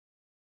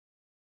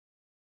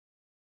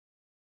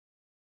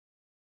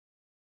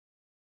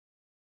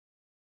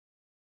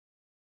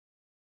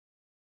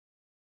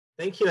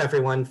Thank you,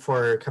 everyone,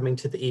 for coming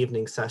to the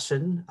evening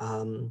session.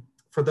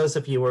 For those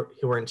of you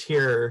who weren't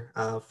here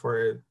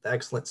for the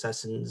excellent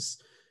sessions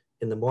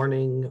in the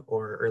morning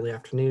or early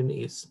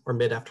afternoon or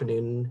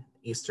mid-afternoon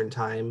Eastern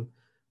time,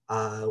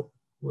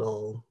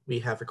 we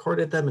have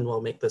recorded them and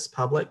we'll make this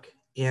public.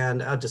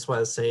 And I just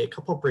want to say a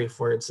couple brief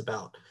words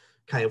about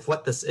kind of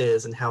what this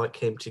is and how it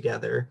came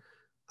together.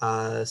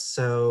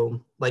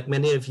 So like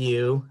many of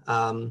you,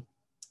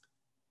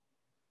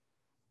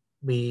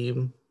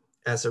 we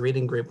as a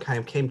reading group kind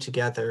of came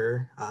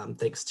together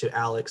thanks to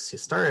Alex who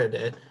started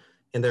it.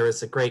 And there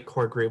was a great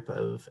core group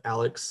of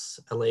Alex,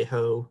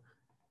 Alejo,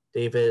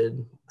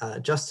 David,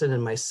 Justin,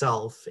 and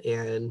myself.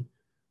 And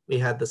we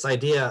had this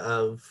idea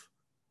of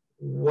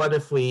what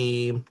if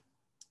we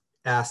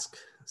ask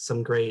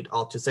some great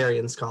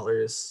Althusserian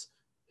scholars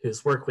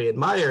whose work we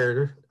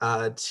admired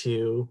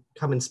to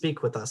come and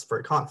speak with us for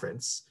a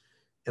conference.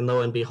 And lo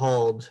and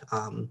behold,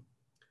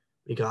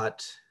 we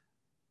got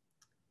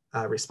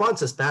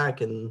responses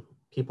back, and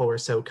people were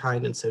so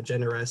kind and so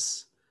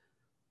generous.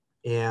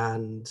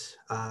 And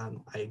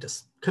I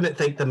just couldn't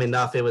thank them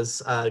enough. It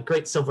was a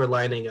great silver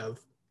lining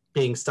of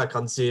being stuck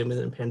on Zoom in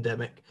a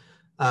pandemic.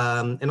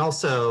 And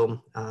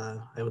also, I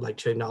would like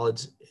to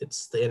acknowledge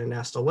it's the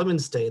International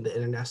Women's Day, the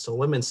International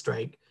Women's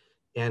Strike.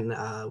 And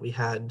we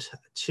had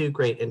two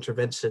great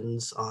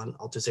interventions on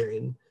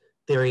Althusserian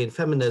theory and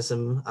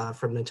feminism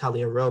from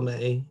Natalia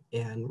Rome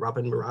and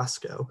Robin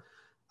Marasco.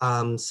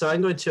 So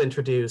I'm going to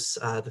introduce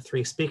the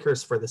three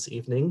speakers for this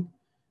evening,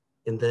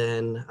 and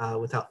then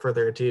without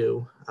further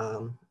ado,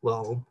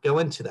 we'll go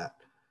into that.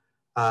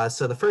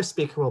 So the first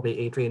speaker will be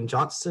Adrian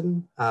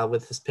Johnston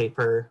with his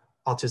paper,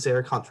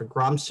 Althusser Contra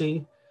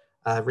Gramsci,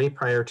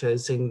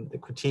 Reprioritizing the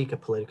Critique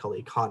of Political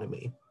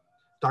Economy.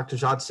 Dr.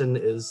 Johnston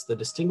is the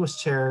Distinguished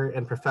Chair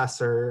and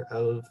Professor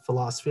of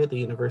Philosophy at the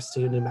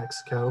University of New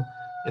Mexico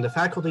and a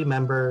faculty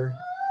member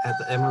at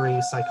the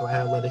Emory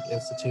Psychoanalytic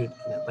Institute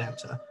in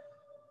Atlanta.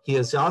 He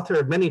is the author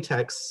of many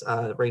texts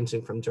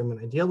ranging from German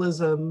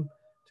idealism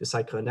to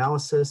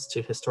psychoanalysis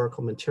to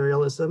historical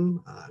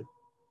materialism. A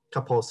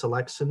couple of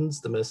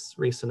selections, the most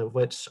recent of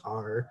which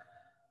are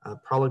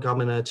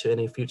Prolegomena to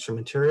Any Future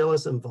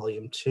Materialism,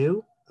 Volume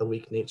 2, A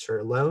Weak Nature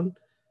Alone,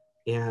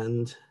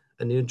 and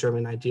A New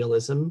German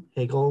Idealism,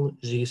 Hegel,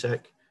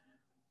 Zizek,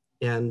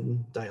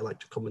 and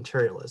Dialectical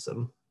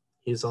Materialism.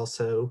 He's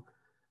also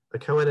a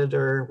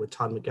co-editor with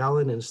Todd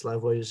McGowan and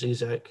Slavoj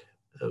Zizek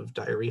of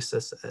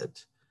Diaresis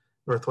at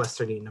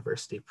Northwestern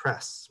University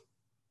Press.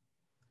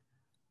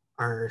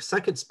 Our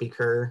second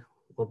speaker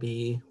will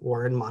be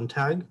Warren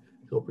Montag,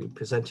 who will be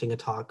presenting a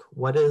talk,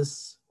 What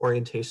is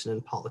Orientation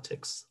in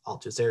Politics?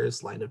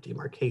 Althusser's Line of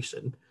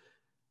Demarcation,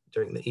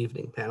 during the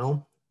evening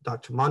panel.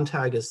 Dr.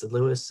 Montag is the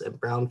Lewis and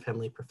Brown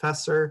Family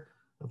Professor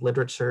of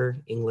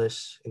Literature,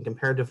 English, and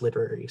Comparative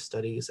Literary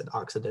Studies at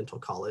Occidental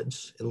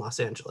College in Los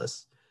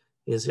Angeles.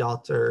 He is the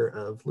author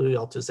of Louis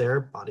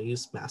Althusser,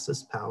 Bodies,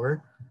 Masses,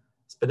 Power,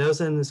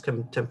 Spinoza and His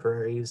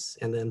Contemporaries,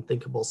 and the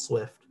Unthinkable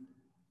Swift.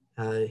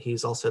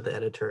 He's also the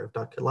editor of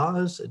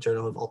Décalage, a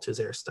journal of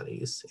Althusser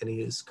studies, and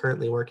he's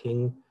currently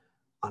working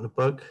on a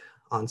book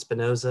on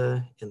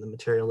Spinoza and the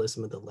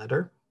materialism of the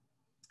letter.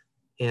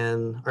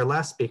 And our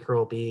last speaker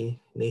will be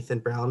Nathan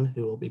Brown,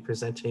 who will be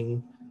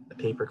presenting a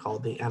paper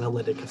called The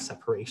Analytic of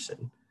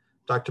Separation.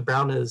 Dr.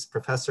 Brown is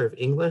professor of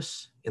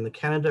English in the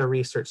Canada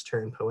Research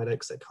Chair in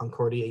Poetics at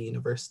Concordia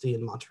University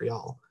in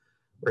Montreal,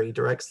 where he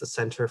directs the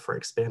Center for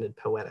Expanded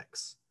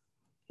Poetics.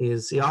 He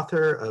is the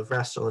author of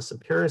Rationalist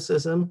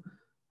Empiricism,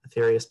 A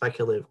Theory of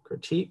Speculative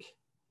Critique,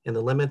 and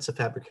The Limits of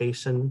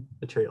Fabrication,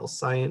 Material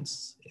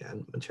Science,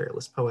 and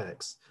Materialist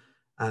Poetics.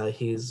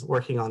 He's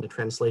working on the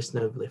translation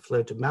of Les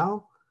Fleurs du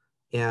Mal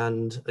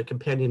and a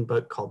companion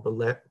book called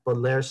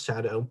Baudelaire's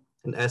Shadow,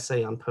 an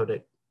essay on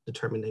poetic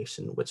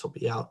determination, which will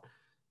be out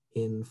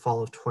in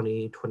fall of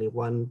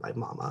 2021 by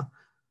MAMA.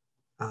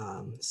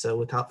 So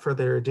without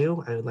further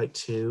ado, I would like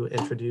to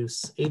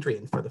introduce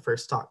Adrian for the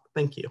first talk.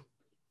 Thank you.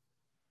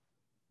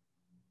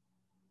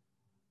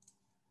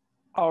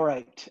 All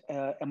right,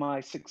 am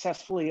I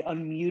successfully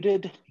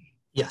unmuted?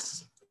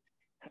 Yes.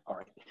 All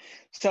right.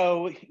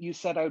 So you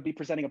said I would be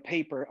presenting a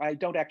paper. I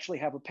don't actually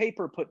have a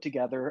paper put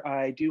together.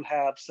 I do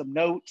have some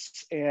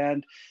notes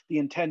and the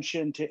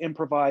intention to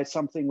improvise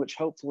something which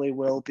hopefully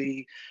will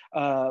be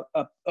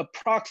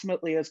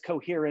approximately as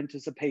coherent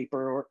as a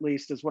paper, or at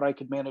least as what I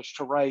could manage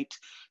to write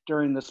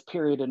during this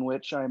period in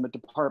which I'm a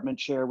department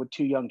chair with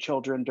two young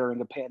children during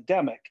a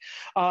pandemic.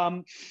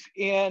 And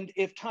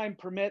if time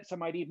permits, I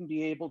might even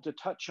be able to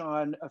touch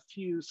on a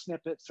few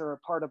snippets or a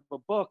part of a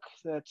book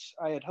that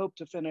I had hoped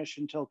to finish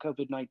until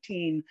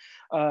COVID-19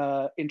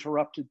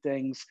 interrupted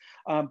things,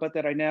 but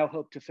that I now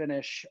hope to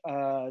finish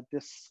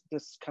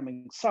this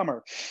coming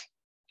summer,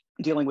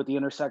 dealing with the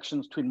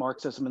intersections between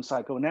Marxism and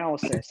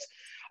psychoanalysis.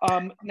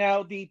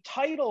 Now, the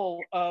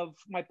title of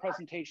my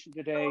presentation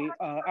today,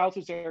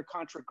 Althusser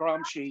Contra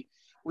Gramsci,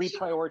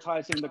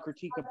 Reprioritizing the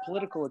Critique of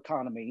Political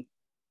Economy,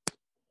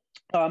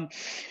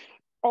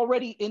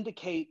 already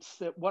indicates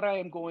that what I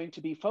am going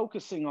to be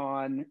focusing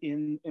on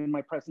in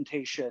my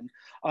presentation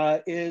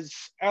is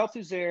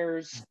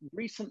Althusser's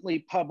recently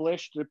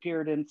published, it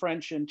appeared in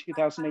French in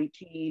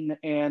 2018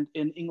 and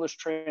in English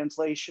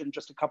translation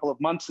just a couple of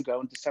months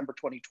ago in December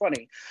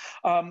 2020,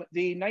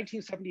 the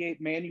 1978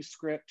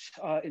 manuscript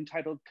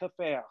entitled Que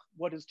faire?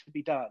 What is to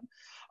be done?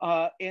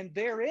 And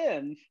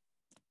therein,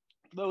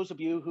 those of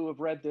you who have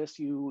read this,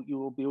 you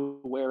will be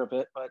aware of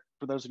it. But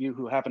for those of you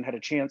who haven't had a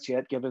chance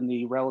yet, given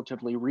the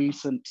relatively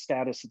recent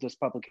status of this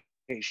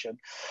publication,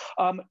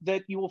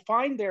 that you will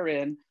find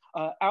therein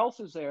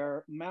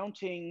Althusser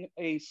mounting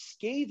a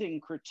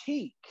scathing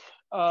critique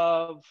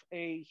of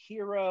a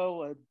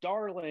hero, a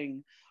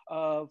darling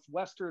of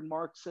Western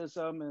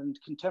Marxism and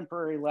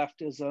contemporary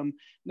leftism,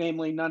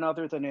 namely none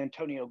other than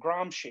Antonio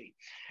Gramsci.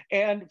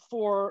 And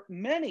for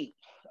many,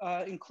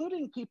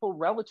 including people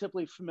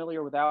relatively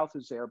familiar with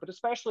Althusser, but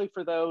especially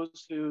for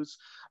those whose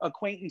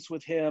acquaintance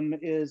with him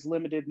is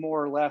limited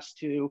more or less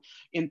to,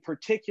 in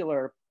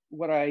particular,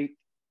 what I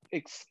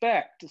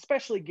expect,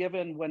 especially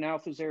given when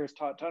Althusser is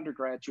taught to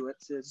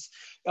undergraduates, is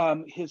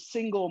his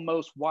single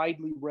most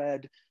widely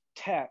read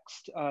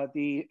text,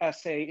 the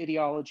essay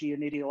Ideology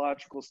and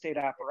Ideological State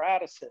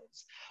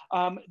Apparatuses,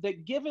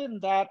 that given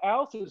that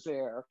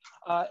Althusser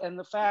and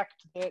the fact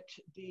that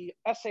the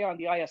essay on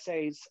the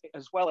ISAs,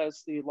 as well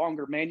as the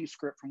longer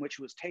manuscript from which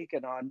it was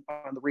taken on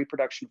the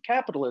reproduction of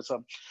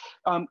capitalism,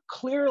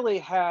 clearly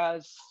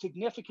has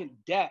significant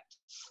depths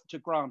to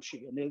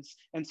Gramsci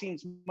and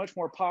seems much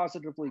more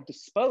positively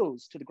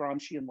disposed to the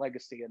Gramscian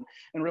legacy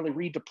and really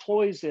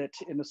redeploys it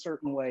in a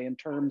certain way in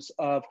terms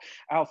of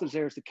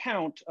Althusser's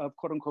account of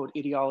quote unquote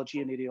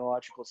ideology and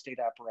ideological state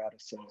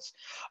apparatuses.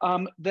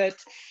 That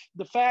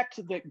the fact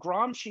that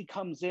Gramsci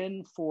comes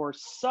in for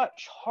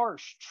such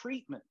harsh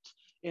treatment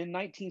in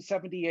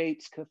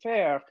 1978's Que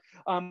faire,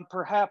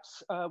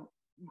 perhaps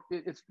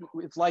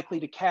it's likely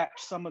to catch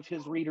some of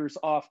his readers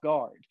off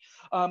guard.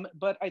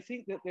 But I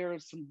think that there are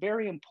some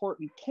very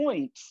important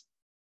points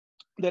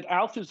that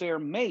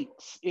Althusser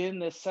makes in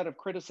this set of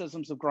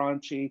criticisms of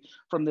Gramsci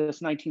from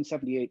this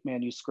 1978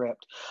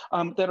 manuscript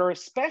that are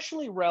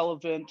especially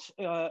relevant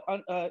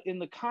in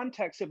the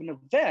context of an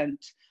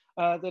event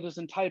that is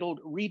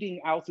entitled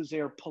Reading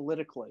Althusser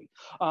Politically.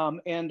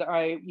 And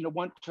I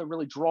want to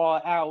really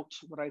draw out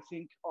what I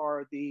think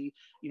are the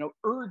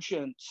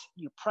urgent,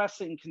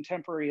 pressing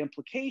contemporary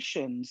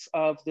implications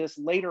of this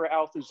later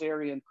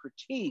Althusserian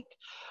critique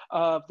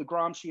of the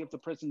Gramsci of the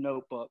prison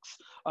notebooks,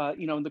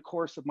 in the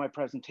course of my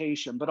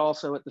presentation, but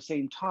also at the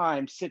same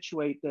time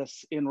situate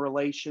this in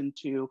relation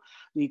to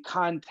the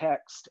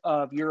context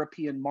of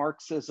European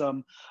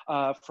Marxism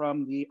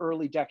from the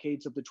early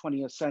decades of the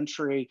 20th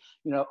century,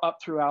 up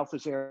through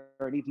Althusser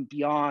and even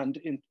beyond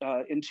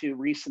into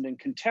recent and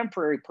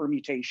contemporary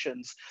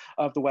permutations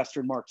of the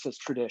Western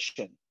Marxist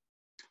tradition.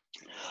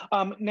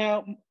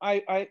 Now,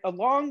 I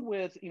along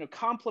with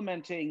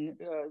complementing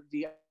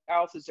the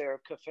Althusser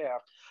of Que faire,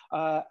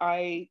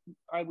 I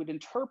would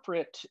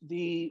interpret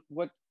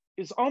what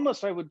is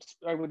almost I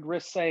would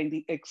risk saying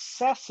the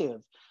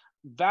excessive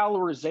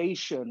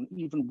valorization,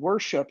 even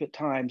worship at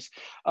times,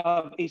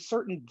 of a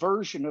certain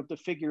version of the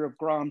figure of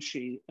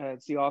Gramsci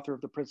as the author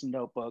of the prison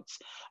notebooks.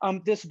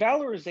 This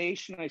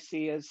valorization I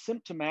see as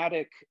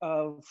symptomatic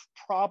of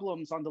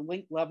problems on the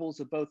linked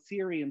levels of both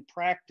theory and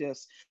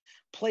practice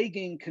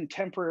plaguing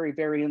contemporary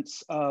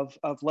variants of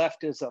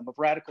leftism, of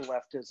radical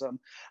leftism,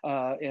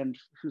 and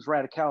whose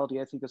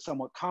radicality I think is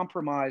somewhat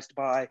compromised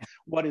by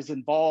what is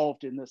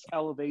involved in this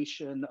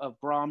elevation of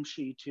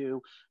Gramsci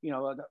to,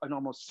 an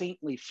almost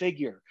saintly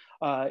figure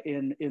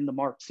in the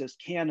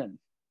Marxist canon.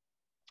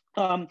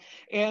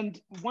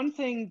 And one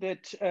thing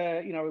that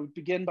I would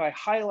begin by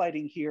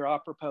highlighting here,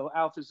 apropos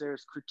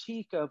Althusser's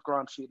critique of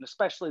Gramsci, and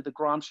especially the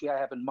Gramsci I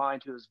have in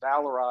mind, who is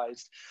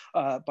valorized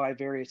by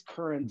various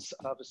currents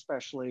of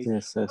especially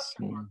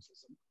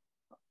Marxism.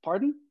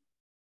 Pardon?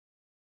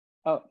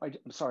 Oh,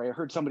 I'm sorry, I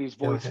heard somebody's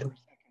voice for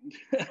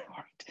a second.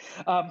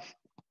 All right.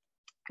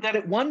 That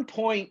at one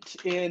point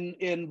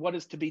in what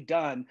is to be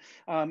done,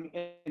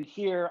 and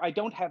here I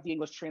don't have the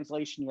English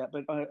translation yet,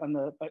 but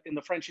in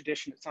the French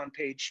edition, it's on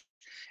page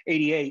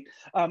 88.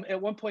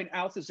 At one point,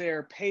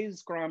 Althusser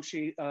pays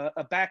Gramsci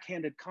a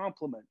backhanded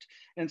compliment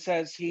and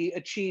says he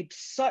achieved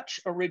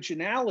such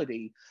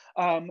originality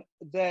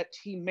that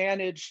he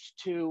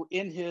managed to,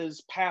 in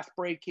his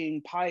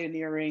path-breaking,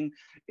 pioneering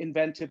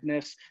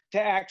inventiveness,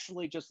 to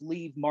actually just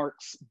leave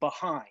Marx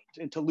behind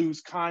and to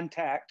lose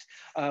contact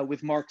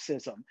with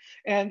Marxism.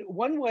 And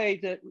one way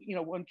that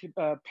one could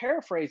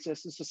paraphrase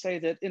this is to say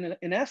that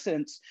in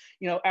essence,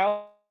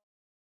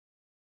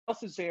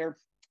 Althusser,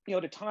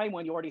 at a time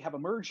when you already have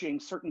emerging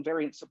certain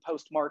variants of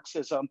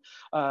post-Marxism,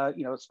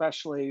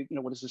 especially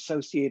what is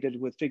associated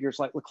with figures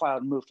like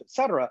Lecloud and Mouffe, et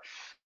cetera,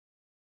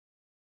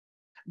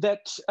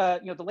 that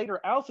the later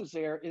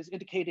Althusser is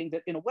indicating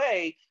that in a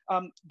way,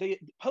 the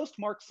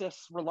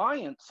post-Marxist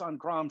reliance on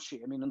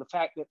Gramsci, and the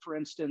fact that, for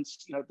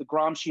instance, the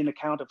Gramscian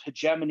account of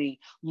hegemony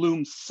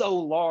looms so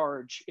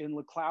large in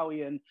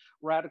Lecloudian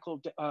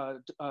radical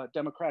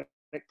democratic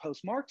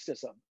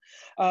post-Marxism,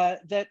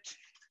 that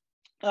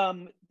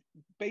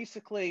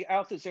basically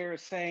Althusser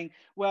is saying,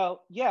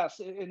 well, yes,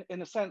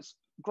 in a sense,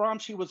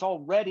 Gramsci was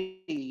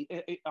already,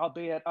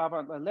 albeit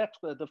avant la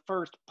lettre, the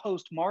first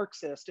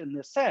post-Marxist in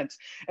this sense.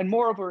 And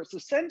moreover, it's a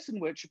sense in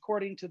which,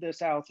 according to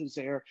this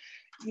Althusser,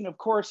 of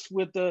course,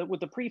 with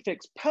the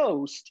prefix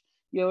post,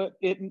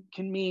 it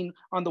can mean,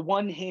 on the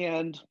one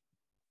hand,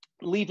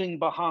 leaving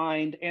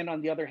behind, and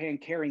on the other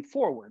hand, carrying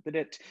forward. That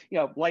it,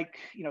 like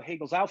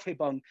Hegel's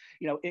Aufhebung,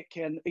 it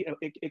can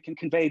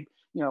convey,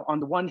 on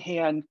the one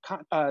hand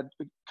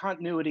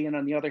continuity, and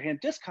on the other hand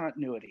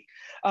discontinuity.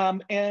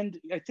 And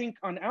I think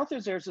on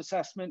Althusser's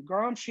assessment,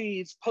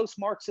 Gramsci's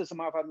post-Marxism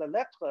avant la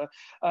lettre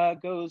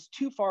goes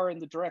too far in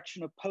the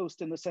direction of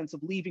post in the sense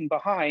of leaving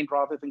behind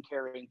rather than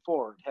carrying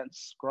forward.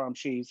 Hence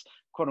Gramsci's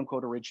quote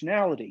unquote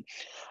originality.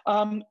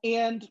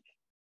 And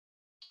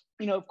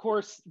of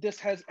course, this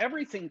has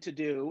everything to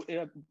do,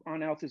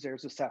 on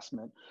Althusser's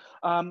assessment,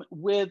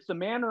 with the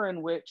manner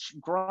in which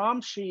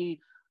Gramsci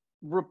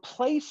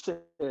replaces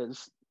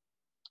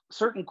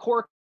certain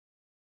core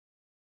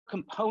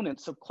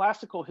components of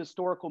classical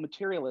historical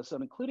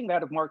materialism, including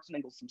that of Marx and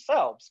Engels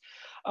themselves,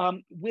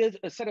 with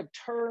a set of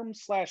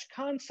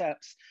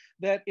terms/concepts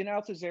that, in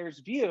Althusser's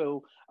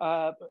view,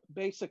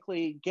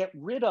 basically get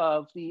rid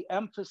of the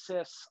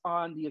emphasis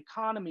on the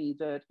economy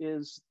that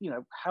is,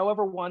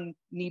 however one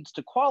needs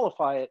to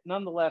qualify it,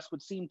 nonetheless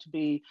would seem to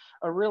be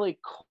a really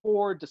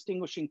core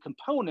distinguishing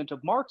component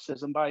of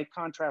Marxism by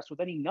contrast with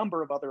any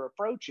number of other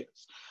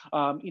approaches.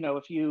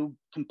 If you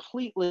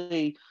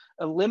completely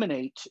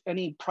eliminate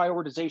any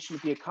prioritization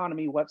of the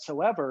economy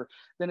whatsoever,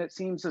 then it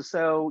seems as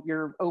though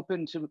you're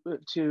open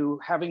to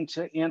having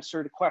to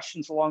answer to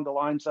questions along the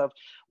lines of,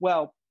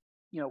 well,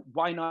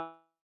 why not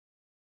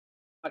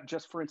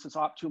just, for instance,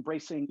 opt to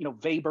embracing,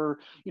 Weber,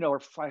 or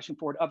flashing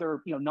forward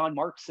other,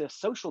 non-Marxist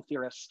social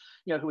theorists,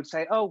 who would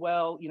say, oh,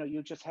 well,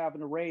 you just have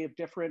an array of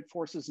different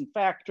forces and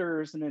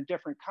factors, and in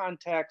different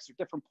contexts or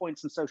different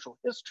points in social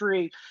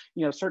history,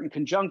 certain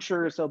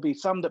conjunctures, there'll be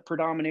some that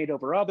predominate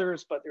over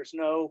others, but there's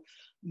no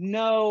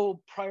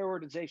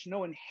prioritization,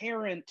 no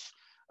inherent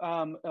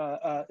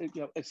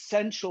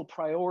essential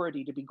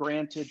priority to be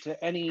granted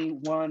to any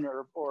one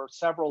or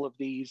several of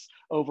these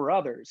over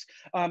others.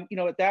 At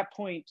that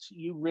point,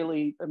 you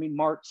really,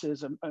 Marx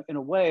is, in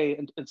a way,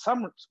 in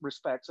some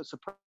respects, a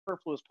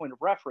superfluous point of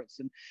reference.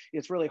 And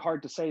it's really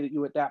hard to say that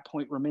you at that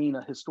point remain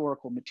a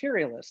historical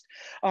materialist.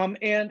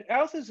 And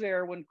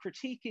Althusser, when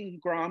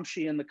critiquing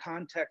Gramsci in the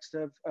context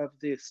of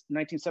this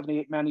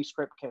 1978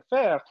 manuscript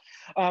Kéfer,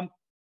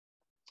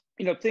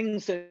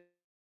 things that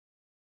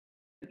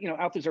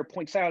Althusser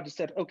points out is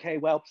that, okay,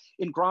 well,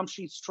 in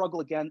Gramsci's struggle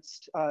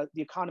against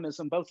the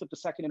economism, both of the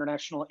Second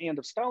International and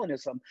of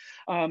Stalinism,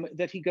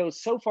 that he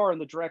goes so far in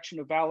the direction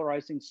of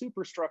valorizing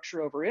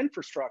superstructure over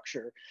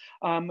infrastructure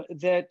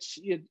that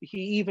he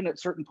even at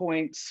certain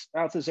points,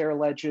 Althusser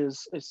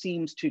alleges,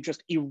 seems to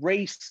just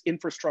erase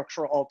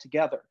infrastructure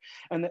altogether.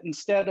 And that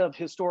instead of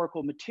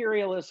historical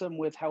materialism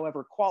with,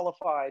 however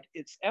qualified,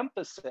 its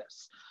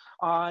emphasis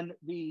on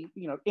the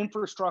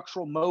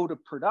infrastructural mode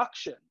of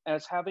production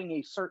as having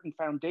a certain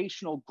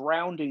foundational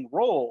grounding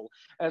role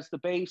as the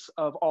base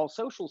of all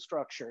social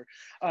structure,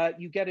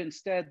 you get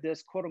instead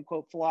this quote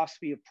unquote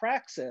philosophy of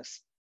praxis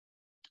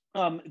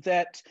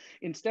that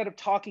instead of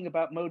talking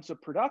about modes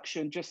of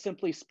production, just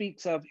simply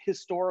speaks of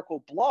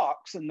historical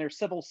blocks and their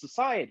civil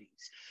societies.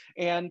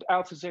 And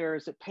Althusser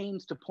is at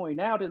pains to point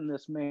out in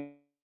this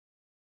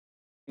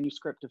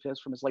manuscript of his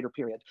from his later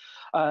period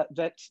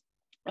that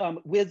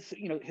with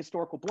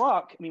historical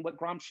block, what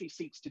Gramsci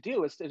seeks to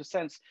do is, in a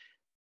sense,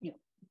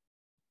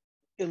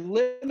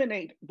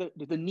 eliminate the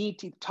need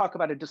to talk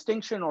about a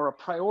distinction or a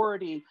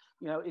priority,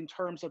 in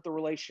terms of the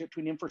relationship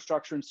between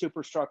infrastructure and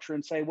superstructure,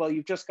 and say, well,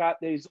 you've just got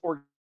these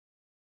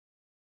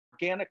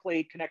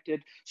organically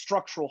connected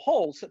structural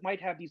wholes that might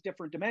have these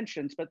different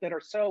dimensions, but that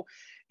are so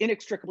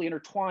inextricably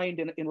intertwined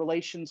in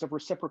relations of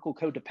reciprocal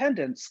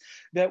codependence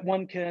that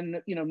one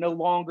can, no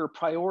longer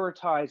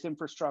prioritize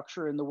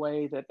infrastructure in the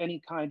way that any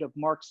kind of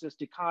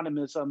Marxist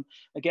economism,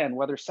 again,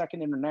 whether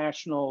Second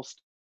International,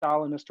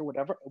 Stalinist, or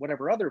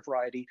whatever other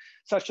variety,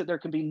 such that there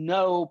can be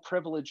no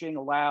privileging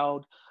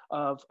allowed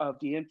of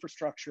the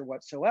infrastructure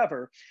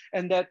whatsoever.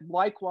 And that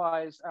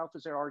likewise,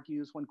 Althusser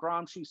argues, when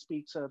Gramsci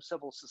speaks of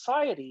civil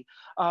society,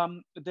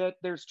 that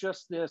there's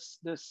just this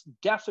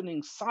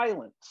deafening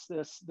silence,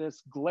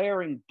 this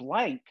glaring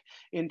blank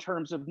in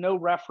terms of no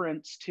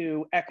reference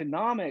to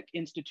economic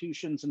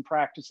institutions and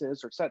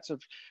practices or sets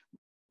of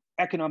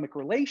economic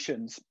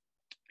relations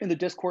in the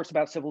discourse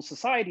about civil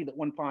society that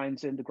one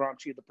finds in the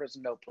Gramsci of the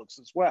Prison Notebooks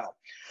as well.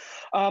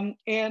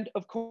 And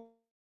of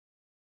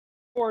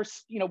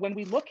course, when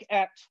we look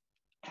at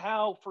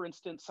how, for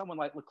instance, someone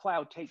like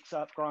Lecloud takes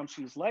up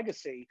Gramsci's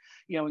legacy,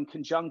 in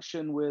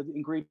conjunction with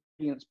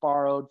ingredients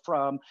borrowed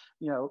from,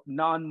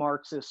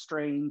 non-Marxist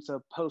strains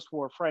of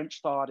post-war French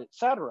thought, et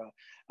cetera,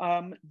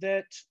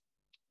 that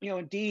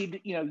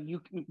indeed,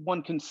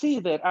 one can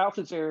see that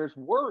Althusser's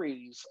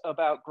worries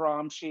about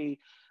Gramsci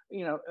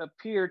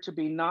appear to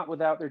be not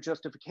without their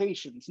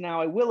justifications.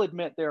 Now, I will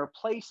admit there are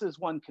places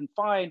one can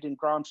find in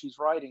Gramsci's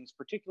writings,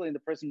 particularly in the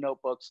prison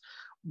notebooks,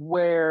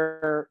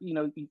 where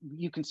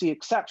you can see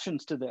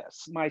exceptions to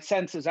this. My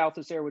sense is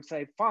Althusser would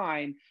say,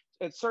 fine,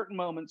 at certain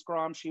moments,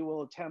 Gramsci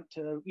will attempt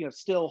to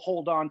still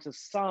hold on to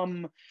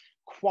some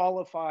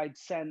qualified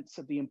sense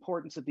of the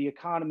importance of the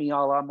economy, a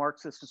la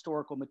Marxist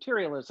historical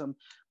materialism,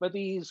 but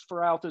these for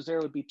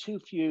Althusser would be too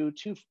few,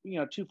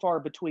 too far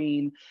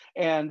between,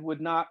 and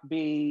would not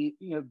be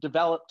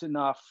developed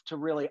enough to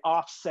really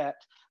offset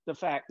the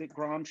fact that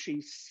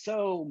Gramsci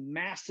so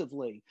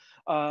massively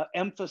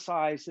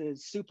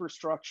emphasizes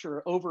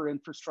superstructure over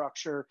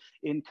infrastructure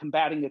in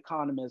combating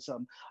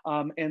economism,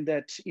 and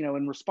that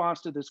in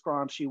response to this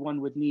Gramsci, one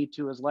would need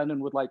to, as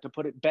Lenin would like to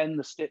put it, bend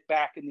the stick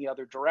back in the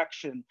other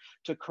direction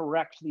to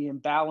correct the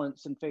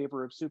imbalance in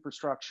favor of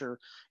superstructure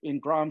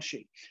in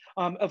Gramsci.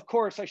 Of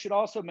course, I should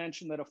also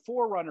mention that a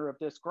forerunner of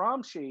this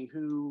Gramsci,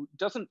 who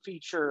doesn't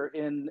feature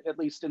at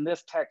least in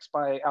this text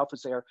by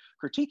Althusser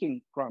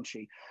critiquing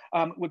Gramsci,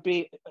 would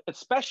be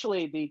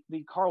especially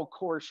the Karl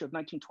Korsch of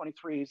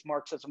 1923's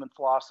Marxism and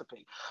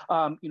Philosophy,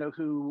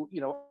 who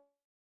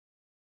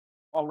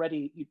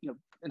already,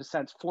 in a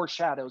sense,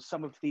 foreshadows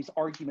some of these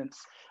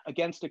arguments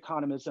against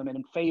economism and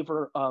in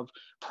favor of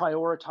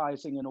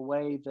prioritizing in a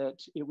way that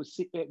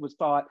it was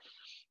thought,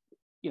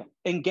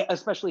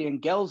 especially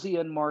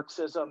Engelsian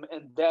Marxism,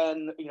 and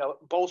then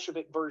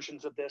Bolshevik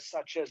versions of this,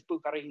 such as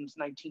Bukharin's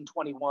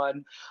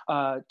 1921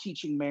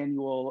 teaching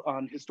manual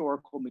on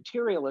historical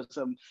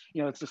materialism.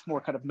 It's this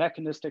more kind of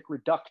mechanistic,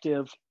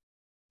 reductive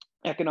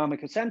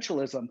economic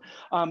essentialism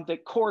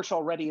that Korsch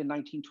already in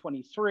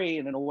 1923,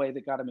 and in a way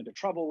that got him into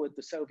trouble with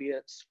the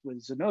Soviets,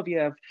 with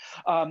Zinoviev,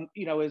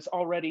 is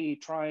already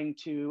trying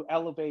to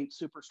elevate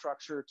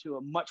superstructure to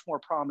a much more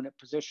prominent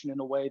position in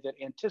a way that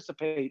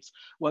anticipates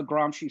what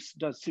Gramsci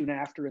does soon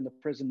after in the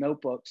prison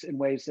notebooks, in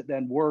ways that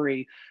then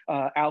worry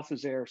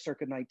Althusser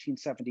circa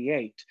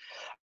 1978.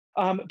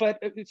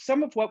 But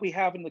some of what we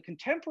have in the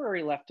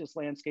contemporary leftist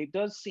landscape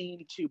does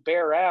seem to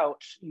bear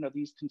out,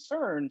 these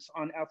concerns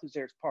on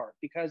Althusser's part,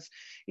 because,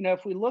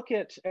 if we look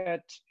at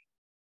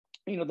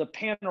the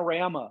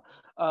panorama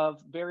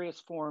of various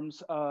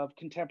forms of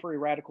contemporary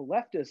radical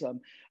leftism,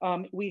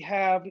 we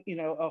have,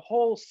 a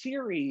whole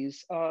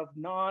series of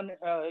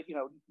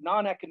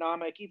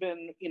non-economic,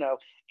 even,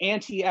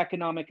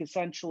 anti-economic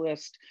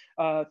essentialist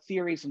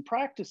theories and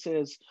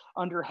practices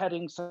under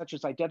headings such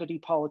as identity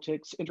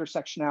politics,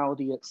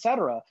 intersectionality, et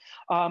cetera.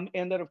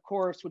 And that, of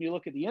course, when you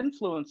look at the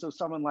influence of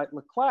someone like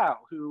Laclau,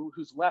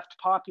 whose left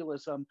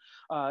populism,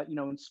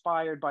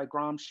 inspired by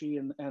Gramsci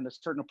and a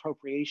certain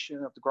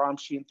appropriation of the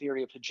Gramscian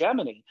theory of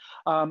hegemony,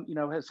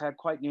 has had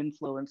quite an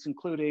influence,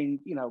 including,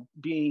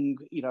 being,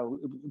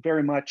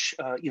 very much,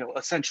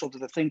 essential to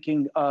the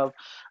thinking of,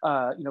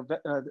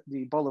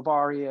 the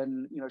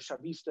Bolivarian,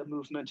 Chavista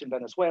movement in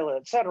Venezuela,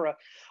 et cetera.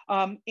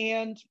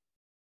 And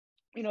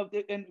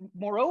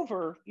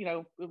moreover,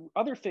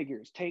 other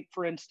figures, take,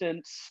 for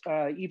instance,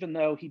 even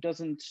though he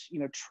doesn't,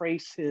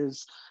 trace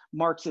his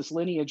Marxist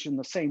lineage in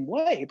the same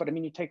way, but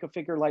you take a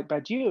figure like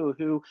Badiou,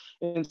 who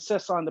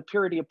insists on the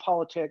purity of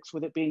politics,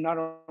 with it being not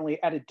only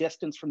at a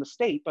distance from the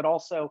state, but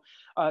also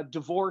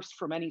divorced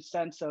from any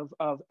sense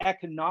of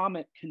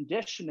economic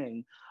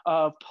conditioning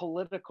of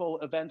political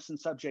events and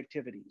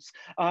subjectivities.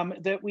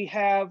 That we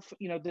have,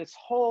 this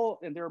whole,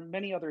 and there are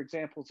many other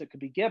examples that could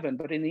be given,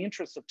 but in the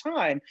interest of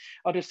time,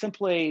 I'll just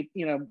simply,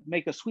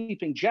 make a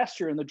sweeping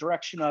gesture in the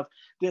direction of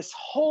this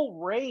whole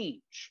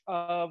range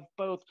of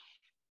both,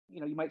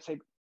 you might say,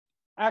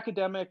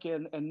 academic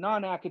and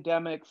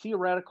non-academic,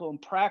 theoretical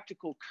and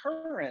practical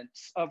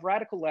currents of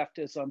radical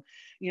leftism,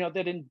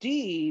 that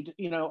indeed,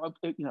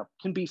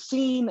 can be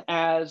seen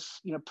as,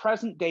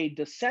 present-day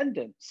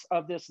descendants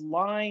of this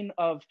line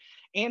of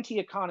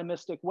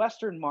anti-economistic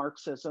Western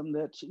Marxism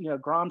that,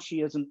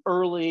 Gramsci is an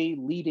early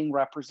leading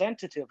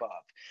representative of.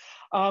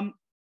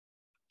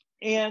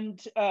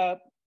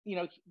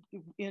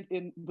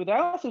 With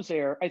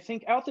Althusser, I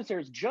think Althusser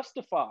is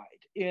justified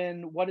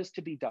in what is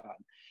to be done,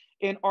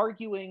 in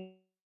arguing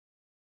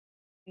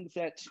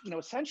that,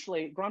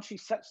 essentially Gramsci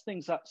sets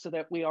things up so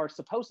that we are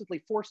supposedly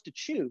forced to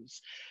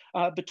choose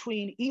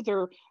between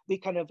either the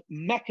kind of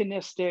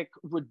mechanistic,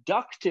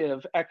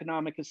 reductive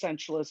economic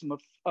essentialism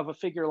of a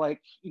figure like,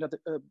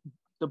 the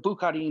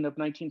Bukharin of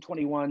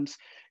 1921's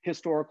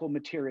historical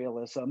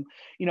materialism,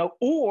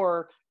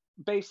 or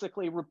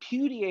basically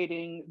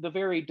repudiating the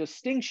very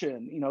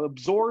distinction,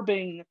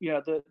 absorbing,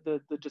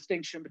 the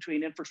distinction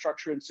between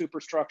infrastructure and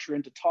superstructure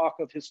into talk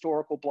of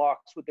historical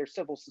blocks with their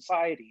civil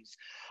societies,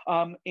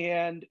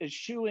 and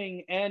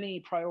eschewing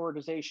any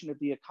prioritization of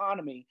the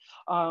economy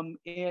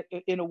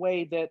in a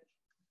way that,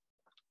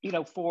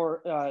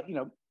 for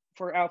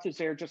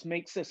Althusser just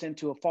makes this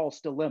into a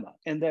false dilemma,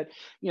 and that,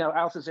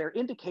 Althusser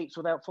indicates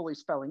without fully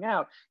spelling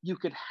out, you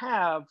could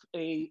have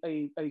a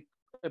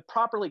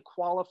properly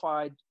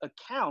qualified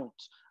account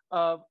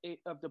of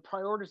the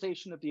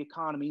prioritization of the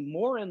economy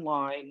more in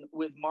line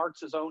with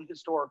Marx's own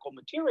historical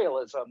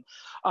materialism,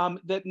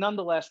 that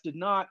nonetheless did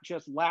not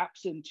just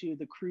lapse into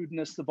the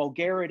crudeness, the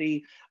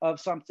vulgarity of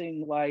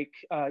something like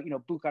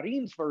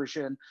Bukharin's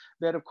version,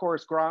 that of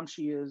course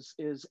Gramsci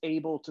is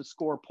able to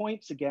score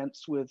points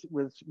against with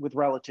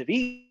relative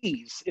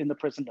ease in the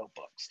prison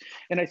notebooks.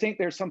 And I think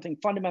there's something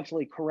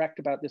fundamentally correct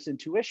about this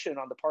intuition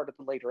on the part of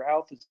the later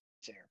Althusser.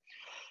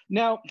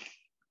 Now,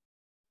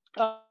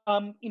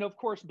 of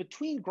course,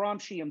 between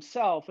Gramsci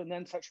himself and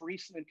then such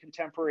recent and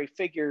contemporary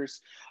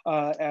figures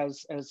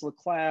as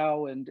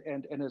Laclau and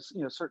as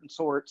certain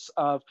sorts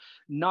of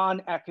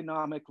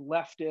non-economic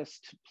leftist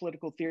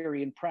political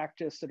theory and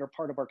practice that are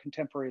part of our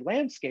contemporary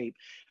landscape,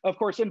 of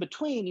course, in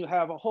between you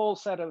have a whole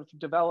set of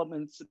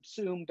developments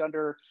subsumed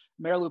under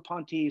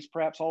Merleau-Ponty's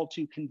perhaps all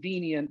too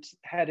convenient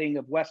heading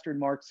of Western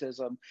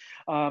Marxism,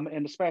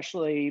 and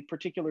especially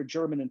particular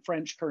German and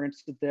French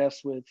currents of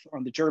this, with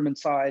on the German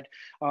side,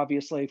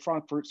 obviously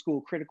Frankfurt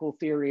School critical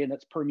theory and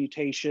its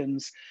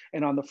permutations,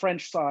 and on the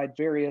French side,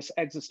 various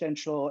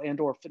existential and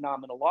or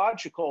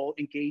phenomenological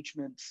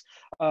engagements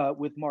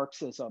with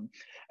Marxism.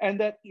 And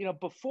that,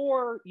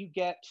 before you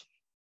get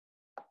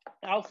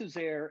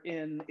Althusser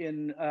in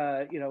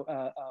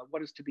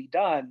What Is to Be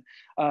Done,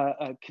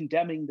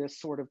 condemning this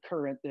sort of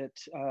current that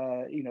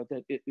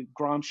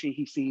Gramsci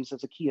he sees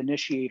as a key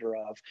initiator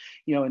of,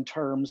 in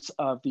terms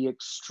of the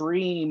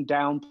extreme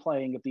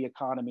downplaying of the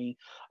economy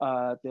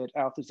that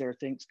Althusser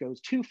thinks goes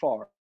too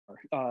far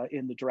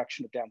in the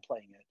direction of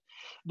downplaying it.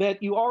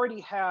 That you already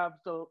have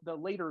the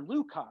later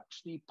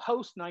Lukács, the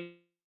post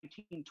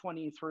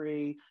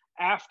 1923,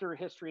 after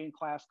history and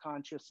class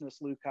consciousness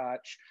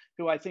Lukács,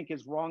 who I think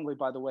is wrongly,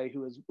 by the way,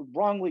 who is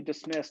wrongly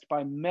dismissed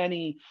by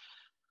many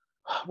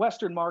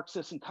Western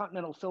Marxists and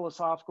continental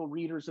philosophical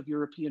readers of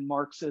European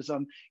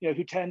Marxism,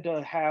 who tend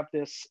to have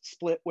this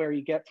split where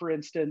you get, for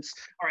instance,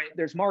 all right,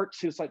 there's Marx,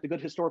 who's like the good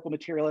historical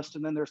materialist,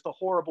 and then there's the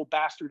horrible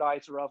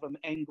bastardizer of him,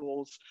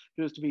 Engels,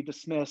 who is to be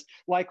dismissed.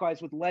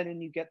 Likewise, with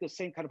Lenin, you get the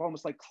same kind of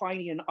almost like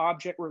Kleinian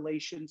object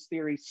relations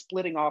theory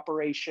splitting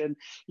operation,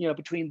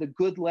 between the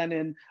good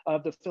Lenin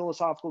of the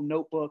philosophical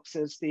notebooks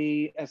as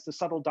the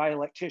subtle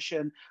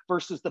dialectician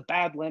versus the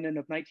bad Lenin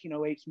of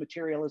 1908's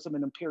materialism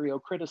and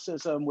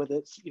empirio-criticism with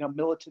its,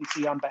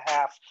 militancy on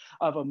behalf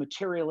of a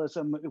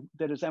materialism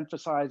that is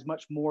emphasized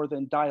much more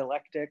than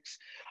dialectics.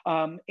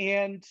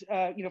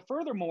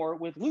 Furthermore,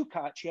 with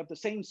Lukács, you have the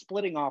same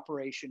splitting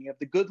operation. You have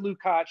the good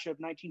Lukács of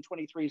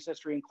 1923's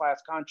history and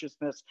class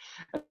consciousness,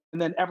 and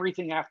then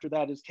everything after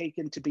that is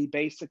taken to be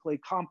basically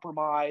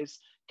compromise,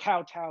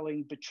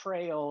 kowtowing,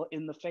 betrayal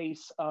in the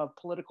face of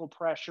political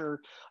pressure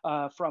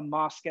from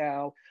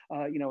Moscow,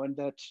 and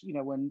that,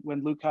 when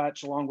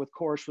Lukács, along with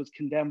Korsch, was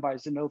condemned by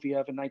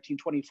Zinoviev in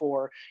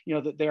 1924,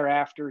 that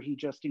thereafter he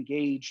just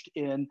engaged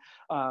in,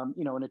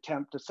 an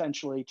attempt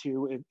essentially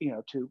to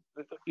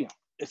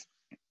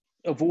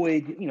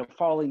avoid,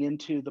 falling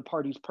into the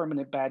party's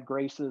permanent bad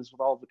graces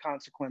with all the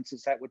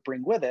consequences that would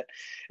bring with it.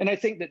 And I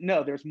think that,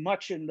 no, there's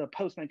much in the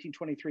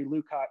post-1923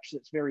 Lukács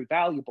that's very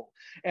valuable.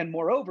 And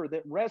moreover,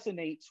 that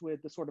resonates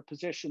with the sort of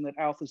position that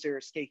Althusser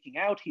is staking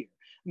out here.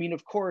 I mean,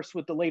 of course,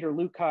 with the later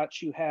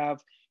Lukács, you have,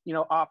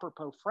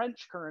 apropos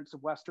French currents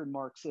of Western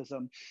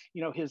Marxism,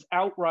 his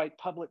outright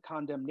public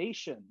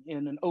condemnation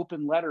in an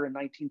open letter in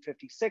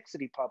 1956 that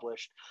he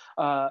published,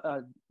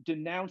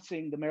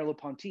 denouncing the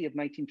Merleau-Ponty of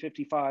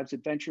 1955's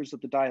Adventures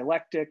of the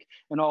Dialectic,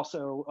 and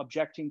also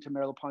objecting to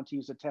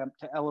Merleau-Ponty's attempt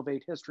to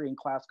elevate history and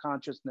class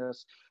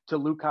consciousness to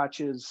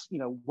Lukács's,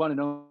 one and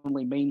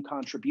only main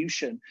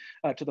contribution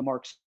to the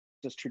Marxist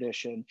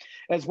tradition,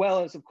 as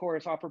well as, of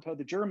course, apropos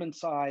the German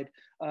side,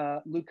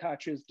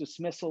 Lukács's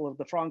dismissal of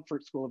the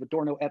Frankfurt School of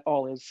Adorno et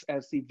al.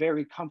 As the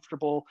very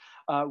comfortable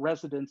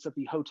residents of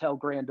the Hotel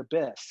Grand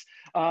Abyss.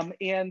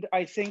 And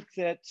I think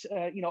that,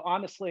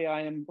 honestly,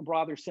 I am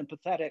rather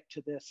sympathetic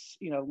to this,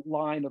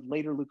 line of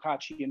later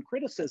Lukácsian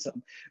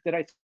criticism that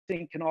I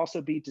think can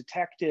also be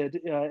detected,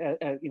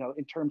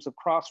 in terms of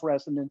cross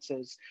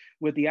resonances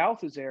with the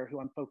Althusser, who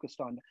I'm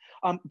focused on.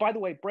 By the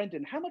way,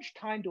 Brendan, how much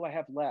time do I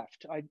have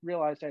left? I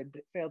realized I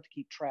failed to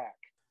keep track.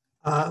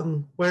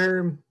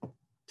 We're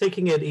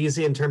taking it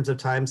easy in terms of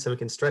time, so we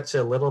can stretch it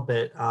a little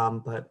bit,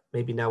 but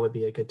maybe now would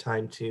be a good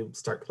time to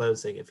start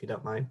closing, if you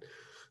don't mind.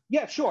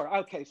 Yeah, sure.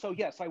 Okay, so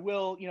yes, I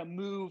will,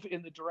 move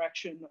in the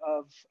direction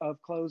of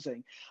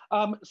closing.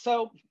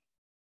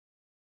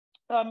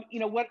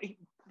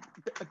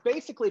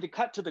 Basically, to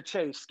cut to the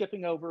chase,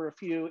 skipping over a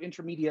few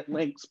intermediate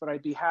links, but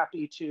I'd be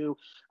happy to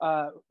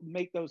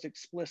make those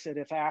explicit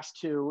if asked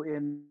to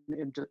in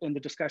the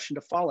discussion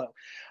to follow.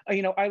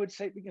 I would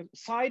say,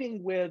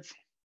 siding with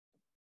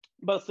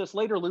both this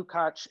later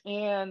Lukács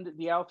and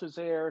the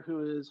Althusser,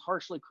 who is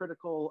harshly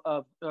critical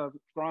of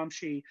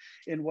Gramsci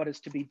in What Is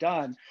to Be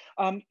Done,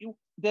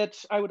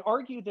 that I would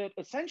argue that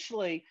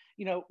essentially,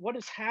 what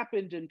has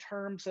happened in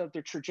terms of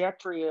the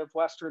trajectory of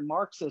Western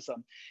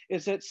Marxism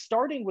is that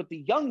starting with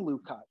the young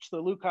Lukács, the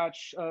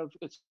Lukács of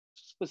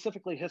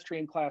specifically history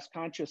and class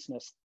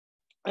consciousness,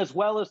 as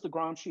well as the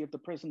Gramsci of the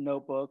prison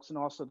notebooks and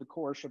also the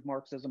course of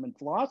Marxism and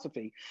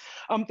philosophy.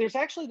 There's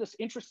actually this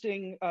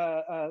interesting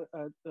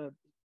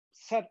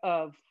set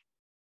of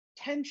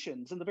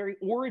tensions and the very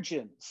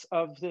origins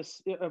of this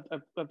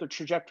of the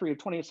trajectory of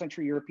 20th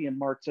century European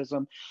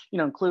Marxism,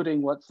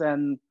 including what's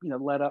then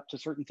led up to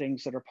certain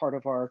things that are part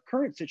of our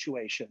current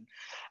situation,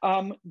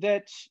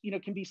 that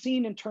can be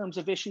seen in terms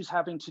of issues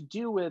having to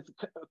do with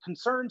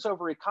concerns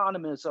over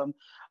economism,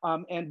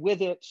 and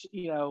with it,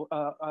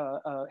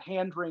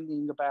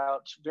 hand-wringing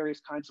about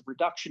various kinds of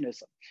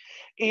reductionism.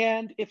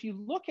 And if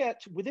you look at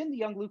within the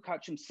young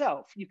Lukács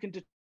himself, you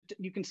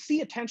can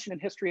see a tension in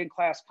history and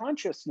class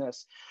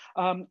consciousness,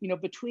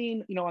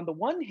 between, on the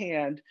one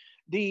hand,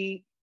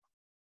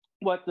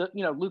 what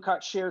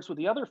Lukács shares with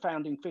the other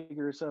founding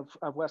figures of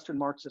Western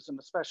Marxism,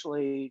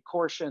 especially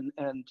Korsch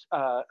and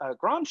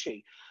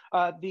Gramsci,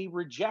 the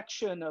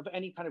rejection of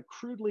any kind of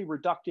crudely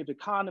reductive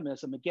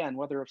economism, again,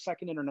 whether of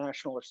Second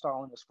International or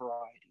Stalinist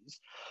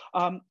varieties.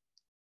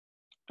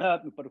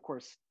 But of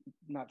course,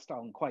 not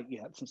Stalin quite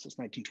yet, since it's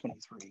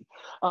 1923.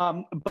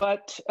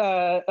 But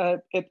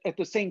at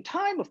the same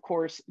time, of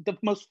course, the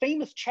most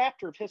famous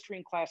chapter of history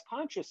and class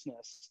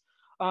consciousness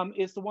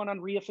is the one on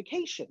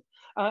reification.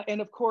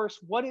 And of course,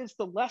 what is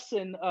the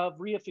lesson of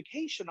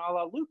reification a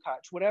la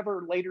Lukács,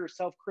 whatever later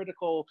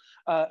self-critical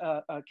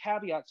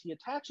caveats he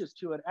attaches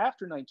to it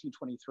after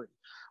 1923?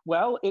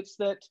 Well, it's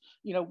that,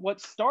 what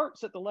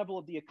starts at the level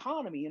of the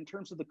economy in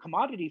terms of the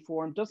commodity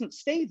form doesn't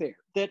stay there,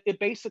 that it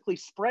basically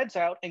spreads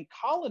out and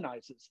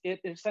colonizes.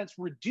 It, in a sense,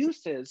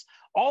 reduces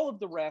all of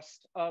the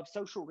rest of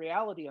social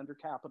reality under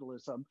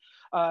capitalism,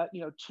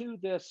 to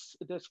this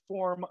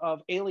form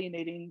of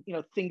alienating,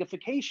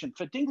 thingification,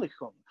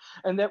 Verdinglichung,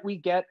 and that we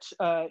get,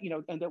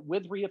 and that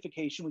with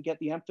reification, we get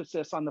the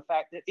emphasis on the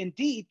fact that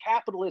indeed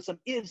capitalism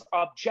is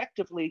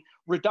objectively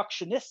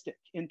reductionistic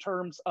in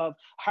terms of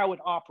how it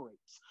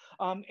operates.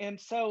 And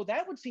so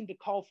that would seem to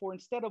call for,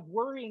 instead of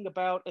worrying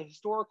about a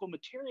historical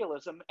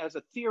materialism as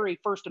a theory,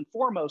 first and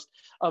foremost,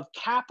 of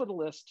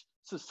capitalist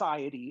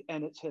society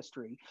and its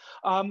history,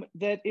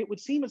 that it would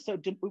seem as though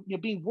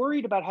being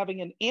worried about having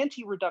an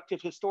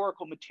anti-reductive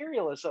historical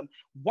materialism,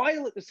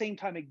 while at the same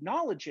time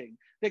acknowledging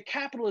that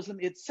capitalism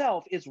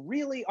itself is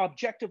really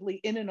objectively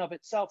in and of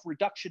itself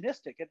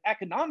reductionistic and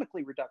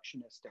economically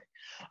reductionistic,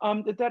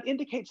 that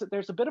indicates that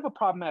there's a bit of a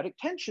problematic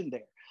tension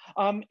there.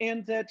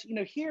 And that,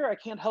 here I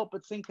can't help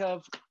but think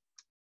of,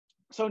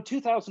 so in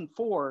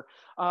 2004,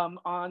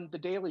 on The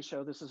Daily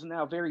Show, this is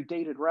now a very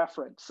dated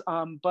reference,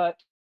 but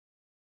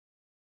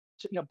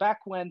back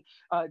when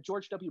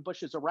George W.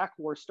 Bush's Iraq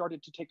War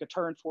started to take a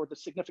turn for the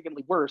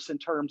significantly worse in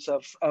terms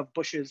of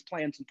Bush's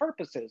plans and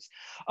purposes,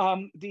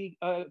 the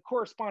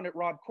correspondent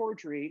Rob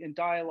Corddry, in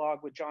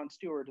dialogue with Jon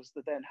Stewart as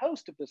the then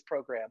host of this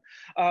program,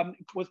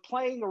 was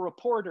playing a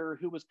reporter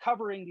who was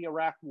covering the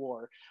Iraq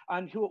War,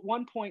 and who at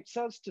one point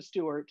says to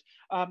Stewart,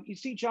 you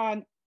see,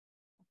 John,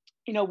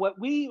 what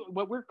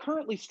we're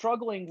currently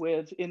struggling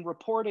with in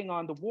reporting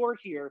on the war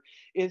here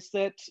is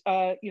that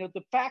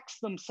the facts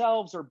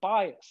themselves are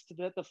biased,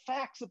 that the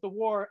facts of the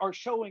war are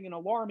showing an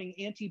alarming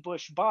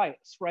anti-Bush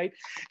bias, right?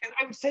 And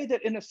I would say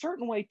that in a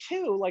certain way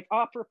too, like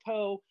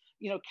apropos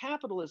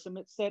capitalism,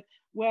 it's that,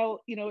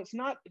 well, it's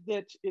not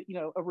that,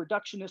 a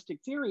reductionistic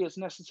theory is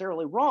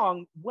necessarily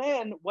wrong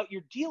when what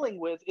you're dealing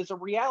with is a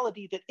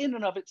reality that in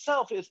and of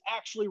itself is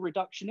actually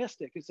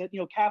reductionistic, is that,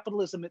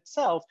 capitalism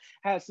itself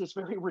has this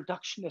very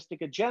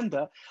reductionistic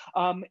agenda.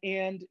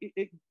 And,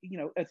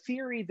 a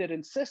theory that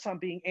insists on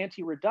being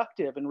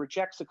anti-reductive and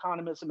rejects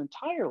economism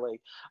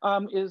entirely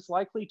is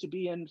likely to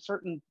be in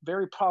certain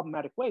very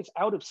problematic ways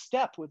out of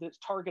step with its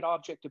target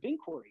object of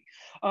inquiry.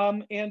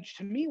 And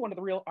to me, one of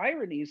the real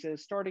ironies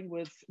is, starting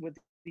with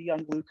the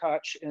young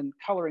Lukács and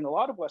coloring a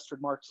lot of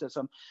Western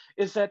Marxism,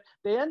 is that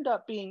they end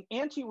up being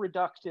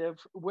anti-reductive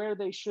where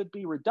they should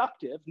be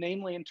reductive,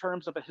 namely in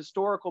terms of a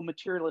historical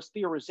materialist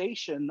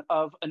theorization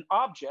of an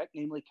object,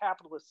 namely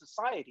capitalist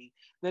society,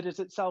 that is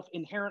itself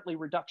inherently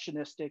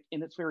reductionistic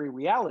in its very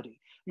reality.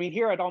 I mean,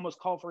 here I'd almost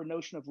call for a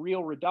notion of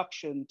real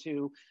reduction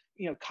to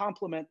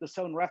complement the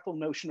Sohn-Rethel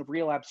notion of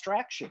real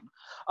abstraction.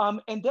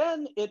 And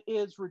then it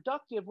is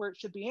reductive where it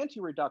should be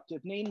anti-reductive,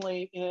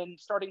 namely in,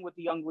 starting with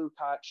the young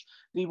Lukács,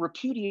 the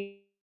repudiation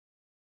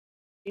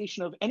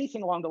of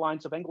anything along the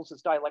lines of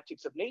Engels's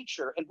dialectics of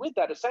nature, and with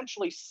that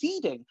essentially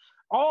ceding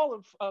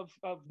all of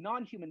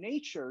non-human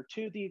nature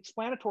to the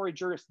explanatory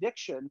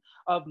jurisdiction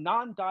of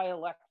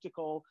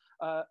non-dialectical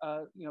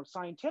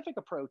scientific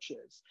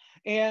approaches.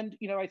 And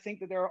I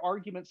think that there are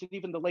arguments that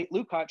even the late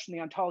Lukács in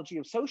the Ontology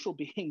of Social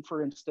Being,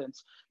 for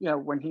instance,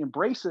 when he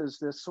embraces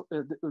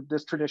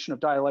this tradition of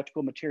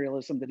dialectical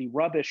materialism that he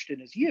rubbished in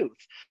his youth,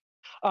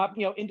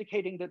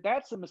 indicating that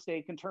that's a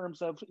mistake in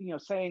terms of,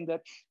 saying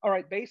that, all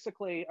right,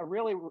 basically a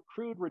really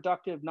crude,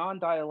 reductive,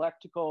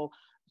 non-dialectical,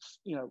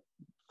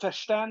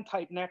 Verstand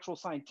type natural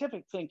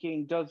scientific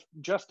thinking does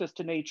justice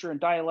to nature, and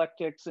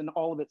dialectics and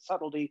all of its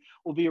subtlety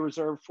will be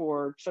reserved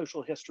for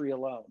social history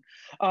alone.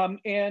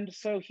 And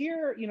so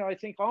here, I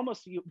think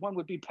almost one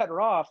would be better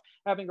off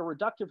having a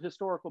reductive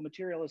historical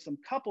materialism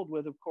coupled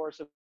with, of course,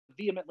 a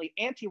vehemently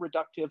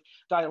anti-reductive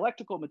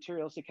dialectical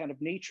materials to kind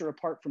of nature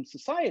apart from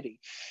society.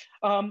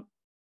 And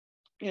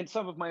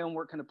some of my own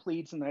work kind of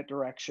pleads in that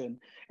direction.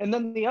 And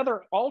then the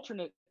other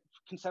alternate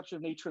conception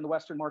of nature in the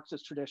Western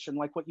Marxist tradition,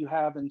 like what you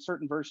have in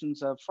certain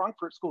versions of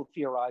Frankfurt School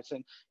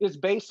theorizing, is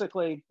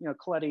basically,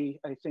 Coletti,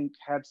 I think,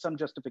 had some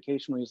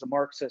justification when he was a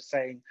Marxist,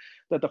 saying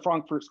that the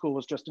Frankfurt School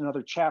was just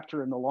another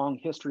chapter in the long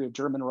history of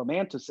German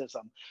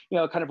Romanticism,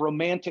 kind of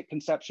romantic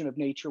conception of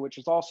nature, which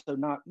is also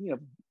not,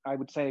 I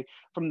would say,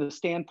 from the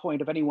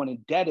standpoint of anyone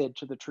indebted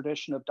to the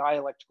tradition of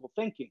dialectical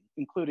thinking,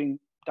 including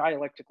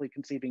dialectically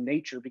conceiving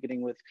nature, beginning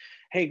with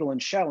Hegel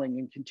and Schelling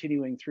and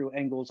continuing through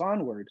Engels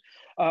onward,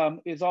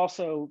 is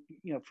also,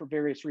 for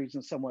various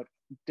reasons, somewhat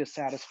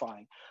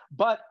dissatisfying.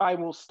 But I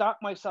will stop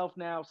myself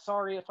now.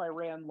 Sorry if I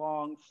ran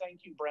long.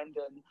 Thank you,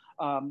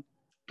 Brendan.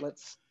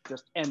 Let's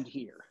just end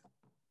here.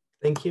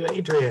 Thank you,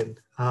 Adrian.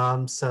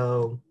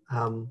 We'll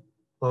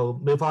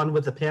move on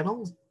with the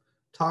panel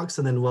talks,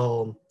 and then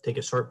we'll take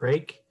a short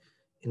break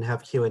and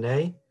have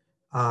Q&A.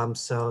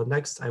 So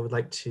next, I would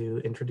like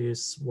to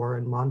introduce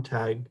Warren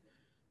Montag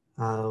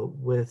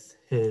with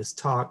his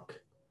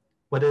talk,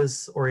 What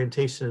is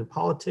Orientation in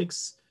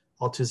Politics?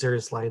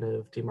 Althusser's Line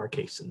of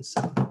Demarcation.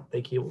 So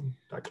thank you,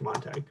 Dr.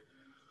 Montag.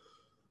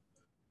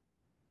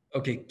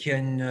 Okay,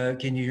 can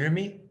you hear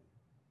me?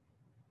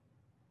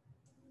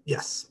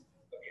 Yes.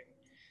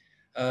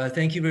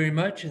 Thank you very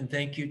much, and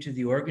thank you to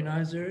the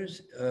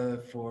organizers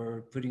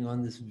for putting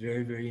on this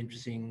very, very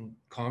interesting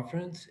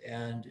conference.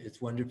 And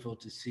it's wonderful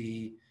to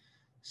see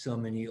so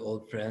many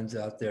old friends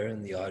out there in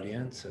the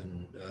audience,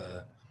 and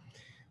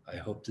I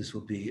hope this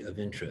will be of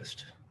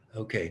interest.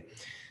 Okay,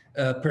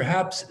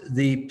 perhaps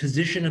the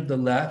position of the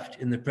left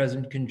in the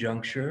present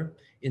conjuncture,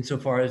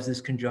 insofar as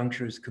this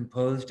conjuncture is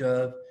composed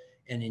of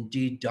and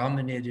indeed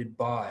dominated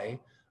by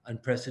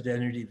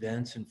unprecedented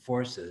events and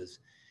forces,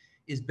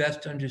 is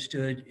best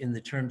understood in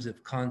the terms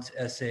of Kant's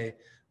essay,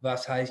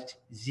 Was heißt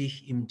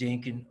sich im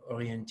Denken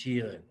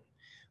orientieren?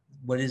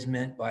 What is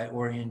meant by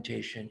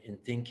orientation in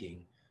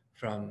thinking,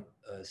 from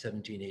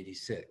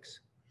 1786.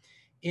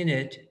 In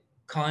it,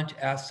 Kant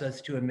asks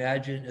us to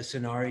imagine a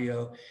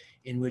scenario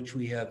in which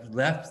we have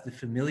left the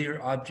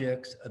familiar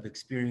objects of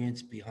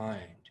experience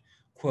behind.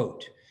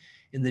 Quote,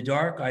 in the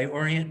dark, I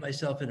orient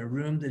myself in a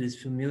room that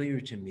is familiar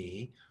to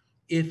me,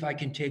 if I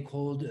can take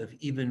hold of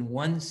even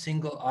one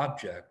single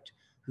object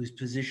whose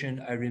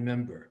position I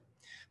remember.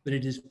 But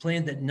it is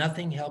plain that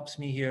nothing helps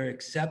me here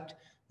except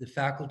the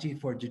faculty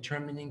for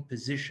determining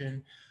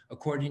position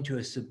according to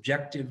a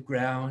subjective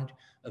ground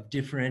of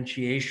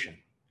differentiation,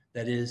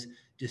 that is,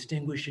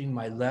 distinguishing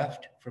my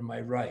left from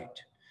my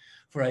right.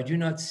 For I do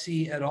not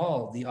see at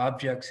all the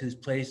objects whose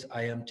place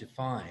I am to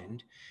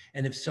find,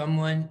 and if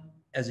someone,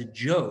 as a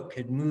joke,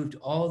 had moved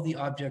all the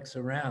objects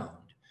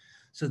around,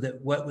 so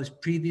that what was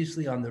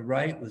previously on the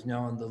right was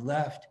now on the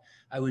left,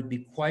 I would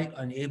be quite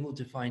unable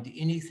to find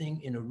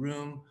anything in a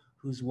room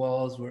whose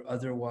walls were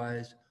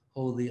otherwise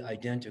wholly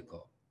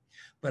identical.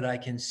 But I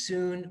can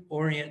soon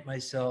orient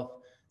myself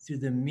through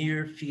the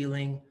mere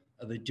feeling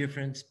of a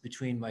difference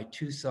between my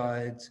two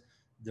sides,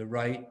 the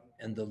right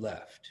and the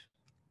left,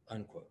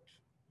 unquote.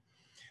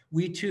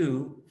 We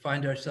too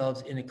find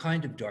ourselves in a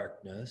kind of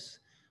darkness,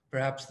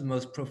 perhaps the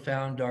most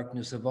profound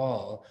darkness of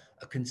all,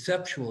 a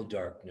conceptual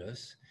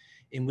darkness,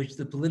 in which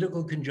the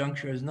political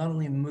conjuncture has not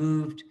only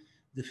moved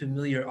the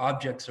familiar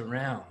objects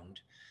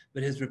around,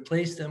 but has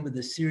replaced them with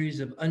a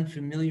series of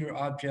unfamiliar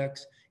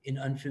objects in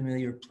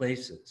unfamiliar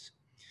places.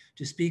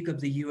 To speak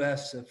of the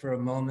US for a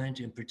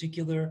moment in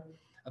particular,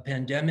 a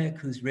pandemic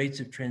whose rates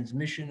of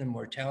transmission and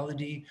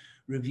mortality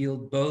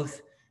revealed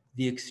both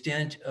the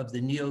extent of the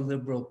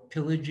neoliberal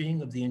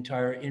pillaging of the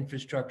entire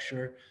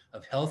infrastructure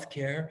of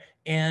healthcare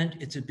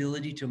and its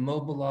ability to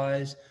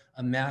mobilize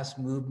a mass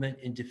movement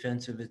in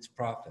defense of its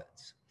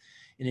profits.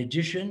 In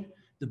addition,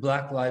 the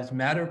Black Lives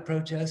Matter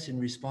protests in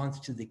response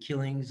to the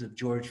killings of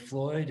George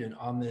Floyd and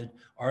Ahmaud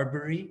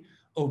Arbery,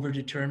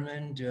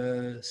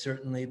 overdetermined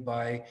certainly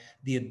by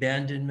the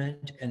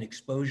abandonment and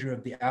exposure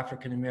of the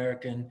African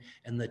American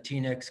and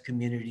Latinx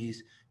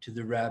communities to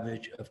the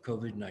ravage of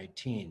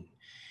COVID-19.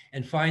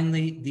 And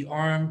finally, the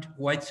armed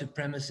white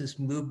supremacist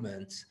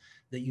movements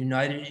that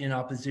united in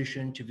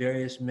opposition to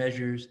various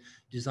measures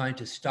designed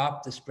to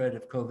stop the spread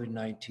of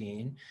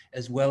COVID-19,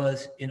 as well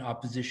as in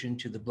opposition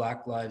to the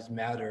Black Lives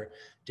Matter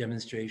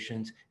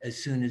demonstrations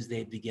as soon as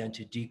they began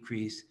to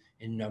decrease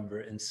in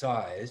number and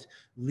size,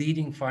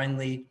 leading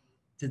finally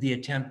to the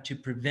attempt to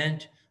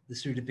prevent the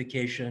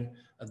certification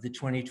of the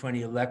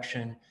 2020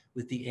 election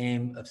with the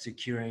aim of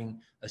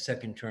securing a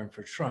second term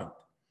for Trump.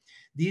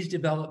 These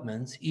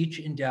developments, each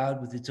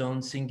endowed with its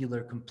own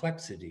singular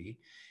complexity,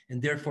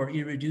 and therefore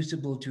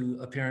irreducible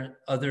to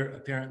other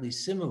apparently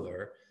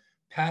similar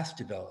past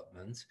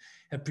developments,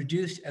 have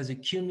produced as a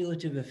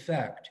cumulative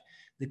effect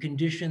the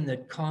condition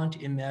that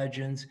Kant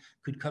imagines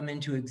could come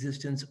into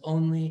existence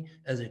only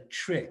as a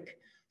trick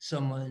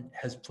someone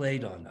has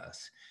played on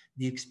us,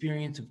 the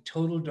experience of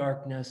total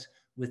darkness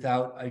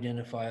without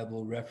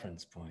identifiable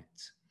reference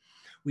points.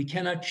 We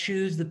cannot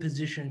choose the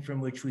position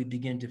from which we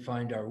begin to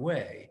find our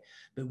way,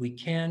 but we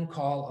can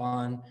call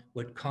on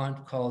what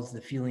Kant calls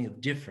the feeling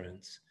of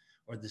difference,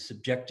 or the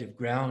subjective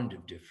ground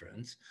of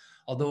difference,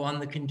 although on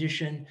the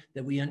condition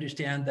that we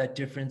understand that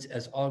difference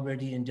as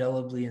already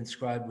indelibly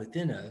inscribed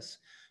within us,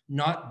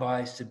 not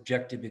by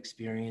subjective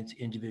experience,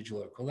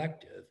 individual or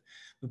collective,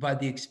 but by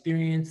the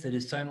experience that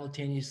is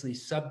simultaneously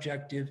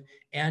subjective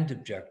and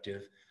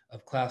objective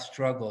of class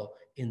struggle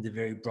in the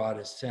very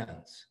broadest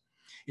sense.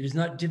 It is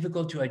not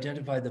difficult to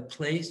identify the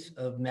place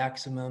of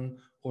maximum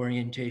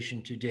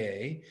orientation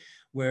today,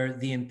 where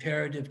the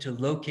imperative to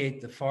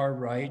locate the far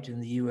right in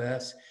the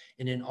US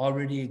in an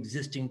already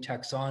existing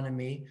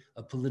taxonomy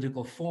of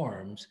political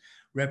forms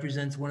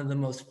represents one of the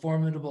most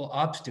formidable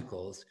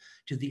obstacles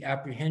to the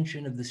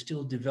apprehension of the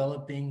still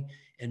developing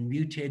and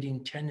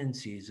mutating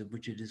tendencies of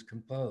which it is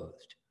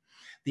composed.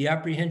 The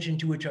apprehension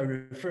to which I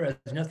refer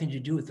has nothing to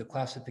do with the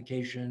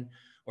classification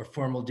or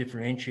formal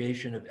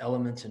differentiation of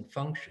elements and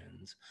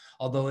functions,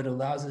 although it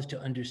allows us to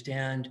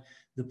understand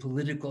the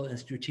political and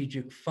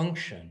strategic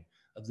function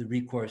of the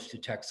recourse to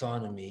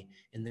taxonomy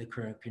in the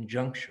current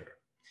conjuncture.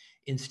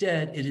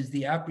 Instead, it is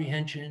the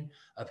apprehension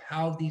of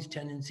how these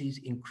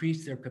tendencies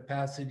increase their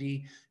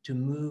capacity to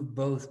move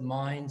both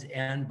minds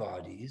and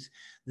bodies,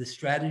 the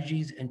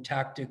strategies and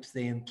tactics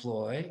they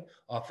employ,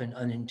 often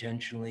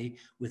unintentionally,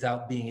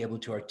 without being able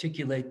to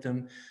articulate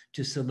them,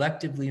 to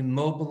selectively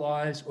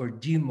mobilize or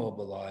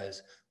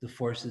demobilize the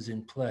forces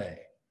in play.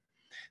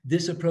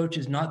 This approach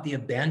is not the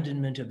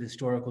abandonment of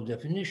historical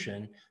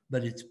definition,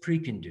 but its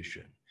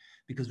precondition,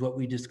 because what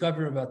we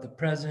discover about the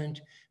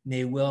present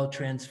may well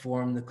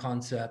transform the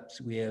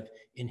concepts we have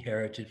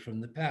inherited from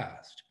the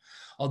past.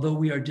 Although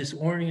we are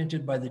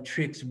disoriented by the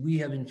tricks we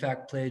have in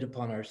fact played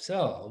upon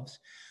ourselves,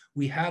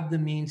 we have the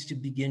means to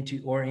begin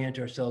to orient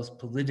ourselves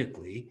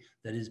politically,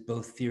 that is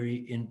both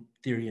theory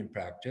and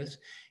practice,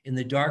 in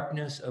the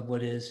darkness of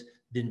what has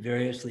been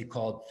variously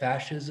called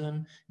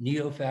fascism,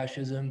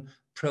 neo-fascism,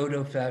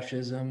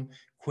 proto-fascism,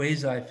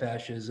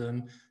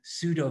 quasi-fascism,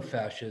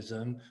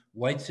 pseudo-fascism,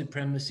 white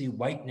supremacy,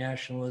 white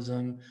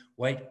nationalism,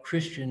 white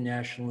Christian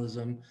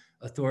nationalism,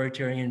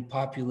 authoritarian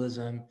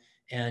populism,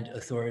 and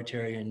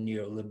authoritarian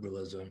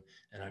neoliberalism,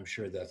 and I'm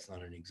sure that's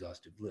not an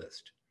exhaustive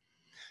list.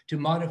 To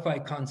modify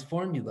Kant's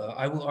formula,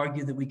 I will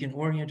argue that we can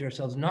orient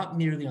ourselves not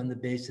merely on the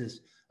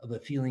basis of a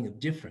feeling of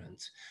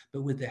difference,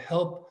 but with the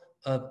help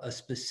of a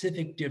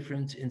specific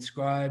difference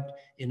inscribed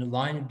in a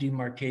line of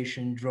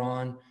demarcation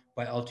drawn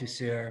by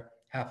Althusser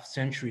half a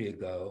century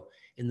ago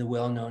in the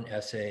well-known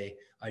essay,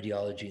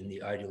 Ideology and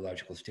the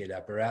Ideological State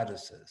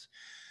Apparatuses.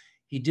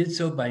 He did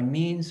so by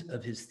means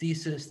of his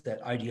thesis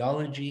that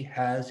ideology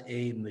has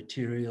a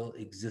material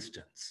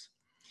existence.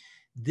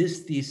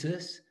 This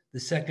thesis, the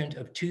second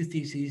of two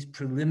theses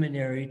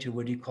preliminary to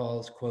what he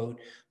calls, quote,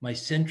 my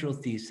central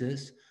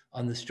thesis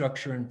on the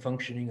structure and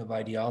functioning of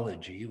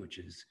ideology, which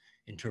is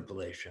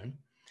interpolation,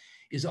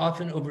 is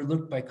often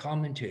overlooked by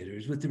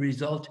commentators, with the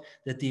result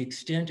that the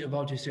extent of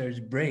Althusser's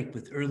break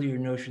with earlier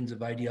notions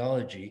of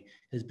ideology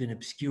has been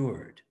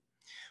obscured.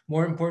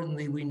 More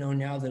importantly, we know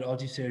now that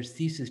Althusser's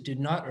thesis did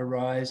not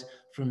arise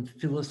from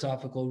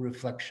philosophical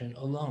reflection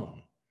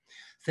alone.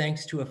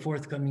 Thanks to a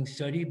forthcoming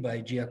study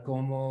by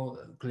Giacomo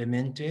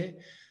Clemente,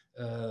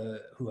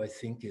 who I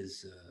think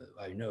is,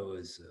 I know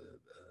is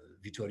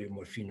Vittorio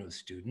Morfino's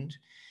student,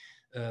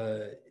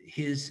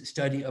 his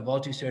study of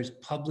Althusser's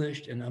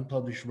published and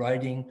unpublished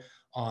writing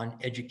on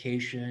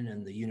education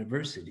and the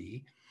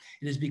university,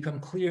 it has become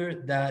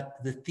clear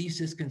that the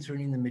thesis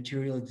concerning the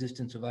material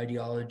existence of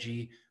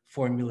ideology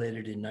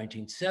formulated in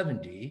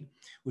 1970,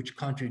 which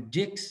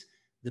contradicts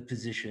the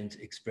positions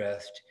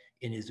expressed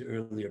in his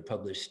earlier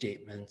published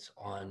statements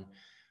on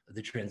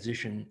the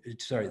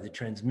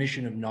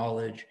transmission of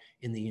knowledge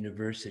in the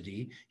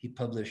university. He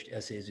published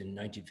essays in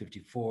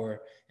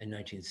 1954 and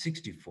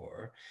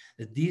 1964,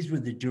 that these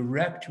were the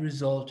direct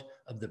result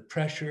of the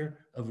pressure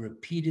of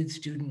repeated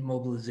student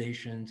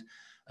mobilizations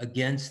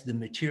against the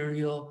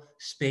material,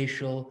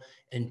 spatial,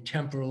 and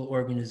temporal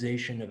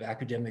organization of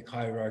academic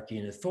hierarchy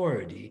and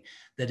authority,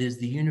 that is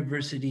the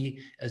university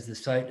as the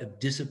site of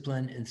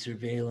discipline and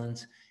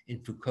surveillance in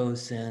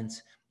Foucault's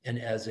sense, and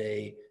as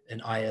an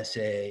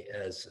ISA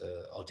as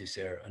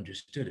Althusser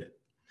understood it.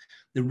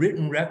 The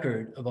written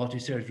record of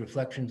Althusser's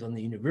reflections on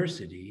the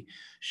university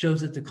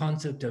shows that the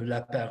concept of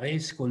l'appareil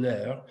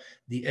scolaire,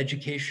 the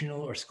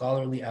educational or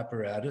scholarly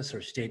apparatus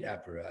or state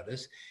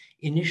apparatus,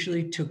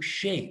 initially took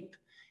shape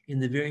in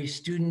the very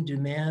student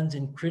demands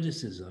and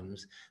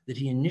criticisms that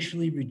he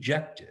initially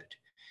rejected,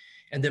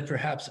 and that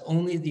perhaps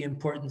only the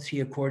importance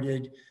he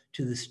accorded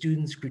to the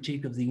students'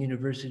 critique of the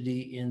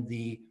university in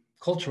the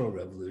Cultural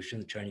Revolution,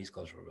 the Chinese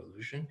Cultural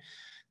Revolution,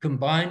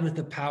 combined with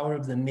the power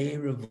of the May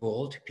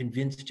Revolt,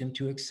 convinced him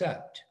to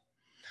accept.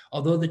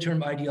 Although the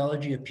term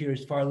ideology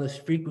appears far less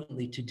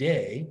frequently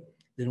today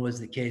than was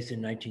the case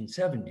in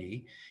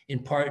 1970, in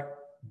part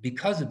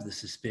because of the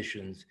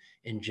suspicions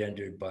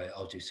engendered by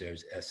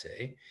Althusser's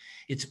essay,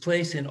 its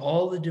place in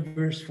all the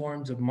diverse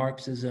forms of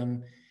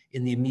Marxism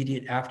in the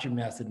immediate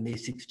aftermath of May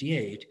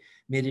 68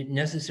 made it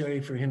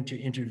necessary for him to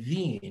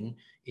intervene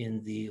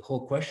in the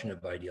whole question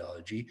of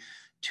ideology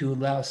to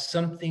allow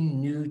something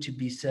new to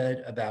be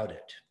said about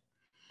it.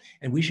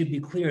 And we should be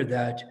clear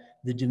that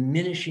the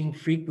diminishing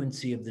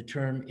frequency of the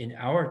term in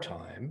our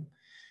time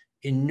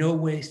in no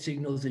way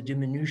signals a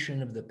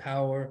diminution of the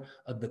power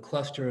of the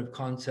cluster of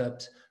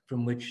concepts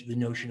from which the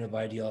notion of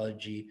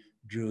ideology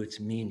drew its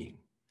meaning.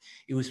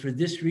 It was for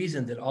this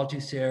reason that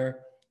Althusser,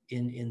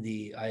 in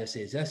the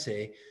ISA's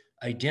essay,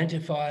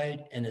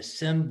 identified and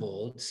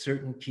assembled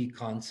certain key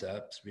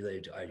concepts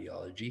related to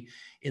ideology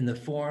in the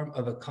form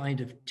of a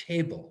kind of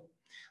table,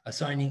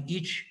 assigning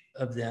each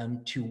of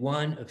them to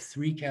one of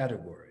three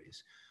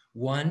categories.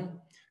 One,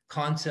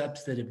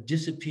 concepts that have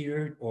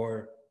disappeared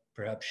or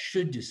perhaps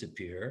should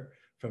disappear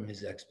from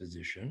his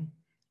exposition.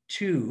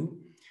 Two,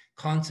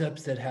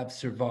 concepts that have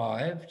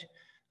survived,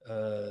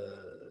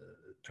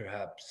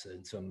 perhaps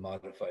in some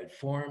modified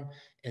form.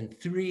 And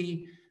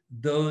three,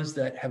 those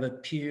that have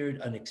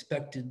appeared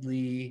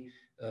unexpectedly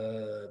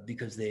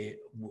because they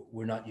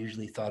were not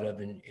usually thought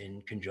of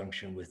in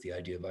conjunction with the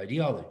idea of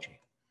ideology.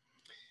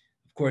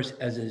 Of course,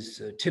 as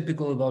is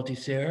typical of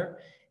Althusser,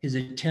 his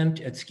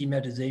attempt at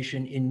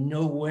schematization in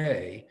no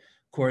way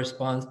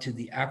corresponds to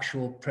the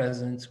actual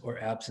presence or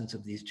absence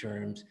of these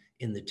terms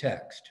in the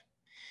text.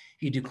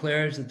 He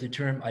declares that the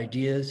term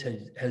ideas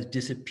has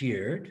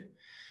disappeared,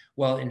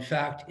 while in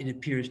fact it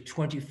appears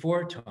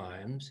 24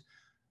 times,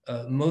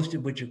 most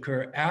of which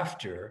occur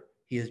after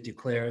he has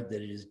declared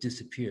that it has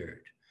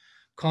disappeared.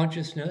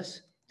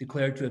 Consciousness,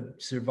 declared to have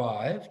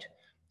survived,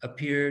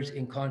 appears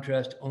in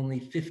contrast only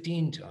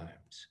 15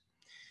 times.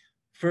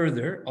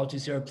 Further,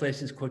 Althusser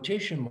places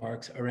quotation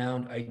marks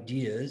around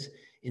ideas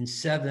in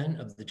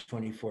 7 of the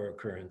 24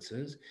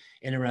 occurrences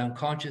and around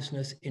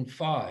consciousness in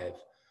 5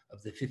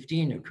 of the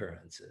 15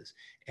 occurrences.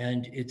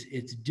 And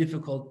it's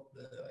difficult,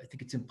 I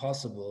think it's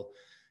impossible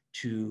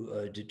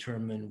to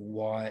determine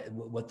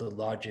what the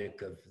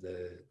logic of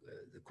the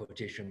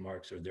quotation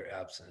marks or their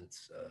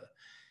absence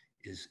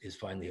is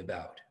finally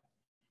about.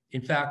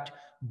 In fact,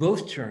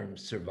 both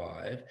terms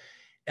survive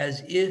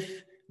as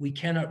if we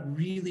cannot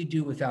really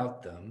do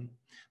without them,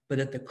 but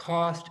at the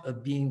cost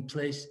of being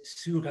placed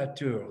sur la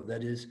tour,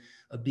 that is,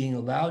 of being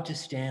allowed to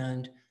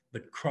stand,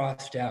 but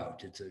crossed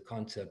out. It's a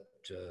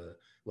concept,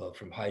 well,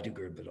 from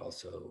Heidegger, but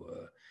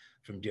also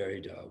from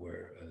Derrida,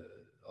 where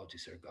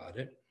Althusser got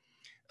it.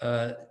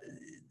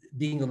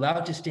 Being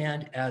allowed to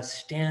stand as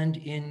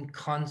stand-in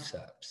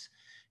concepts,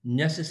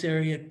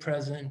 necessary at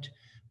present,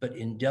 but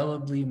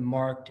indelibly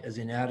marked as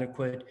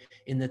inadequate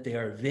in that they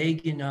are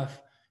vague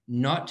enough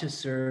not to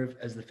serve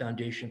as the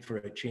foundation for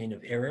a chain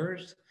of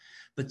errors,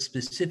 but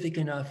specific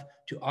enough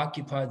to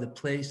occupy the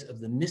place of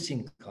the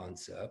missing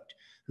concept,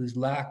 whose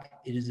lack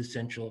it is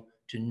essential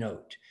to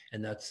note.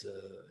 And that's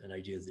an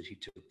idea that he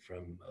took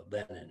from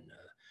Lenin,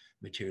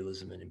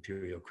 materialism and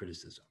imperial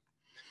criticism.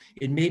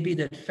 It may be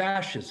that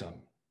fascism,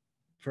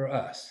 for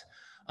us,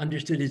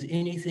 understood as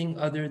anything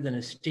other than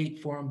a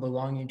state form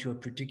belonging to a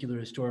particular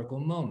historical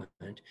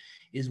moment,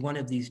 is one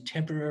of these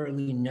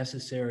temporarily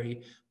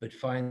necessary but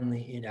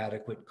finally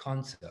inadequate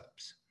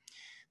concepts.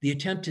 The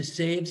attempt to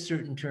save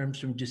certain terms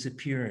from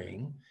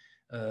disappearing,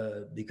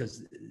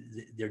 because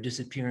their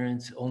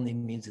disappearance only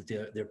means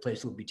that their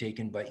place will be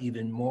taken by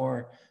even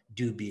more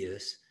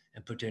dubious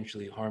and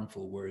potentially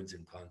harmful words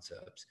and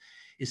concepts,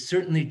 is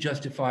certainly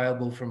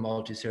justifiable from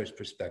Althusser's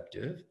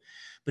perspective,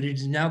 but it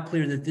is now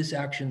clear that this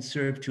action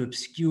served to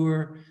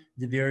obscure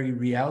the very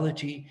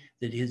reality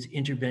that his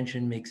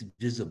intervention makes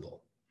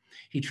visible.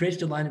 He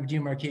traced a line of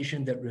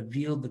demarcation that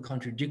revealed the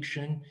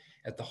contradiction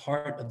at the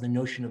heart of the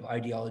notion of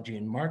ideology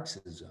in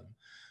Marxism,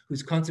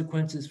 whose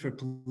consequences for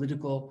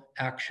political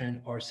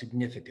action are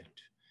significant.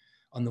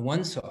 On the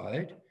one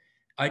side,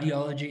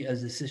 ideology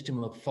as a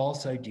system of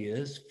false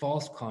ideas,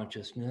 false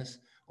consciousness,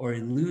 or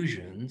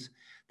illusions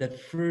that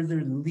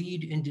further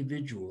lead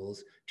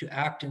individuals to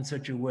act in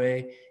such a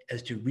way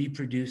as to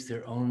reproduce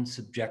their own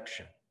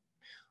subjection.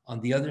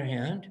 On the other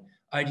hand,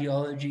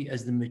 ideology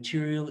as the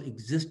material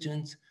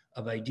existence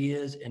of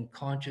ideas and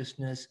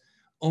consciousness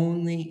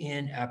only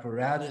in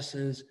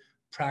apparatuses,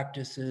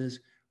 practices,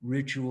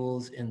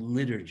 rituals, and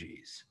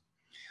liturgies.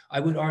 I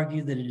would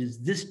argue that it is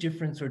this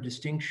difference or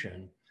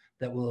distinction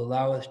that will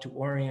allow us to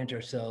orient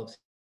ourselves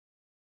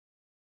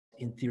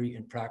in theory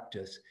and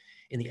practice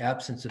in the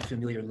absence of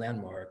familiar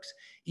landmarks,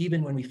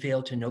 even when we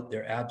fail to note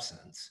their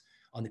absence,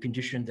 on the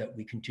condition that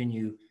we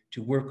continue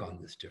to work on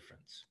this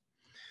difference.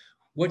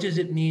 What does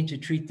it mean to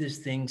treat this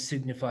thing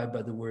signified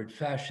by the word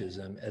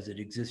fascism as it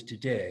exists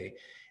today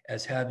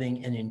as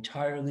having an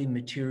entirely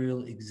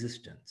material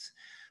existence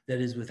that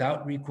is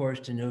without recourse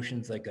to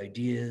notions like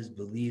ideas,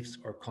 beliefs,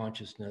 or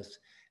consciousness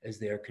as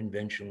they are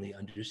conventionally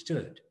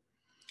understood?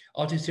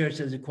 Althusser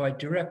says it quite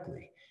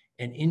directly.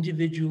 An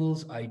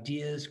individual's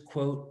ideas,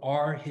 quote,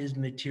 are his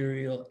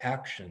material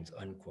actions,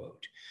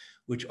 unquote,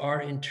 which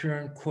are in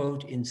turn,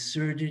 quote,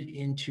 inserted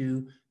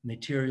into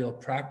material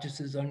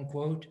practices,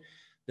 unquote,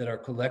 that are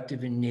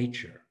collective in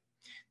nature.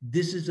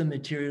 This is a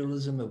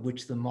materialism of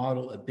which the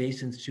model of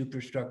basin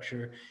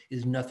superstructure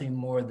is nothing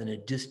more than a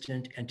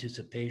distant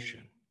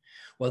anticipation.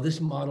 While this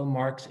model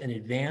marks an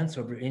advance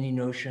over any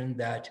notion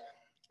that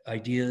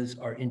ideas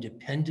are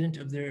independent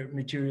of their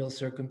material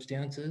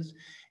circumstances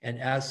and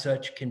as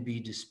such can be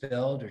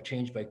dispelled or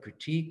changed by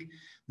critique,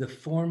 the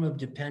form of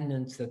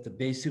dependence that the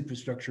base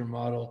superstructure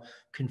model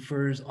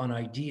confers on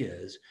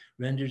ideas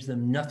renders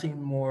them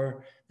nothing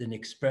more than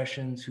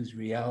expressions whose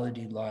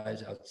reality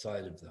lies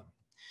outside of them.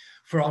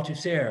 For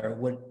Althusser,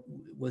 what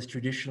was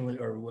traditionally,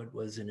 or what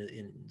was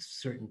in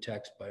certain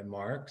texts by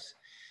Marx,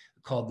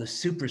 called the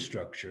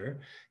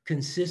superstructure,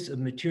 consists of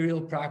material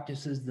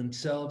practices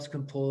themselves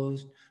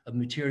composed of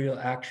material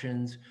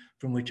actions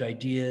from which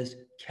ideas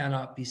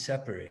cannot be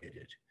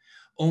separated.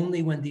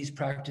 Only when these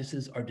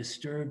practices are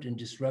disturbed and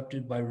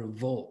disrupted by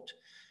revolt,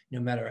 no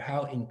matter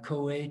how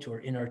inchoate or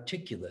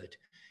inarticulate,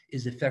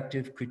 is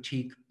effective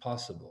critique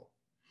possible.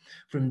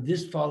 From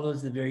this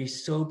follows the very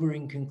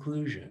sobering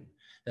conclusion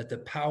that the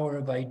power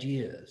of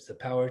ideas, the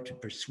power to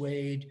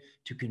persuade,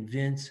 to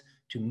convince,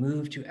 to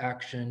move to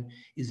action,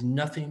 is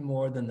nothing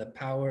more than the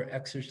power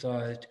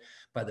exercised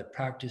by the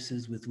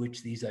practices with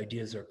which these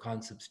ideas are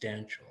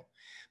consubstantial,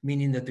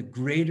 meaning that the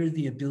greater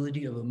the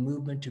ability of a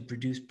movement to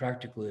produce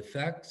practical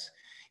effects,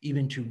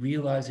 even to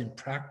realize in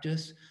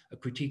practice a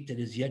critique that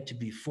is yet to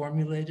be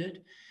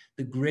formulated,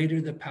 the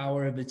greater the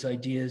power of its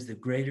ideas, the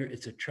greater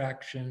its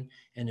attraction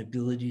and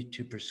ability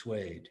to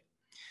persuade.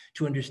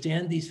 To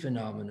understand these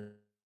phenomena,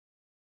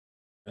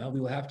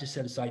 we will have to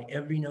set aside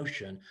every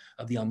notion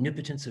of the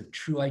omnipotence of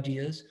true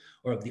ideas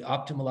or of the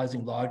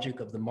optimizing logic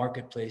of the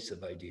marketplace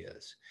of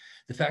ideas.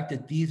 The fact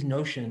that these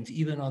notions,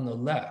 even on the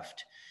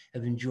left,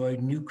 have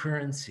enjoyed new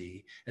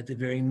currency at the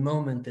very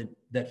moment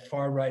that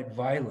far-right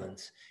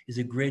violence is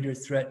a greater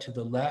threat to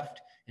the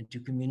left and to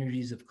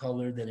communities of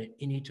color than at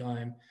any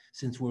time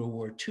since World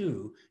War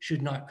II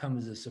should not come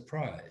as a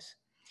surprise.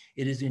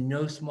 It is in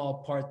no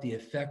small part the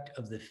effect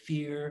of the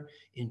fear,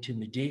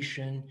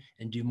 intimidation,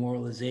 and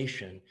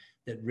demoralization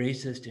that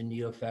racist and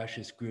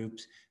neo-fascist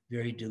groups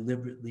very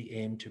deliberately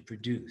aim to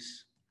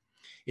produce.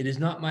 It is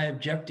not my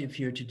objective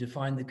here to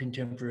define the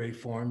contemporary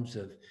forms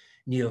of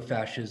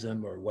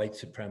neo-fascism or white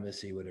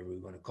supremacy, whatever we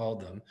want to call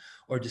them,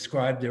 or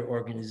describe their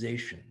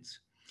organizations.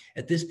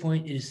 At this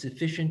point, it is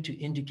sufficient to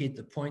indicate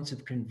the points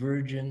of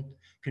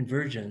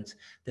convergence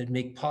that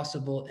make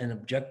possible an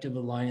objective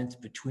alliance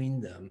between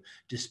them,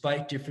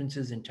 despite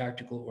differences in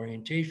tactical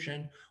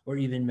orientation or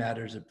even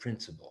matters of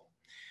principle.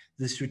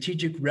 The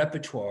strategic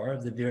repertoire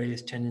of the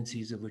various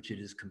tendencies of which it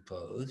is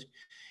composed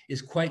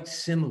is quite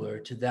similar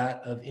to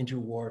that of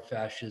interwar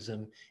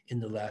fascism in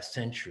the last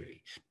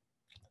century.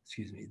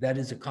 That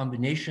is a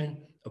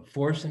combination of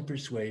force and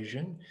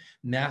persuasion,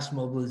 mass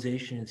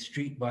mobilization and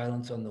street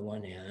violence on the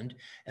one hand,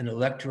 and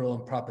electoral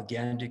and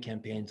propaganda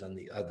campaigns on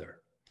the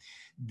other.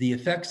 The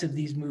effects of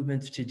these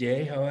movements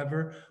today,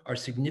 however, are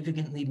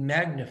significantly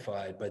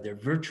magnified by their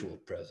virtual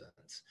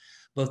presence.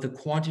 Both the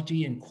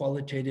quantity and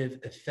qualitative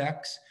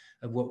effects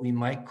of what we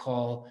might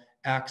call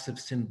acts of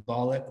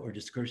symbolic or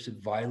discursive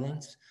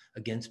violence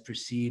against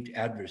perceived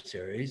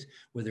adversaries,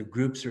 whether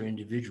groups or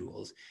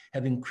individuals,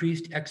 have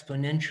increased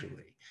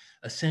exponentially,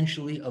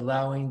 essentially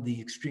allowing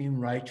the extreme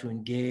right to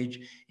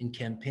engage in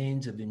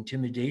campaigns of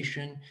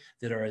intimidation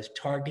that are as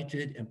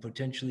targeted and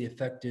potentially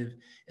effective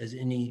as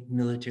any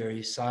military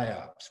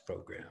PSYOPs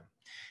program.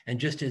 And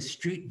just as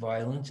street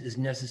violence is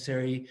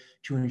necessary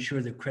to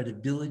ensure the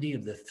credibility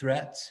of the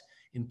threats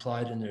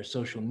implied in their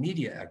social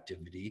media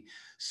activity,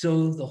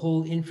 so the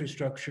whole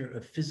infrastructure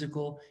of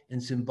physical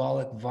and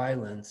symbolic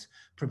violence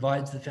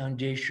provides the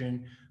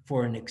foundation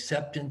for an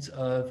acceptance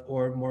of,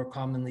 or more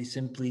commonly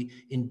simply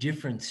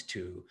indifference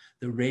to,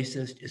 the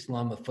racist,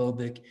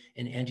 Islamophobic,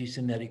 and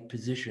anti-Semitic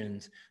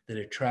positions that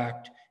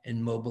attract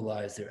and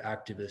mobilize their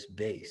activist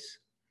base.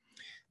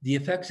 The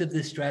effects of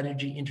this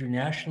strategy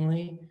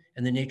internationally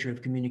and the nature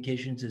of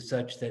communications is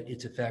such that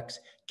its effects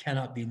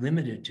cannot be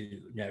limited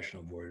to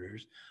national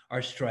borders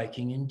are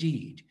striking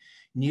indeed.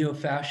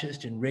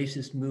 Neo-fascist and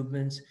racist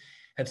movements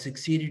have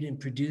succeeded in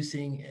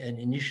producing an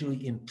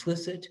initially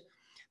implicit,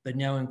 but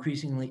now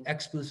increasingly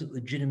explicit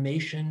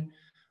legitimation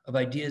of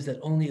ideas that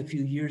only a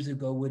few years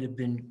ago would have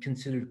been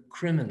considered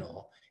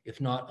criminal,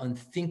 if not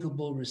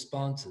unthinkable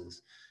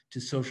responses to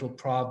social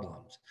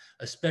problems,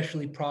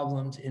 especially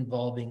problems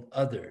involving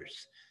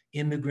others,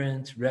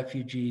 immigrants,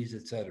 refugees,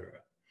 etc.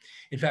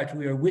 In fact,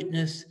 we are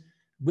witnesses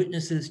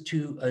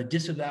to a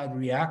disavowed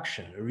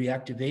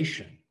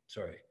reactivation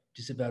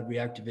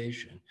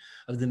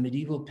of the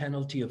medieval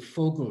penalty of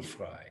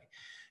Vogelfrei,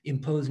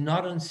 imposed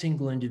not on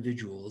single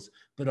individuals,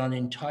 but on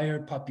entire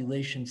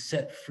populations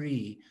set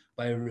free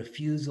by a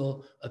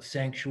refusal of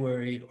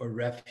sanctuary or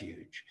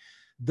refuge.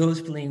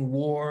 Those fleeing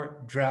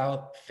war,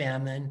 drought,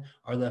 famine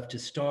are left to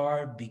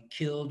starve, be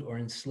killed, or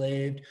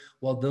enslaved,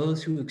 while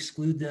those who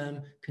exclude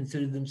them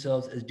consider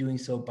themselves as doing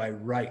so by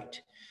right,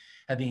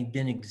 having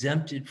been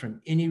exempted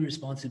from any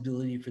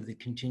responsibility for the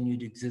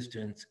continued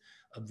existence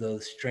of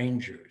those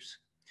strangers.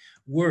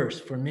 Worse,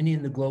 for many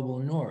in the global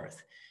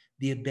north,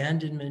 the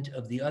abandonment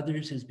of the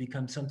others has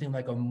become something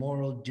like a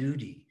moral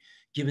duty,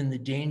 given the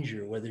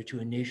danger, whether to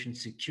a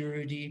nation's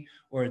security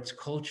or its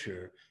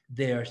culture,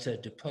 they are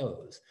said to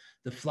pose.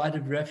 The flight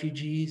of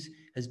refugees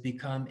has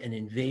become an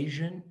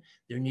invasion,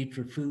 their need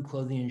for food,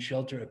 clothing, and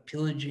shelter, a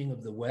pillaging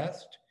of the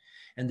West,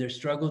 and their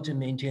struggle to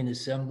maintain a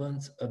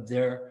semblance of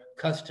their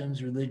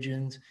customs,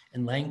 religions,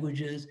 and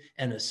languages,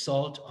 an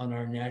assault on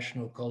our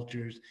national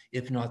cultures,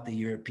 if not the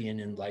European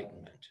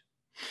Enlightenment.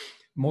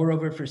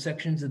 Moreover, for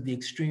sections of the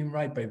extreme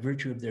right, by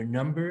virtue of their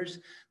numbers,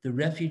 the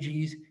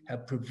refugees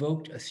have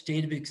provoked a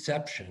state of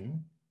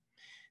exception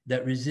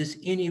that resists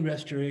any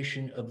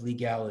restoration of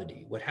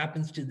legality. What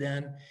happens to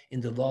them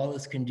in the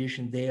lawless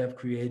condition they have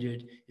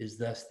created is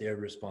thus their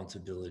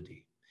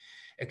responsibility.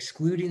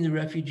 Excluding the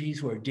refugees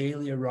who are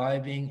daily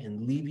arriving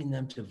and leaving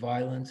them to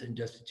violence and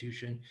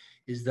destitution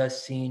is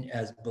thus seen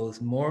as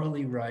both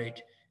morally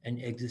right and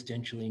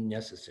existentially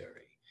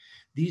necessary.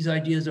 These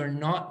ideas are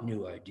not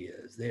new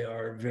ideas. They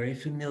are very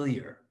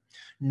familiar,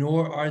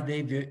 nor are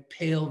they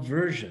pale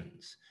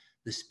versions,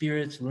 the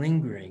spirits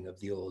lingering of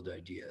the old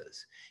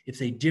ideas. If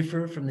they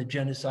differ from the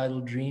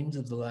genocidal dreams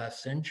of the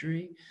last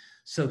century,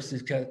 so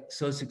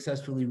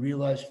successfully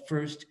realized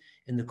first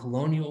in the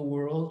colonial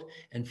world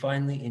and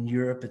finally in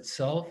Europe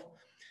itself,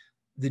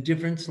 the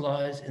difference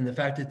lies in the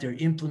fact that their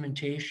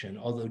implementation,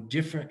 although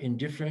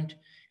different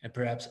and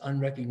perhaps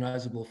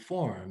unrecognizable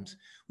forms,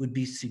 would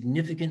be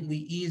significantly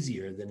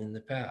easier than in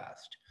the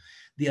past.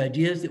 The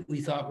ideas that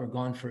we thought were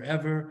gone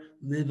forever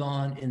live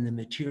on in the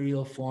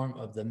material form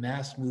of the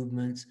mass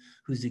movements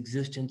whose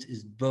existence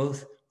is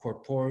both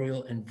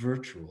corporeal and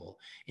virtual,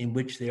 in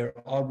which they are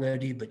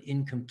already but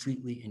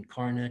incompletely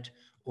incarnate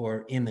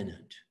or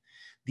immanent.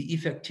 The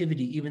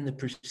effectivity, even the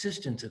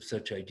persistence of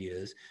such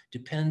ideas,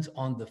 depends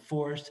on the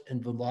force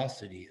and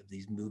velocity of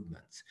these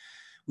movements.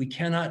 We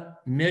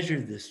cannot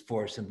measure this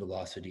force and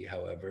velocity,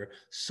 however,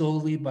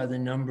 solely by the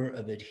number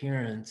of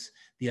adherents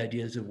the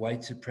ideas of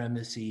white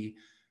supremacy,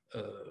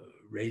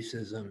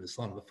 racism,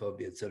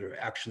 Islamophobia, et cetera,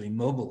 actually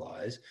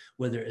mobilize,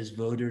 whether as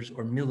voters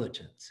or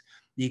militants.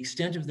 The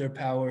extent of their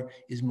power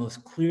is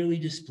most clearly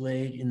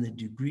displayed in the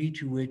degree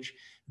to which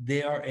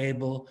they are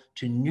able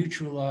to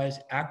neutralize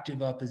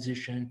active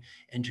opposition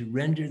and to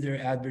render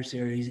their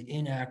adversaries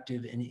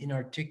inactive and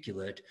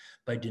inarticulate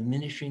by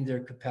diminishing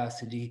their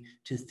capacity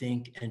to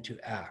think and to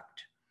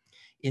act.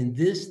 In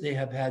this, they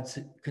have had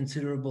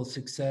considerable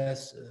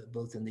success,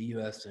 both in the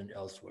US and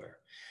elsewhere.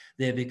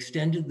 They have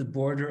extended the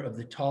border of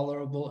the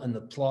tolerable and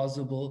the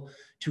plausible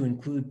to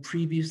include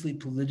previously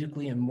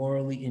politically and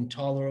morally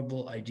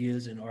intolerable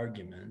ideas and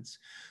arguments,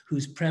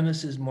 whose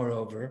premises,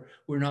 moreover,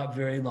 were not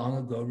very long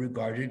ago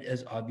regarded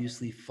as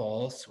obviously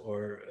false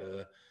or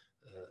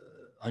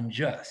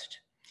unjust.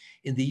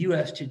 In the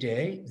US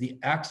today, the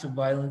acts of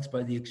violence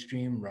by the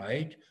extreme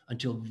right,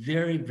 until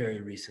very,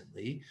 very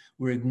recently,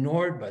 were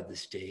ignored by the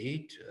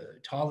state,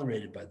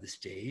 tolerated by the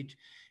state,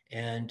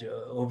 and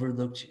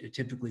overlooked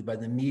typically by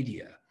the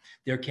media.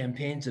 Their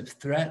campaigns of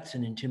threats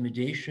and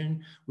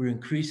intimidation were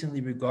increasingly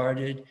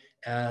regarded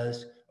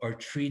as, or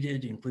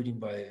treated, including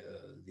by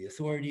the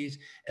authorities,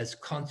 as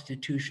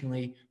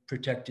constitutionally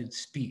protected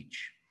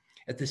speech.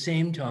 At the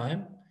same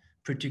time,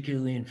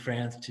 particularly in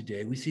France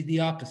today, we see the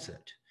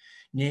opposite,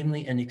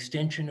 namely an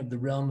extension of the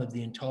realm of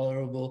the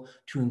intolerable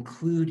to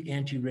include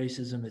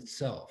anti-racism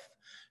itself.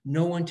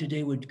 No one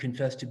today would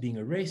confess to being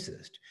a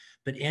racist,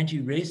 but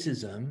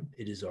anti-racism,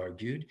 it is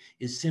argued,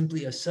 is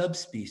simply a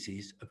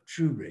subspecies of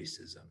true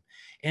racism.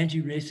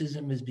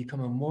 Anti-racism has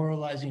become a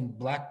moralizing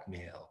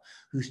blackmail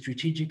whose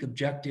strategic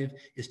objective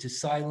is to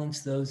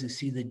silence those who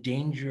see the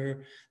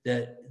danger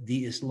that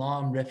the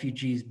Islam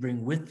refugees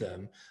bring with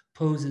them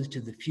poses to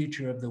the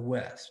future of the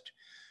West.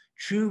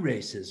 True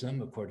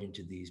racism, according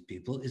to these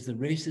people, is the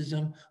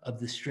racism of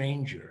the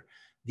stranger,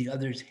 the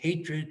other's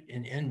hatred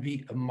and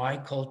envy of my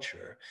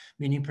culture,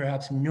 meaning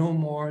perhaps no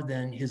more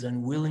than his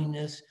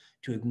unwillingness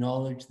to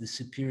acknowledge the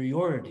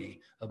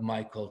superiority of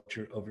my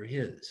culture over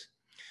his.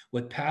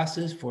 What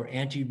passes for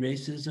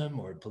anti-racism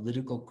or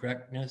political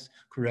correctness,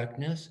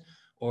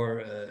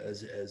 or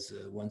as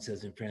one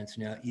says in France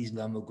now,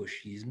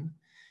 Islamo-gauchisme,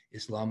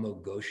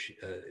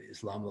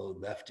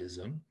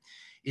 Islamo-leftism,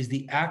 is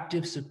the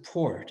active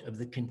support of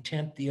the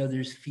contempt the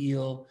others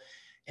feel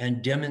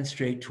and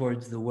demonstrate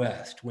towards the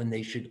West when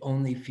they should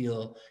only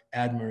feel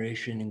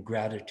admiration and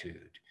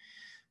gratitude.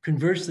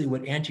 Conversely,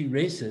 what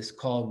anti-racists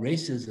call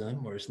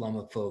racism or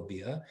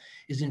Islamophobia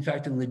is in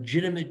fact a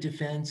legitimate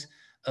defense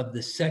of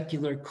the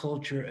secular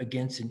culture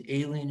against an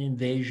alien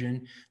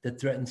invasion that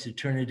threatens to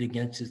turn it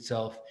against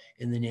itself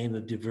in the name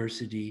of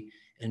diversity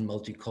and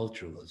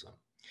multiculturalism.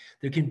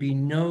 There can be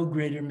no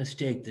greater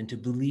mistake than to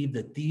believe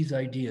that these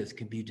ideas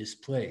can be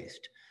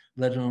displaced,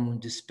 let alone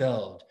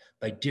dispelled,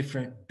 by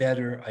different,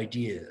 better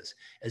ideas,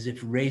 as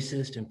if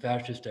racist and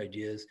fascist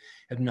ideas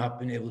have not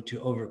been able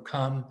to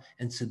overcome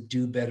and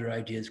subdue better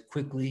ideas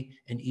quickly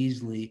and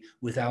easily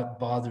without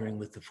bothering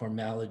with the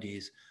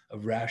formalities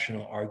of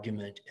rational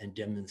argument and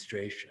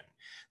demonstration.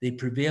 They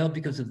prevail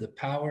because of the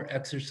power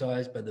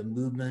exercised by the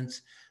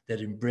movements that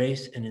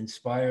embrace and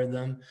inspire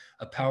them,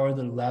 a power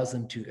that allows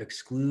them to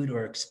exclude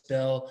or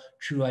expel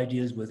true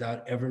ideas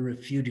without ever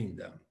refuting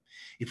them.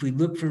 If we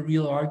look for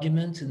real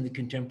arguments in the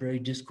contemporary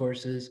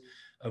discourses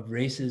of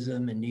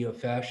racism and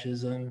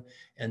neo-fascism,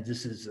 and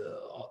this is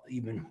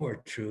even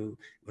more true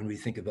when we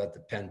think about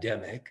the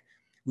pandemic,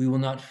 we will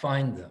not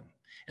find them.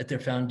 At their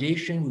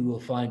foundation, we will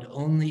find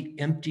only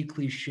empty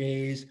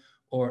cliches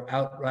or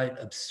outright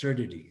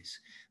absurdities.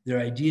 Their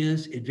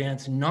ideas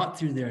advance not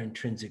through their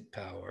intrinsic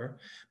power,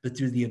 but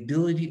through the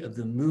ability of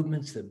the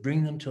movements that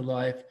bring them to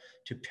life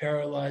to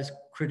paralyze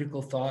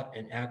critical thought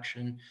and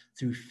action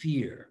through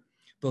fear,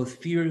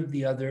 both fear of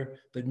the other,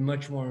 but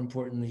much more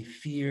importantly,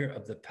 fear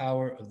of the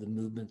power of the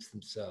movements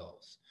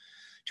themselves.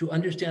 To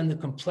understand the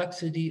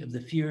complexity of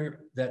the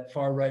fear that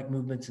far-right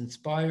movements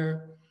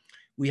inspire,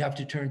 we have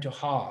to turn to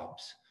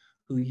Hobbes,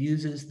 who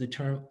uses the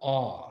term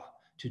awe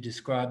to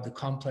describe the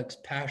complex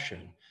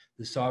passion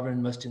the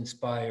sovereign must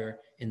inspire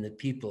in the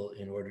people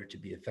in order to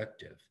be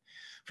effective.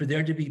 For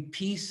there to be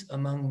peace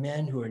among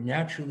men who are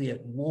naturally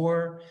at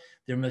war,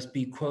 there must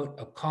be, quote,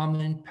 a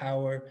common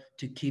power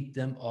to keep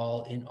them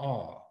all in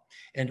awe.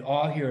 And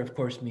awe here, of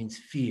course, means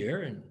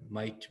fear and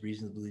might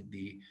reasonably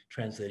be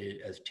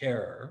translated as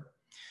terror.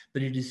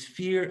 But it is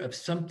fear of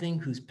something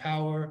whose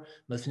power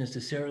must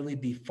necessarily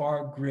be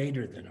far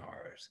greater than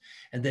ours,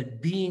 and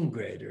that being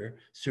greater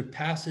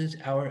surpasses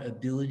our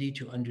ability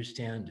to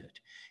understand it.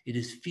 It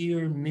is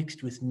fear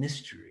mixed with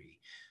mystery,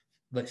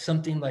 but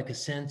something like a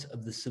sense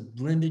of the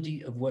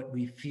sublimity of what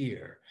we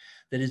fear,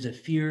 that is a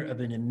fear of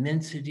an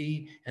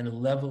immensity and a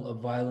level of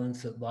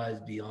violence that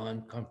lies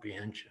beyond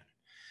comprehension.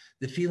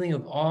 The feeling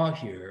of awe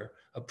here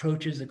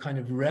approaches a kind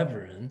of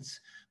reverence,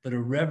 but a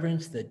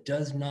reverence that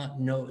does not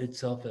know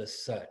itself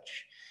as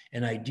such,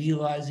 an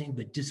idealizing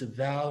but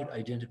disavowed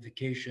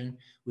identification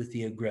with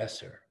the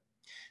aggressor.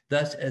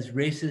 Thus, as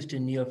racist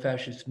and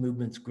neo-fascist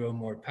movements grow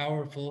more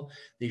powerful,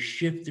 they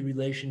shift the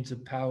relations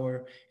of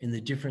power in the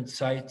different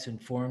sites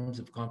and forms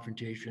of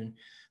confrontation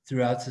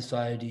throughout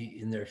society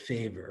in their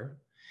favor.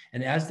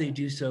 And as they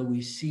do so,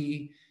 we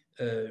see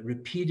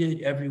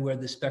repeated everywhere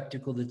the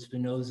spectacle that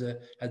Spinoza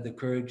had the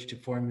courage to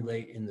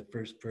formulate in the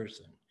first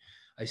person.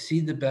 I see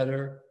the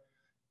better,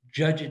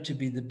 judge it to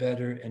be the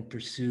better, and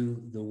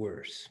pursue the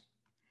worse.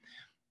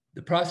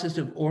 The process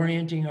of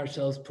orienting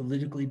ourselves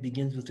politically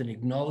begins with an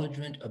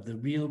acknowledgement of the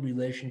real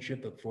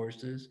relationship of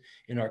forces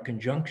in our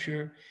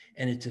conjuncture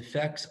and its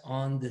effects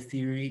on the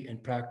theory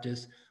and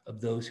practice of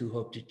those who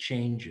hope to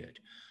change it.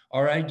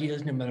 Our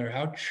ideas, no matter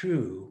how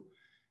true,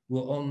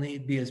 will only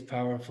be as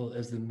powerful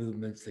as the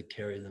movements that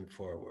carry them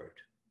forward.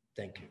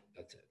 Thank you.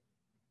 That's it.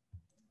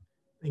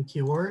 Thank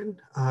you, Warren.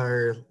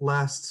 Our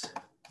last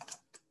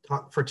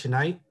talk for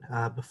tonight,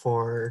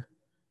 before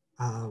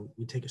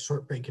we take a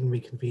short break and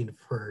reconvene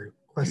for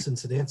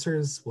questions and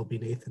answers, will be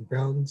Nathan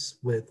Brown's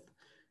with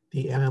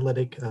The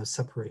Analytic of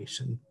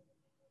Separation.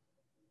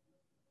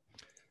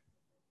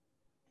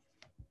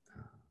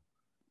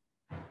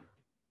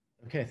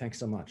 Okay, thanks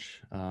so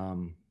much.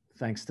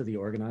 Thanks to the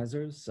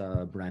organizers,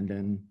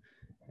 Brendan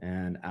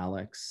and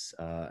Alex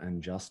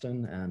and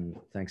Justin, and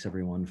thanks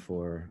everyone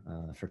for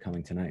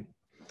coming tonight.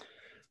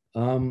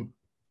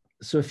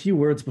 So a few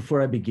words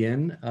before I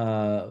begin.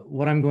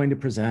 What I'm going to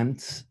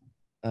present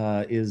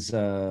is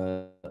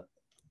a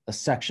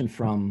section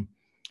from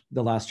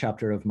the last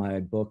chapter of my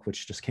book,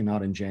 which just came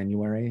out in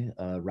January,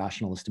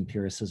 Rationalist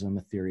Empiricism,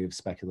 A Theory of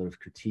Speculative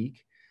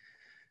Critique.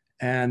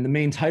 And the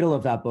main title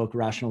of that book,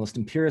 Rationalist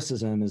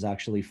Empiricism, is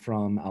actually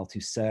from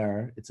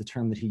Althusser. It's a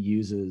term that he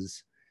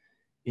uses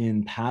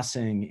in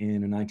passing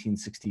in a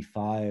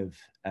 1965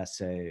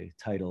 essay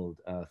titled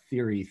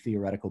Theory,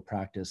 Theoretical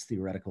Practice,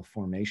 Theoretical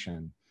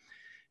Formation.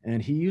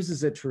 And he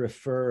uses it to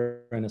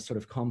refer in a sort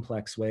of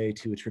complex way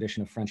to a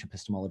tradition of French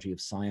epistemology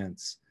of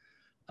science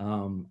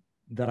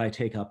that I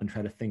take up and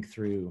try to think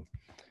through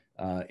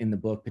in the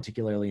book,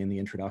 particularly in the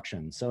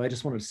introduction. So I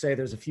just wanted to say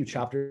there's a few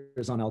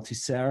chapters on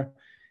Althusser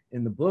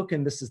in the book,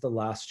 and this is the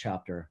last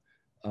chapter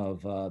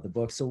of the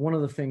book. So one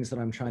of the things that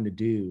I'm trying to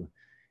do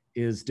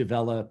is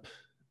develop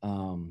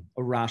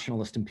a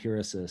rationalist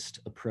empiricist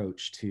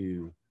approach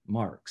to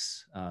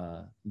Marx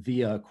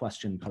via a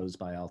question posed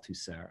by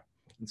Althusser.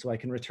 And so I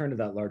can return to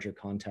that larger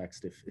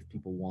context if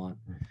people want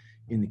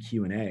in the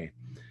Q&A.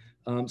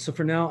 So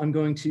for now, I'm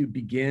going to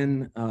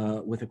begin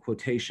with a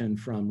quotation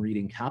from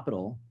Reading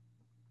Capital,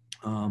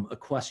 a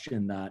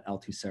question that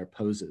Althusser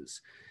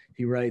poses.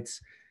 He writes,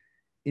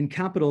 "In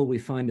Capital, we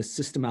find a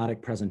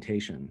systematic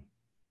presentation,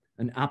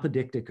 an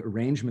apodictic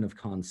arrangement of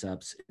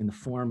concepts in the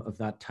form of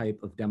that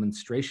type of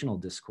demonstrational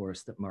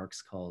discourse that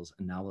Marx calls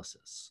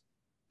analysis.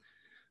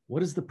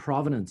 What is the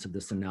provenance of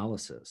this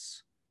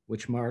analysis,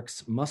 which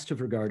Marx must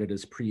have regarded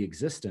as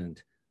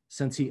pre-existent,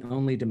 since he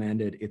only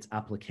demanded its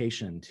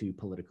application to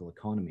political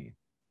economy?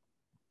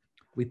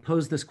 We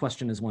pose this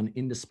question as one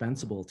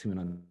indispensable to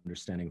an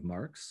understanding of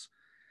Marx,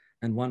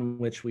 and one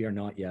which we are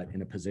not yet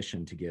in a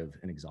position to give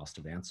an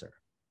exhaustive answer."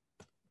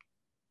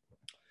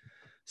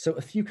 So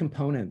a few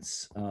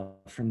components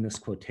from this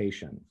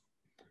quotation.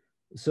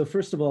 So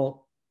first of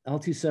all,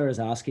 Althusser is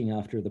asking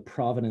after the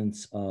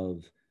provenance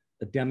of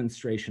a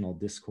demonstrational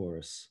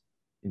discourse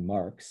in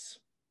Marx.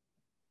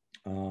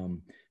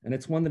 And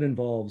it's one that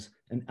involves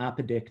an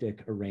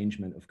apodictic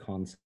arrangement of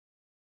concepts.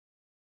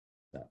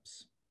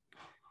 concepts.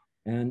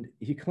 And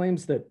he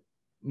claims that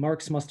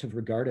Marx must have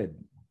regarded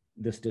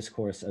this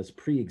discourse as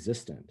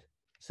pre-existent,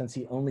 since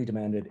he only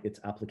demanded its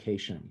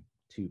application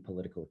to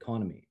political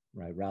economy,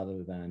 right,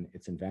 rather than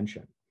its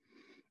invention.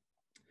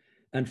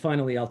 And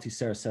finally,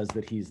 Althusser says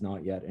that he's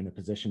not yet in a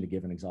position to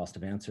give an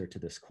exhaustive answer to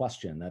this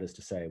question. That is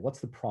to say, what's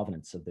the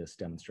provenance of this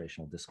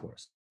demonstrational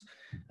discourse?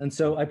 And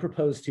so I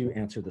propose to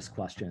answer this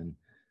question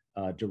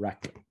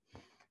directly.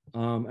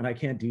 And I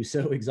can't do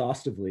so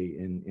exhaustively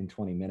in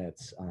 20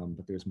 minutes,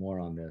 but there's more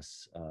on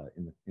this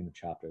in the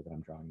chapter that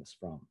I'm drawing this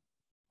from.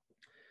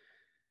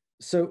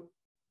 So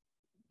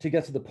to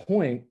get to the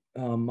point,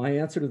 my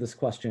answer to this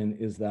question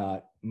is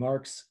that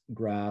Marx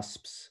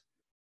grasps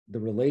the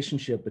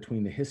relationship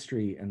between the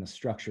history and the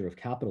structure of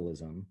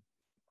capitalism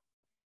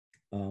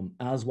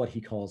as what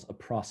he calls a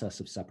process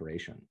of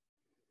separation,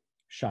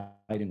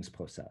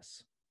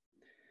 Scheidungsprozess.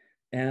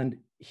 And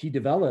he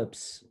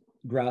develops,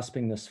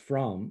 grasping this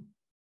from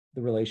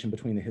the relation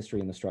between the history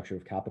and the structure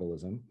of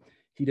capitalism,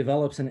 he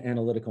develops an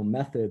analytical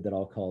method that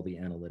I'll call the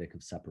analytic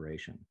of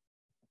separation.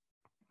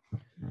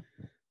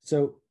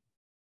 So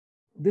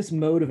this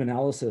mode of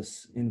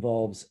analysis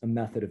involves a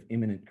method of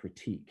immanent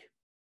critique.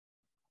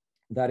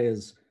 That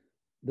is,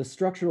 the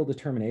structural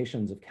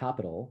determinations of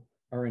capital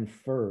are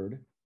inferred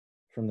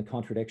from the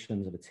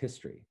contradictions of its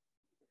history.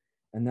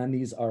 And then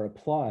these are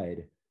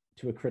applied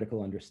to a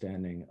critical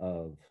understanding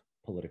of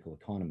political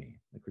economy,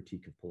 the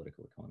critique of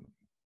political economy.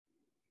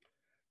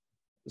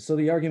 So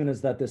the argument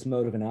is that this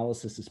mode of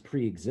analysis is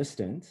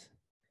pre-existent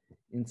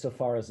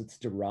insofar as it's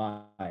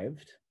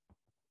derived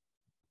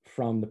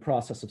from the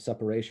process of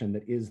separation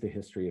that is the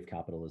history of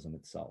capitalism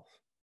itself.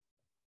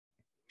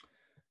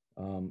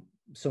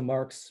 So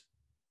Marx,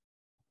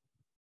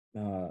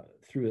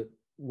 through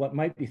what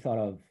might be thought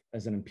of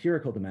as an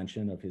empirical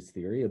dimension of his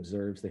theory,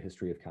 observes the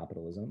history of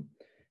capitalism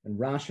and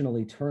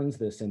rationally turns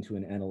this into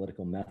an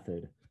analytical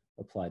method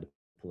applied to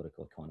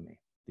political economy,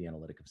 the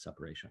analytic of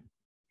separation,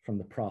 from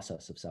the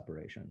process of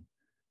separation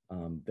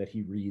that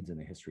he reads in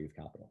the history of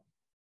capital.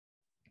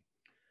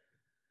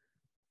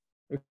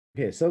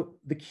 Okay, so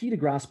the key to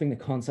grasping the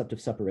concept of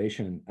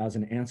separation as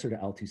an answer to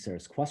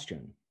Althusser's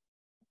question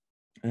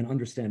and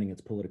understanding its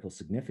political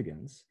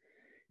significance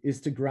is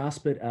to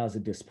grasp it as a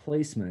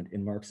displacement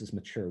in Marx's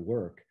mature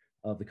work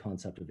of the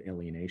concept of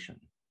alienation.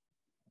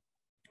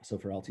 So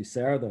for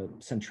Althusser, the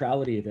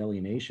centrality of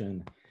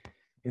alienation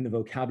in the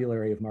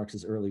vocabulary of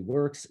Marx's early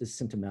works is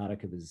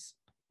symptomatic of his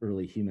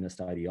early humanist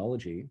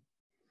ideology.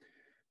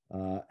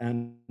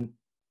 And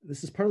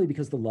this is partly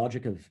because the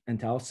logic of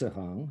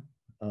Entäußerung,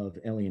 of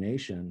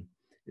alienation,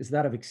 is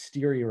that of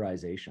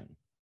exteriorization.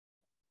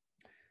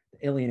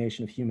 The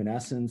alienation of human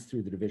essence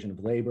through the division of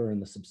labor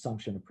and the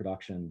subsumption of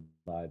production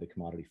by the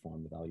commodity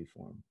form, the value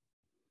form.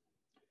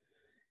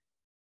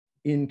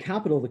 In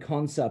Capital, the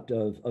concept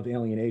of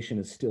alienation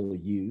is still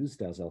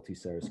used, as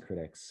Althusser's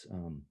critics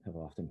have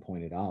often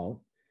pointed out,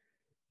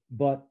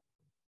 but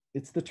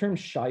it's the term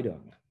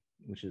Scheidung,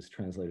 which is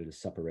translated as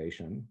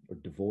separation or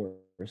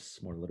divorce,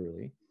 more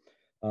literally,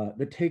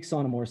 that takes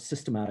on a more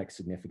systematic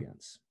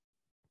significance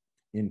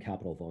in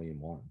Capital Volume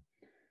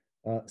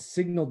 1,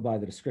 signaled by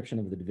the description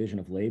of the division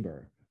of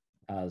labor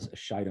as a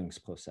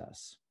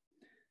Scheidungsprozess,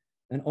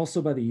 and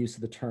also by the use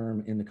of the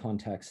term in the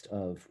context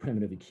of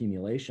primitive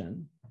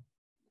accumulation,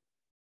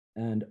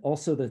 and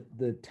also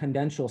the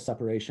tendential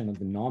separation of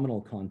the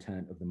nominal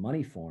content of the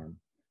money form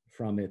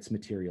from its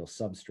material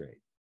substrate.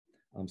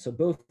 So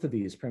both of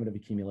these, primitive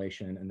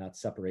accumulation and that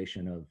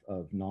separation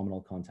of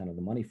nominal content of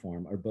the money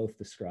form, are both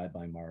described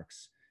by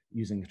Marx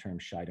using the term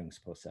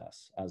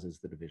Scheidungsprozess, as is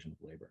the division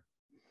of labor.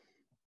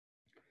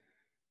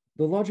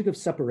 The logic of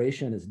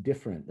separation is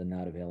different than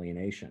that of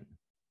alienation,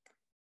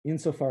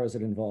 insofar as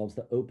it involves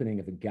the opening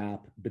of a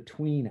gap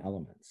between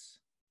elements,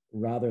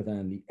 rather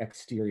than the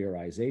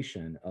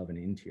exteriorization of an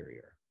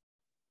interior.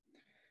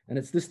 And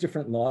it's this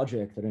different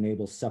logic that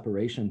enables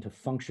separation to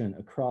function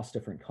across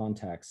different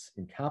contexts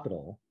in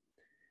Capital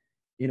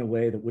in a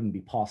way that wouldn't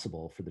be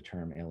possible for the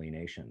term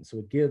alienation. So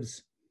it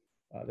gives,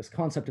 this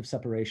concept of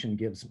separation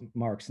gives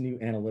Marx new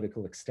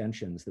analytical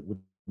extensions that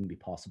wouldn't be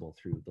possible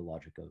through the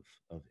logic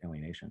of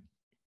alienation.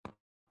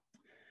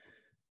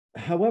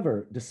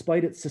 However,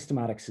 despite its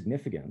systematic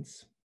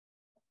significance,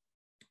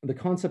 the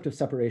concept of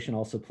separation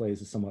also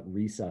plays a somewhat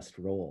recessed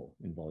role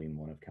in Volume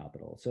 1 of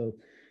Capital. So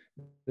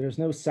there's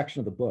no section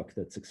of the book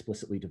that's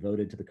explicitly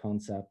devoted to the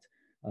concept.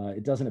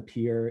 It doesn't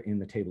appear in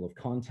the table of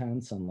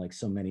contents, unlike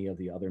so many of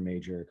the other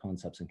major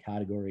concepts and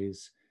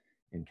categories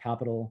in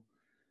Capital.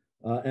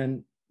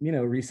 And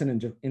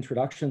recent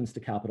introductions to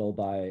Capital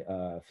by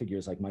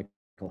figures like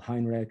Michael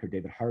Heinrich or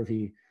David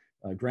Harvey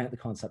grant the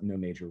concept no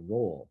major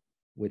role,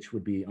 which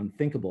would be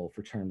unthinkable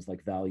for terms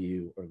like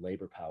value or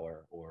labor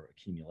power or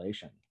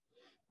accumulation.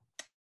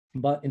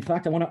 But in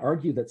fact, I want to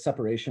argue that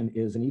separation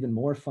is an even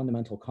more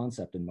fundamental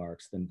concept in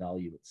Marx than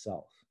value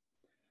itself.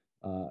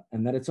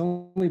 And that it's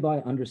only by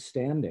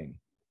understanding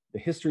the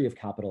history of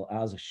capital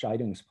as a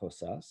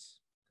Scheidungsprozess,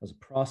 as a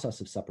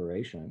process of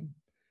separation,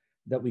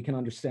 that we can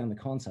understand the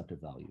concept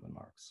of value in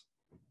Marx.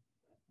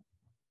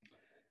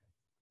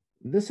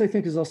 This, I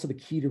think, is also the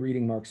key to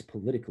reading Marx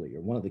politically,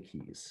 or one of the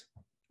keys,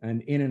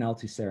 and in an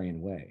Althusserian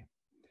way.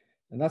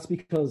 And that's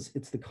because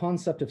it's the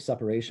concept of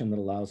separation that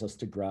allows us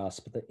to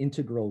grasp the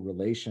integral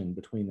relation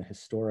between the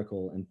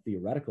historical and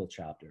theoretical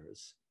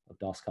chapters of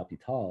Das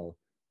Kapital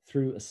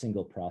through a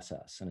single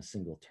process and a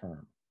single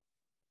term.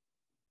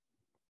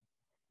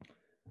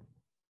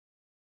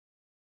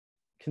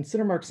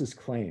 Consider Marx's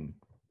claim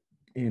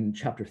in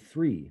chapter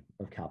 3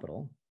 of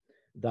Capital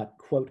that,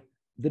 quote,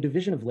 the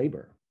division of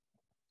labor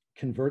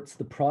converts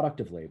the product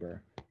of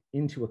labor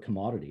into a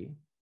commodity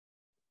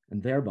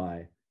and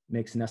thereby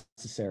makes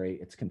necessary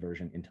its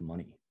conversion into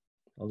money.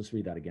 I'll just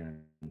read that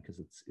again because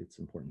it's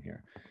important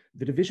here.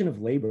 The division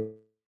of labor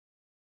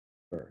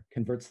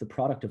converts the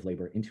product of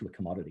labor into a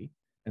commodity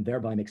and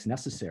thereby makes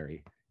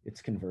necessary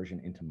its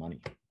conversion into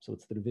money. So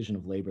it's the division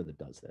of labor that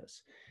does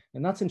this.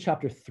 And that's in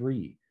chapter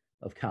 3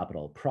 of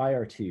Capital,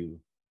 prior to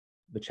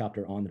the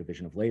chapter on the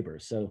division of labor.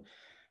 So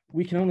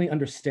we can only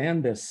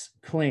understand this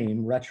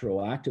claim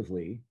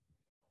retroactively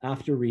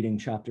after reading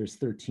chapters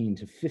 13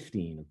 to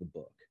 15 of the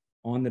book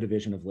on the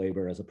division of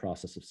labor as a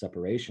process of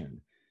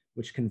separation,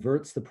 which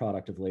converts the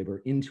product of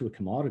labor into a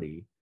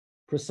commodity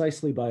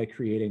precisely by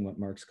creating what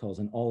Marx calls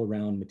an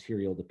all-around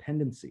material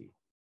dependency,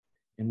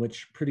 in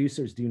which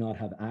producers do not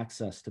have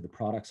access to the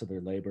products of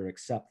their labor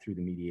except through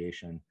the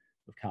mediation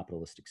of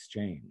capitalist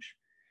exchange,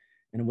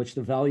 and in which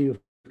the value of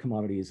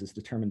commodities is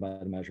determined by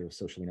the measure of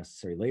socially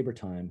necessary labor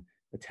time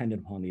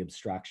attendant upon the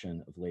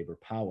abstraction of labor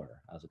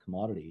power as a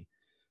commodity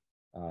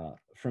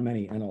from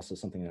any, and also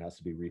something that has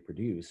to be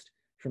reproduced,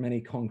 from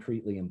any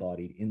concretely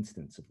embodied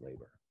instance of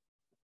labor.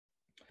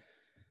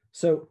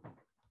 So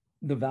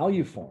the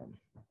value form,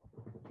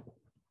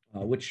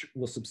 which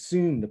will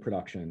subsume the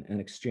production and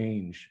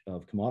exchange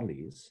of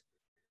commodities,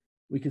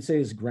 we could say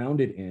is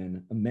grounded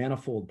in a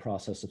manifold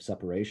process of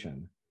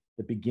separation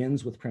that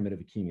begins with primitive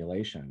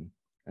accumulation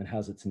and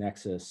has its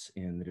nexus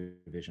in the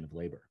division of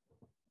labor.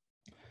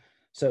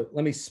 So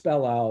let me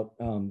spell out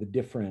the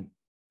different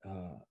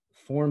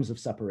forms of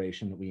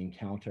separation that we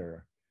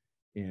encounter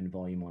in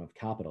volume 1 of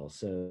Capital.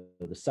 So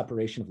the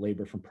separation of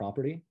labor from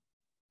property,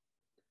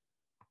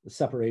 the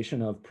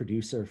separation of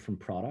producer from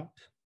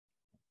product.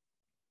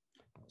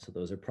 So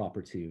those are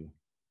proper to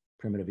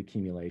primitive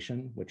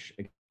accumulation, which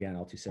again,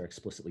 Althusser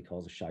explicitly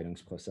calls a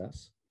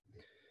Scheidungsprozess.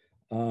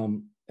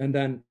 And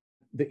then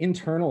the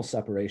internal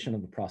separation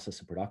of the process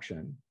of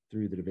production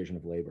through the division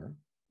of labor,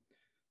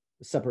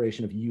 the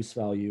separation of use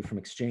value from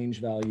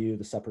exchange value,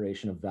 the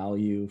separation of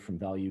value from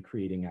value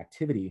creating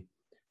activity,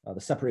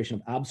 the separation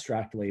of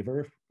abstract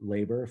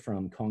labor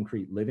from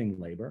concrete living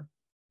labor,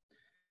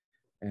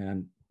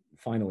 and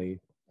finally,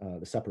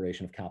 the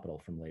separation of capital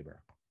from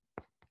labor.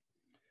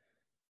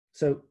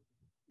 So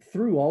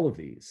through all of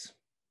these,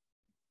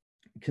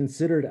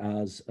 considered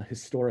as a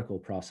historical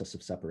process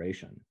of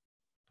separation,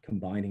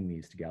 combining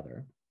these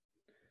together,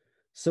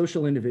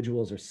 social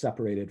individuals are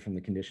separated from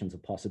the conditions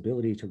of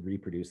possibility to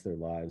reproduce their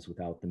lives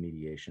without the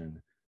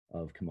mediation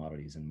of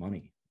commodities and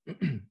money.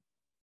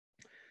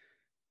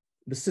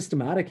 The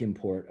systematic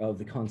import of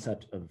the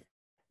concept of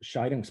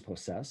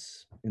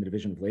Scheidungsprozess in the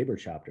division of labor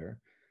chapter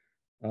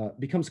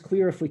becomes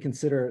clear if we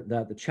consider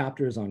that the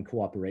chapters on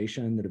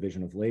cooperation, the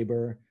division of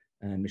labor,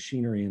 and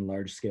machinery and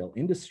large-scale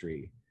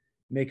industry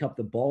make up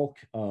the bulk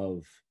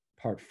of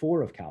part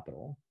 4 of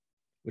Capital,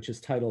 which is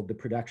titled The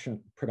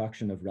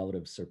Production of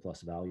Relative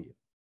Surplus Value.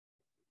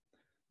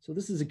 So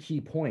this is a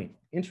key point.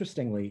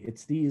 Interestingly,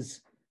 it's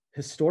these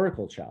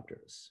historical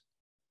chapters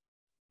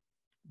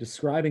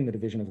describing the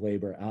division of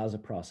labor as a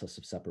process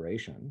of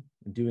separation,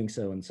 and doing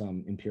so in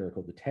some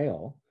empirical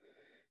detail,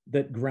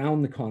 that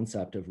ground the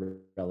concept of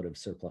relative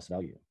surplus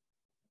value,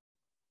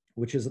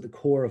 which is at the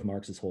core of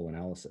Marx's whole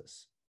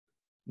analysis.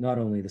 Not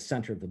only the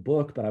center of the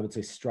book, but I would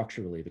say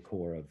structurally the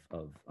core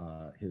of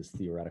his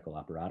theoretical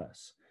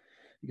apparatus,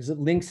 because it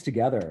links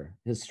together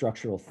his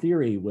structural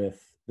theory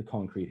with the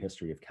concrete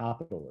history of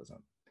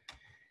capitalism.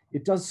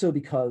 It does so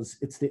because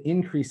it's the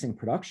increasing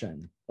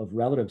production of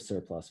relative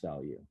surplus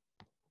value,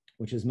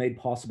 which is made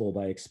possible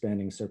by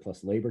expanding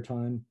surplus labor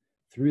time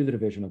through the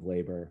division of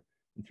labor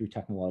and through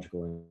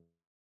technological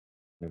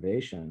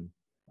innovation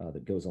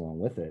that goes along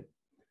with it,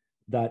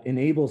 that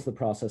enables the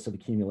process of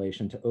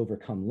accumulation to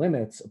overcome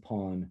limits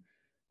upon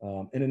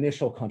an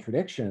initial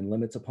contradiction,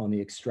 limits upon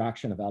the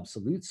extraction of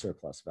absolute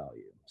surplus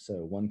value. So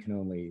one can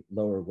only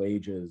lower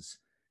wages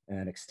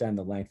and extend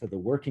the length of the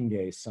working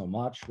day so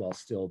much while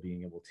still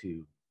being able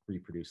to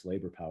reproduce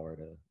labor power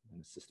in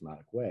a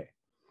systematic way.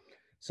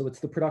 So it's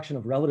the production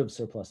of relative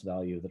surplus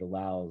value that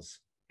allows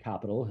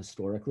capital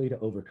historically to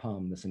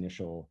overcome this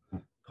initial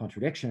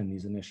contradiction,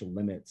 these initial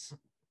limits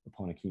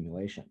upon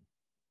accumulation.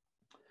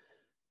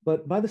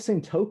 But by the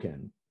same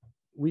token,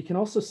 we can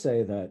also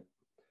say that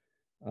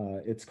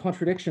it's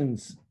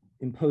contradictions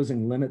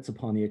imposing limits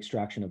upon the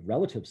extraction of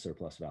relative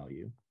surplus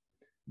value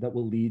that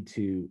will lead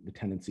to the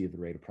tendency of the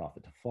rate of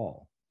profit to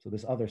fall. So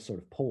this other sort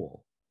of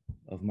pole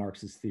of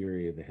Marx's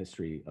theory of the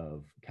history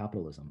of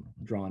capitalism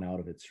drawn out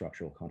of its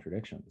structural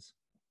contradictions.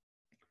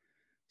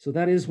 So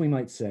that is, we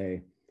might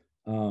say,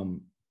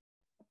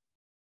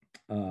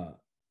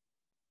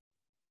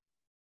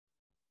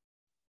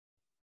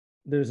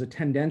 there's a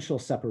tendential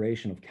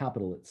separation of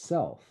capital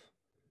itself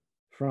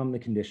from the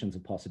conditions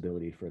of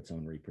possibility for its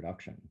own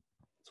reproduction.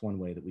 It's one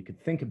way that we could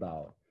think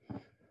about,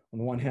 on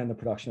the one hand, the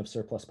production of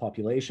surplus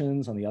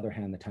populations, on the other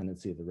hand, the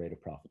tendency of the rate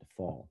of profit to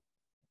fall.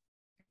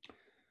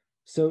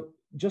 So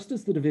just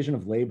as the division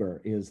of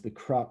labor is the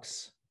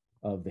crux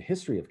of the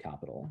history of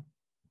capital,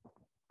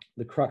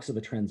 the crux of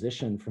a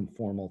transition from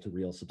formal to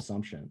real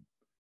subsumption,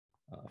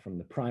 from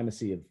the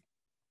primacy of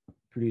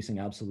producing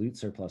absolute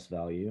surplus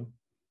value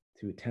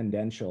to a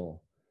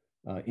tendential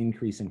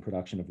increase in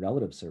production of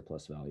relative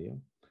surplus value.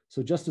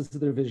 So just as the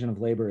division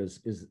of labor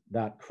is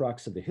that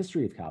crux of the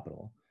history of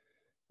capital,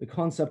 the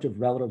concept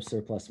of relative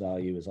surplus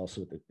value is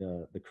also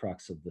the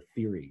crux of the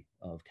theory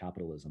of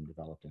capitalism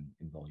developed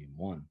in volume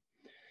 1.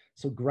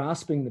 So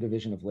grasping the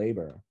division of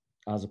labor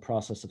as a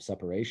process of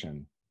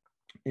separation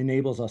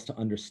enables us to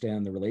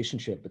understand the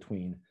relationship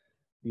between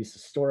these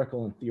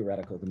historical and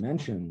theoretical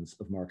dimensions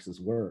of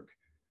Marx's work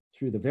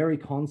through the very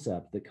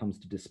concept that comes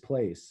to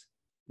displace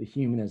the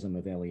humanism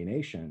of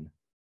alienation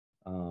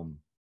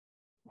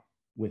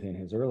within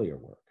his earlier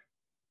work.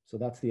 So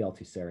that's the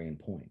Althusserian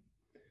point.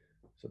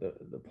 So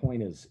the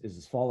point is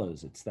as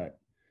follows. It's that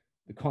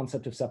the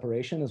concept of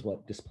separation is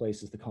what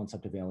displaces the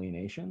concept of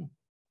alienation.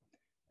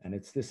 And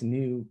it's this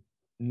new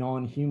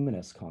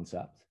non-humanist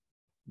concept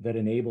that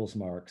enables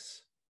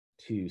Marx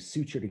to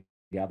suture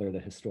together the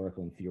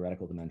historical and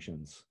theoretical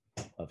dimensions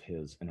of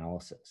his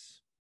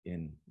analysis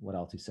in what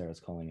Althusser is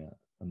calling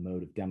a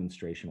mode of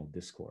demonstrational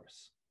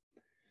discourse.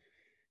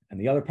 And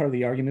the other part of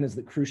the argument is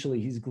that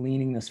crucially, he's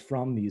gleaning this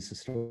from these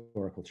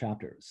historical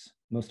chapters,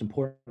 most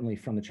importantly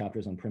from the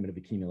chapters on primitive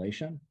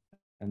accumulation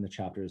and the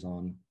chapters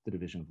on the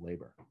division of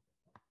labor.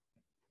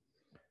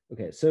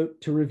 Okay, so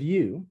to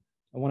review,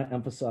 I want to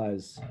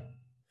emphasize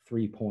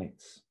 3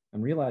 points.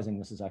 I'm realizing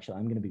this is actually,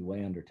 I'm going to be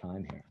way under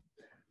time here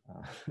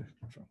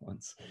for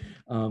once.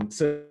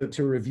 So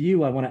to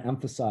review, I want to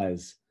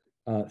emphasize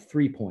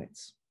 3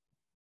 points.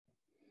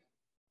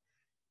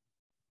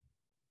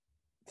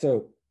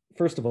 So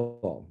first of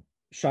all,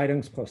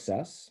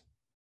 Scheidungsprozess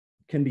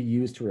can be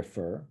used to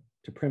refer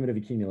to primitive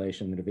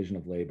accumulation, the division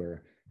of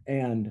labor,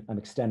 and I'm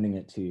extending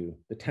it to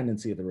the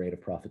tendency of the rate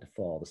of profit to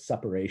fall, the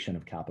separation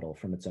of capital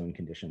from its own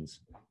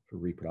conditions for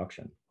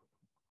reproduction.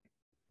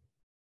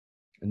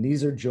 And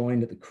these are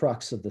joined at the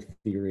crux of the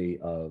theory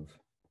of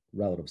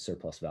relative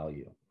surplus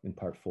value in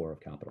part 4 of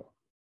Capital.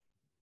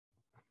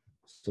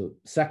 So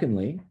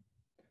secondly,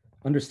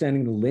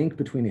 understanding the link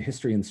between the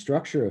history and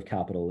structure of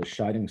capital as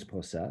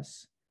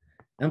Scheidungsprozess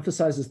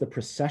emphasizes the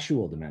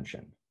processual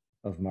dimension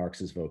of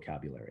Marx's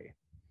vocabulary.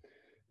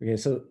 Okay,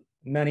 so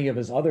many of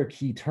his other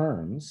key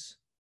terms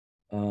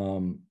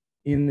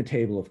in the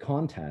table of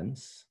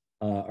contents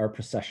are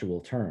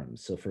processual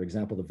terms. So for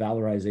example, the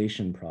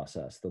valorization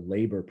process, the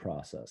labor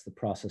process, the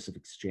process of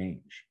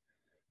exchange,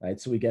 right?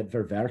 So we get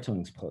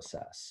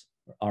Verwertungsprozess,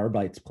 or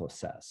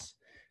Arbeitsprozess.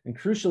 And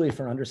crucially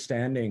for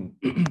understanding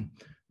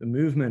the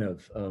movement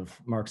of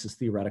Marx's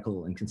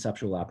theoretical and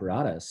conceptual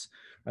apparatus,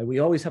 right, we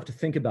always have to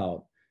think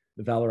about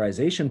the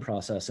valorization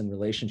process in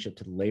relationship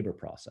to the labor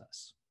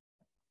process.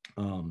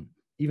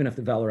 Even if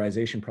the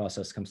valorization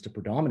process comes to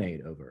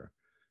predominate over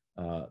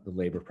the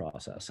labor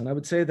process. And I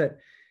would say that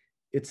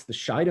it's the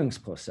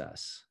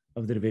Scheidungsprozess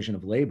of the division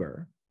of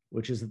labor,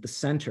 which is at the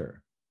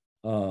center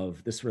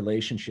of this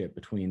relationship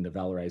between the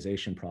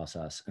valorization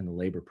process and the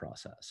labor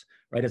process,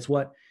 right? It's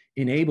what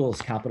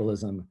enables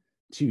capitalism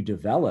to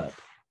develop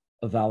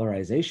a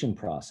valorization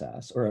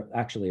process, or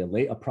actually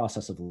a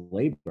process of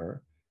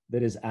labor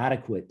that is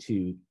adequate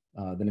to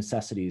the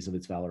necessities of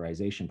its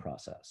valorization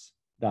process.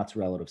 That's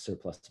relative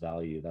surplus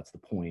value. That's the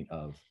point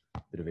of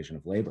the division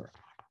of labor.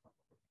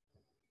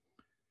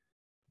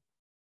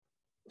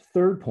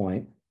 Third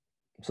point,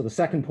 so the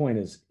second point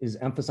is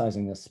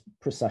emphasizing this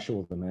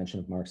processual dimension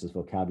of Marx's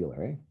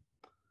vocabulary.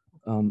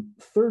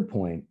 Third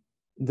point,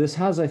 this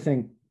has, I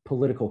think,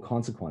 political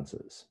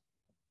consequences.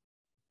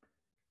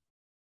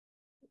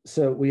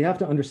 So we have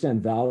to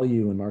understand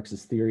value in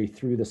Marx's theory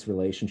through this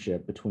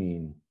relationship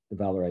between the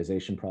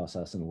valorization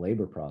process and the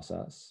labor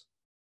process.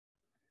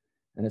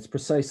 And it's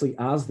precisely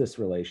as this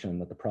relation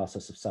that the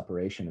process of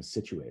separation is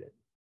situated.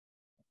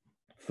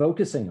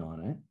 Focusing on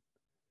it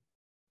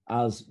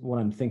as what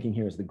I'm thinking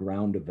here is the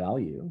ground of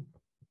value,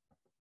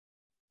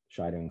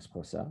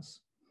 Scheidungsprozess,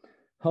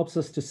 helps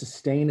us to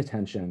sustain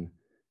attention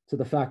to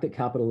the fact that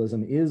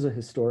capitalism is a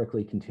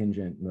historically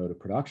contingent mode of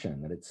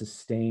production, that it's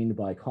sustained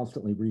by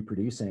constantly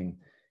reproducing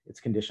its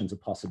conditions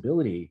of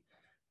possibility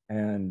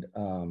and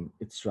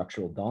its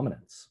structural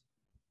dominance.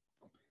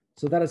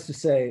 So that is to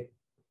say,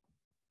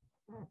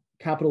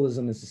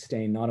 capitalism is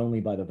sustained not only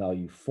by the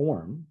value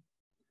form,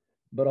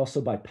 but also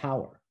by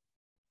power,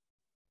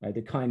 right?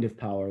 The kind of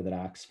power that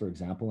acts, for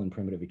example, in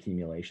primitive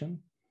accumulation,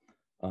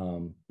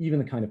 even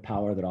the kind of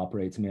power that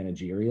operates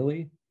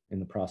managerially in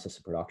the process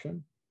of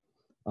production,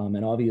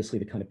 and obviously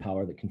the kind of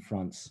power that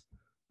confronts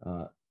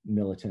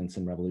militants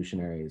and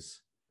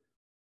revolutionaries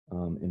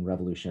in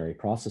revolutionary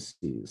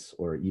processes,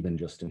 or even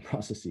just in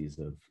processes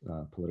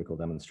of political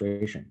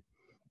demonstration.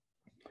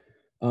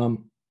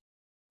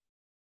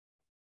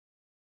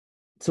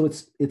 So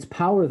it's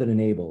power that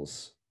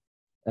enables,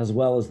 as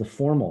well as the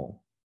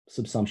formal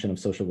subsumption of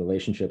social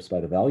relationships by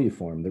the value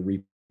form,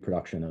 the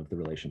reproduction of the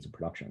relations of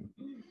production.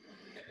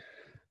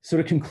 So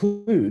to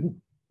conclude,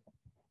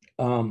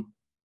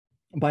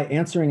 by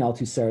answering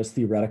Althusser's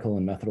theoretical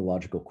and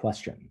methodological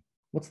question,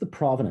 what's the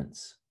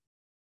provenance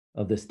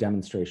of this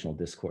demonstrational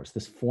discourse,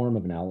 this form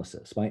of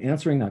analysis? By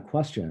answering that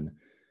question,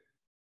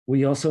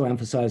 we also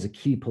emphasize a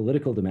key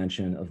political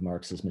dimension of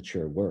Marx's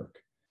mature work,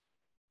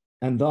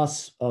 and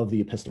thus of the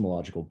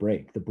epistemological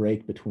break, the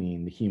break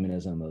between the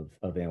humanism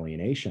of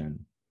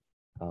alienation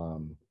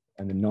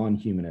and the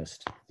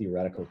non-humanist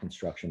theoretical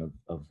construction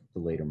of the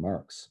later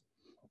Marx.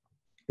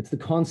 It's the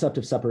concept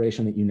of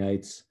separation that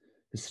unites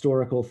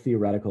historical,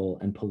 theoretical,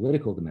 and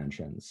political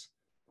dimensions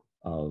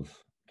of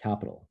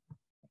capital.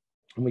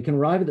 And we can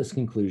arrive at this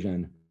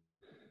conclusion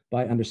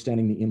by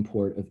understanding the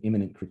import of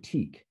immanent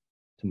critique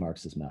to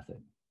Marx's method.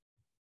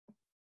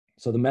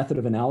 So the method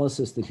of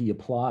analysis that he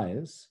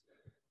applies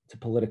to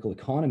political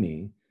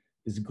economy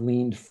is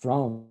gleaned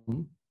from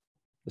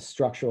the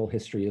structural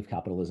history of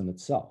capitalism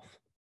itself.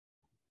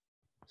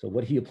 So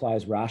what he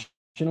applies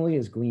rationally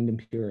is gleaned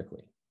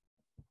empirically.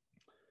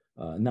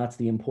 And that's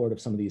the import of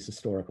some of these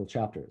historical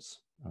chapters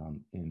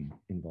in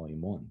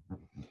volume 1.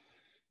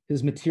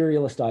 His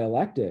materialist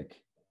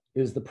dialectic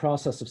is the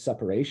process of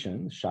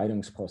separation,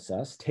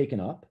 Scheidungsprozess, taken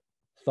up,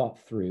 thought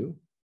through,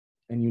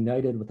 and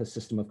united with a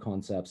system of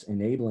concepts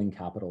enabling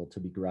capital to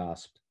be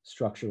grasped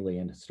structurally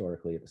and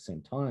historically at the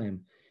same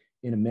time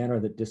in a manner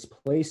that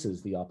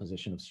displaces the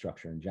opposition of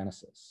structure and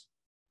genesis.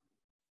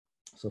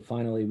 So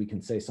finally, we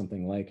can say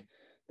something like,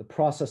 the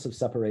process of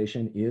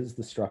separation is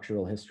the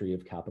structural history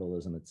of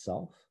capitalism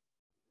itself,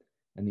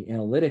 and the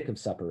analytic of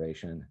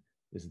separation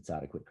is its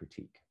adequate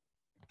critique.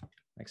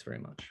 Thanks very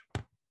much.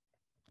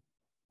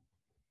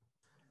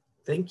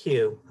 Thank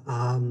you.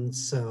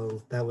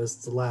 So that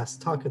was the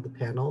last talk of the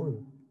panel,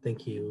 and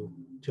thank you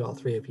to all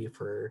three of you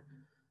for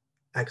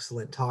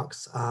excellent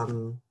talks.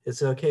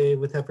 Is it okay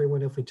with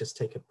everyone if we just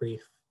take a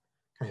brief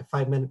kind of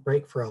 5-minute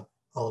break for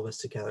all of us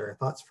to gather our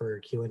thoughts for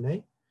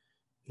Q&A?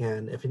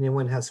 And if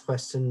anyone has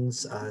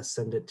questions,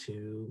 send it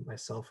to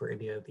myself or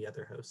any of the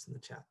other hosts in the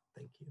chat.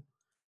 Thank you.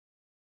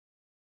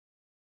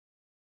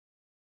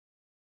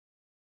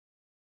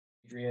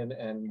 Adrian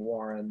and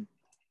Warren.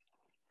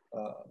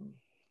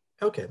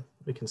 Okay,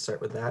 we can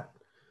start with that.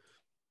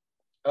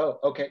 Oh,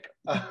 okay.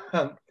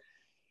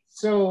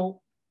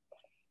 So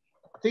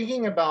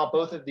thinking about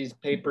both of these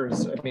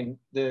papers, I mean,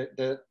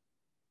 the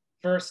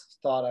first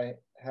thought I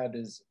had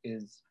is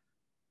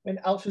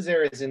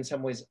Althusser is in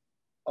some ways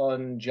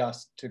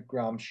unjust to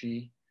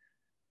Gramsci,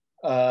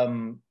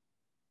 though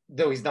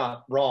he's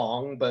not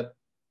wrong, but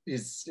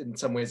is in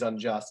some ways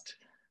unjust.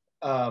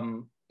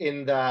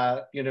 In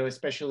that, you know,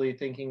 especially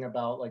thinking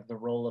about like the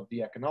role of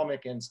the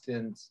economic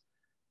instance,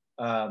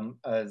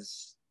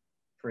 as,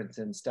 for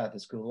instance,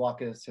 Stathis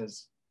Koulakis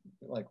has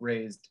like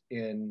raised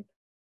in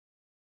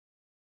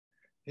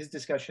his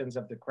discussions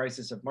of the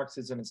crisis of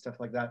Marxism and stuff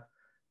like that,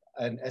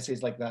 and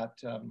essays like that.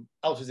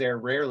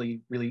 Althusser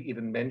rarely really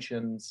even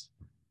mentions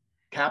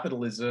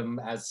capitalism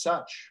as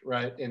such,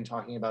 right, in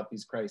talking about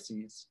these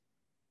crises.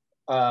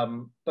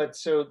 But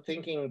so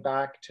thinking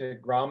back to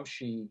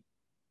Gramsci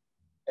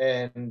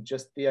and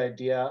just the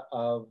idea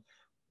of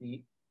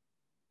the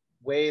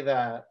way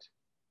that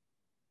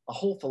a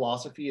whole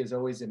philosophy is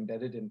always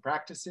embedded in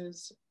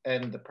practices,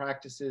 and the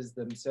practices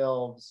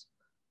themselves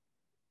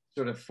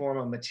sort of form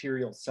a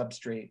material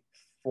substrate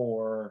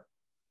for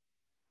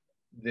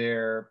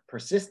their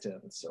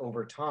persistence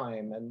over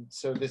time. And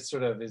so this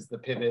sort of is the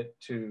pivot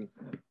to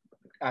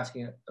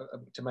asking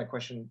to my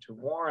question to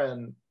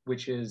Warren,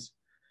 which is,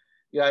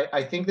 yeah,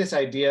 I think this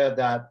idea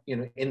that, you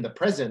know, in the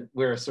present,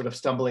 we're sort of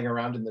stumbling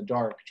around in the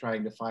dark,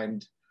 trying to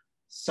find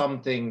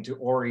something to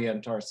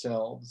orient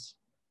ourselves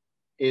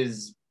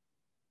is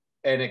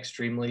an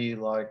extremely,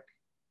 like,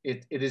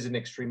 it is an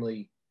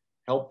extremely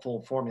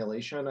helpful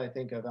formulation, I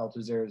think, of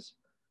Althusser's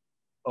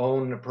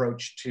own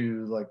approach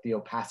to like the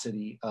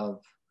opacity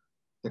of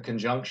the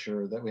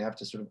conjuncture, that we have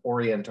to sort of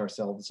orient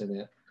ourselves in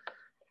it.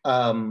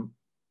 And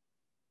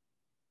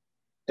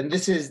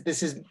this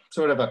is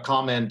sort of a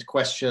comment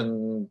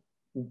question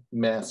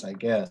mess, I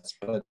guess,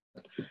 but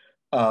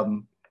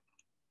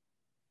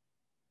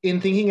in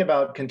thinking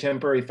about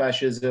contemporary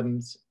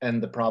fascisms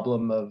and the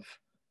problem of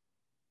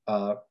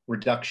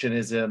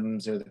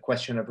reductionisms, or the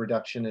question of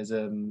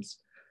reductionisms,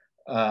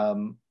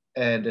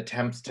 and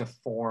attempts to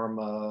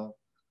form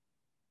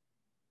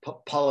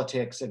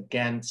politics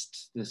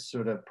against this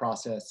sort of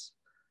process,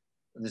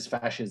 this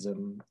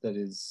fascism that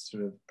is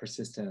sort of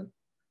persistent.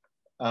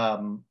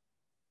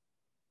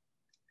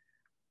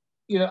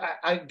 You know,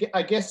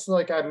 I guess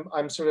like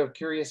I'm sort of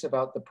curious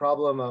about the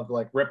problem of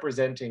like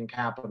representing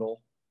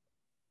capital,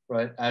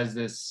 right, as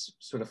this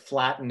sort of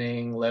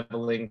flattening,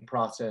 leveling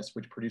process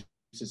which produces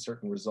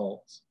certain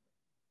results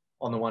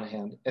on the one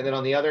hand, and then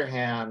on the other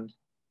hand,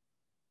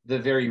 the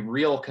very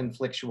real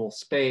conflictual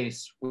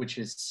space which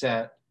is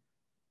set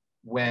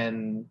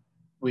when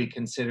we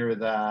consider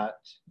that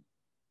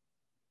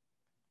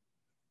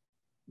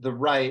the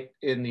right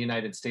in the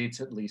United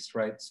States, at least,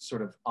 right,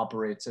 sort of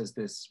operates as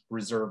this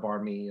reserve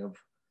army of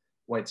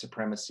white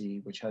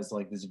supremacy, which has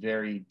like this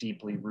very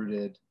deeply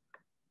rooted,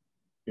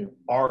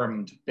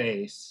 armed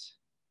base,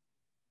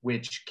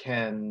 which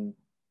can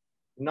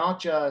not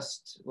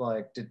just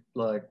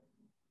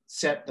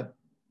set the,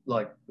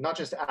 not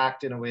just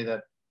act in a way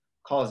that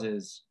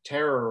causes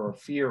terror or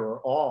fear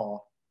or awe,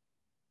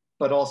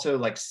 but also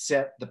like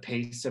set the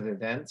pace of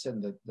events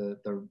and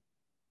the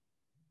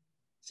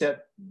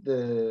set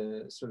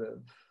the sort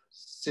of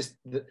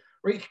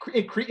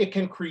it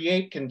can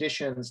create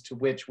conditions to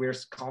which we're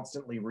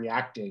constantly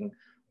reacting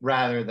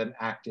rather than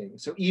acting.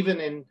 So even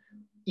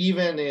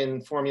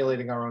in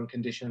formulating our own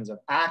conditions of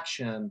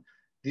action,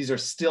 these are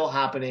still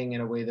happening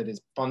in a way that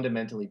is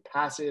fundamentally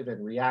passive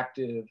and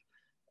reactive,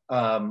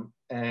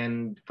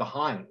 and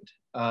behind.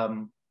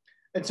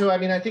 And so, I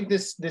mean, I think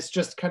this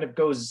just kind of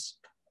goes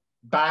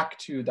back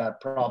to that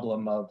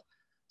problem of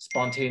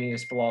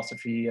spontaneous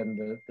philosophy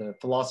and the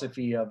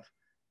philosophy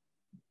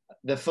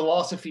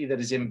that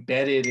is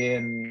embedded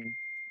in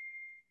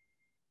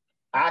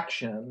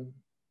action,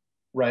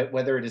 right?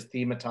 Whether it is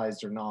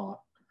thematized or not.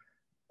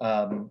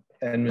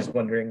 And was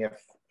wondering if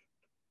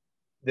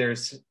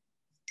there's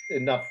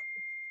enough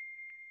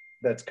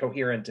that's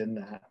coherent in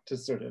that to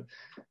sort of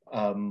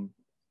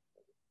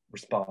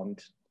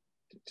respond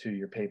to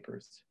your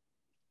papers.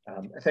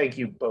 Thank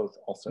you both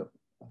also.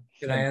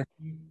 Can I answer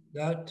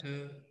that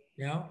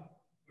now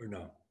or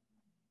no?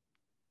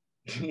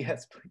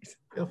 Yes, please.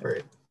 Go for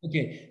it.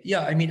 Okay,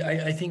 yeah, I mean,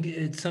 I think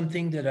it's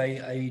something that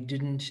I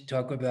didn't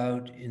talk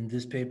about in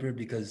this paper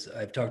because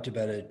I've talked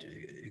about it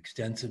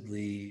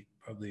extensively,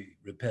 probably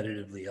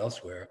repetitively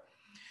elsewhere.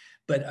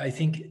 But I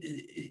think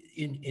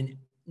in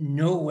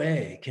no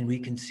way can we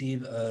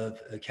conceive of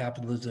a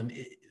capitalism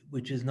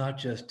which is not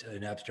just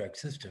an abstract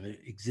system. It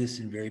exists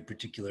in very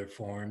particular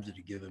forms at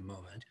a given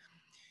moment.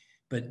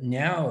 But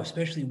now,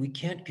 especially, we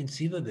can't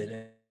conceive of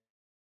it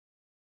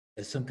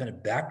as some kind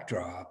of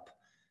backdrop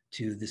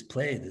to this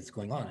play that's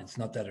going on. It's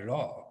not that at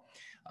all.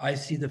 I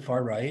see the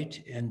far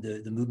right and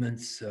the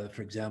movements,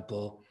 for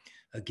example,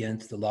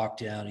 against the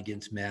lockdown,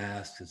 against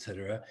masks, et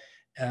cetera,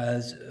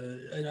 as,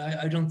 and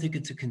I don't think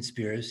it's a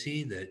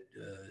conspiracy that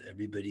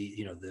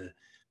everybody, the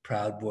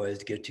Proud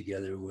Boys get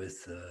together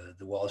with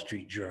the Wall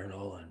Street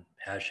Journal and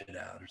hash it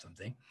out or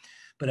something.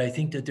 But I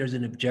think that there's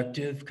an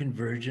objective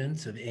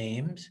convergence of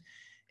aims,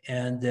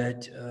 and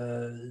that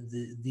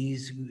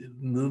these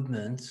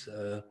movements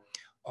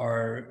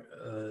are,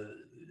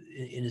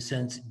 in a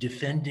sense,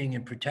 defending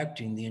and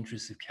protecting the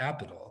interests of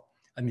capital.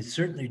 I mean,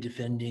 certainly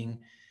defending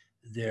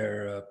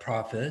their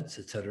profits,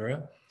 et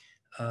cetera,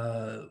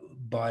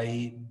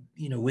 by,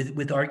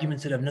 with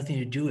arguments that have nothing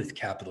to do with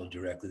capital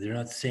directly. They're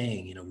not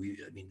saying,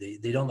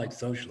 they don't like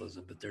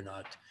socialism, but they're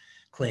not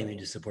claiming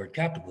to support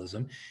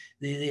capitalism.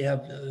 They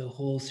have a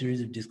whole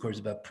series of discourse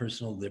about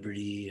personal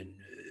liberty and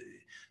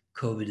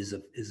COVID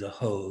is a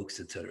hoax,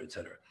 et cetera, et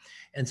cetera.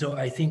 And so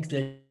I think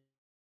that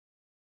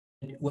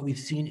what we've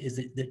seen is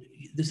that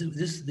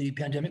the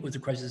pandemic was a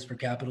crisis for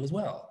capital as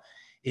well.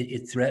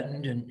 It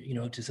threatened,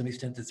 and to some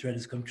extent the threat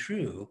has come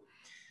true,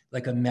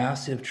 like a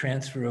massive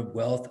transfer of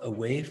wealth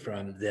away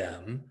from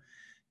them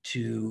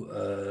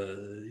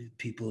to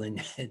people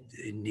in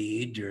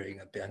need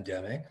during a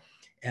pandemic.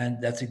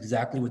 And that's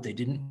exactly what they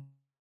didn't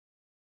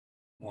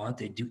want.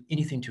 They'd do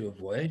anything to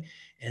avoid.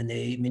 And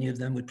many of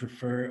them would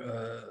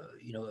prefer,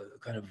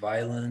 kind of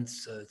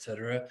violence, et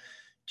cetera,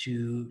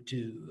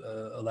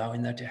 to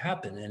allowing that to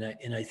happen.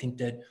 And I think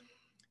that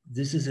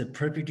this is a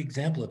perfect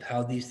example of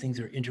how these things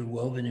are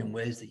interwoven in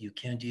ways that you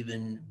can't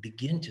even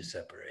begin to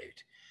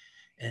separate.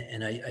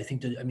 And I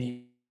think that, I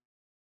mean,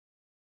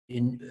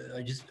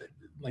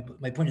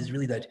 my point is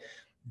really that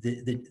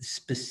the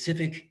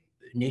specific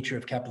nature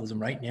of capitalism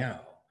right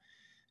now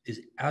is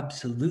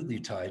absolutely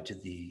tied to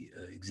the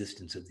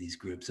existence of these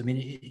groups. I mean,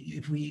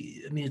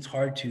 it's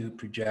hard to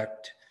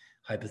project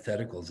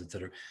hypotheticals, et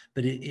cetera,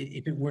 but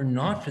if it were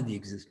not for the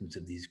existence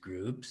of these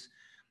groups,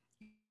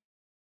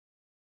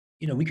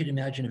 we could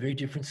imagine a very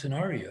different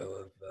scenario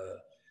of,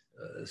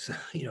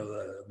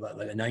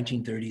 like a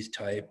 1930s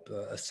type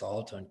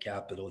assault on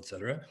capital, et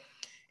cetera.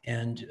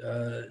 And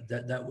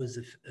that was,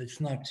 it's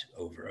not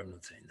over, I'm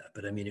not saying that,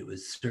 but I mean, it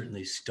was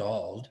certainly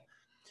stalled.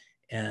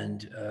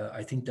 And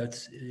I think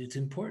it's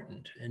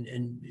important.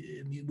 And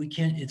we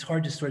can't, it's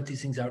hard to sort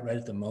these things out right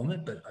at the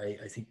moment, but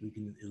I think we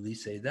can at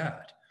least say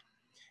that.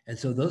 And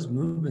so those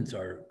movements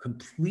are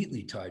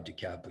completely tied to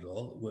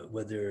capital,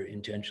 whether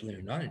intentionally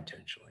or not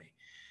intentionally.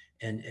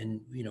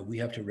 And we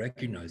have to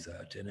recognize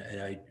that. And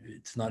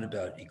it's not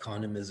about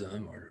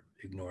economism or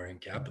ignoring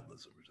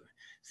capitalism or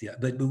something.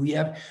 But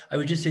I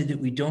would just say that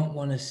we don't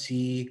want to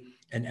see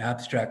an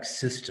abstract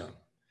system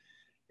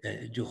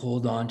to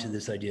hold on to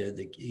this idea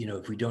that,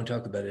 if we don't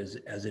talk about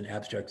it as an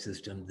abstract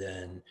system,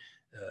 then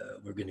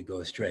we're going to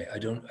go astray. I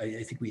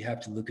think we have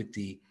to look at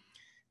the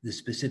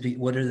specific,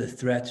 what are the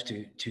threats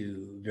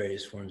to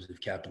various forms of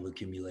capital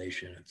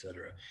accumulation, et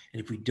cetera.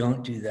 And if we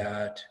don't do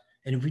that,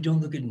 and if we don't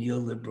look at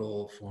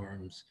neoliberal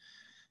forms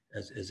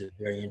as a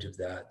variant of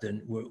that,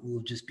 then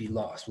we'll just be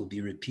lost. We'll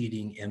be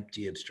repeating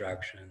empty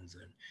abstractions,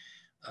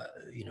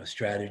 and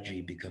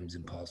strategy becomes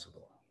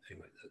impossible.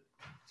 Anyway.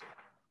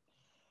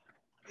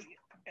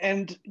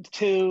 And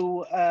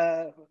to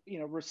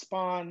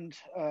respond,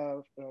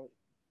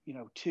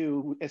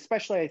 to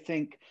especially I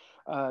think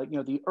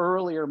the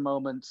earlier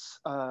moments,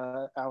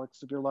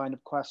 Alex, of your line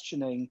of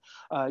questioning,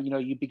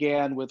 you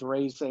began with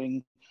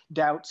raising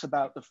doubts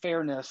about the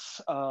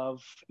fairness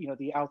of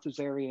the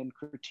Althusserian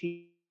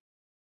critique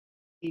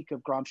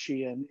of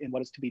Gramsci and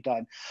what is to be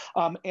done.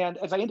 And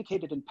as I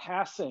indicated in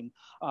passing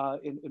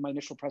in my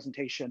initial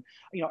presentation,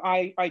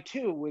 I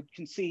too would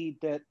concede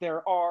that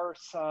there are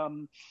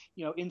some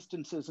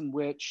instances in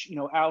which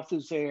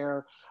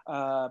Althusser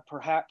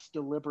perhaps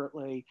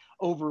deliberately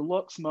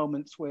overlooks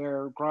moments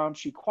where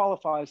Gramsci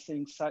qualifies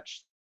things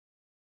such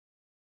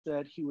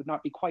that he would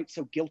not be quite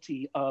so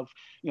guilty of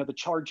the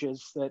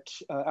charges that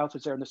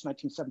Althusser in this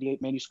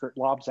 1978 manuscript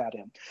lobs at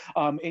him.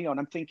 And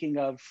I'm thinking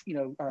of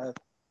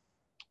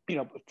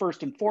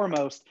first and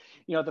foremost,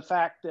 the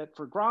fact that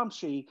for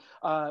Gramsci,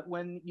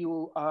 when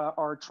you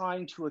are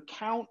trying to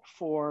account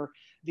for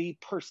the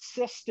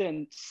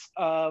persistence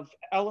of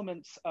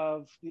elements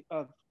of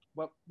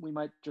what we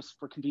might just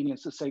for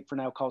convenience's sake for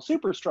now call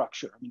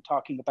superstructure. I mean,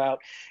 talking about,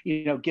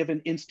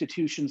 given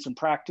institutions and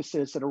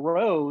practices that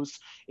arose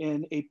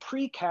in a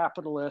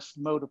pre-capitalist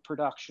mode of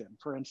production.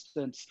 For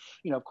instance,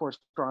 of course,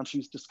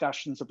 Gramsci's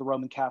discussions of the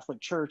Roman Catholic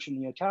Church in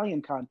the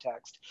Italian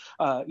context,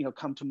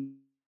 come to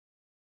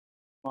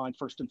mind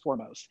first and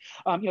foremost.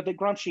 That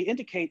Gramsci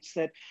indicates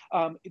that,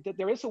 that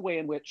there is a way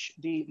in which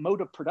the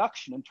mode of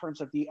production in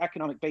terms of the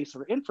economic base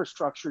or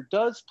infrastructure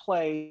does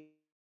play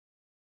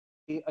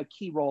a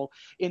key role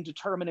in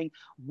determining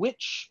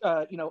which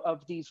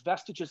of these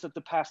vestiges of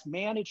the past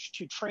manage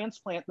to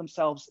transplant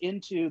themselves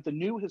into the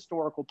new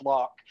historical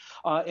block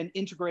and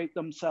integrate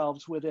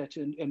themselves with it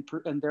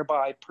and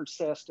thereby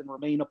persist and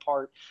remain a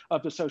part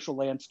of the social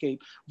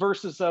landscape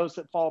versus those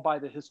that fall by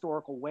the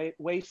historical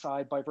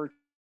wayside by virtue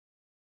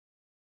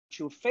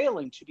of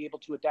failing to be able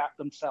to adapt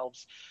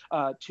themselves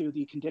to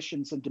the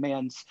conditions and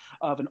demands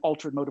of an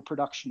altered mode of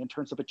production in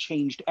terms of a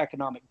changed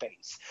economic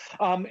base.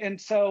 And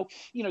so,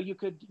 you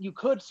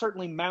could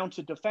certainly mount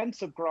a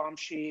defense of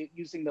Gramsci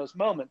using those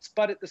moments,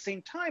 but at the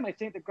same time, I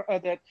think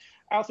that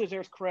Althusser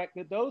is correct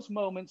that those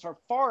moments are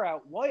far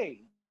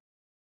outweighed,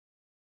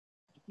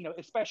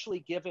 especially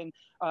given,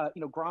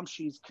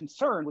 Gramsci's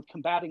concern with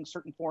combating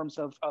certain forms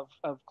of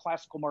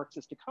classical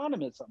Marxist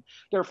economism.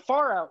 They're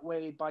far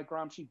outweighed by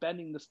Gramsci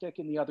bending the stick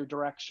in the other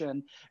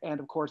direction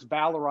and, of course,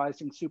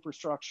 valorizing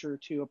superstructure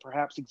to a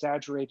perhaps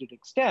exaggerated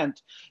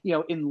extent,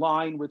 in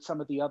line with some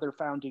of the other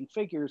founding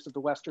figures of the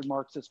Western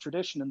Marxist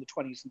tradition in the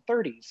 20s and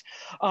 30s.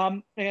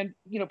 And,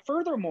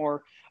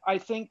 furthermore, I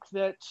think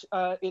that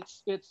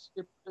it's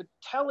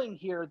telling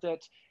here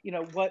that,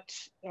 what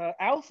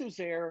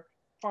Althusser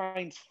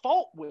finds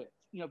fault with,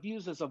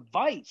 views as a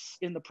vice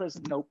in the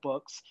prison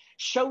notebooks,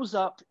 shows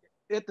up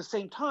at the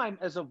same time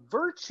as a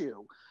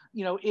virtue,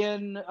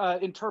 in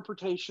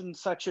interpretations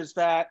such as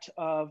that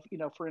of,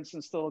 for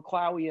instance, the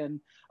Laclauian,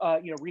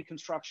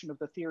 reconstruction of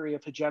the theory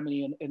of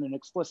hegemony in an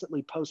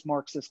explicitly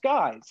post-Marxist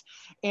guise.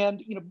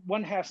 And,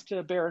 one has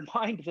to bear in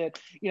mind that,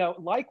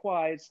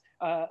 likewise,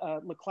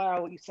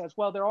 Laclau, he says,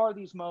 well, there are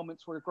these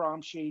moments where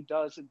Gramsci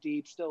does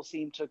indeed still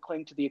seem to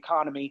cling to the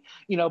economy,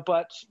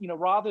 but,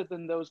 rather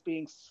than those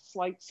being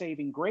slight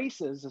saving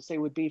graces, as they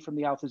would be from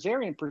the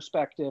Althusserian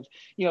perspective,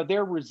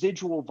 they're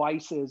residual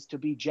vices to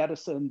be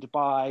jettisoned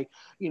by,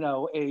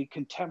 a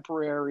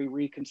contemporary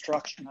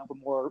reconstruction of a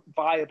more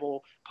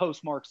viable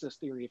post-Marxist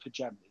theory of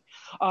hegemony.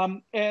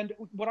 And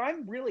what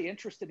I'm really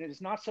interested in is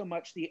not so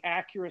much the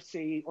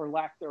accuracy or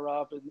lack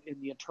thereof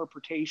in the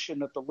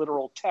interpretation of the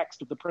literal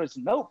text of the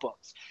prison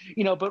notebooks,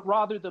 but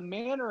rather the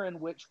manner in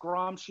which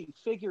Gramsci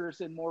figures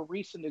in more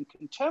recent and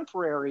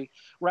contemporary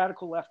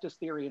radical leftist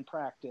theory and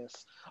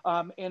practice.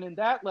 And in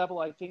that level,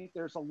 I think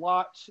there's a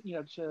lot,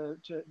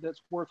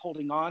 that's worth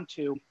holding on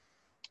to,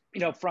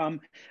 from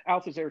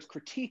Althusser's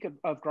critique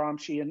of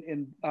Gramsci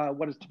and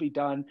what is to be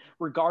done,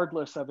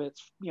 regardless of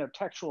its,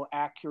 textual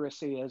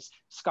accuracy as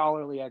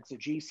scholarly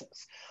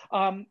exegesis.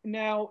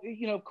 Now,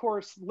 of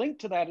course,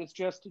 linked to that is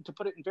just to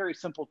put it in very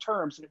simple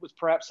terms, and it was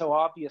perhaps so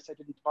obvious I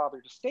didn't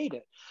bother to state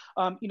it.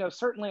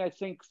 Certainly I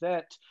think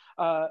that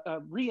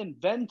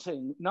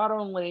reinventing not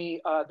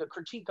only the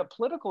critique of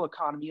political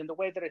economy in the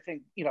way that I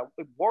think,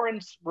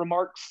 Warren's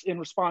remarks in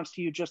response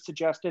to you just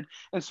suggested,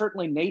 and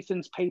certainly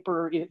Nathan's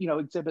paper,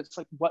 exhibits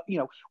like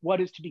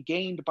what is to be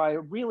gained by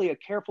really a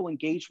careful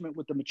engagement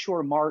with the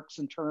mature Marx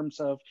in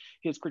terms of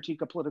his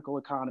critique of political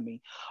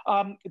economy.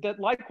 That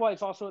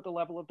likewise also at the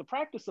level of the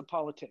practice of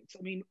politics.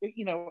 I mean,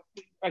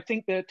 I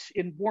think that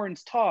in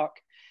Warren's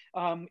talk,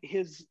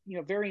 his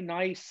very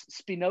nice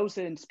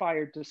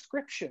Spinoza-inspired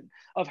description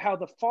of how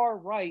the far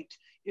right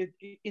it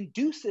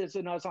induces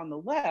in us on the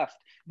left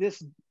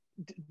this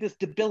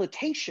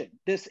debilitation,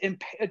 this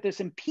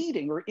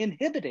impeding or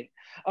inhibiting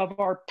of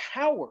our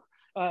power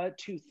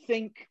to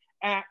think,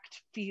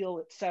 act, feel,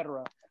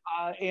 etc.,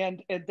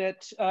 and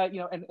that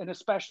and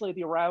especially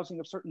the arousing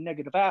of certain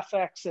negative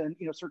affects and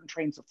certain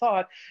trains of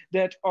thought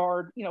that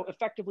are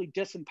effectively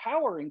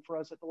disempowering for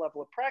us at the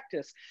level of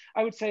practice.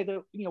 I would say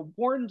that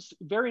Warren's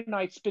very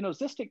nice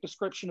Spinozistic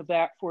description of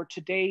that for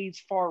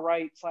today's far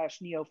right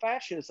 /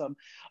 neo-fascism,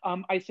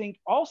 I think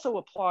also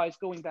applies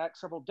going back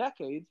several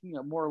decades,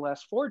 more or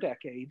less 4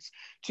 decades,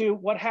 to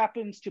what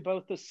happens to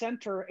both the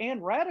center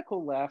and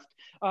radical left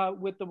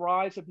with the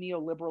rise of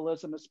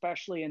neoliberalism,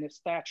 especially in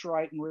its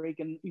Thatcherite and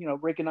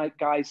Reaganite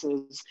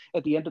guises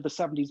at the end of the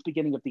 70s,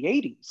 beginning of the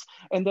 80s.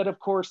 And that, of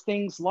course,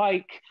 things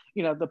like,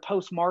 the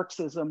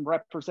post-Marxism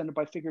represented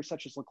by figures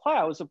such as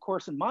Laclau is, of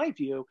course, in my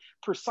view,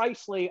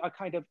 precisely a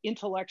kind of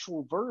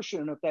intellectual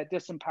version of that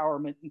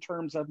disempowerment in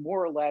terms of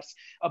more or less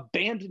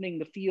abandoning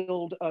the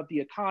field of the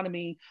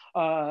economy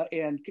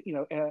and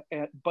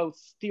both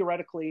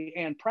theoretically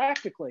and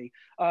practically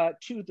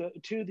to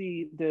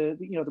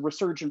the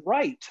resurgent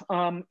right.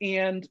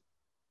 And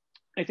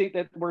I think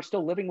that we're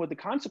still living with the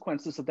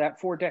consequences of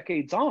that 4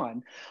 decades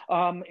on.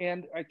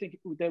 And I think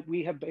that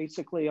we have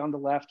basically on the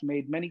left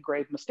made many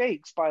grave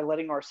mistakes by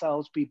letting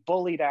ourselves be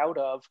bullied out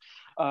of,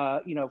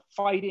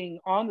 fighting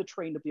on the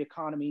train of the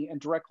economy and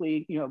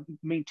directly,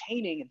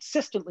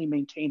 insistently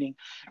maintaining,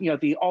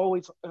 the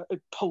always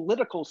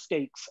political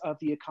stakes of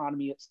the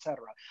economy, et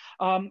cetera.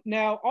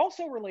 Now,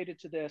 also related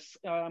to this,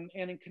 and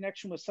in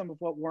connection with some of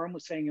what Warren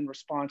was saying in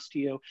response to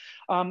you,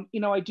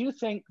 I do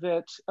think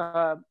that,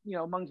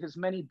 among his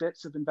many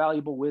bits of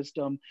invaluable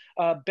wisdom,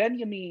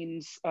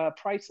 Benjamin's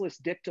priceless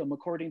dictum,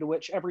 according to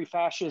which every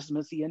fascism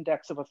is the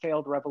index of a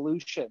failed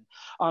revolution,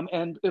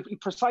 and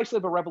precisely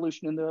of a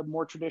revolution in the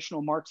more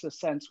traditional Marxist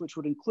sense, which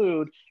would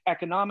include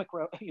economic,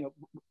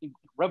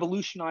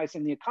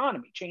 revolutionizing the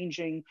economy,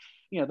 changing,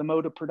 the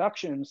mode of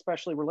production,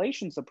 especially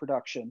relations of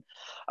production,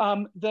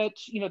 that,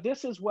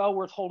 this is well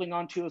worth holding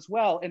on to as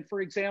well. And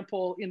for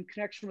example, in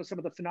connection with some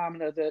of the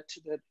phenomena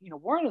that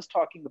Warren is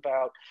talking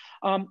about,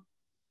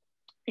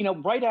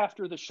 right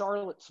after the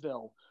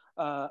Charlottesville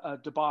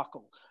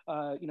debacle,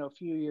 a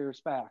few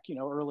years back,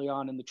 early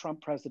on in the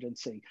Trump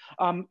presidency,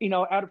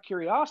 out of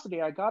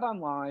curiosity, I got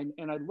online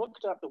and I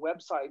looked up the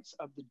websites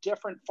of the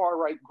different far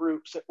right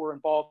groups that were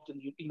involved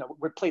in,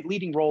 played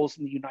leading roles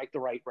in the Unite the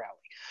Right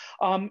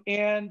rally.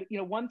 And,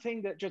 one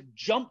thing that just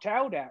jumped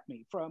out at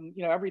me from,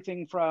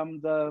 everything from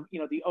the,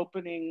 the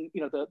opening,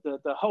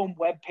 the home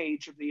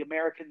webpage of the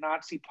American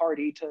Nazi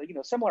Party to,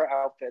 similar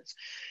outfits,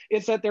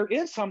 is that there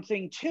is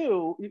something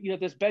to,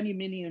 this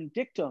Benjaminian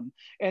dictum,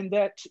 and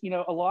that,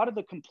 a lot of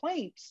the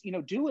complaints,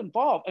 do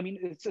involve,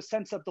 it's a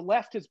sense of the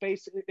left is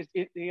based,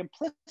 it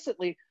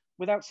implicitly,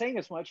 without saying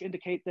as much,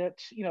 indicate that,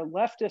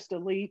 leftist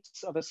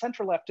elites of a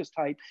center leftist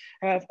type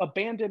have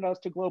abandoned us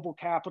to global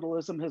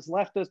capitalism, has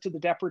left us to the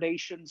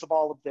depredations of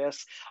all of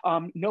this.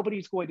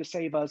 Nobody's going to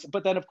save us.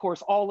 But then, of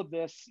course, all of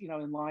this,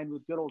 in line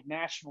with good old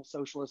National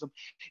Socialism,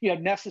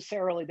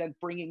 necessarily then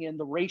bringing in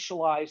the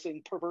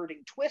racializing,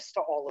 perverting twist to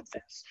all of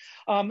this.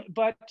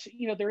 But,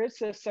 there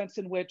is a sense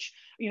in which,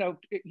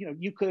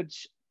 you could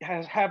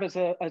have as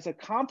a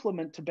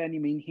compliment to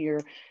Benjamin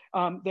here,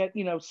 that,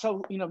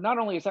 not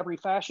only is every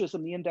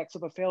fascism the index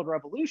of a failed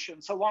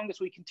revolution, so long as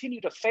we continue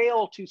to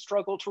fail to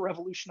struggle to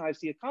revolutionize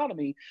the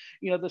economy,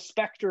 the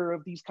specter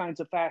of these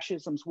kinds of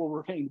fascisms will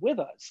remain with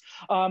us.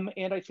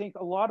 And I think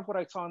a lot of what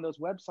I saw on those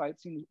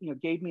websites,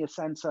 gave me a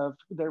sense of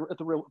the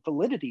real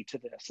validity to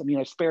this.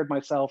 I spared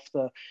myself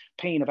the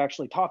pain of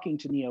actually talking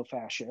to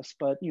neo-fascists,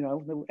 but,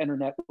 the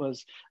internet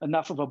was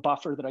enough of a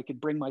buffer that I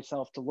could bring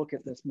myself to look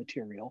at this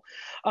material.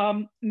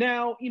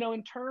 Now,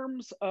 in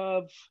terms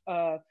of,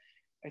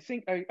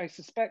 I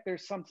suspect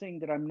there's something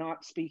that I'm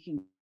not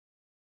speaking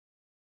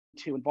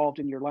to involved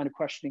in your line of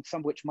questioning,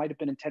 some of which might have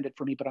been intended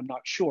for me, but I'm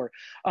not sure.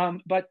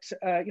 But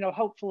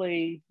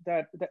hopefully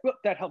that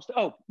helps.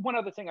 Oh, one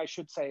other thing I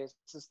should say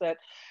is that,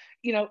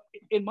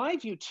 in my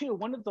view too,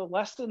 one of the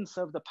lessons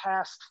of the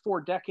past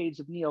 4 decades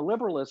of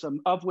neoliberalism,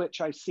 of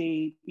which I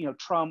see,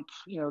 Trump,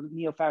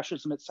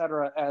 neo-fascism, et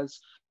cetera,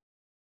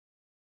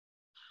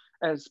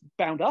 as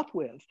bound up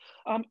with,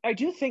 I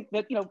do think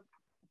that,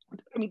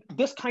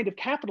 this kind of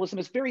capitalism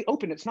is very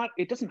open.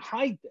 It doesn't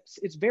hide this.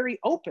 It's very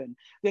open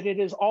that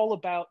it is all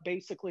about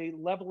basically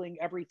leveling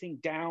everything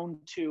down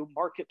to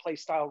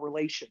marketplace style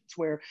relations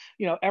where,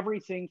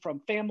 everything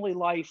from family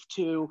life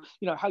to,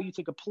 how you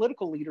think of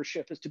political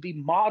leadership is to be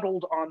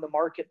modeled on the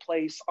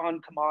marketplace,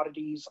 on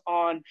commodities,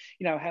 on,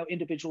 how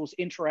individuals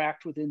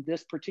interact within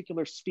this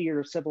particular sphere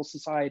of civil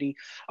society.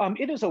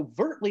 It is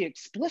overtly,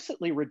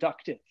 explicitly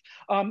reductive.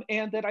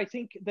 And that I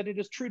think that it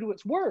is true to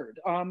its word.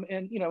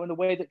 And, in the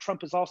way that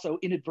Trump is also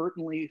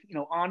inadvertently,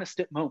 honest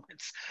at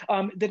moments,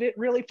 that it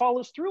really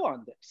follows through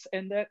on this.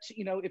 And that,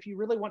 if you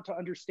really want to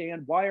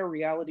understand why our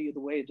reality is the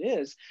way it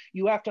is,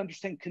 you have to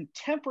understand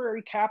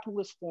contemporary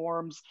capitalist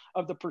forms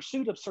of the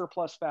pursuit of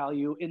surplus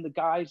value in the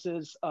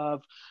guises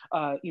of,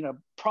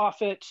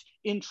 profit,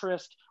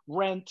 interest,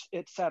 rent,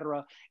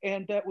 etc.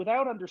 And that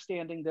without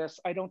understanding this,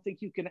 I don't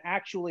think you can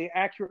actually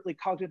accurately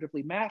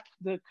cognitively map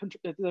the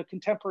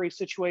contemporary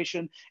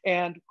situation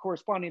and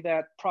corresponding to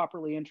that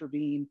properly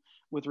intervene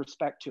with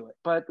respect to it.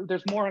 But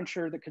there's more, I'm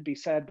sure, that could be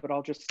said, but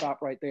I'll just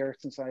stop right there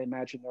since I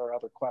imagine there are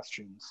other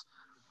questions.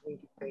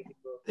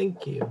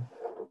 Thank you.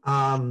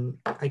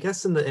 I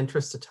guess in the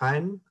interest of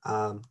time,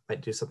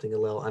 might do something a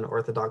little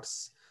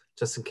unorthodox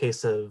just in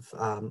case of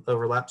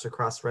overlaps or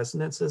cross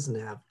resonances and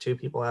have two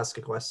people ask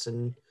a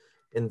question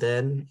and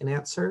then an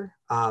answer.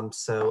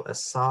 So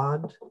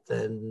Assad,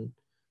 then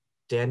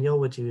Daniel,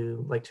 would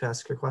you like to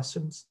ask your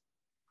questions?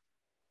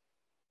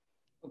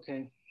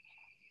 Okay.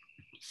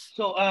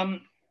 So a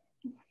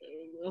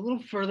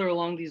little further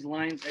along these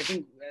lines, I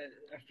think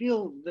I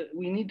feel that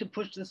we need to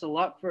push this a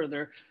lot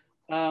further.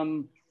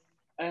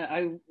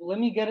 Let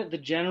me get at the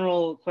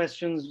general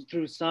questions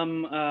through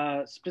some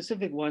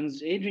specific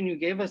ones. Adrian, you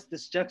gave us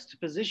this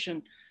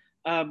juxtaposition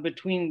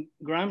between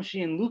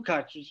Gramsci and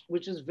Lukács,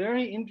 which is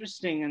very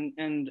interesting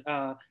and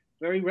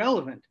very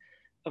relevant.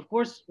 Of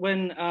course,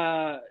 when,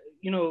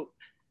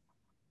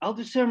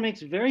 Althusser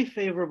makes very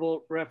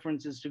favorable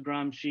references to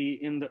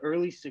Gramsci in the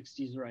early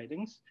 60s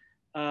writings.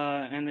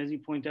 And as you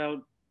point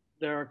out,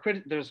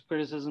 there's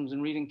criticisms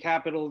in Reading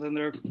Capital, then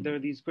there are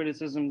these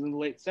criticisms in the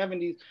late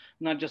 70s,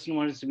 not just in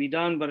What Is to Be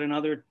Done, but in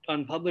other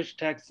unpublished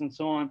texts and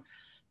so on.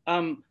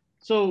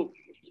 So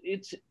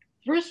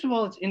first of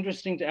all, it's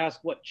interesting to ask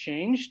what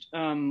changed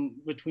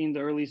between the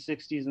early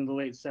 60s and the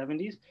late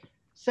 70s.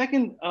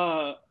 Second,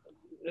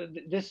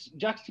 this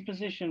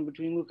juxtaposition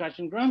between Lukács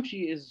and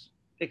Gramsci is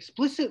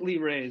explicitly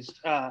raised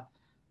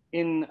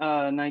in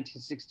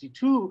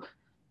 1962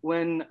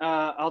 when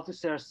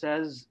Althusser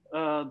says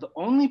the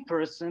only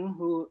person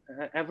who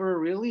ever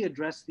really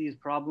addressed these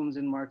problems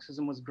in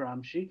Marxism was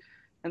Gramsci.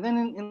 And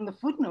then in the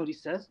footnote, he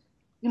says,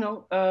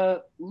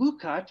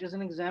 Lukács is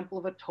an example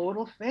of a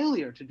total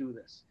failure to do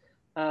this.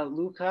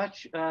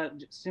 Lukács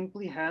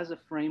simply has a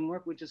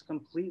framework which is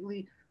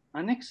completely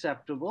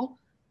unacceptable,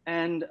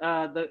 and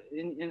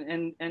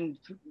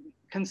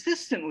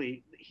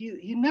consistently,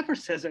 he never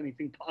says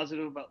anything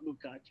positive about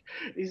Lukács.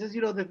 He says,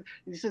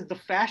 the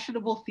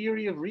fashionable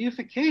theory of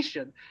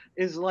reification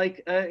is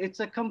like it's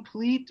a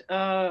complete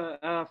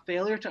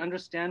failure to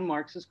understand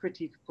Marx's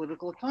critique of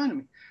political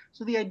economy.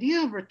 So the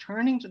idea of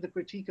returning to the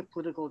critique of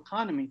political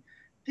economy,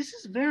 this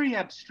is very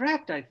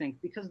abstract, I think,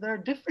 because there are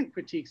different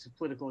critiques of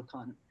political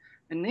economy.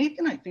 And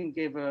Nathan, I think,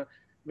 gave a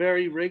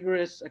very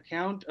rigorous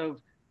account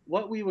of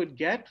what we would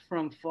get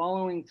from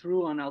following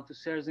through on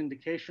Althusser's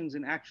indications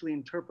and actually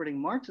interpreting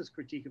Marx's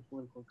critique of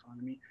political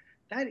economy.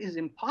 That is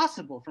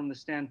impossible from the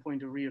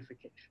standpoint of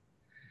reification.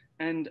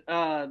 And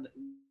that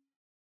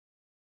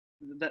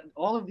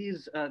all of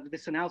these,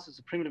 this analysis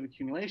of primitive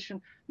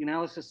accumulation,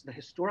 the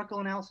historical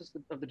analysis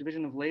of the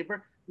division of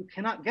labor, you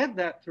cannot get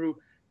that through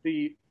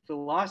the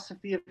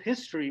philosophy of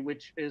history,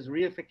 which is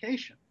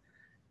reification.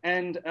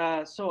 And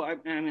so,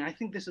 I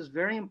think this is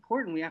very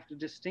important. We have to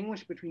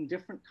distinguish between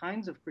different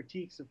kinds of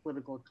critiques of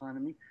political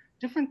economy,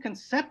 different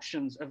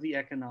conceptions of the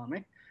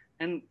economic.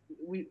 And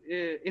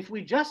if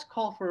we just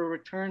call for a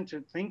return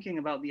to thinking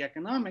about the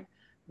economic,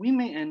 we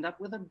may end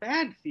up with a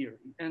bad theory.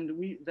 And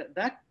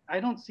I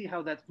don't see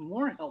how that's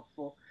more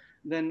helpful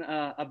than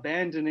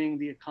abandoning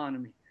the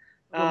economy.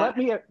 Well,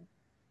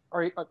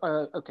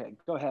 okay,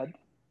 go ahead.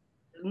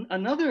 I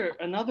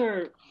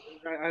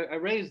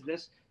raised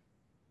this.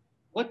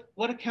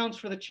 What accounts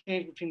for the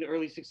change between the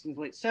early 60s and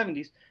late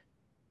 70s?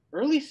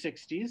 Early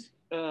 60s,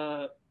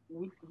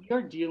 we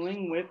are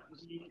dealing with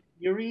the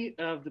theory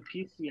of the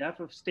PCF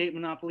of state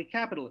monopoly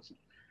capitalism.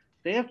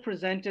 They have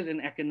presented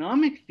an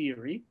economic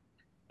theory,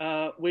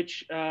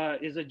 which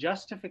is a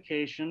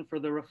justification for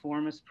the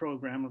reformist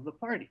program of the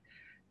party.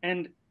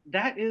 And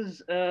that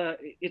is,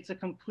 it's a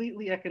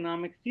completely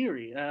economic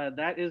theory.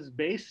 That is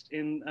based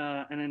in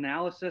an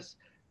analysis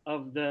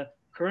of the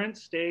current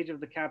stage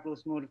of the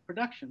capitalist mode of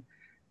production.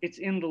 It's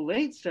in the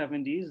late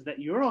 70s that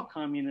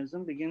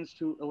Eurocommunism begins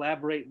to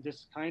elaborate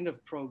this kind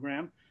of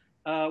program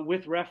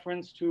with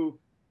reference to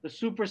the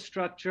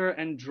superstructure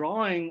and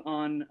drawing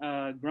on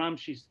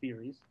Gramsci's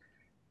theories.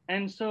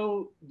 And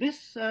so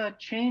this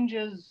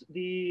changes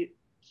the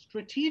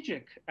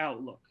strategic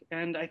outlook.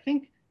 And I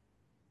think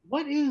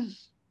what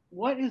is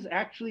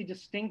actually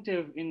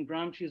distinctive in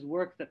Gramsci's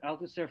work that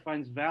Althusser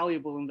finds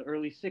valuable in the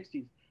early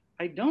 60s,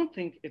 I don't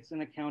think it's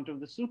an account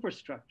of the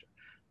superstructure.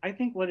 I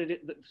think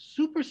the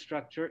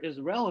superstructure is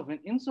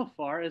relevant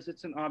insofar as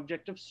it's an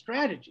object of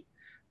strategy,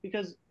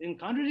 because in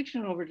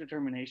Contradiction and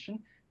Overdetermination,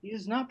 he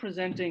is not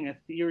presenting a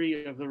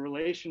theory of the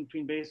relation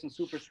between base and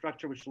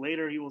superstructure, which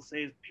later he will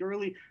say is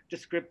purely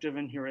descriptive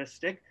and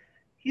heuristic.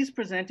 He's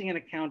presenting an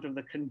account of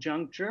the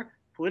conjuncture,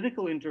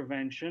 political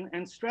intervention,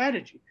 and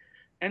strategy.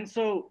 And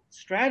so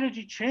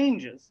strategy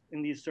changes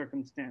in these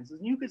circumstances.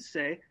 And you could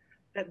say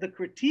that the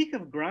critique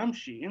of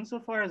Gramsci,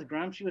 insofar as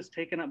Gramsci was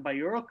taken up by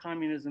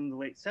Eurocommunism in the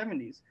late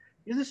 70s,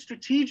 is a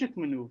strategic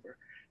maneuver.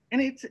 And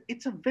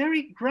it's a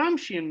very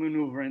Gramscian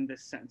maneuver in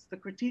this sense. The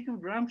critique of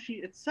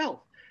Gramsci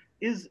itself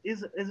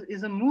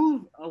is a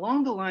move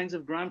along the lines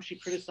of Gramsci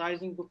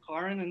criticizing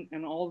Bukharin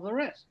and all the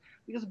rest.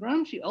 Because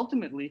Gramsci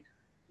ultimately,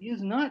 he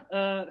is not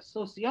a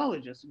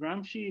sociologist.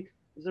 Gramsci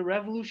is a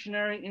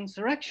revolutionary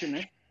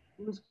insurrectionist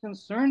who is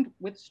concerned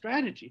with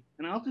strategy.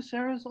 And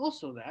Althusser is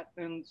also that.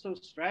 And so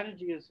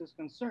strategy is his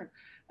concern.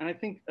 And I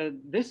think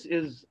this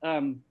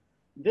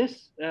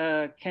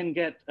can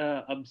get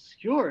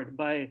obscured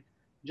by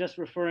just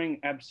referring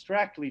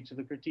abstractly to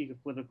the critique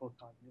of political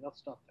economy. I'll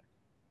stop there.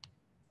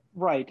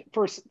 Right.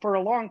 For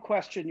a long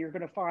question, you're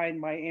going to find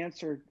my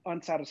answer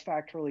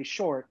unsatisfactorily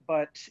short.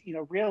 But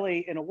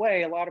really, in a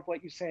way, a lot of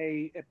what you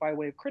say by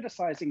way of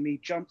criticizing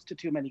me jumps to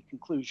too many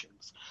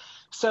conclusions.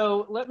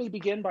 So let me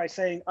begin by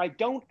saying I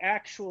don't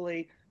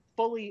actually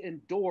fully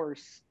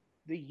endorse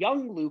the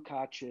young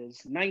Lukács's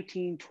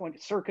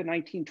circa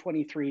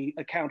 1923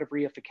 account of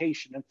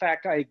reification. In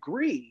fact, I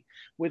agree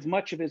with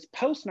much of his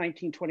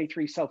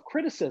post-1923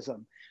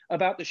 self-criticism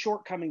about the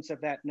shortcomings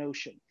of that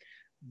notion.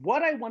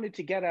 What I wanted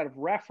to get out of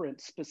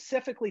reference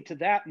specifically to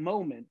that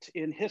moment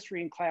in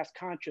history and class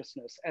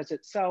consciousness, as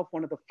itself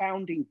one of the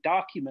founding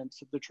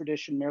documents of the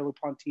tradition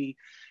Merleau-Ponty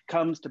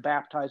comes to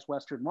baptize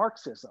Western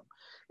Marxism,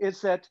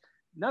 is that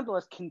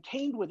nonetheless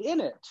contained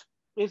within it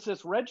is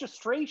this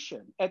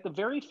registration at the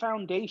very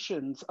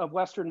foundations of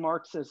Western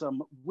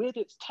Marxism with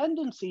its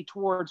tendency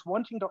towards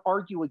wanting to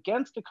argue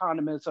against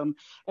economism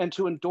and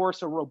to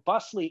endorse a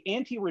robustly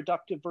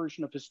anti-reductive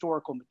version of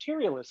historical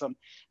materialism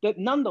that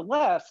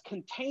nonetheless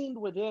contained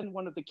within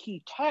one of the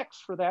key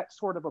texts for that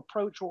sort of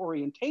approach or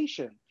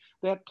orientation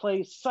that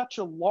plays such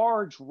a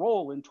large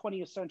role in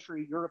 20th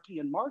century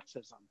European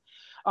Marxism,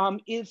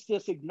 is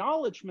this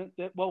acknowledgement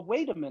that, well,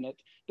 wait a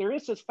minute, there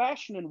is this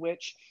fashion in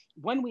which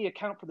when we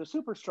account for the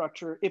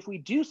superstructure, if we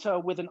do so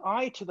with an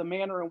eye to the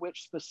manner in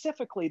which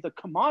specifically the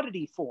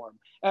commodity form,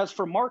 as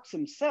for Marx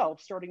himself,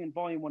 starting in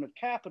volume 1 of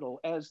Capital,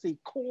 as the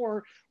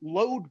core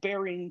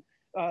load-bearing,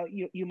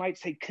 you might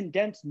say,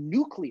 condensed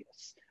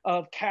nucleus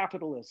of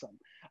capitalism,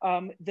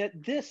 that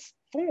this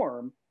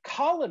form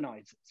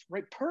colonizes,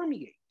 right,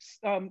 permeates,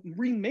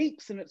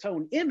 remakes in its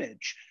own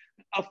image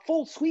a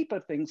full sweep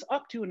of things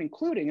up to and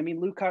including, I mean,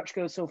 Lukács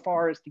goes so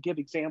far as to give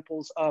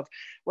examples of,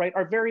 right,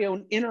 our very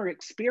own inner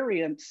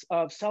experience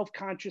of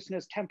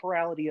self-consciousness,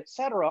 temporality, et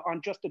cetera,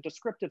 on just a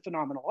descriptive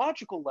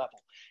phenomenological level,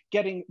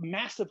 getting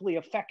massively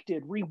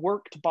affected,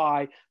 reworked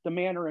by the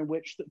manner in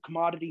which the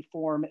commodity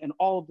form and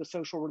all of the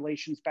social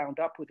relations bound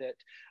up with it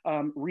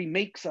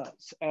remakes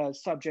us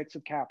as subjects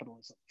of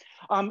capitalism.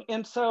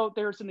 And so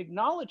there's an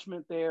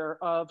acknowledgement there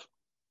of,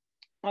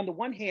 on the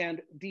one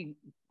hand, the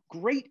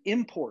great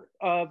import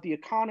of the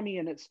economy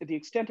and the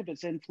extent of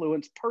its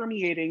influence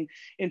permeating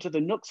into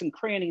the nooks and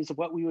crannies of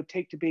what we would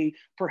take to be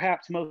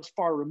perhaps most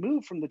far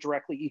removed from the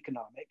directly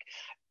economic.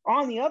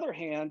 On the other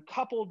hand,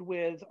 coupled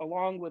with,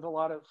 along with a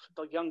lot of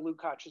the young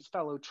Lukács's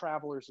fellow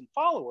travelers and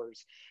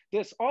followers,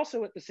 this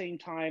also at the same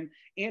time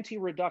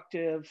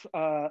anti-reductive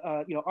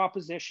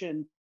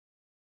opposition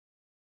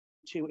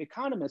to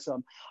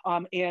economism,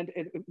 and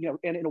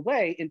in a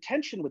way, in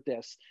tension with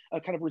this, a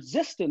kind of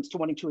resistance to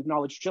wanting to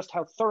acknowledge just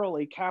how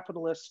thoroughly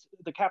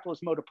the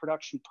capitalist mode of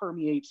production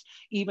permeates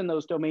even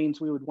those domains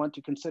we would want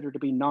to consider to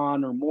be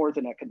non or more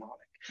than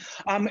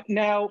economic.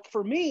 Now,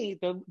 for me,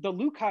 the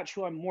Lukács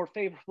who I'm more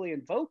favorably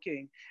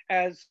invoking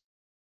as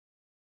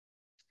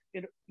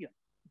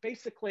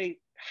basically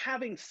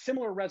having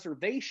similar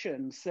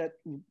reservations that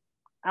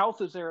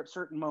Althusser at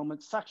certain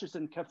moments, such as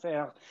in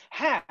Kaffer,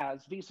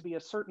 has vis-a-vis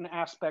a certain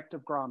aspect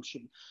of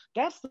Gramsci.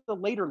 That's the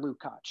later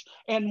Lukács.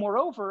 And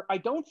moreover, I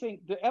don't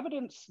think the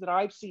evidence that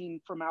I've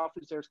seen from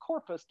Althusser's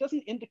corpus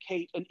doesn't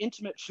indicate an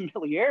intimate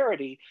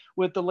familiarity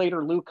with the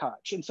later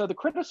Lukács. And so the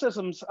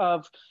criticisms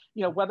of,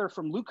 whether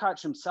from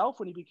Lukács himself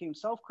when he became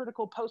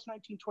self-critical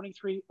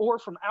post-1923 or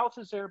from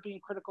Althusser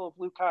being critical of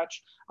Lukács,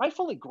 I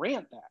fully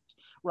grant that.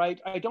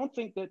 Right, I don't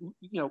think that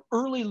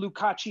early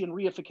Lukácsian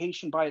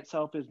reification by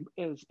itself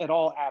is at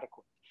all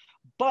adequate,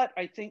 but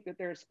I think that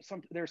there's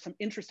some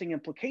interesting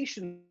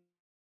implications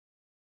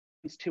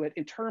to it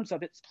in terms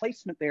of its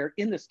placement there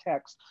in this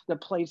text that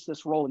plays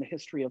this role in the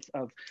history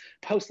of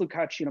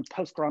post-Lukácsian and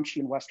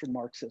post-Gramscian Western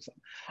Marxism.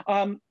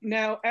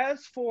 Now,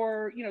 as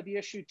for the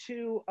issue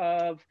too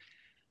of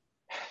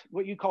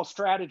what you call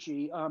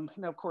strategy,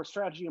 now of course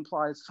strategy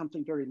implies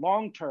something very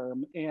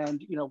long-term,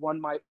 and one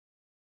might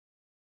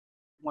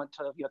want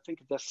to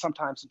think of this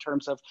sometimes in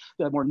terms of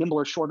the more nimble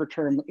or shorter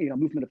term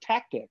movement of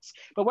tactics.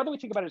 But whether we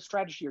think about it as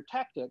strategy or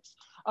tactics,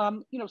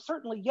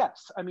 certainly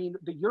yes. I mean,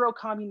 the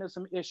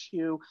Eurocommunism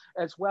issue,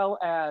 as well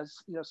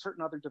as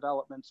certain other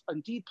developments,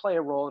 indeed play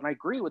a role. And I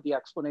agree with the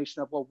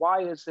explanation of, well,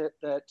 why is it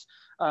that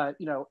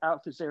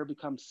Althusser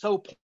becomes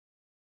so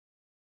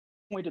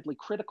pointedly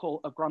critical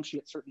of Gramsci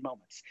at certain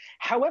moments.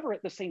 However,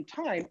 at the same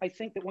time, I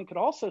think that one could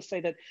also say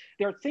that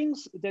there are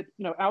things that,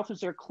 you know,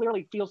 Althusser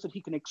clearly feels that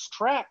he can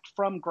extract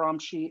from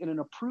Gramsci in an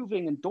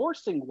approving,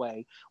 endorsing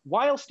way,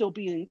 while still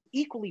being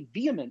equally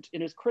vehement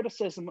in his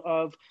criticism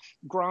of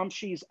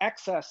Gramsci's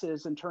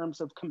excesses in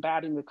terms of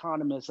combating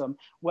economism,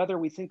 whether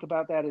we think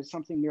about that as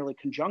something merely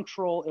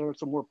conjunctural or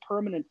it's a more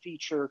permanent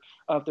feature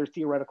of their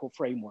theoretical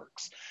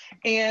frameworks.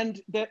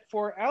 And that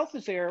for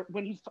Althusser,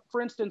 when he,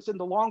 for instance, in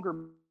the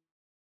longer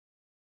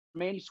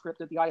manuscript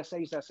that the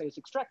ISA's essay is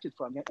extracted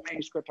from, the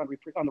manuscript on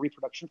the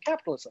reproduction of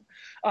capitalism.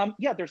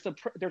 Yeah, there's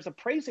a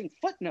praising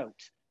footnote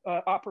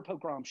apropos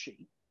Gramsci,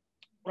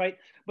 right?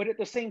 But at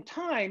the same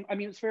time, I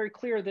mean, it's very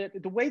clear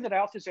that the way that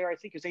Althusser, I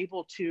think, is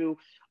able to,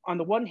 on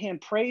the one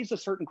hand, praise a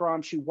certain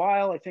Gramsci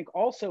while I think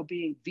also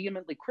being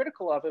vehemently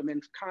critical of him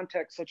in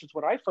contexts such as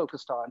what I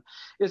focused on,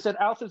 is that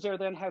Althusser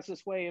then has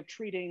this way of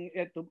treating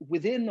it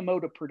within the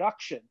mode of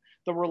production,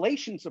 the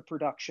relations of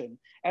production,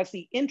 as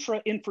the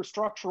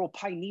intra-infrastructural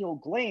pineal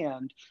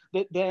gland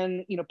that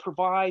then, you know,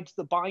 provides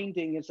the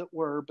binding, as it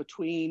were,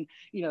 between,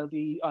 you know,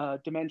 the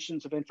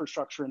dimensions of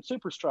infrastructure and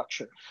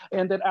superstructure.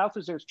 And that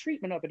Althusser's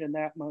treatment of it in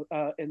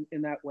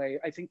that way,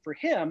 I think for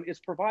him, is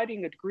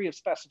providing a degree of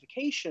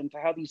specification to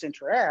how these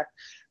interact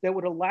that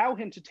would allow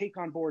him to take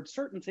on board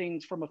certain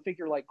things from a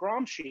figure like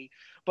Gramsci,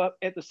 but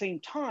at the same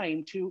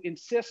time to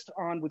insist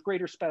on, with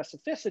greater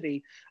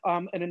specificity,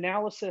 an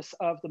analysis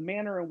of the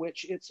manner in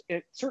which it's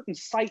at certain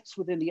sites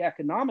within the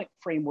economic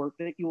framework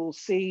that you will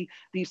see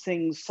these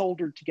things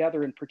soldered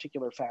together in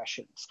particular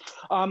fashions.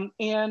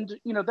 And,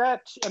 you know,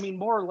 that, I mean,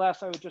 more or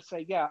less, I would just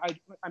say, yeah,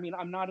 I mean,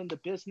 I'm not in the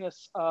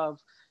business of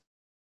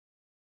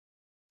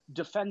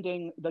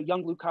defending the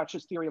young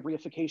Lukács's theory of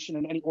reification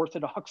in any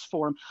orthodox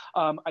form.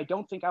 I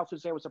don't think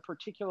Althusser was a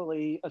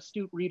particularly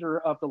astute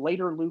reader of the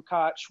later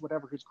Lukács,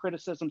 whatever his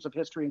criticisms of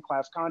history and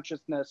class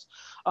consciousness.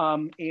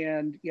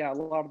 And yeah, a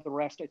lot of the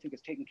rest I think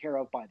is taken care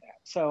of by that.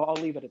 So I'll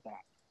leave it at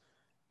that.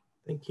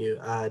 Thank you.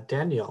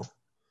 Daniel.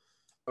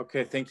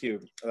 Okay, thank you.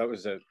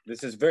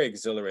 This is very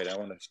exhilarating. I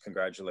want to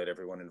congratulate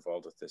everyone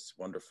involved with this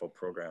wonderful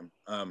program.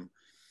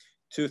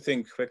 Two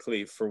things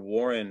quickly for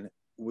Warren.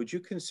 Would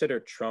you consider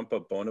Trump a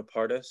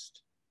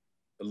Bonapartist?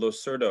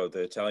 Losurdo,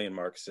 the Italian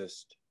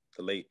Marxist,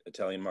 the late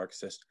Italian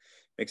Marxist,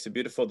 makes a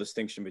beautiful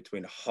distinction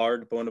between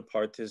hard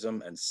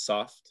Bonapartism and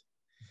soft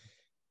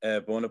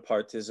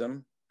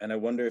Bonapartism. And I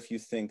wonder if you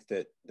think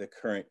that the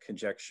current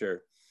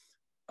conjecture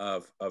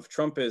of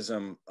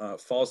Trumpism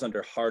falls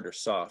under hard or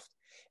soft.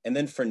 And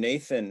then for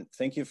Nathan,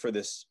 thank you for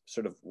this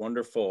sort of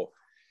wonderful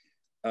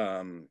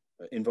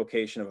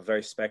invocation of a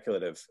very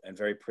speculative and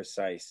very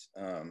precise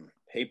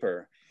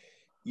paper.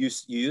 You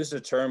used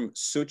the term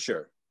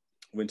suture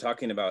when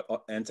talking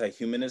about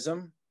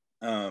anti-humanism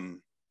in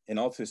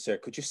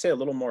Althusser. Could you say a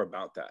little more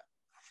about that?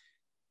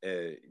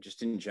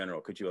 Just in general,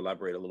 could you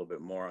elaborate a little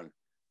bit more on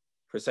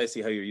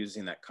precisely how you're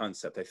using that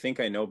concept? I think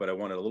I know, but I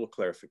wanted a little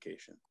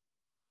clarification.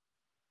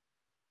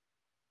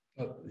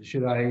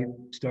 Should I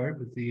start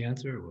with the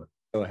answer or what?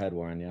 Go ahead,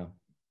 Warren, yeah.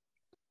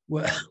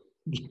 Well,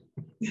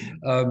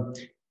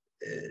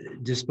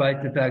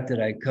 despite the fact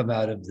that I come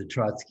out of the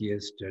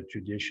Trotskyist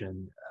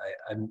tradition,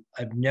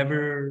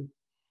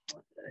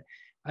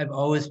 I've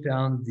always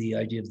found the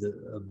idea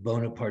of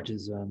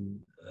Bonapartism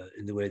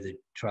in the way that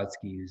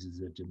Trotsky uses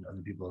it and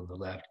other people on the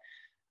left,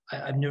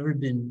 I've never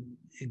been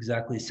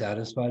exactly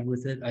satisfied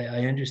with it.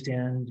 I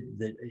understand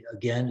that,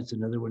 again, it's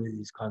another one of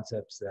these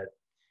concepts that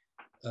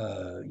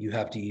you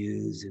have to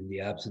use in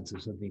the absence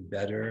of something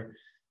better.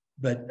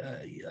 But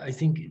I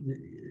think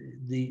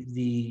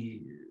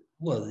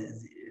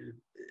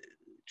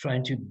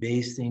trying to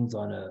base things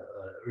on a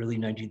early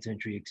 19th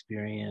century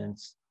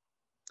experience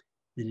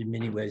that in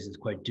many ways is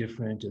quite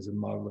different as a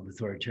model of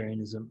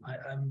authoritarianism.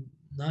 I'm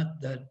not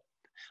that,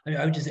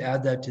 I would just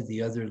add that to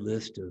the other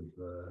list of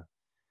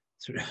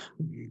sort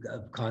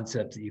of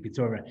concepts that you could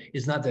throw around.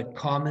 It's not that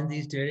common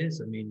these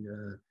days. I mean,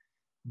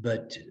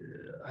 but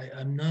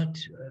I'm not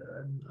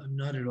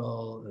at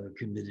all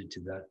committed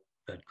to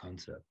that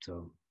concept.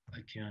 So I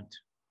can't,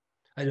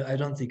 I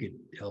don't think it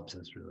helps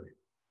us really.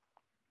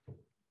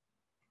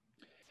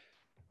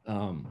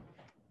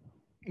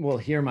 Well,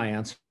 here my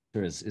answer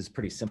is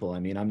pretty simple. I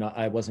mean,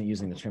 I wasn't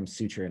using the term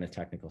suture in a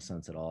technical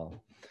sense at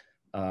all.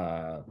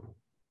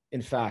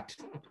 In fact,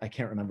 I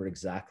can't remember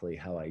exactly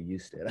how I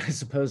used it. I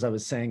suppose I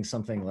was saying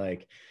something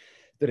like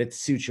that it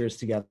sutures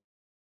together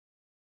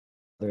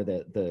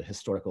the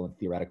historical and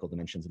theoretical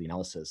dimensions of the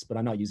analysis, but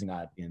I'm not using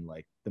that in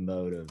like the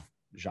mode of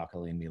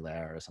Jacques-Alain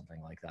Miller or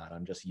something like that.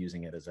 I'm just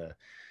using it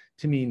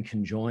to mean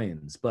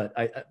conjoins, but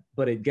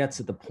it gets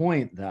at the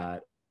point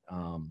that,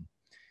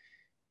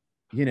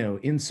 you know,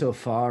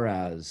 insofar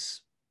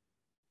as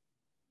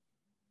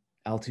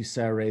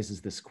Althusser raises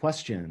this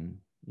question,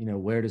 you know,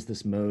 where does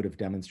this mode of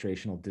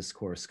demonstrational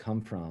discourse come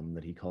from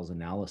that he calls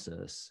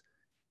analysis?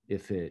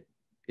 If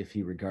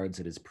he regards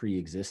it as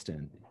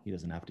pre-existent, he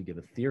doesn't have to give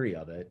a theory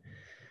of it.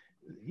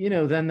 You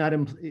know, then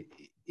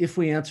if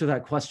we answer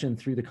that question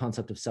through the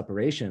concept of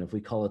separation, if we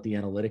call it the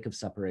analytic of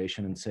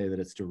separation and say that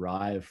it's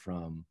derived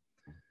from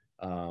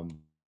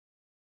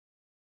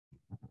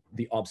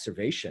the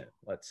observation,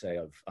 let's say,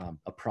 of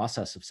a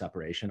process of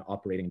separation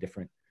operating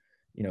different,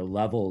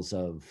 levels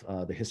of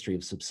the history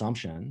of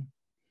subsumption,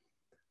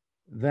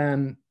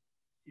 then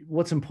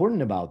what's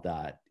important about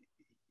that,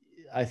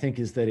 I think,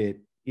 is that it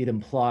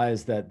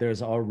implies that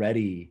there's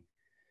already,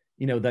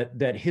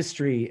 that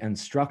history and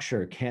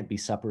structure can't be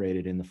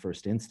separated in the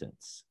first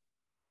instance.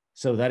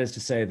 So that is to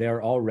say,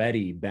 they're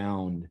already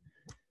bound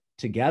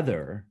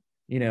together,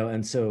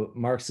 and so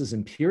Marx's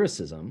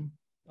empiricism,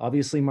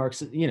 obviously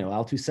Marx,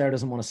 Althusser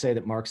doesn't want to say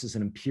that Marx is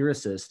an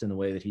empiricist in the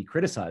way that he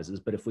criticizes,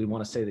 but if we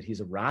want to say that he's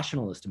a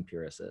rationalist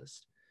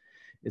empiricist,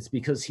 it's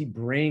because he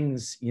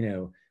brings,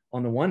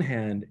 on the one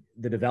hand,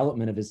 the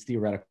development of his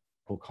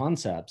theoretical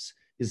concepts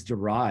is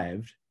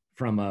derived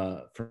from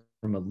a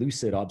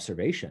lucid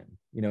observation,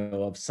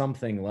 of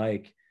something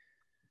like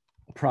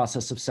a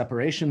process of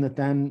separation that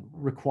then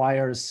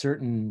requires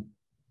certain,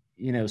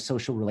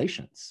 social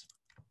relations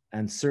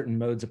and certain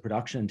modes of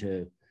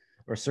production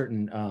or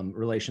certain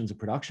relations of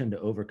production to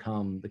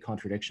overcome the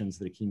contradictions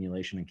that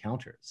accumulation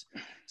encounters.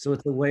 So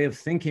it's a way of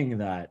thinking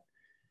that,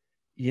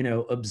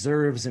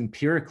 observes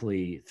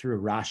empirically through a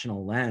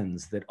rational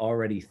lens that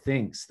already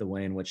thinks the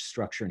way in which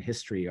structure and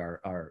history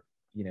are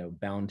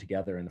bound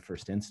together in the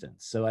first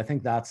instance. So I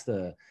think that's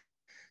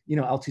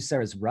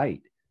Althusser is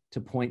right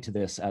to point to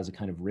this as a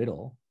kind of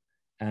riddle.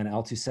 And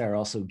Althusser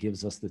also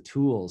gives us the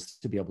tools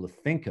to be able to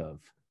think of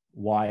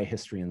why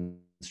history and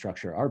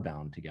structure are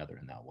bound together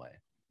in that way.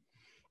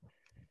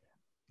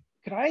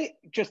 Could I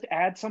just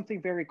add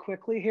something very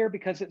quickly here,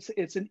 because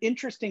it's an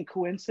interesting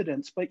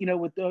coincidence, but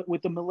with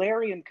the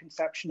Millerian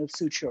conception of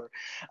suture,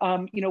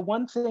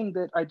 one thing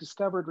that I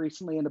discovered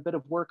recently in a bit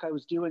of work I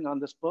was doing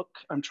on this book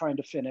I'm trying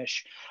to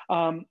finish,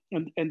 and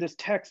this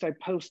text I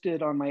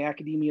posted on my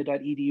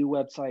academia.edu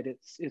website.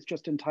 It's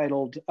just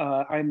entitled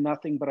 "I'm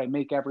Nothing But I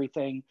Make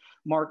Everything: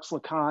 Marx,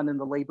 Lacan, and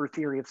the Labor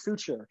Theory of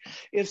Suture."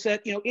 Is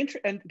that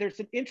and there's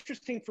an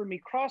interesting for me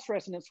cross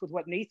resonance with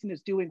what Nathan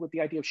is doing with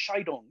the idea of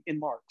Scheidung in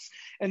Marx,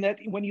 and that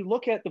when you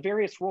look at the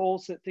various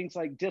roles that things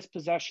like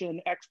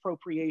dispossession,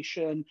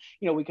 expropriation,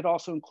 we could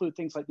also include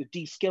things like the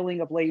de-skilling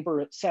of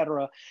labor, et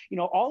cetera,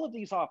 all of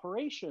these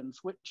operations,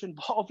 which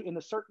involve in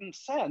a certain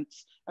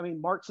sense,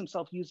 Marx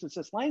himself uses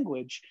this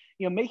language,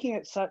 making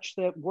it such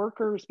that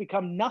workers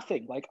become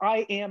nothing, like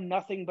I am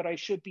nothing, but I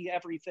should be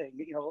everything,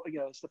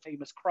 it's the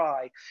famous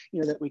cry,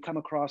 that we come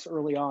across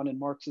early on in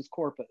Marx's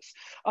corpus.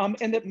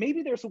 And that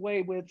maybe there's a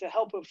way with the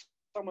help of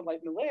someone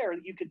like Miller,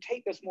 you could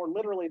take this more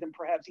literally than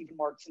perhaps even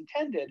Marx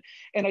intended.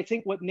 And I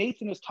think what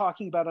Nathan is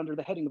talking about under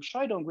the heading of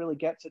Scheidung really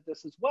gets at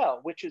this as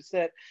well, which is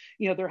that,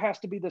 there has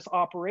to be this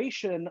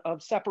operation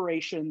of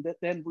separation that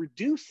then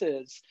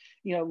reduces,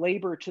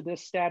 labor to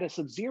this status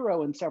of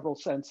zero in several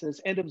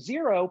senses, and of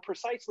zero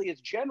precisely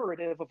as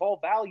generative of all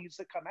values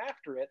that come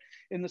after it,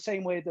 in the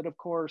same way that, of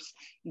course,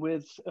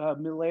 with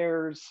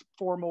Miller's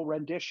formal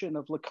rendition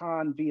of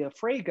Lacan via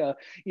Frege,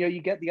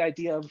 you get the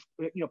idea of,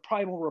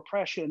 primal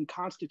repression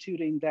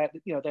constituting that,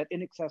 that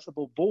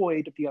inaccessible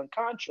void of the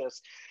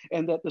unconscious,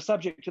 and that the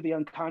subject of the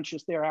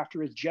unconscious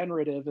thereafter is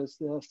generative as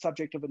the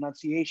subject of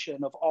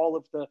enunciation of all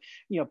of the,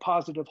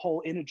 positive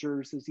whole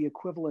integers as the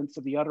equivalents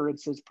of the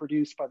utterances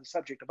produced by the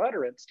subject of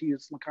utterance, to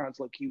use Lacan's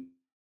locution.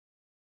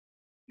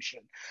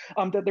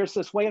 That there's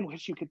this way in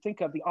which you could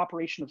think of the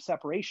operation of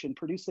separation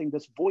producing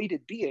this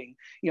voided being,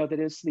 that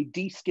is the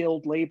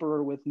de-skilled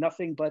laborer with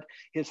nothing but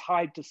his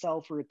hide to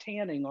sell for a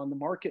tanning on the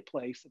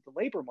marketplace at the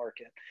labor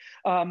market.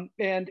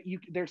 And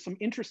there's some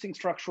interesting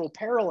structural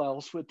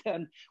parallels with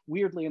then,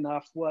 weirdly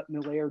enough, what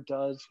Miller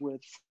does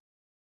with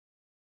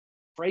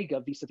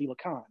Frege vis-a-vis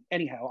Lacan.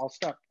 Anyhow, I'll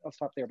stop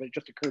there, but it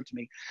just occurred to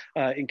me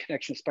in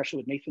connection, especially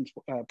with Nathan's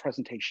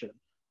presentation.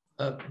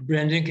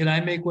 Brendan, can I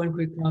make one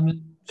quick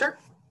comment? Sure.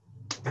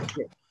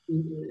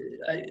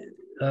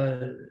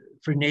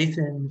 For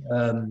Nathan,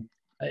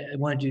 I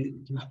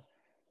wanted to,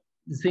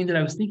 the thing that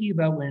I was thinking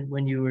about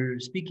when you were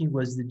speaking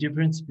was the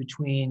difference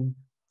between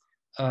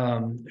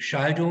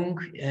Scheidung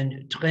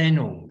and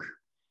Trennung,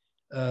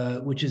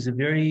 which is a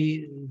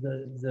very,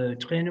 the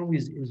Trennung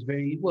is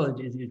very, well,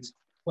 it's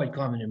quite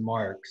common in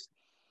Marx,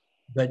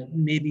 but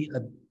maybe,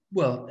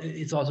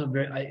 it's also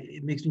very,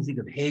 it makes me think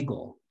of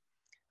Hegel.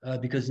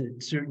 Because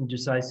at certain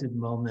decisive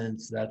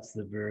moments, that's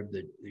the verb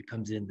that it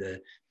comes in, the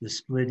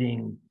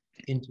splitting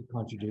into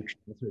contradiction,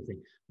 that sort of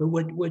thing. But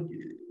what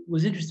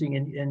was interesting,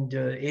 and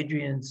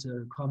Adrian's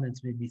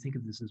comments made me think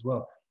of this as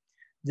well,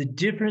 the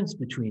difference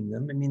between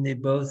them, they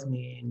both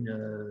mean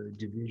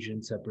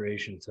division,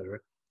 separation, etc.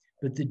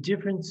 But the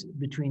difference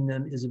between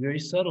them is a very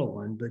subtle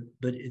one,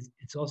 but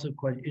it's also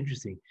quite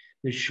interesting.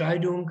 The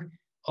Scheidung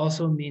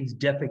also means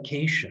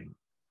defecation.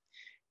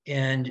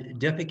 And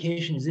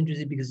defecation is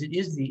interesting because it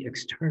is the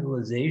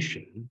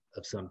externalization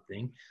of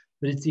something,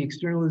 but it's the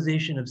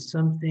externalization of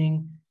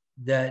something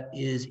that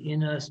is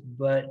in us,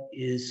 but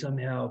is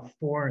somehow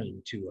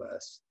foreign to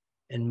us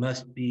and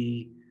must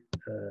be,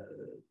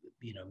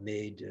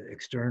 made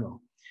external.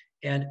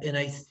 And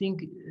I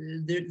think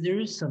there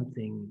is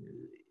something,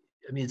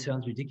 it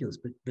sounds ridiculous,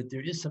 but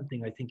there is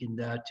something, I think, in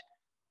that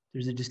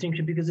there's a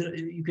distinction, because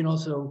you can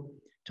also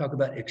talk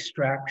about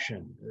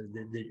extraction.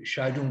 The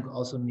Scheidung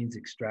also means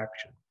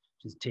extraction,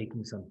 just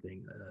taking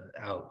something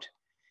out.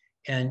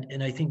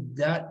 And I think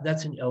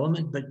that's an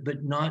element,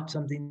 but not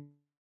something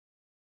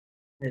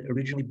that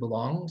originally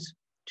belongs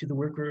to the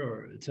worker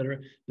or et cetera,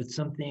 but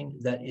something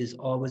that is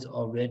always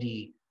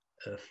already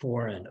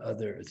foreign,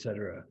 other, et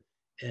cetera.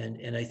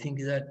 And I think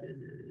that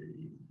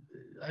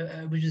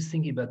I was just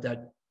thinking about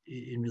that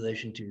in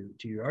relation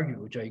to your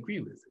argument, which I agree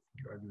with.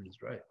 Your argument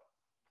is right.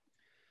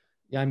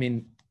 Yeah, I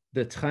mean,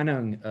 the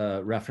Trennung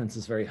reference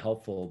is very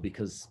helpful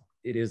because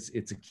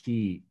it's a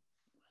key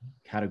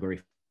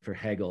category for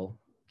Hegel,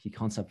 key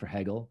concept for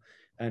Hegel.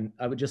 And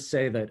I would just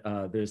say that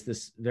there's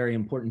this very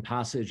important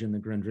passage in the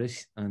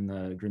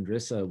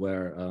Grundrisse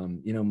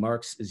where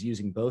Marx is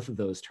using both of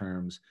those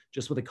terms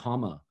just with a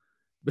comma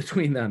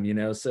between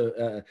them.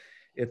 So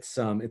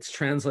it's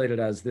translated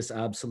as this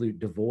absolute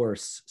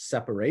divorce,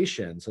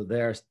 separation. So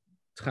there,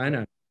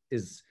 Trennung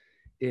is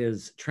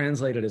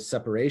translated as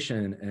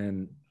separation,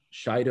 and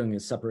Scheidung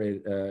is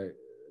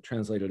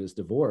translated as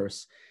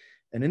divorce.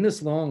 And in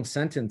this long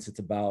sentence, it's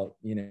about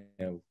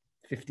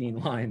 15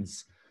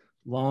 lines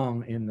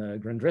long in the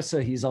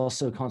Grundrisse, he's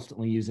also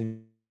constantly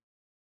using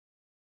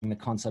the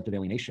concept of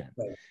alienation.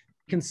 Right.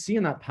 You can see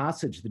in that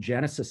passage the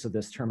genesis of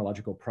this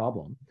terminological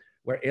problem,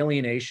 where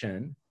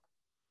alienation,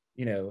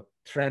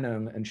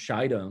 Trennung and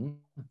Scheidung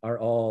are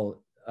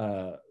all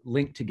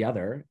linked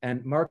together.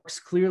 And Marx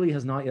clearly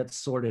has not yet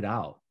sorted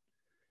out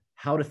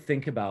how to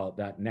think about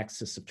that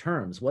nexus of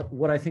terms.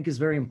 What I think is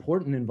very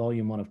important in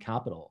volume 1 of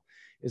Capital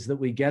is that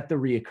we get the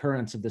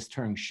reoccurrence of this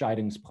term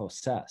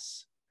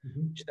Scheidungsprozess,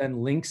 which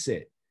then links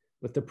it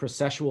with the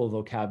processual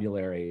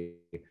vocabulary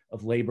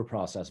of labor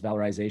process,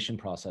 valorization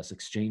process,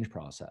 exchange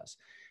process.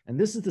 And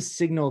this is the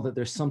signal that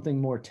there's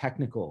something more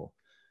technical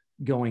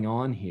going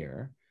on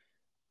here.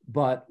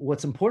 But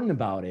what's important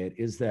about it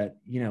is that,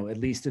 at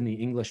least in the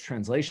English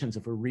translations,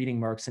 if we're reading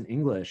Marx in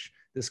English,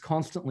 this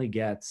constantly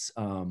gets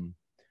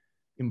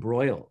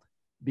embroiled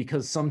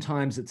because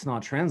sometimes it's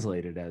not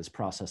translated as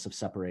process of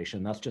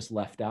separation. That's just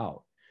left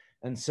out.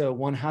 And so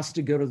one has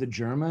to go to the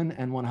German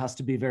and one has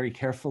to be very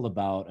careful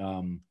about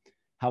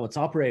how it's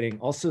operating.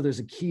 Also, there's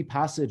a key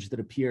passage that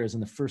appears in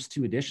the first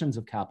 2 editions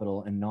of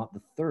Capital and not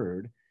the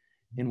third,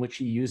 in which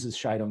he uses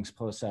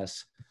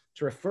Scheidungsprozess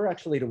to refer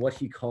actually to what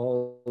he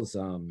calls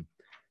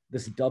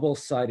this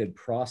double-sided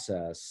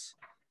process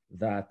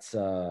that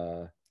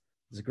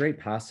is a great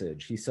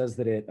passage. He says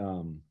that it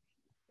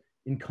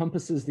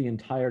encompasses the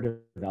entire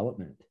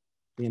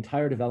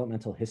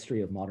developmental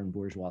history of modern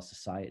bourgeois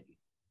society,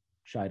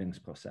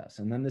 Scheidungsprozess.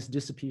 And then this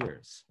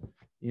disappears,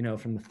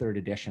 from the 3rd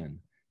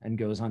edition, and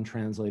goes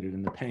untranslated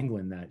in the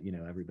Penguin that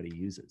everybody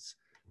uses.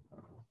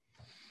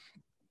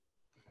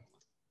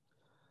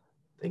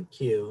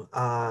 Thank you.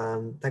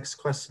 Next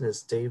question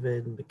is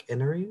David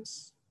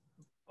McInneries.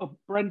 Oh,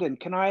 Brendan,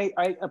 can I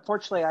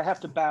unfortunately I have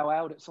to bow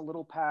out. It's a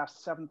little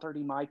past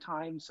 7:30 my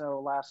time, so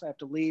alas, I have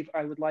to leave.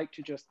 I would like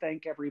to just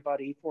thank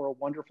everybody for a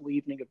wonderful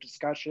evening of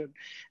discussion,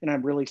 and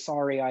I'm really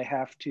sorry I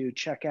have to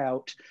check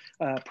out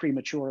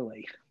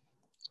prematurely.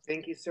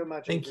 Thank you so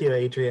much. Thank you,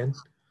 Adrian.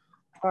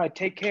 All right,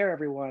 take care,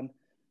 everyone.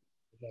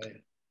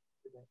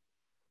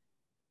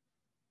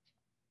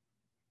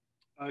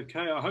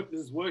 Okay, I hope this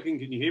is working.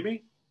 Can you hear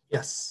me?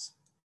 Yes.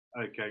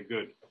 Okay,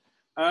 good.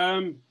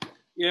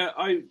 Yeah,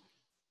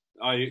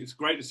 it's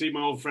great to see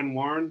my old friend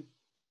Warren.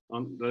 I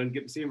don't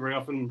get to see him very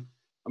often.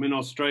 I'm in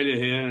Australia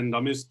here, and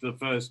I missed the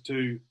first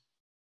two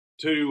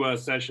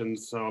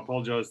sessions, so I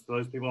apologize to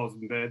those people. I was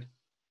in bed.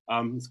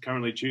 It's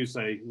currently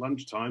Tuesday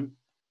lunchtime.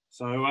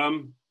 So,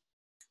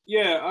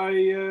 yeah,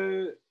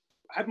 I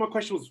had my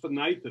question was for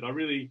Nathan. I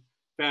really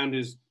found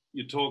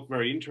your talk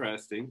very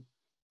interesting,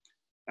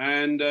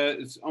 and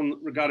it's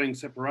regarding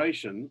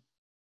separation.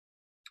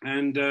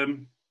 And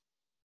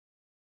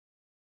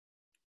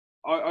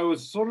I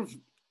was sort of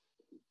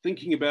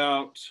thinking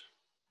about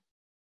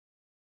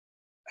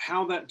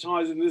how that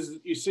ties in.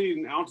 You see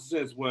in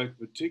Althusser's work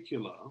in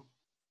particular,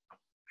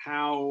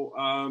 how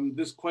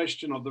this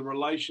question of the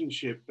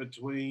relationship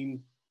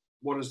between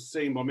what is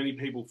seen by many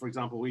people, for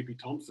example, E.P.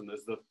 Thompson,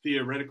 as the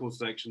theoretical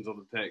sections of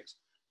the text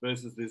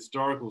versus the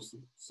historical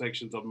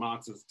sections of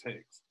Marx's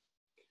text,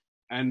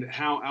 and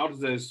how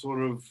Althusser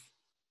sort of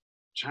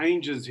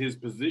changes his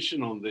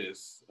position on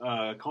this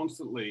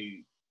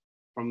constantly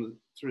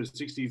through the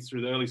 60s,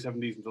 through the early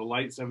 70s, into the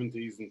late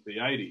 70s, and the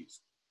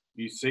 80s.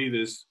 You see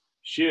this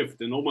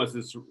shift and almost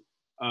this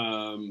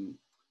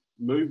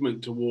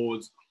movement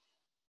towards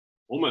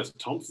almost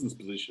Thompson's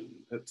position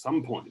at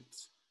some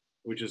points,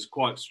 which is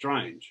quite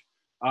strange.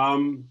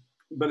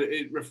 But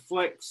it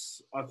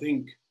reflects, I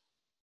think,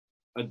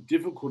 a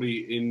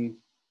difficulty in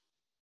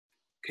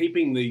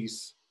keeping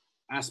these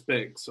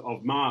aspects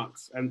of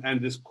Marx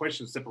and this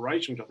question of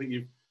separation, which I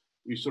think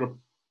you sort of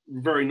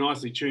very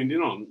nicely tuned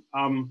in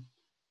on,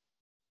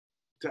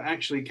 to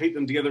actually keep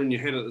them together in your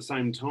head at the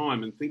same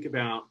time and think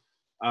about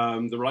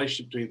the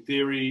relationship between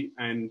theory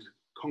and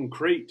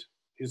concrete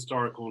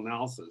historical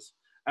analysis,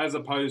 as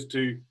opposed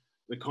to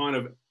the kind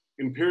of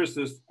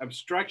empiricist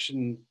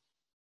abstraction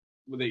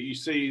that you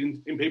see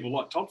in people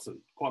like Thompson,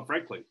 quite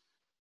frankly,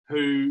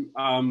 who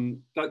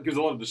that gives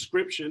a lot of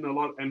description,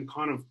 and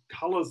kind of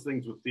colors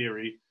things with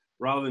theory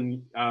rather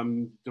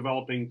than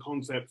developing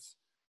concepts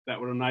that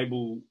would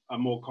enable a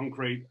more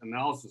concrete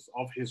analysis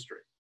of history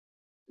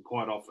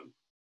quite often.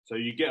 So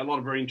you get a lot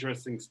of very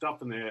interesting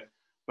stuff in there,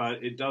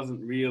 but it doesn't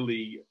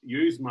really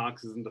use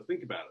Marxism to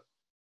think about it.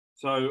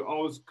 So I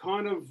was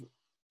kind of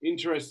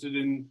interested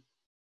in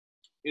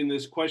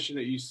this question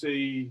that you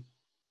see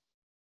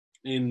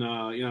in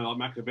like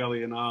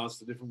Machiavelli and Ars,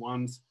 the different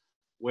ones,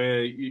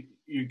 where you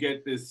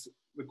get the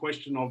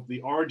question of the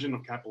origin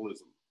of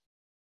capitalism,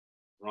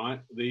 right?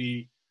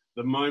 The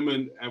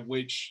moment at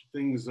which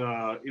things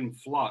are in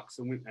flux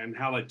and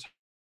how they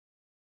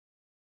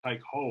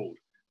take hold.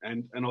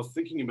 And I was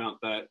thinking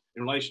about that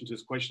in relation to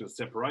this question of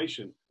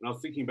separation. And I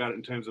was thinking about it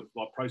in terms of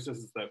like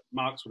processes that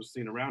Marx would have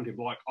seen around him,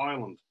 like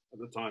Ireland at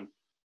the time,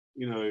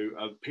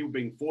 people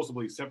being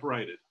forcibly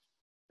separated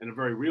in a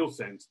very real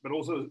sense, but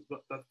also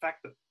the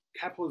fact that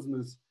capitalism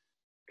is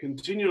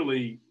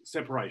continually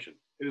separation.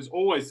 It is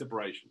always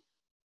separation.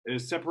 It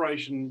is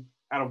separation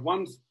out of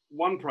one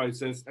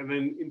process and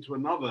then into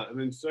another, and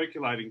then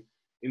circulating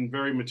in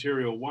very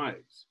material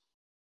ways.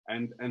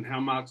 And how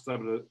Marx was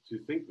able to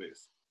think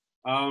this.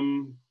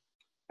 And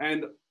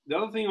the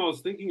other thing I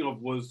was thinking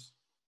of was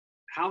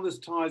how this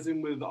ties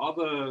in with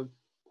other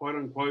quote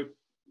unquote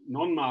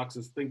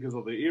non-Marxist thinkers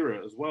of the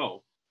era as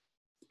well,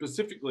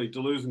 specifically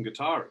Deleuze and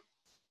Guattari.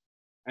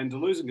 And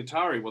Deleuze and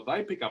Guattari, what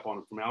they pick up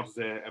on from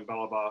Althusser and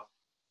Balabar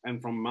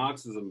and from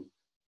Marxism,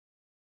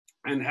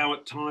 and how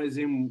it ties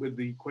in with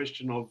the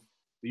question of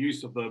the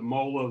use of the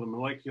molar, the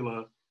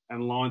molecular,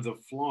 and lines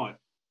of flight,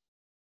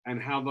 and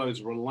how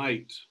those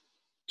relate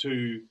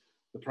to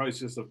the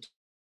process of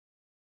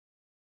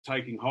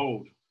taking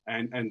hold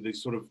and the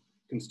sort of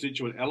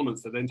constituent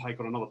elements that then take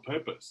on another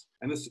purpose.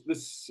 And this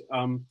is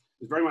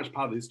very much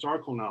part of the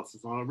historical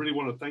analysis. And I really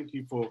want to thank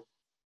you for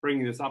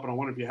bringing this up. And I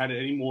wonder if you had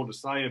any more to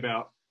say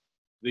about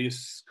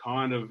this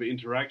kind of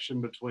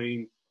interaction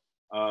between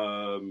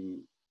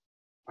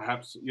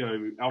perhaps,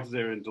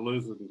 Althusser and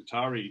Deleuze and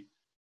Guattari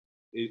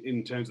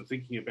in terms of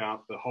thinking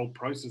about the whole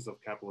process of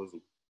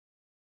capitalism.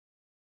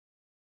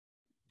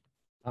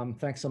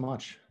 Thanks so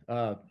much.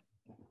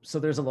 So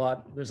there's a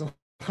lot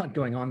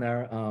going on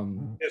there.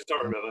 Yeah,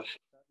 sorry about that.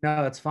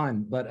 No, that's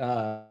fine. But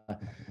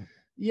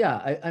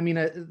yeah, I mean,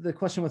 the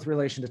question with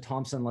relation to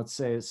Thompson, let's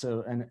say,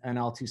 so, and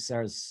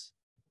Althusser's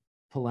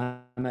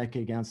polemic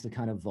against the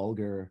kind of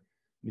vulgar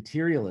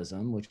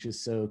materialism, which is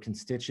so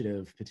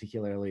constitutive,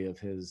 particularly of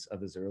his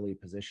early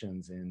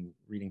positions in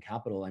reading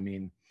Capital. I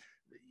mean,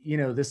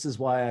 this is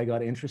why I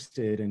got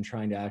interested in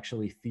trying to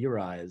actually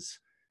theorize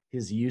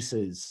his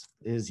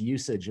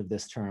usage of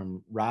this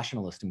term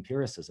rationalist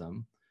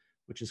empiricism,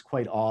 which is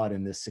quite odd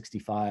in this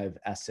 65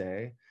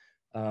 essay,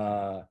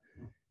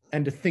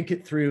 and to think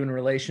it through in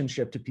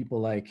relationship to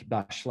people like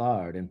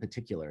Bachelard in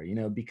particular,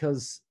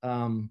 because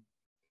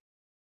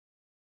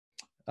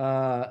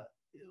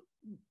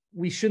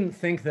we shouldn't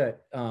think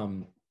that,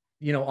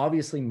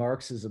 obviously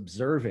Marx is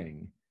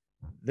observing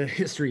the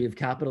history of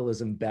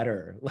capitalism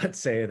better, let's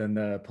say, than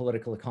the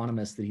political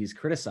economists that he's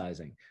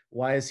criticizing.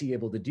 Why is he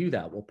able to do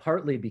that? Well,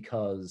 partly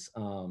because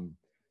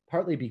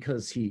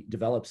he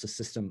develops a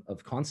system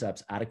of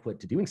concepts adequate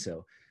to doing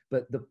so.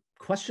 But the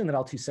question that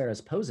Althusser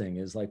is posing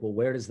is like,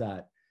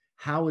 well,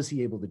 how is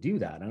he able to do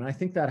that? And I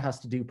think that has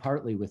to do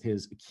partly with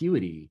his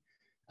acuity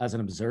as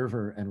an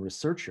observer and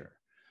researcher.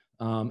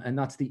 And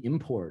that's the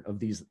import of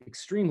these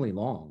extremely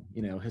long,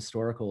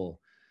 historical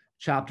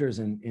chapters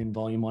in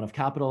volume 1 of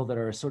Capital that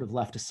are sort of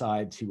left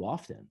aside too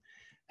often.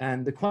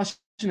 And the question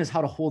is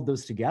how to hold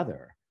those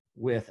together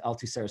with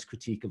Althusser's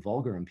critique of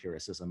vulgar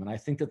empiricism. And I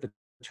think that the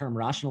term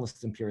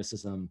rationalist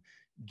empiricism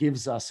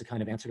gives us a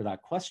kind of answer to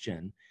that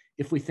question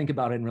if we think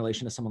about it in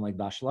relation to someone like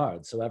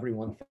Bachelard. So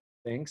everyone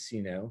thinks,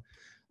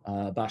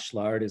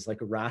 Bachelard is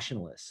like a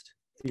rationalist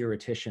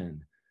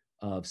theoretician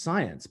of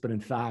science, but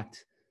in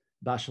fact,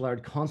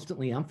 Bachelard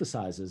constantly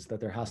emphasizes that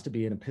there has to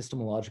be an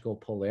epistemological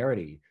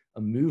polarity,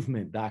 a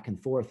movement back and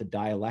forth, a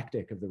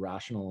dialectic of the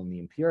rational and the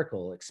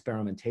empirical,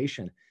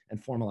 experimentation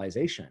and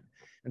formalization.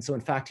 And so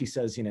in fact, he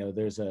says,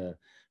 there's a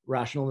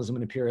rationalism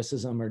and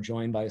empiricism are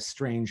joined by a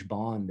strange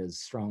bond as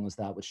strong as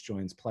that which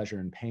joins pleasure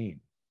and pain.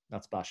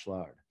 That's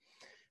Bachelard.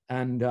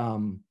 And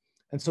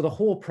so the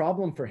whole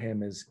problem for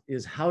him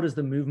is how does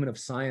the movement of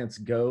science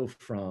go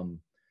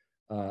from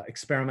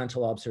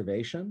experimental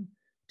observation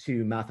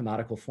to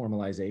mathematical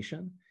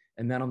formalization,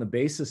 and then on the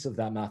basis of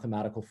that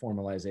mathematical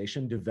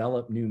formalization,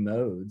 develop new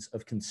modes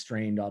of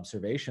constrained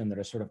observation that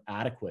are sort of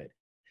adequate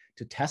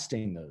to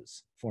testing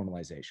those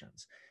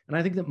formalizations. And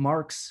I think that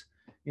Marx,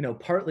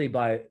 partly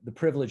by the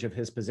privilege of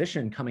his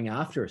position coming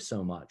after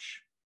so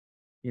much,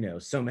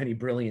 so many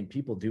brilliant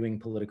people doing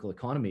political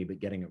economy but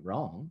getting it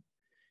wrong,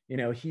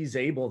 he's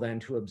able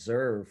then to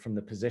observe from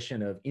the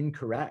position of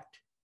incorrect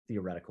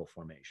theoretical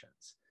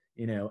formations,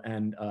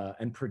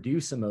 and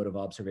produce a mode of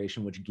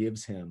observation which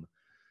gives him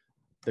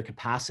the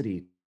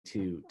capacity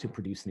to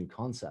produce new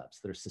concepts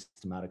that are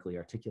systematically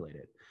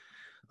articulated.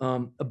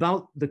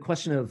 About the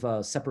question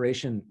of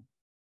separation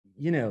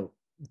you know,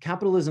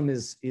 capitalism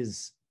is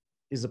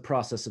a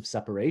process of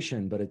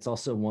separation, but it's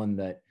also one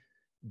that,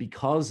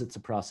 because it's a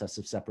process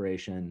of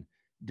separation,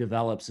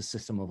 develops a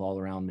system of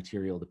all-around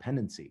material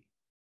dependency.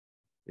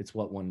 It's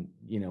what one,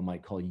 you know,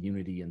 might call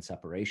unity and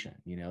separation.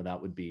 You know,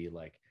 that would be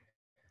like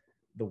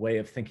the way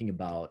of thinking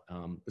about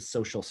the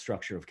social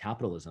structure of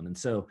capitalism. And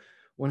so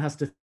one has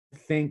to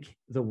think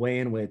the way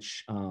in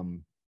which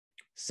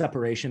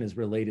separation is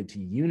related to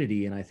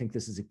unity. And I think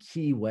this is a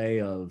key way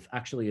of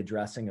actually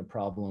addressing a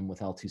problem with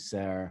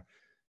Althusser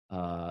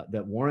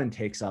that Warren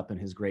takes up in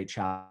his great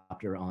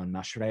chapter on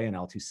Mascheret and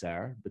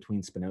Althusser,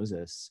 Between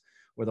Spinozas,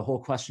 where the whole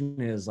question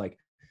is like,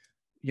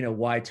 you know,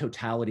 why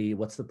totality?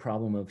 What's the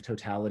problem of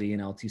totality in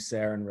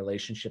Althusser in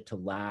relationship to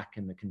lack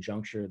and the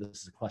conjuncture?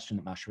 This is a question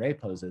that Mascheret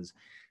poses.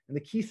 And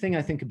the key thing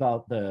I think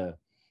about the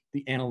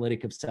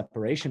analytic of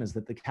separation is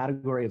that the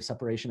category of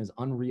separation is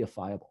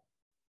unreifiable,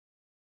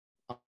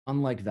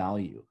 unlike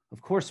value.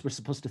 Of course, we're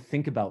supposed to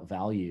think about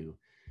value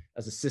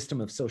as a system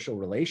of social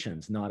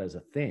relations, not as a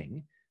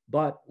thing.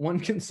 But one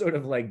can sort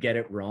of like get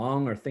it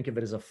wrong or think of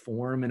it as a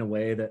form in a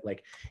way that,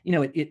 like, you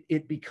know, it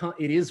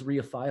is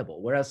reifiable,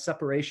 whereas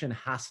separation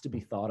has to be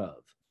thought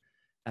of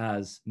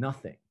as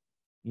nothing,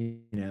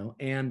 you know,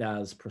 and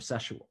as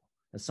processual,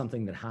 as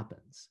something that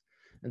happens.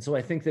 And so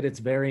I think that it's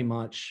very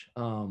much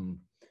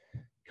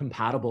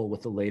compatible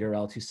with the later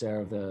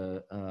Althusser of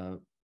the,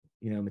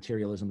 you know,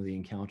 materialism of the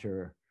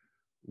encounter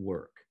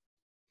work.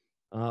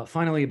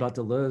 Finally, about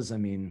Deleuze, I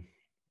mean,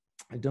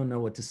 I don't know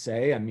what to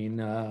say. I mean,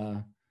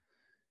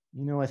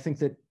 you know, I think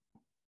that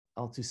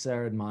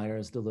Althusser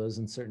admires Deleuze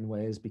in certain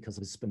ways because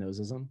of his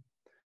Spinozism.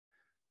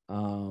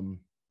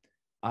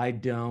 I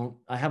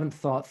haven't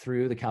thought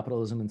through the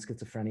Capitalism and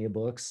Schizophrenia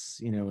books,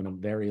 you know, in a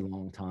very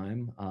long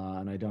time.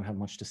 And I don't have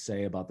much to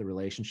say about the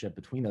relationship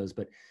between those,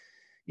 but,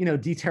 you know,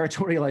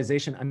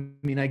 deterritorialization,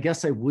 I mean, I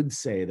guess I would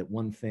say that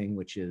one thing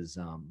which is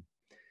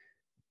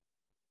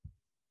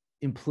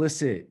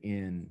implicit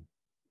in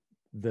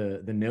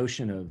the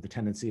notion of the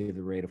tendency of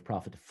the rate of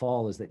profit to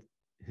fall is that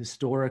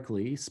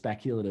historically,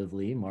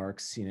 speculatively,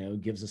 Marx, you know,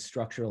 gives a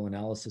structural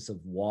analysis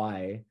of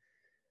why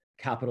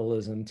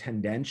capitalism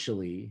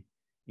tendentially,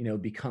 you know,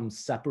 becomes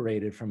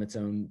separated from its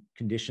own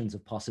conditions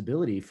of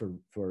possibility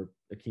for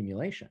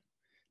accumulation.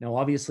 Now,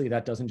 obviously,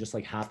 that doesn't just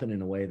like happen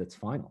in a way that's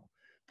final,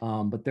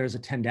 but there's a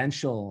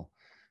tendential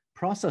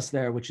process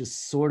there, which is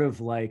sort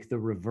of like the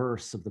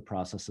reverse of the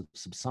process of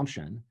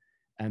subsumption,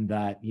 and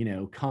that, you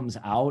know, comes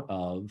out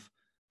of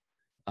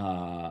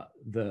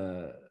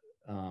the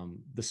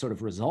sort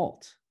of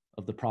result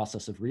of the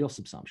process of real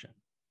subsumption.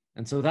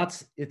 And so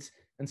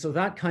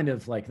that kind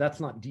of like, that's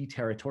not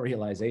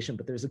deterritorialization,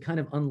 but there's a kind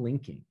of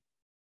unlinking,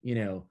 you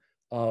know,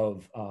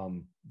 of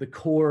the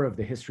core of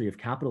the history of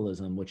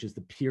capitalism, which is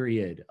the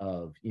period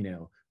of, you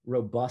know,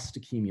 robust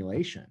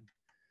accumulation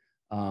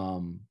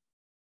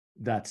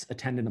that's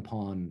attendant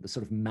upon the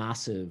sort of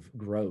massive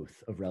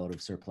growth of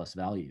relative surplus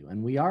value.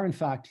 And we are, in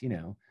fact, you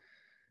know,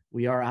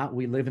 we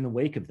live in the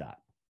wake of that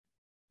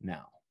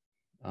now.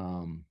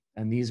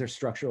 And these are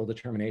structural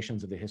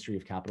determinations of the history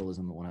of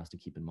capitalism that one has to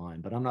keep in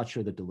mind. But I'm not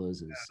sure that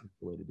Deleuze is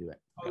the way to do it.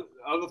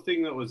 Other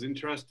thing that was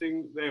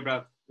interesting there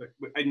about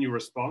in your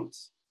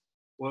response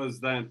was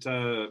that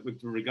with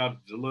regard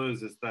to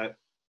Deleuze is that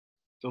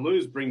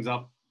Deleuze brings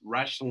up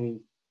rational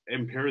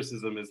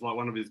empiricism as like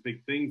one of his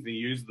big things. He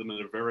uses them in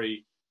a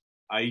very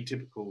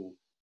atypical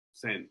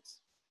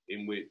sense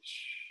in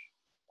which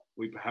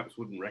we perhaps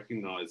wouldn't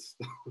recognize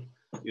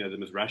you know,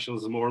 them as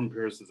rationalism or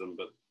empiricism,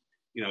 but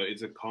you know,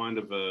 it's a kind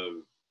of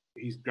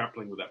he's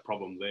grappling with that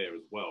problem there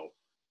as well,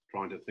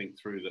 trying to think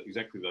through that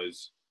exactly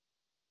those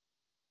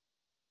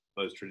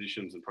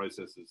traditions and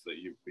processes that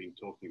you've been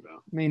talking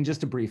about. I mean,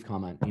 just a brief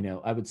comment, you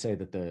know, I would say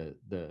that the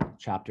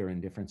chapter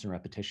in Difference and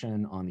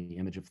Repetition on the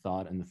image of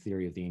thought and the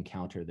theory of the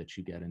encounter that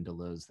you get in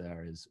Deleuze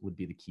there would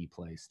be the key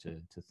place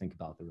to think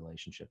about the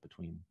relationship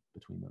between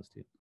those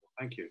two.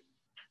 Thank you.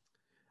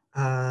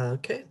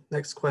 Okay,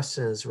 next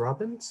question is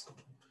Robbins.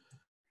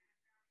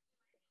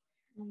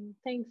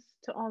 Thanks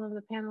to all of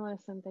the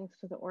panelists and thanks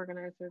to the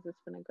organizers. It's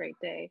been a great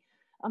day.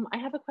 I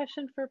have a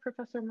question for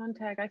Professor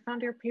Montag. I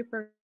found your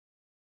paper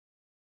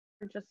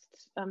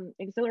just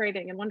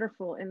exhilarating and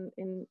wonderful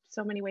in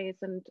so many ways,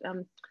 and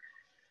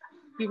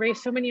you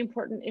raised so many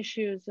important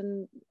issues.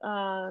 And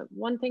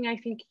one thing I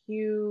think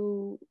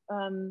you,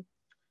 I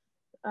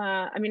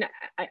mean,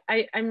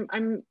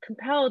 I'm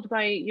compelled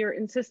by your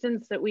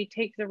insistence that we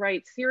take the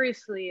right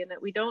seriously and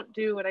that we don't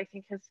do what I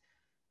think has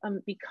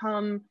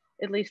become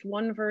at least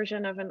one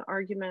version of an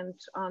argument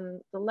on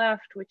the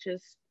left, which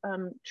is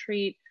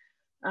treat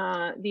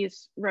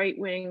these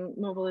right-wing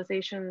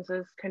mobilizations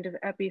as kind of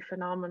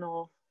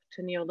epiphenomenal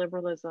to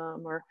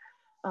neoliberalism, or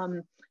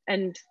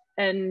and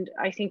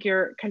I think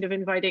you're kind of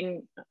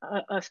inviting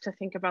us to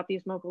think about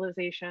these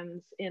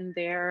mobilizations in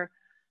their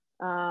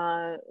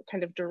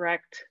kind of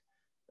direct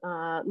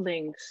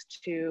links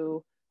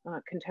to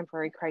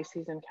contemporary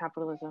crises in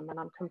capitalism, and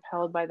I'm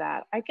compelled by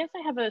that. I guess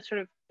I have a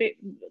sort of big,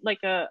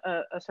 like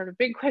a sort of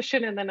big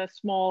question, and then a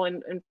small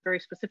and very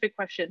specific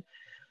question.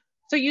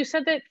 So you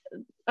said that,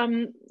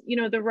 you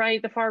know,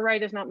 the far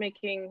right is not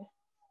making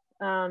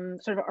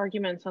sort of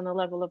arguments on the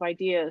level of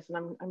ideas,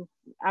 and I'm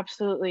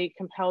absolutely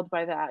compelled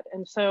by that.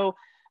 And so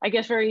I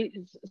guess very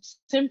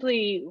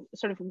simply,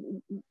 sort of,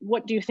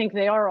 what do you think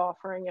they are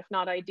offering, if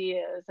not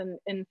ideas?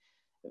 And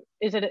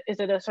is it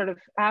a sort of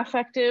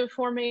affective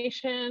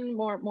formation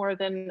more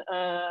than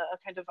a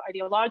kind of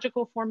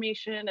ideological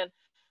formation? And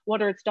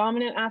what are its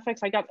dominant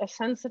affects? I got a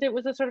sense that it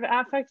was a sort of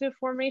affective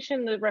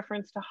formation, the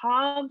reference to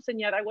Hobbes, and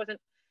yet I wasn't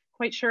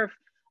quite sure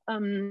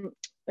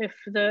if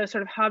the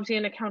sort of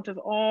Hobbesian account of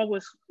all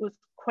was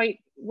quite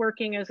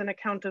working as an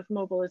account of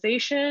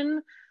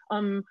mobilization,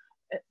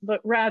 but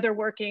rather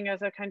working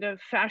as a kind of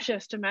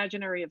fascist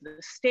imaginary of the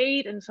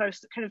state. And so I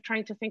was kind of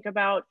trying to think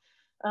about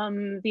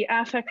the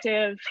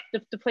affective,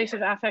 the place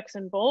of affects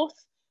in both,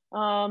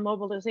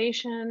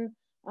 mobilization,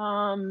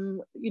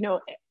 you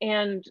know,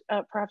 and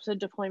perhaps a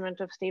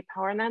deployment of state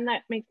power. And then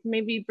that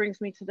maybe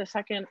brings me to the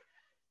second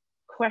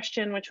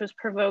question, which was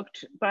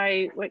provoked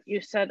by what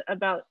you said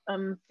about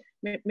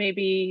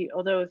maybe,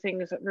 although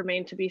things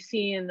remain to be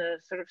seen, the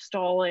sort of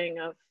stalling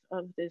of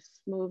this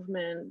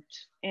movement.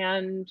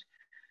 And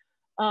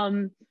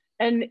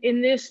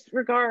in this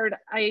regard,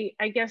 I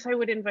guess I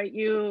would invite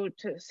you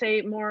to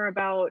say more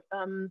about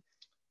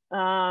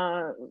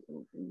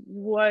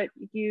what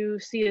you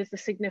see as the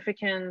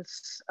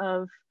significance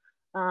of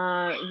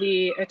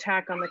the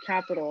attack on the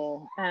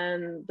Capitol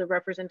and the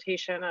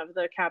representation of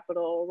the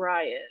Capitol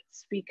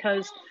riots,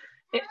 because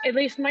at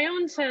least my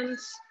own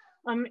sense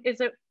is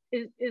that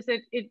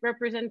it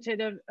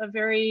represented a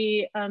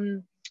very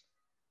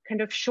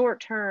kind of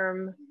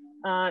short-term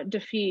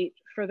defeat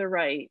for the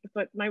right,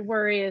 but my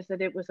worry is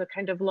that it was a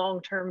kind of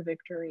long-term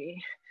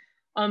victory,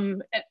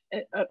 and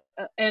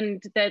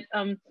that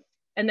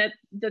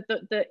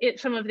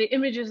some of the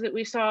images that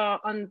we saw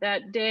on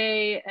that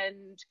day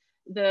and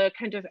the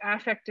kind of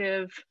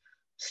affective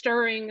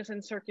stirrings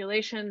and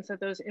circulations that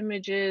those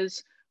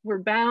images were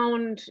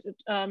bound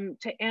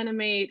to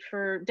animate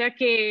for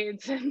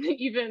decades, and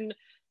even,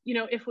 you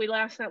know, if we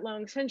last that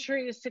long,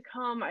 centuries to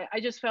come. I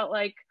just felt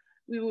like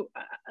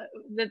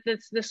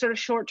this sort of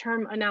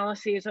short-term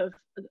analyses of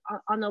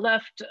on the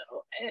left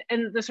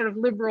and the sort of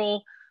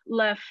liberal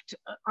left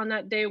on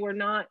that day were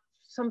not,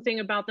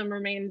 something about them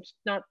remained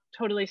not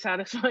totally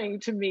satisfying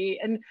to me.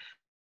 And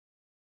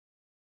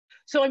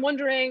so I'm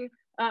wondering,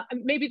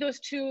 maybe those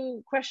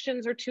two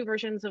questions are two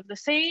versions of the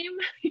same,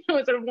 you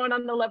know, sort of one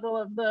on the level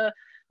of the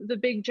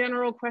big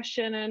general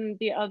question and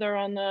the other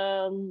on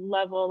the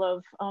level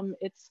of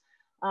its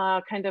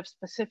kind of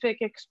specific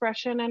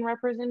expression and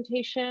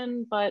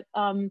representation. But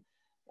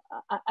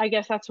I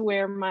guess that's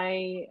where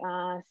my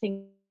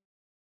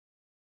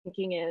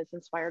thinking is,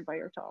 inspired by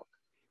your talk.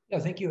 Yeah,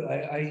 thank you.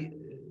 I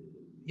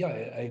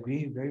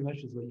agree very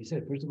much with what you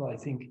said. First of all, I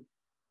think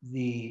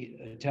the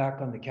attack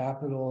on the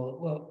Capitol,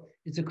 well,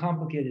 it's a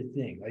complicated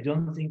thing. I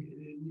don't think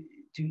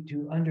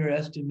to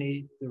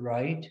underestimate the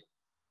right,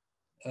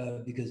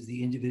 because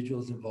the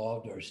individuals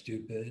involved are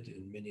stupid,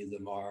 and many of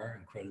them are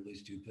incredibly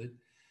stupid.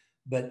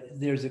 But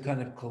there's a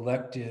kind of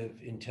collective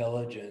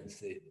intelligence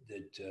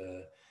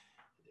that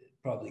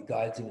probably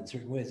guides them in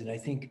certain ways. And I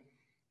think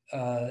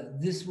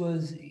this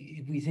was,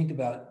 if we think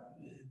about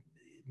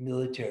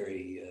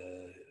military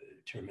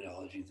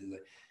terminology,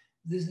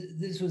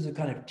 this was a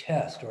kind of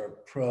test or a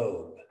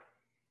probe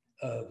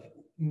of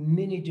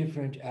many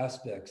different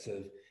aspects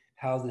of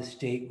how the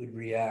state would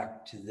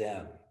react to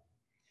them.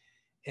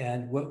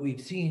 And what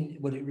we've seen,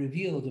 what it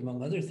revealed,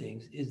 among other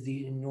things, is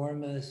the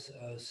enormous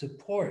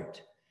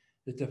support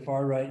that the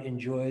far right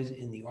enjoys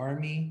in the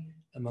army,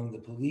 among the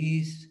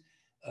police.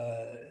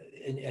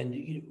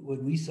 And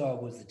what we saw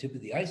was the tip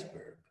of the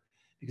iceberg.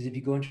 Because if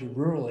you go into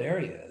rural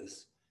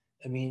areas,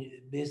 I mean,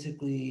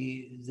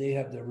 basically they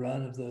have the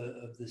run of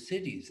the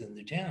cities and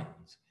the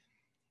towns.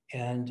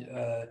 And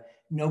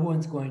no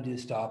one's going to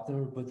stop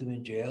them or put them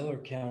in jail or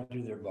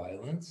counter their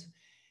violence.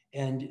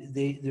 And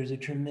there's a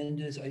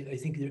tremendous, I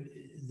think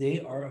they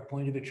are a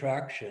point of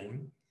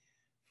attraction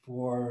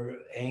for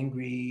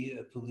angry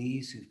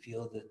police who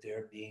feel that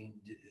they're being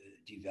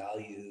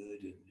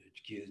devalued and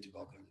accused of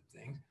all kinds of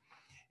things.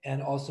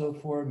 And also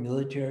for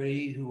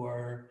military who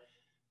are,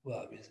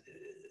 well,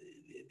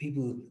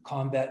 people who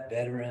combat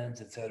veterans,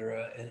 et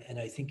cetera. And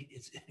I think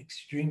it's an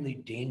extremely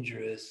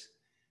dangerous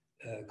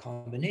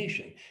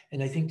combination.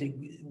 And I think that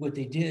what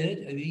they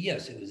did, I mean,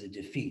 yes, it was a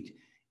defeat.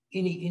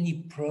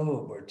 Any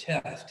probe or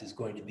test is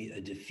going to be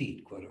a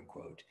defeat, quote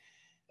unquote.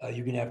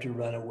 You're going to have to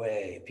run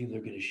away. People are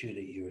going to shoot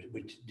at you,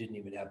 which didn't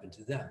even happen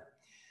to them.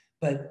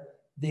 But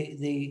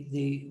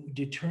they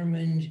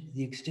determined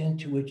the extent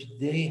to which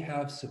they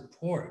have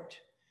support,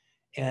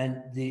 and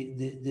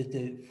that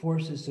the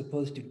forces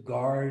supposed to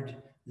guard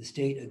the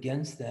state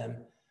against them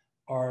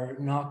are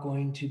not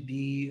going to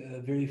be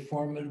very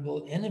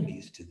formidable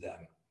enemies to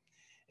them.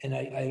 And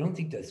I don't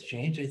think that's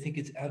changed. I think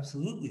it's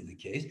absolutely the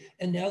case.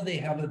 And now they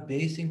have a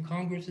base in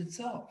Congress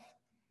itself.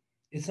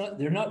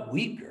 They're not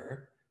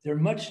weaker. They're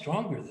much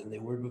stronger than they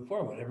were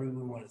before, whatever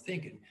we want to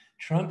think. And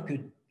Trump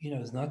could,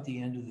 is not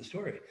the end of the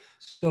story.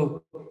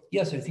 So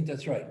yes, I think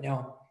that's right.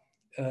 Now,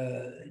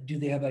 do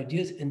they have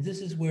ideas? And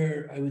this is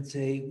where I would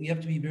say we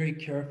have to be very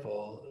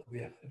careful. We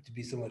have to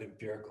be somewhat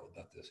empirical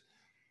about this.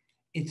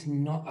 It's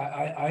not,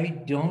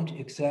 I don't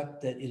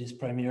accept that it is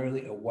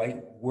primarily a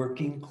white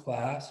working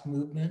class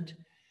movement.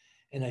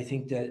 And I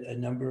think that a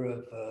number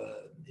of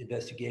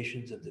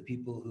investigations of the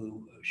people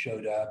who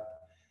showed up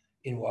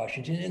in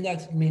Washington, and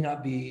that may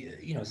not be,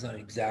 it's not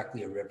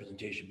exactly a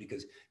representation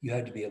because you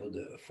had to be able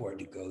to afford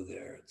to go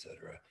there, et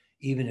cetera,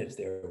 even if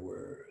there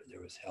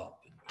was help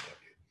and whatever.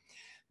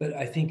 But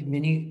I think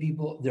many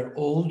people, they're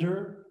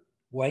older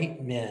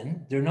white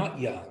men, they're not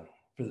young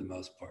for the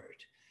most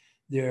part.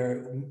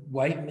 They're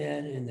white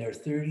men in their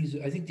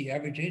 30s. I think the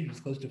average age is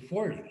close to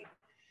 40.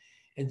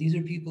 And these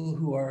are people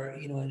who are,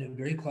 in a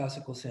very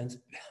classical sense,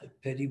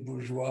 petit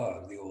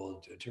bourgeois, the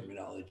old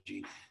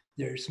terminology.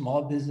 They're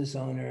small business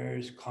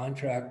owners,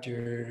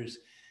 contractors,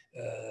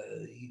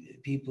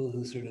 people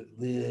who sort of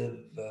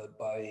live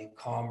by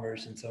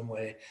commerce in some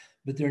way,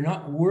 but they're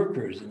not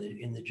workers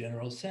in the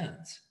general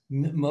sense,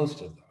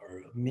 most of them,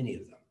 or many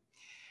of them.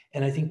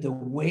 And I think the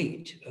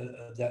weight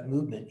of that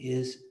movement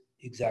is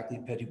exactly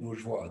petit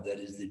bourgeois. That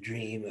is the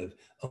dream of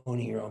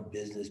owning your own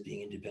business,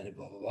 being independent,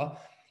 blah, blah, blah.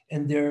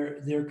 And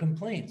their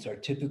complaints are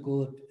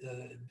typical of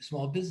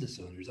small business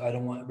owners. I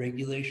don't want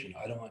regulation.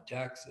 I don't want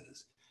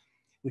taxes,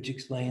 which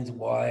explains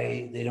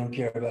why they don't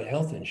care about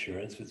health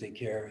insurance, but they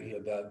care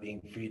about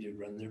being free to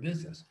run their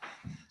business.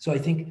 So I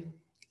think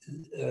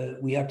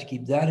we have to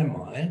keep that in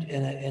mind.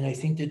 And I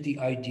think that the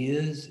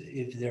ideas,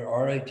 if there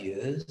are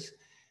ideas,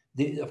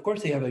 of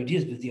course they have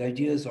ideas, but the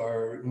ideas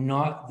are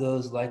not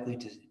those likely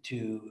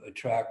to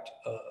attract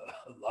a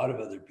lot of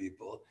other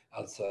people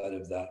outside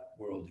of that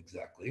world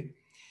exactly.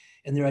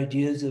 And their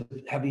ideas of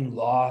having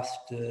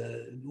lost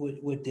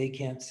what they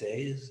can't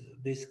say is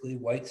basically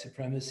white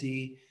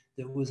supremacy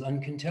that was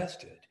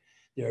uncontested.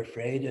 They're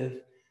afraid of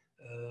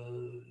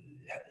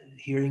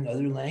hearing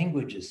other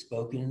languages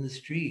spoken in the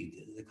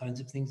street, the kinds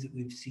of things that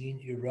we've seen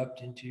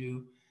erupt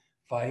into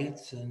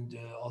fights and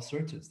all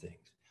sorts of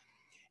things.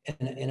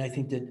 And I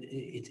think that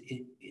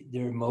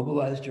they're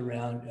mobilized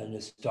around a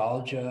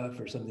nostalgia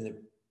for something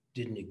that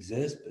didn't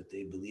exist, but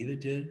they believe it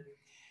did.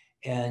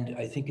 And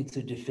I think it's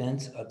a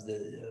defense of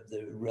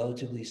the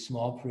relatively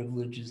small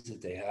privileges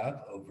that they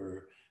have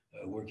over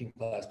working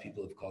class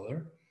people of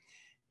color.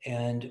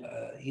 And,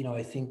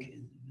 I think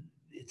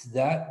it's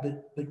that,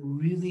 but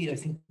really, I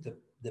think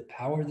the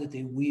power that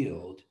they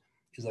wield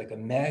is like a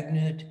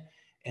magnet,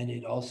 and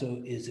it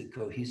also is a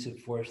cohesive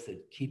force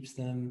that keeps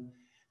them,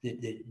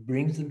 that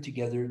brings them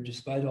together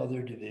despite all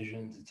their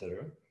divisions, et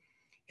cetera,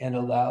 and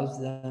allows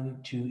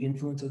them to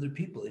influence other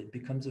people. It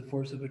becomes a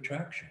force of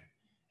attraction,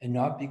 and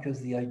not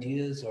because the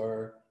ideas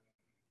are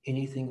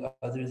anything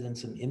other than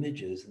some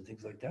images and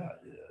things like that.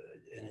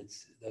 And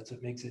that's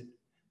what makes it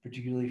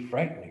particularly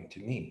frightening to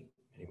me,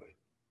 anyway.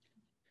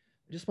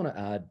 I just want to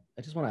add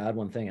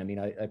one thing. I mean,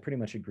 I pretty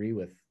much agree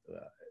with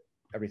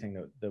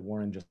everything that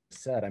Warren just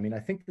said. I mean, I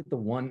think that the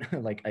one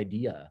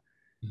idea,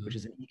 which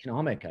is an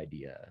economic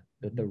idea,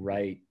 that the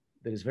right,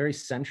 that is very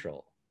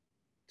central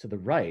to the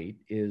right,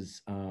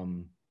 is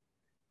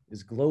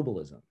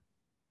globalism.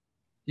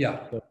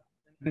 Yeah. So,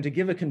 and to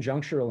give a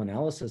conjunctural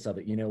analysis of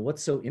it,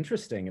 what's so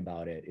interesting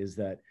about it is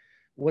that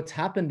what's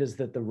happened is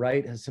that the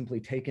right has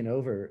simply taken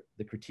over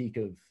the critique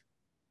of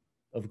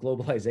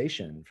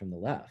globalization from the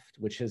left,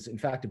 which has in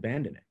fact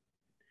abandoned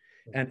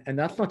it. And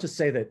that's not to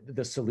say that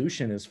the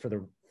solution is for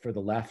the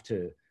left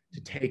to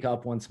take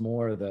up once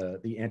more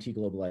the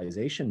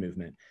anti-globalization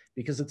movement,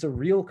 because it's a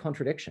real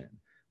contradiction.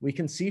 We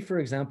can see, for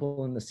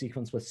example, in the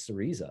sequence with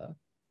Syriza,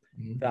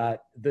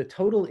 that the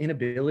total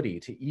inability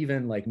to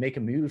even make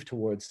a move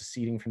towards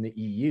seceding from the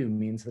EU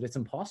means that it's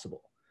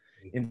impossible,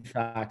 in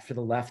fact, for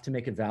the left to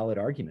make a valid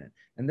argument.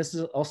 And this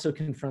also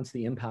confronts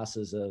the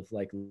impasses of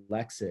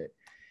Lexit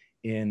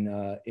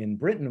in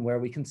Britain, where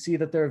we can see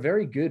that there are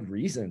very good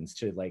reasons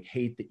to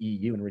hate the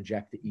EU and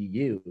reject the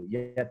EU,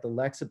 yet the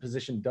Lexit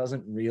position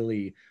doesn't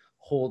really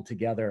hold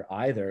together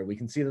either. We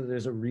can see that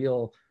there's a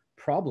real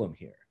problem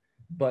here,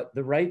 but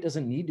the right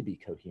doesn't need to be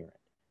coherent.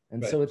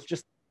 And so it's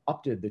just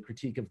adopted the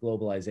critique of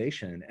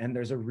globalization, and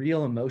there's a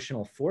real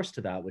emotional force to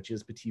that, which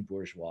is petit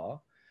bourgeois,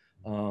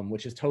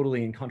 which is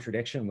totally in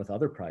contradiction with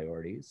other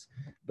priorities,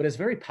 but it's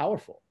very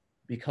powerful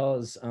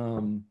because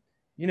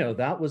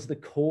that was the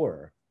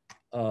core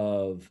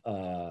of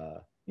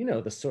the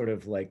sort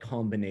of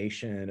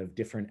combination of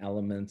different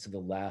elements of the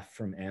left,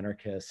 from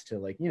anarchists to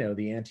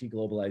the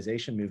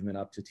anti-globalization movement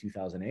up to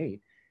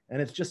 2008,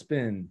 and it's just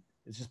been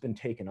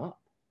taken up,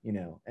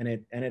 and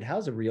it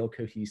has a real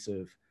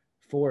cohesive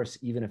force,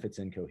 even if it's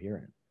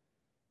incoherent.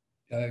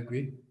 I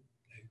agree.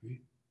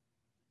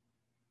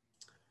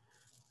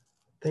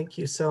 Thank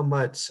you so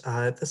much.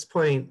 At this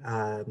point,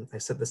 I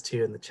said this to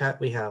you in the chat,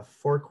 we have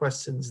 4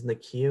 questions in the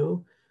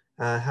queue.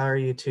 How are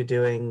you two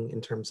doing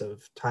in terms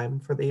of time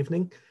for the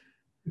evening?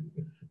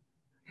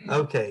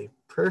 Okay,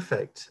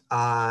 perfect.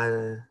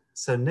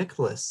 So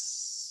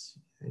Nicholas,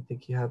 I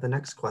think you have the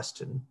next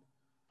question.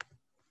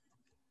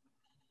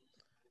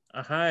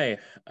 Hi,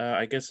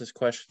 I guess this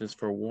question is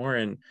for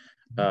Warren.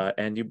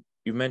 And you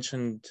you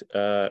mentioned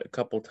a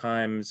couple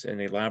times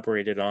and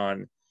elaborated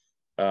on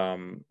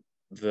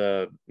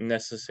the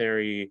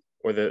necessary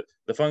or the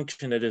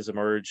function that has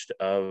emerged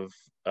of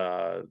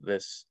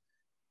this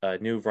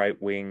new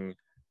right-wing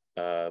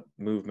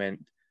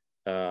movement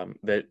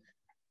that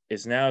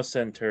is now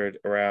centered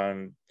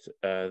around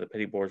the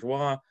petty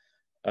bourgeois.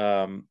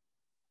 And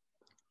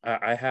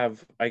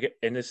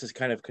this is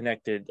kind of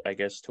connected, I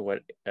guess, to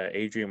what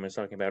Adrian was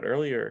talking about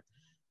earlier,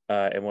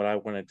 and what I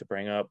wanted to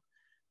bring up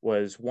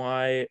was,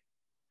 why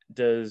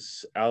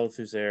does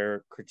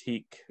Althusser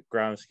critique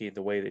Gramsci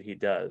the way that he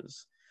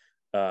does?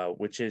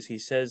 Which is, he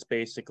says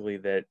basically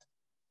that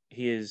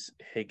he is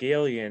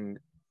Hegelian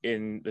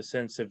in the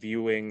sense of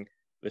viewing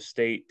the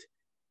state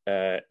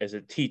as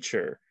a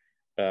teacher,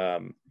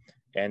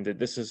 and that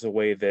this is the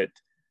way that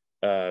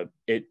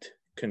it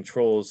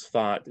controls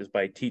thought, is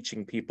by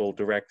teaching people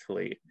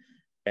directly.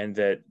 And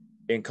that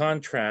in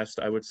contrast,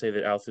 I would say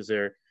that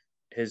Althusser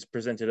has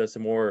presented us a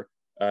more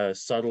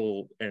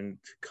subtle and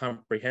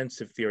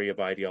comprehensive theory of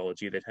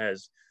ideology that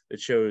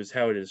shows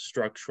how it is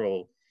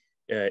structural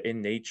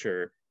in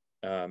nature,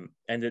 and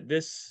that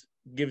this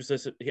gives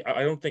us,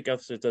 I don't think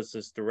Althusser does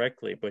this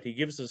directly, but he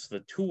gives us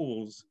the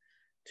tools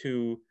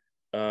to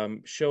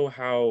show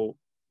how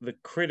the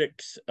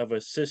critics of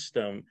a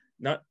system,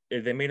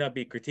 they may not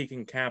be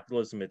critiquing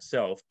capitalism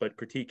itself, but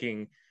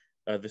critiquing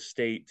the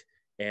state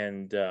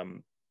and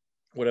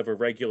whatever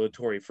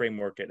regulatory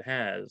framework it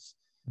has,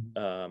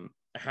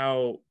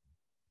 how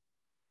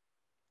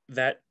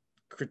that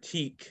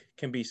critique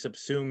can be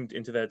subsumed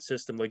into that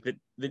system, like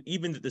that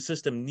even the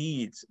system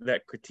needs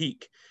that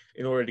critique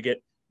in order to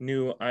get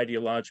new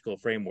ideological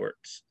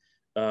frameworks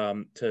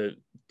to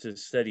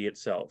steady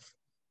itself.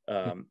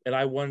 And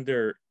I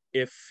wonder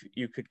if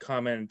you could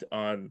comment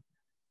on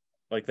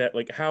like that,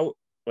 like how,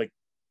 like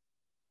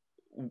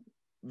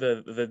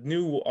the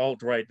new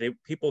alt-right,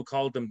 people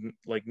called them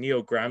like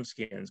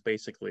neo-Gramscians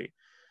basically,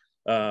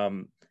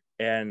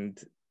 and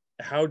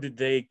how did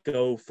they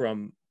go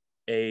from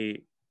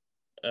a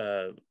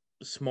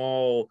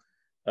small,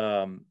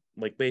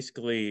 like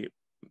basically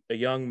a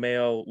young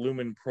male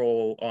lumen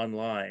prole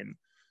online,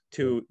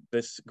 to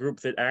this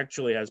group that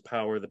actually has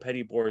power, the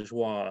petty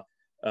bourgeois,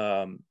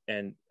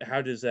 and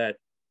how does that,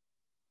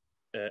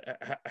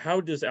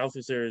 how does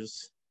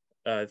Althusser's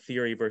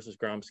theory versus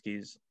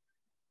Gramsci's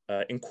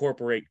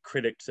incorporate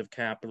critics of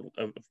capital,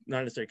 of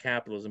not necessarily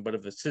capitalism, but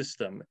of the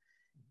system,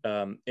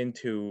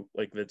 into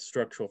like the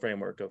structural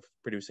framework of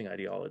producing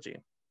ideology?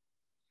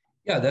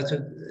 Yeah,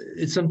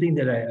 it's something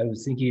that I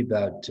was thinking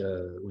about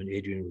when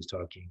Adrian was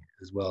talking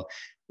as well.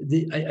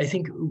 I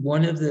think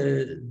one of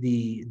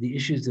the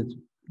issues that's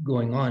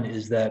going on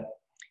is that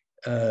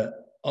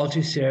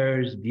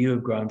Althusser's view of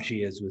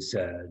Gramsci, as was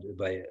said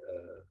by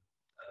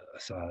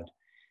Assad,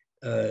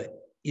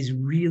 is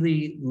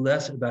really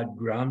less about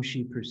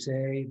Gramsci per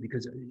se,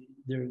 because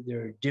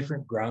there are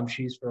different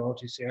Gramscis for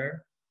Althusser,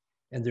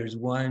 and there's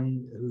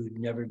one who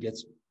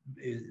has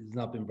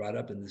not been brought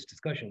up in this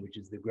discussion, which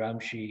is the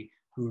Gramsci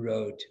who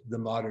wrote The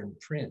Modern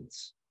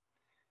Prince,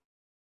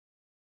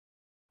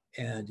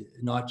 and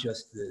not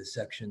just the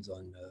sections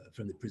on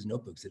from the prison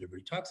notebooks that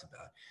everybody talks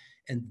about.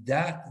 And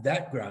that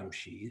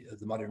Gramsci of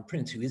The Modern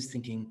Prince, who is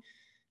thinking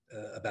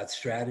about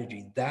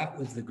strategy, that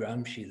was the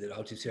Gramsci that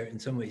Althusser in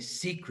some ways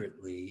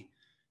secretly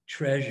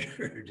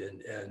treasured,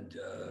 and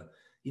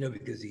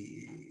because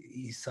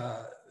he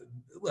saw,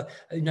 well,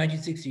 in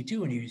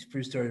 1962, when he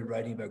first started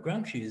writing about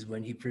Gramsci, is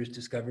when he first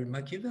discovered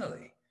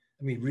Machiavelli.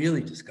 I mean,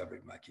 really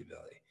discovered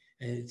Machiavelli.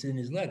 And it's in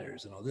his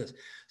letters and all this.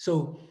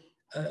 So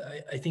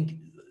I think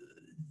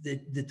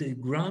that the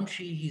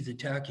Gramsci he's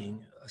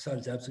attacking, Assad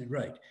is absolutely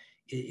right.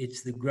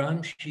 It's the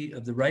Gramsci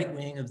of the right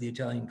wing of the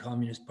Italian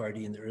Communist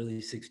Party in the early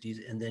 60s,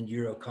 and then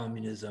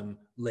Eurocommunism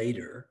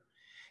later.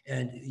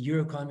 And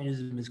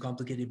Eurocommunism is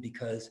complicated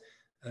because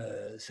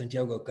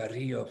Santiago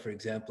Carrillo, for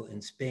example,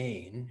 in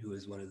Spain, who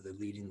is one of the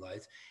leading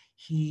lights,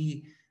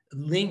 he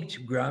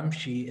linked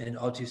Gramsci and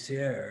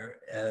Althusser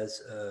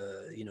as,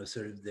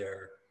 sort of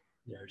their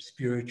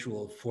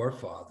spiritual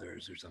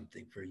forefathers or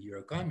something for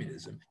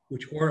Eurocommunism,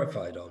 which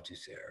horrified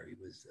Althusser. He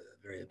was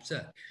very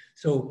upset.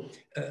 So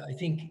I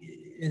think,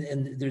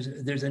 and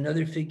there's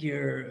another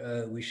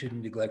figure we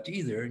shouldn't neglect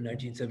either,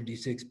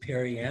 1976,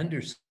 Perry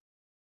Anderson,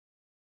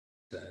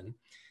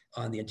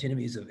 on the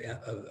antinomies of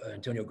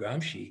Antonio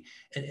Gramsci.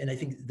 And I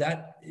think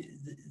that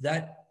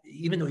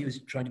even though he was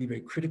trying to be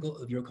very critical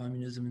of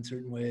Eurocommunism in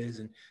certain ways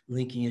and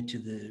linking it to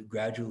the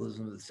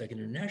gradualism of the Second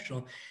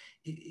International,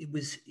 it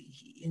was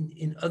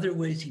in other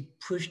ways he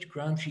pushed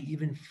Gramsci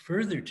even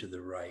further to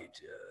the right,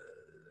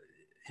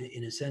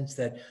 in a sense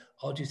that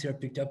Althusser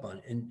picked up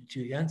on. And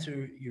to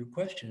answer your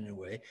question in a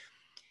way,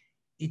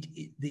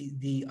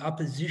 the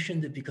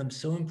opposition that becomes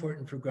so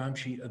important for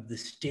Gramsci of the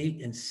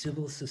state and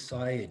civil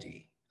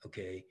society,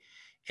 okay,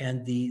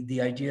 and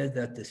the idea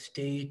that the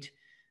state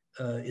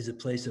is a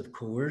place of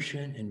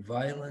coercion and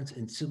violence,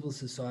 and civil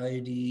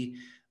society,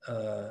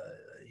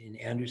 in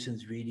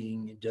Anderson's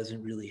reading, it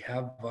doesn't really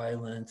have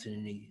violence in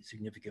any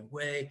significant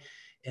way.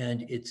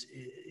 and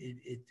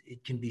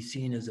it can be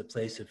seen as a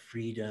place of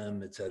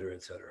freedom, et cetera,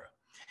 et cetera.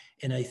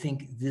 And I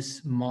think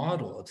this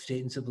model of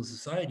state and civil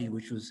society,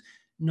 which was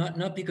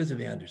not because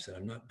of Anderson,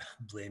 I'm not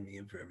blaming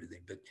him for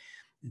everything, but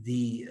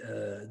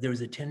there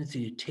was a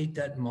tendency to take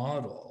that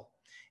model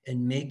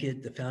and make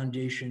it the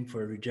foundation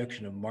for a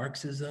rejection of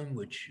Marxism,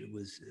 which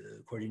was,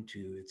 according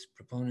to its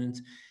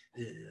proponents,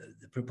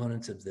 the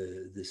proponents of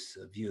this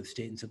view of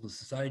state and civil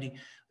society,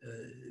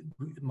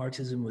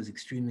 Marxism was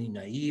extremely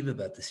naive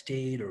about the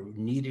state or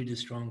needed a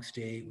strong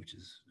state, which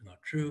is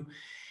not true.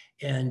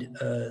 And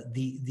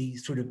the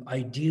sort of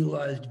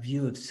idealized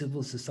view of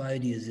civil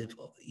society as if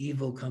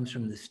evil comes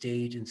from the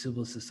state and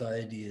civil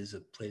society is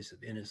a place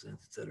of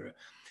innocence, et cetera,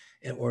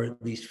 or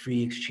at least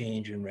free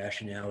exchange and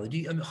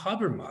rationality. I mean,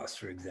 Habermas,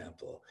 for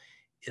example,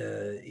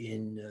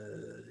 in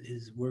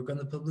his work on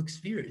the public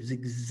sphere is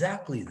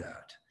exactly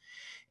that.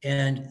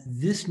 And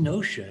this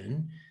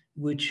notion,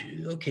 which,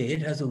 okay,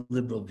 it has a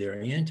liberal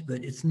variant,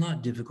 but it's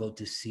not difficult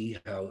to see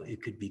how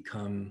it could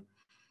become,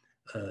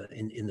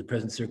 in the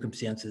present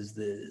circumstances,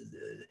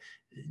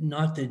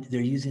 not that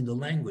they're using the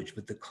language,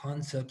 but the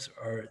concepts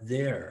are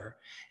there,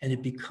 and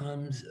it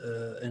becomes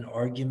an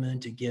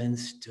argument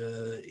against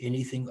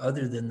anything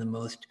other than the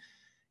most,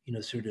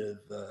 sort of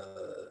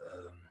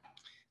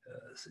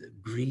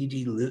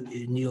greedy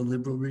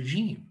neoliberal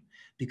regime.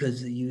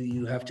 Because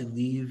you have to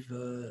leave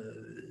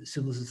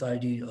civil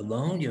society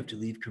alone, you have to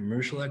leave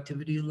commercial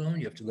activity alone,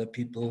 you have to let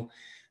people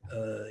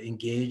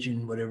engage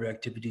in whatever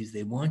activities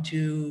they want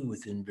to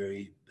within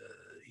very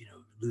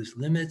loose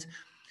limits.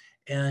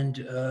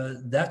 And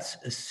that's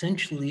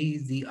essentially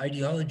the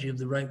ideology of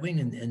the right wing,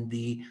 and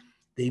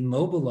they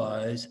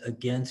mobilize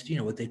against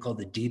what they call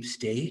the deep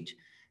state,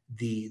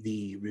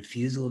 the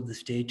refusal of the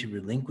state to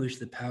relinquish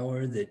the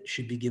power that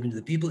should be given to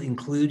the people,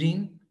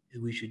 including,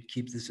 we should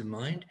keep this in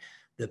mind,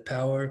 the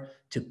power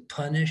to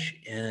punish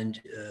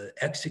and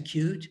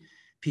execute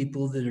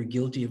people that are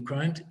guilty of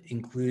crimes,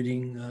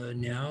 including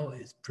now,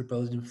 it's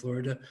proposed in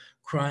Florida,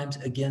 crimes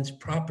against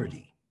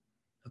property.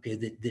 Okay,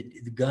 that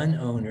the gun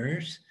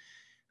owners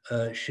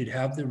should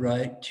have the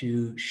right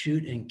to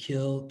shoot and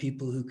kill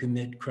people who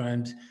commit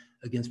crimes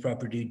against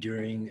property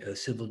during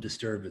civil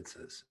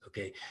disturbances.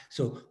 Okay,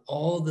 so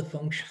all the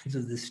functions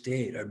of the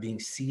state are being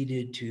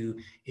ceded to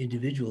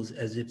individuals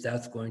as if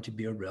that's going to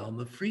be a realm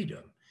of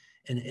freedom.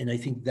 And I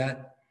think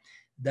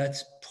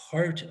that's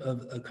part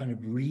of a kind of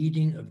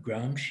reading of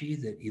Gramsci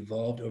that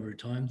evolved over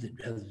time that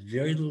has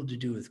very little to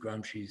do with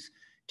Gramsci's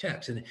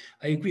text. And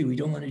I agree, we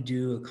don't want to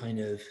do a kind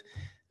of,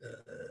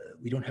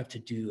 we don't have to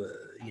do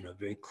a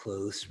very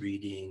close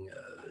reading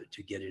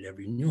to get at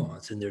every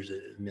nuance, and there's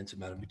an immense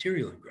amount of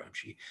material in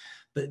Gramsci.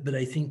 But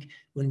I think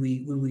when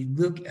we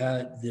look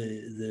at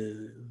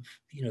the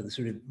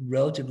sort of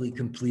relatively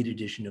complete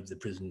edition of the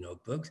Prison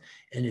Notebooks,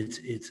 and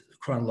it's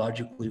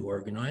chronologically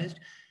organized,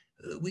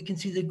 we can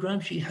see that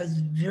Gramsci has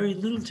very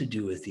little to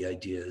do with the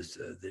ideas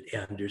that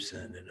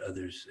Anderson and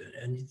others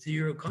and the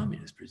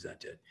Euro-communists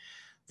presented.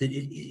 That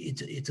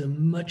it's a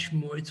much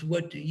more, it's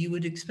what you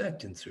would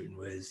expect in certain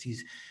ways.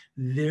 He's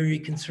very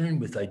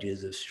concerned with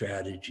ideas of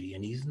strategy,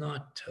 and he's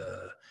not,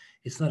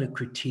 it's not a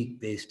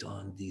critique based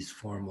on these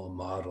formal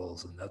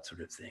models and that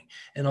sort of thing.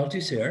 And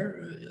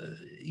Althusser,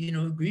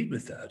 agreed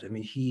with that. I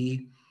mean,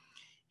 he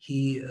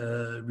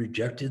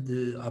rejected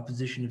the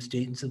opposition of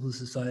state and civil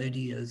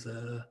society as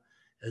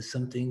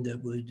something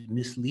that would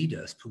mislead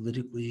us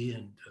politically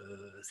and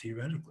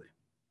theoretically.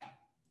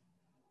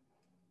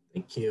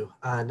 Thank you.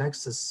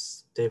 Next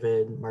is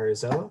David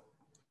Marzella.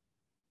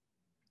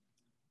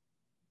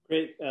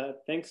 Great,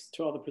 thanks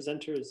to all the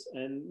presenters.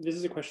 And this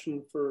is a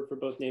question for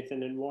both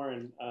Nathan and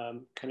Warren,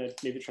 kind of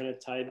maybe trying to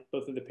tie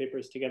both of the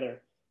papers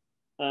together.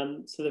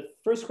 So the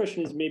first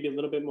question is maybe a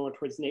little bit more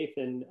towards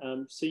Nathan.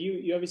 So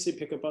you obviously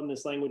pick up on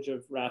this language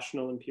of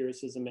rational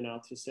empiricism in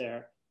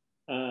Althusser,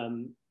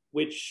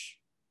 which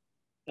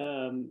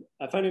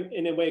I find it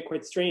in a way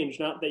quite strange,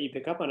 not that you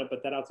pick up on it,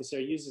 but that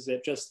Althusser uses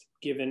it, just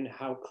given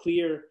how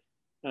clear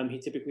he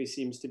typically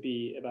seems to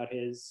be about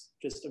his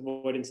just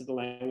avoidance of the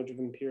language of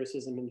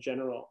empiricism in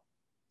general.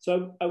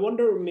 So I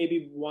wonder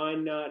maybe why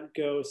not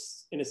go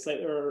in a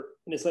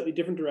slightly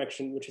different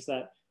direction, which is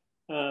that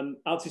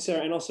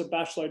Althusser and also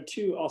Bachelard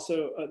too,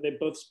 also they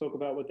both spoke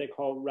about what they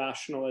call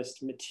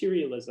rationalist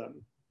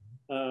materialism.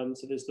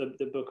 So there's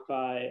the book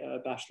by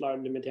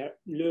Bachelard,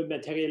 Le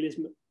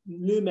Matérialisme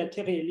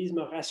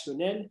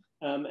Rationnel,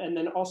 and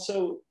then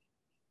also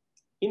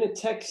in a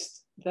text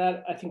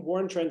that I think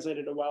Warren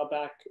translated a while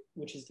back,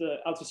 which is the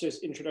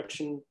Althusser's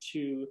introduction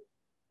to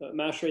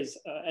Macheret's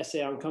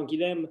essay on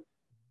Canguilhem,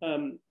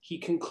 he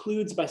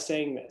concludes by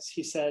saying this.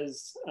 He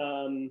says,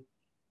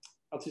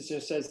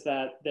 Althusser says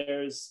that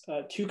there's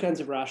two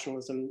kinds of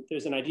rationalism.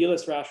 There's an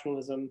idealist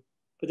rationalism,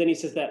 but then he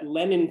says that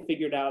Lenin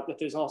figured out that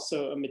there's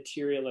also a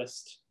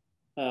materialist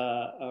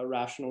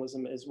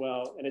rationalism as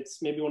well. And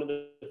it's maybe one of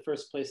the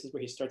first places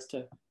where he starts to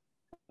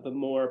have a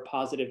more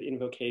positive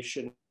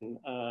invocation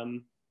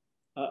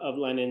of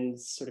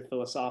Lenin's sort of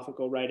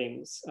philosophical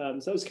writings. So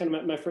that was kind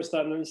of my first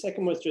thought. And then the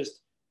second was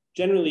just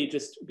generally,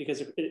 just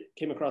because it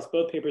came across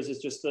both papers, is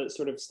just the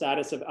sort of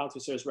status of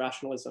Althusser's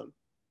rationalism.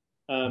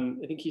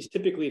 I think he's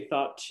typically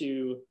thought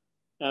to,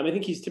 I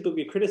think he's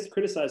typically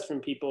criticized from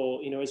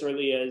people, as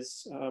early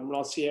as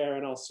Rancière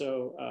and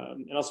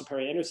also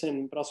Perry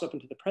Anderson, but also up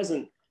into the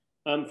present,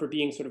 for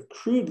being sort of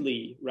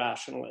crudely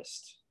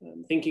rationalist,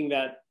 thinking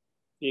that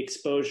the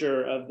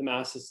exposure of the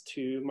masses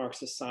to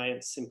Marxist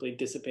science simply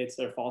dissipates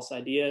their false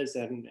ideas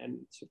and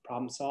sort of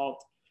problem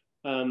solved.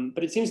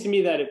 But it seems to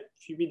me that if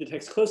you read the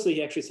text closely,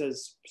 he actually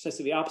says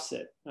precisely the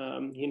opposite.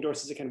 He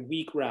endorses a kind of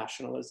weak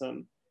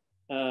rationalism,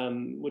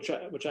 which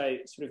I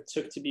sort of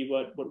took to be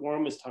what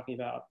Warren was talking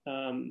about,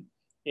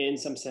 in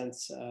some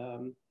sense,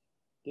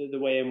 the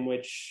way in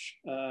which,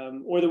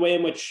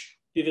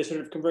 the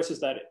sort of converse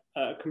side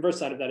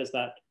of that is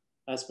that,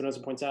 as Spinoza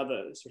points out,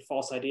 the sort of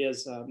false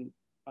ideas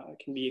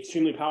can be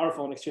extremely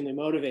powerful and extremely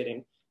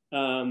motivating,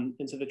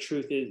 and so the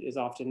truth is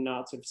often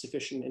not sort of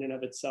sufficient in and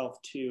of itself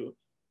to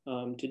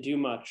do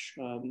much.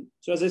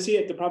 So as I see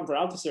it, the problem for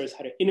Althusser is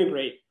how to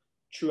integrate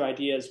true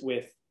ideas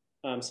with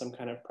some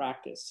kind of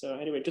practice. So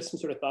anyway, just some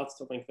sort of thoughts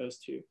to link those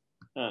two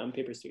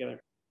papers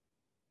together.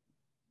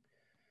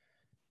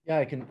 Yeah,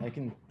 I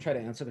can try to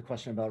answer the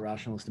question about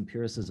rationalist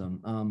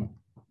empiricism.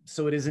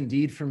 So it is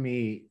indeed for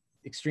me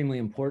extremely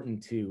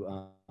important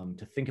to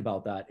think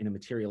about that in a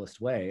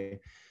materialist way.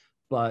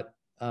 But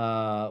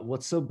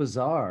what's so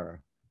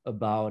bizarre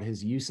about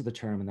his use of the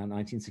term in that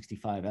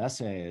 1965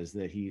 essay is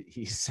that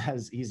he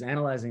says he's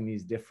analyzing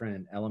these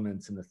different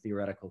elements in the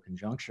theoretical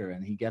conjuncture,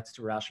 and he gets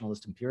to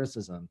rationalist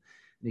empiricism,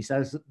 and he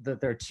says that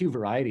there are two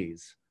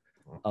varieties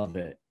of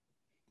it.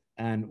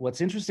 And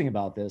what's interesting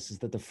about this is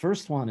that the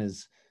first one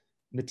is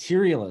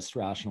materialist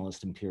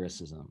rationalist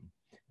empiricism.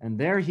 And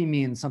there he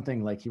means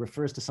something like, he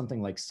refers to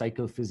something like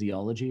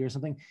psychophysiology or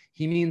something.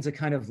 He means a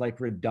kind of like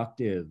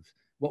reductive,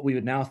 what we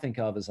would now think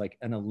of as like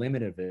an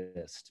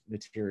eliminativist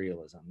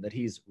materialism that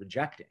he's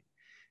rejecting.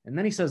 And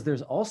then he says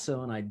there's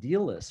also an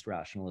idealist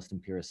rationalist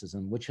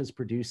empiricism, which has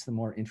produced the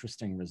more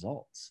interesting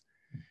results.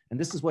 And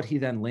this is what he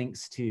then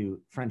links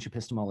to French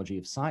epistemology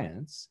of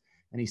science.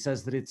 And he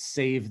says that it's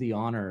saved the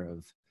honor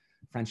of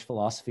French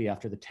philosophy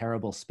after the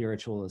terrible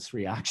spiritualist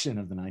reaction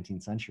of the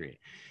 19th century.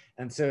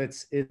 And so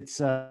it's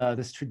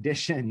this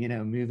tradition,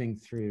 moving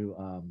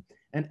through.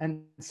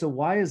 And so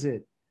why is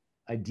it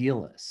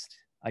idealist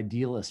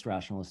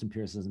rationalist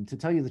empiricism? To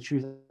tell you the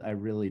truth, I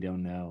really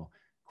don't know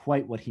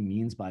quite what he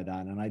means by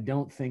that. And I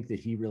don't think that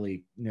he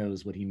really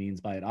knows what he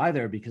means by it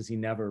either, because he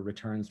never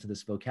returns to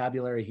this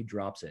vocabulary, he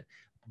drops it.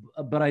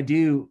 But I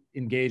do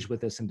engage with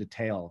this in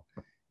detail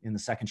in the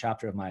second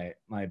chapter of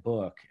my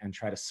book and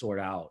try to sort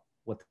out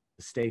what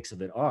the stakes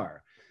of it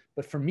are.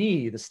 But for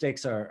me, the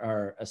stakes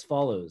are as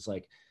follows.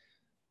 Like,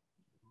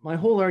 my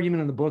whole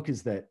argument in the book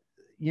is that,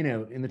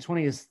 in the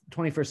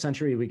 21st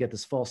century, we get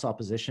this false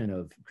opposition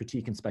of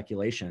critique and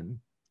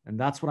speculation. And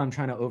that's what I'm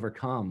trying to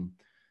overcome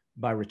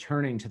by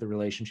returning to the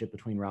relationship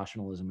between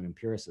rationalism and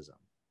empiricism.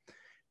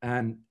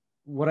 And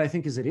what I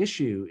think is at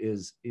issue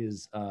is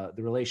the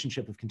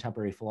relationship of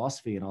contemporary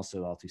philosophy, and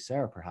also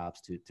Althusser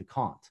perhaps, to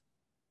Kant.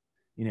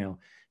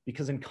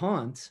 Because in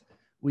Kant,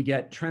 we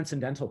get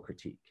transcendental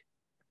critique.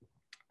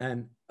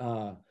 And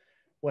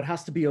what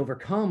has to be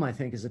overcome, I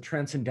think, is a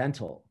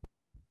transcendental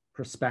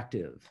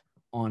perspective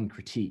on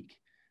critique.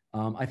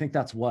 I think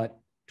that's what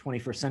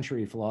 21st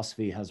century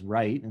philosophy has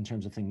right in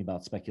terms of thinking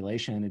about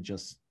speculation. It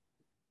just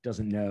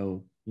doesn't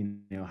know,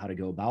 how to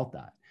go about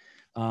that.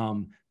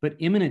 But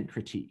immanent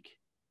critique,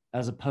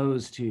 as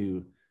opposed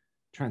to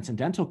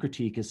transcendental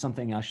critique, is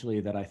something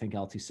actually that I think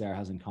Althusser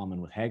has in common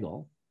with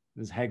Hegel.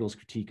 This is Hegel's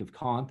critique of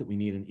Kant, that we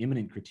need an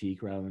immanent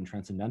critique rather than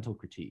transcendental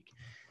critique.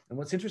 And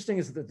what's interesting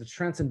is that the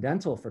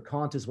transcendental for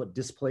Kant is what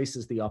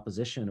displaces the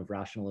opposition of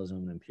rationalism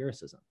and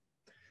empiricism.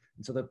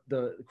 And so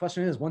the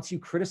question is, once you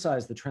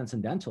criticize the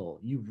transcendental,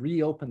 you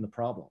reopen the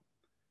problem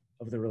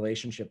of the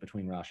relationship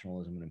between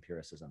rationalism and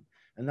empiricism.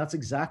 And that's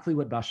exactly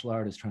what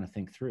Bachelard is trying to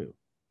think through.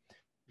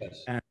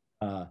 Yes.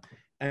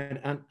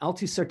 And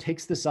Althusser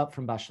takes this up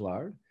from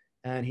Bachelard,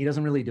 and he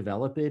doesn't really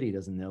develop it. He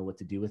doesn't know what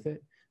to do with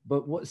it.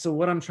 But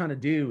what I'm trying to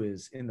do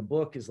is, in the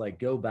book, is like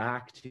go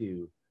back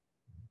to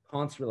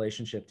Kant's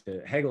relationship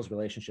to Hegel's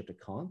relationship to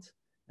Kant,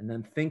 and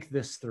then think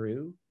this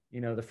through,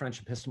 the French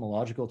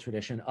epistemological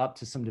tradition up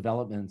to some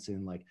developments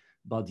in like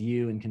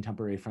Badiou and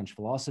contemporary French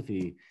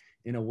philosophy,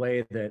 in a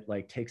way that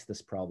like takes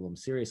this problem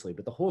seriously.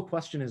 But the whole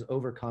question is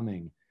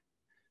overcoming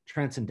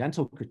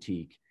transcendental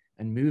critique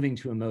and moving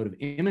to a mode of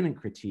immanent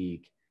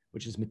critique,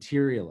 which is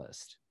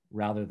materialist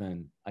rather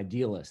than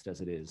idealist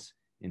as it is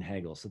in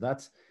Hegel. So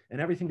and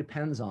everything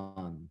depends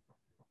on,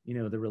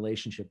 the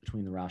relationship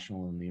between the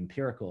rational and the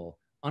empirical,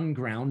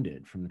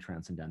 ungrounded from the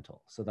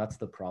transcendental. So that's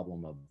the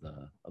problem of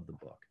the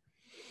book.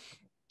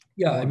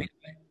 Yeah, I mean,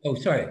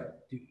 sorry.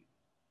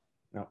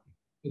 No.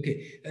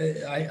 Okay,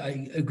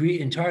 I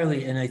agree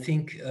entirely, and I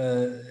think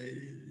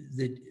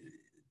that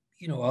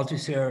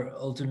Althusser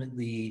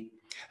ultimately,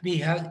 I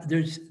mean,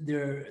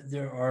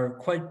 there are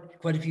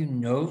quite a few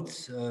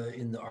notes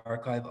in the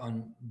archive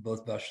on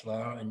both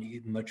Bachelard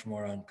and much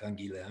more on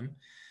Canguilhem,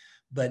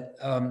 But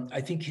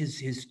I think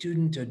his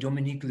student,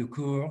 Dominique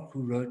Lecour,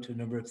 who wrote a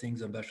number of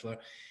things on Bachelard,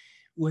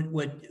 what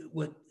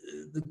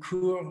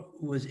Lecour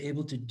was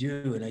able to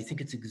do, and I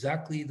think it's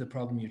exactly the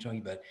problem you're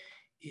talking about,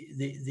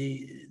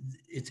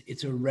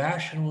 it's a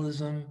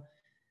rationalism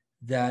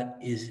that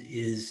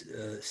is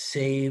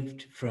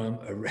saved from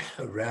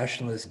a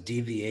rationalist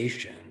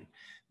deviation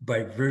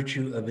by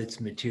virtue of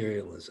its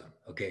materialism,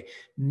 okay?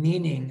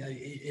 Meaning,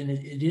 and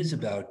it is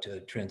about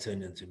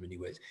transcendence in many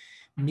ways,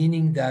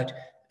 meaning that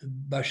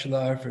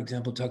Bachelard, for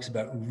example, talks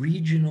about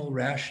regional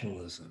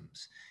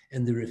rationalisms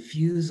and the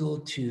refusal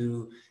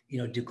to,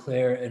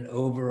 declare an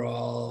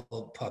overall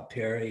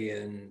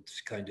Popperian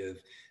kind of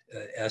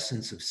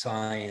essence of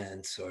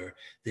science, or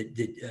that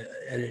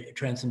at a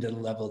transcendental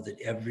level that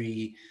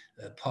every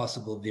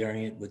possible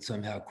variant would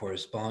somehow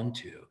correspond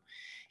to.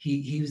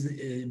 He was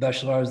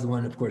Bachelard is the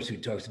one, of course, who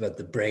talks about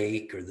the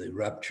break or the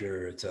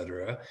rupture,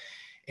 etc.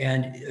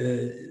 And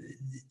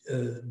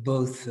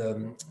both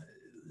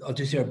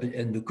Althusser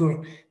and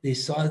Lecour, they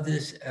saw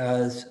this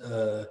as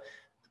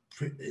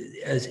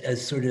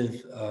sort of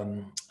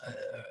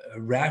a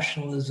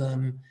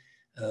rationalism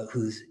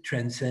whose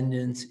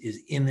transcendence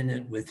is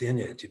immanent within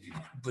it, if you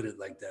put it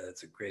like that.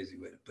 That's a crazy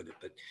way to put it,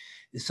 but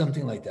it's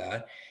something like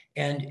that.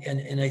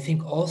 And I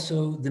think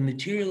also the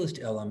materialist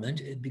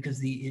element, because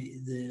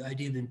the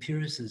idea of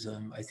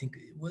empiricism, I think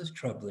it was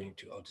troubling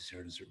to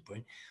Althusser at a certain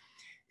point,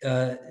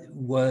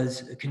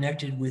 was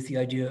connected with the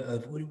idea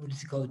of, what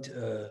does he call it?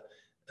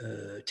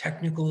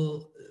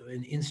 Technical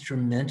and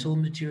instrumental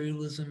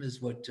materialism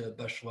is what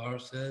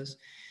Bachelard says.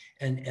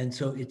 And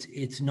so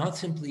it's not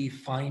simply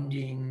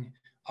finding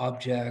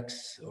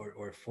objects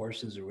or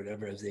forces or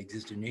whatever as they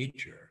exist in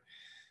nature,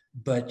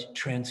 but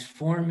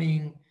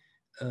transforming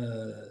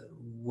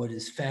what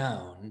is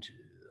found,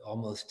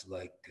 almost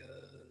like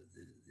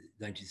the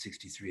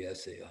 1963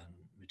 essay on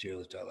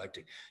materialist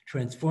dialectic,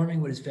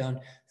 transforming what is found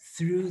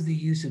through the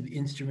use of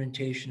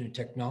instrumentation and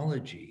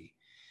technology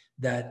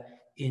that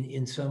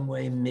in some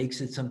way makes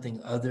it something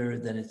other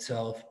than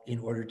itself in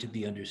order to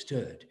be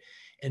understood.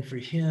 And for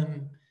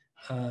him,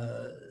 and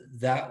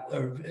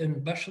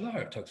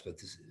Bachelard talks about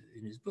this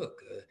in his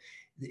book,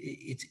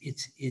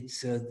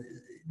 it's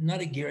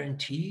not a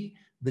guarantee,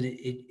 but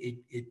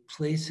it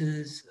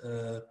places,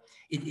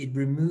 it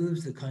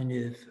removes the kind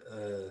of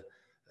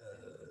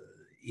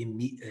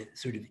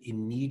sort of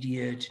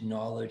immediate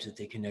knowledge that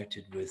they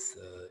connected with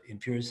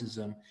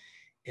empiricism,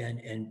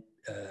 and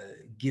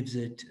gives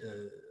it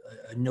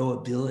a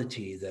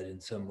knowability that in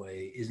some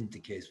way isn't the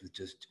case with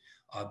just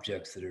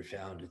objects that are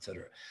found,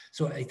 etc.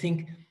 So I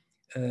think,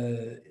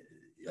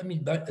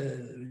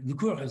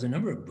 Lecour has a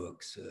number of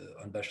books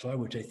on Bachelard,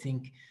 which I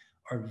think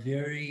are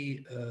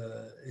very,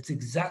 it's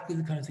exactly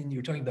the kind of thing that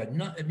you're talking about. I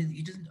don't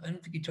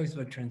think he talks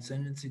about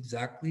transcendence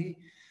exactly,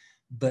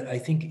 but I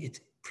think it's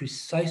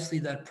precisely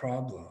that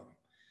problem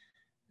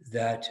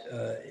that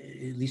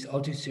at least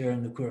Althusser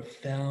and Lecour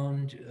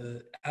found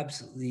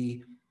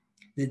absolutely,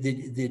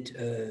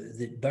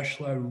 that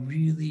Bachelard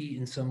really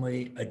in some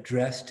way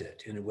addressed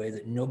it in a way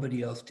that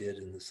nobody else did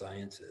in the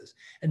sciences.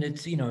 And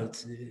it's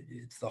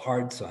the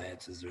hard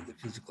sciences or the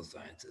physical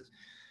sciences,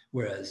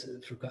 whereas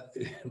for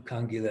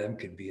Canguilhem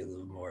could be a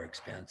little more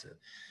expansive.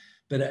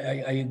 But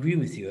I agree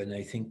with you, and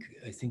I think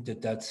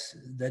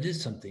that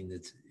is something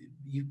that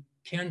you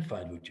can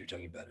find what you're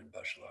talking about in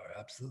Bachelard.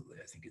 Absolutely,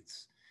 I think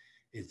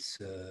it's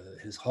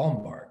his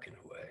hallmark in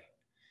a way.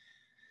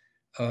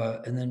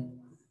 And then,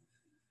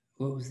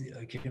 what was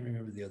I can't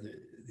remember the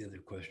other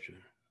question.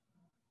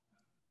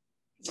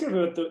 It's kind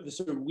of about the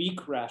sort of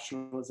weak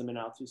rationalism in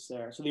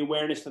Althusser. So the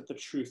awareness that the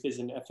truth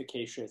isn't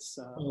efficacious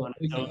on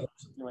its own, or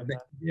something like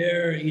that.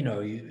 There,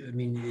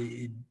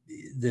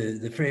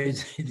 the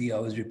phrase he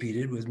always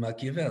repeated was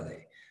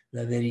Machiavelli,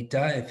 la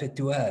verità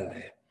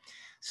effettuale.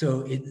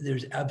 So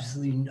there's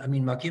absolutely,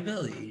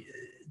 Machiavelli,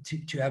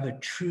 to have a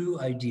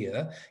true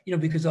idea,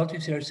 because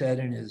Althusser said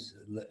in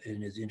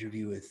his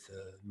interview with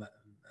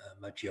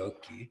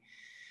Matthiocchi,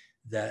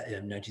 that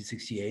in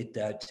 1968,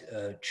 that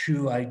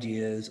true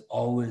ideas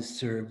always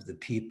serve the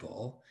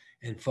people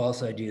and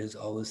false ideas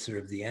always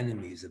serve the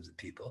enemies of the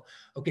people.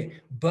 Okay,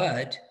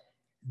 but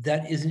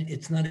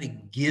it's not a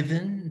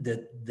given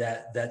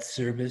that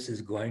service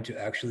is going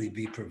to actually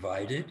be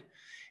provided.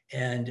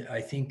 And I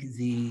think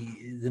the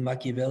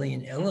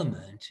Machiavellian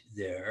element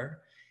there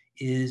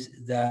is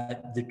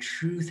that the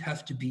truth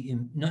has to be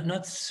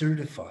not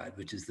certified,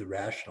 which is the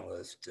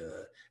rationalist,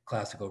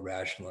 classical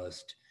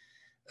rationalist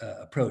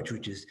approach,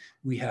 which is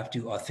we have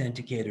to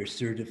authenticate or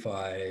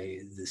certify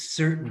the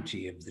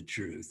certainty of the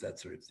truth, that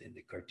sort of thing,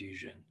 the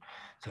Cartesian,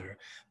 etc.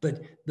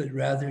 But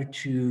rather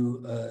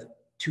to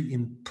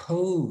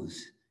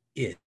impose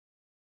it,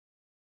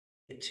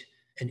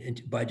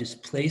 and by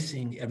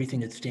displacing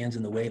everything that stands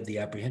in the way of the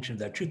apprehension of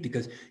that truth,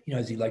 because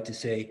as you like to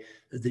say,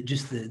 that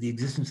just the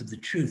existence of the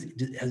truth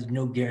has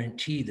no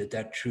guarantee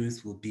that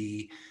truth will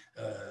be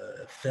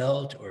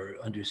felt or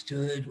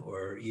understood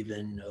or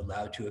even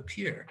allowed to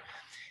appear.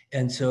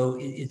 And so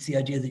it's the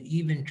idea that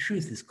even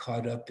truth is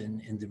caught up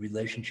in the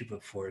relationship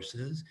of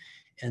forces,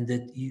 and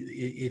that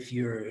if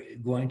you're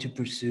going to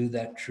pursue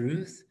that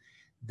truth,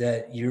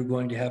 that you're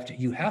going to have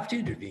to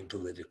intervene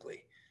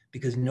politically,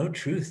 because no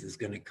truth is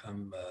going to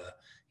come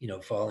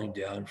falling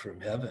down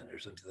from heaven or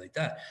something like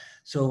that.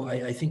 So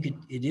I think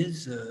it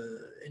is,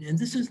 and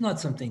this is not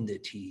something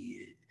that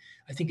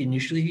I think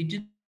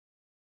initially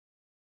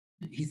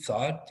he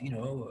thought,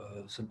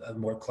 a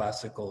more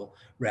classical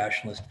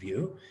rationalist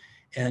view.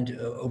 And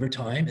over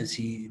time, as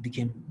he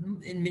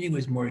became in many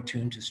ways more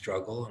attuned to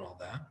struggle and all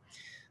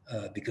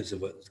that, because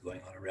of what was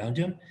going on around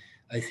him,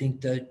 I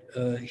think that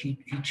he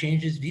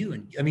changed his view.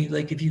 And I mean,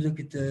 like if you look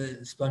at the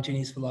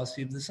Spontaneous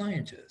Philosophy of the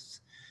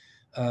Scientists,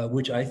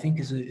 which I think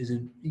is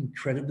an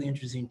incredibly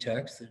interesting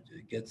text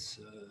that gets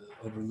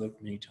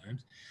overlooked many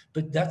times.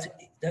 But that's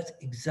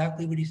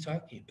exactly what he's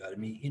talking about. I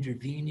mean,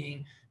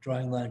 intervening,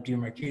 drawing a line of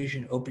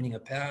demarcation, opening a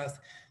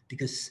path,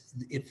 because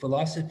if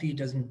philosophy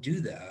doesn't do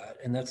that,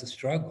 and that's a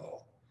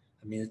struggle,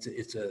 I mean,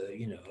 it's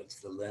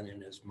the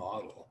Leninist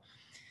model,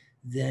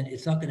 then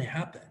it's not going to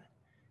happen.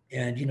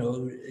 And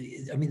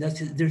I mean,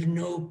 there's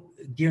no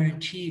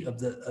guarantee of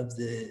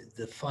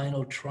the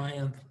final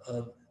triumph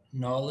of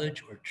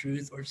knowledge or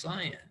truth or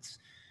science.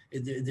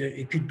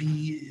 It could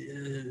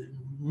be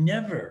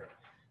never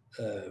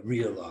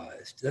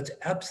realized. That's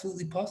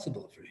absolutely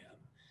possible for him.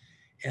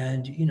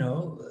 And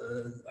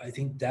I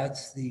think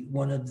that's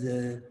one of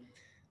the.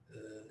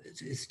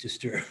 It's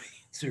disturbing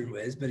in certain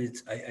ways, but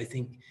I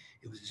think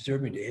it was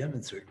disturbing to him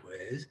in certain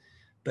ways.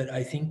 But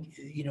I think,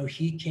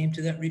 he came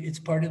to that, it's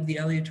part of the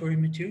aleatory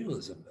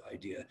materialism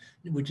idea,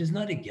 which is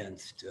not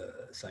against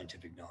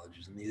scientific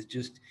knowledge. I mean, it's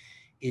just,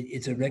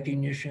 it's a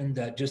recognition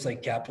that just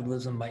like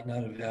capitalism might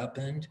not have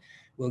happened,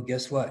 well,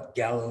 guess what?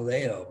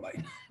 Galileo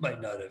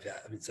might not have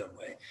happened in some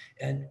way.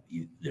 And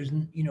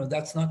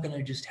that's not going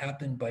to just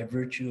happen by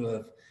virtue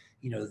of,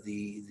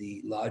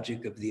 the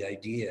logic of the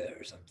idea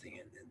or something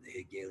in the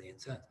Hegelian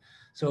sense.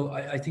 So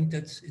I think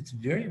it's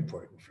very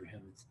important for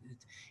him.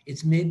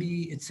 It's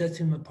maybe it sets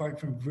him apart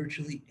from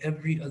virtually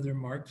every other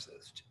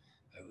Marxist,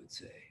 I would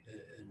say,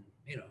 and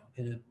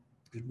in a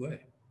good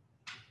way.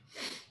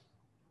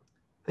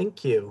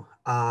 Thank you.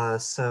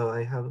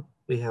 So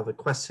we have a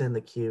question in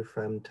the queue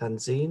from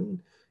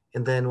Tanzine,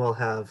 and then we'll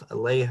have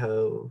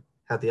Alejo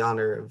have the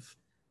honor of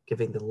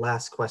giving the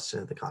last question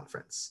of the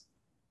conference.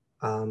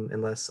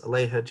 Unless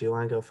Alejo, do you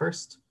want to go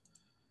first?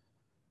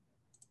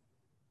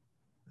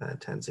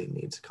 Tanzine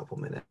needs a couple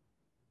minutes.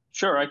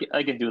 Sure, I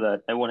can do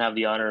that. I won't have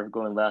the honor of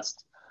going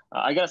last.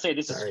 I gotta say,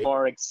 this has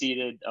far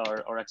exceeded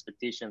our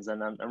expectations,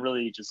 and I'm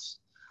really just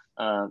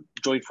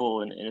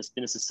joyful in a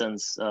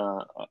sense.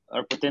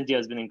 Our potentia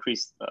has been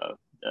increased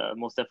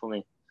most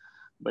definitely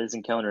by this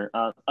encounter.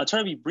 I'll try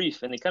to be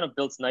brief, and it kind of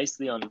builds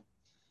nicely on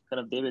kind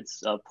of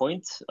David's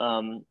point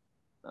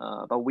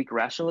about weak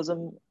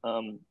rationalism.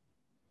 And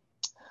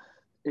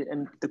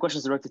the question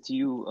is directed to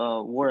you,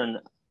 Warren.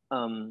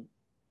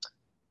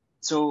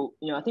 So,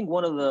 I think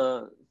one of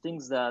the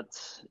things that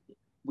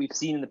we've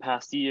seen in the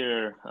past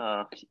year,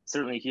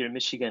 certainly here in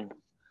Michigan,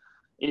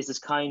 is this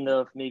kind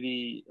of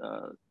maybe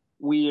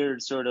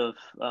weird sort of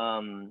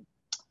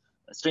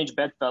strange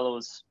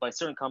bedfellows by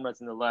certain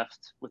comrades in the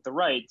left with the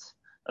right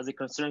as it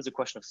concerns the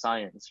question of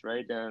science,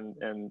 right? And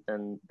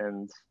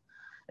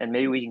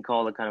maybe we can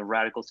call it kind of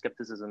radical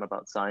skepticism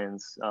about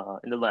science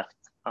in the left.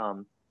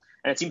 And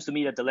it seems to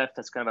me that the left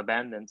has kind of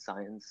abandoned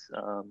science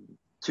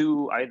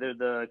to either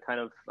the kind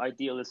of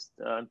idealist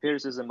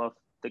empiricism of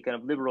the kind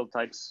of liberal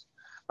types,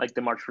 like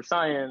the March for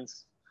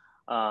Science,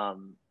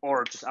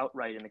 or just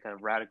outright in the kind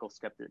of radical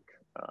skeptic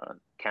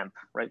camp,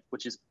 right?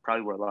 Which is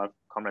probably where a lot of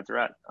comrades are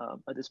at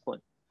this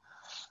point.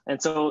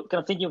 And so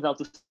kind of thinking of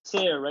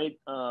Althusser, right?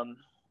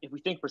 If we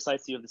think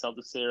precisely of this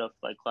Althusser of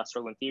like class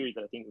struggle and theory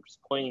that I think we're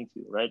just pointing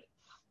to, right?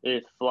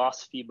 If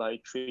philosophy by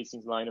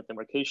tracing line of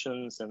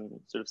demarcations and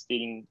sort of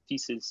stating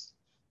theses,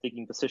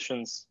 taking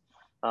positions,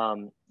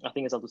 I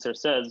think as Althusser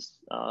says,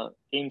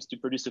 aims to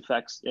produce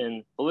effects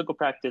in political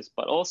practice,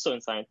 but also in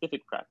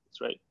scientific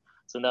practice, right?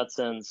 So in that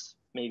sense,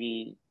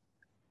 maybe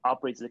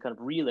operates as a kind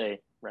of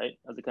relay, right?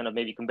 As a kind of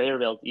maybe conveyor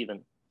belt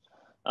even.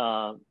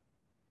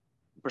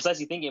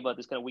 Precisely thinking about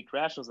this kind of weak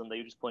rationalism that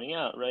you're just pointing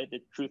out, right? The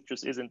truth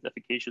just isn't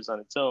efficacious on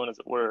its own, as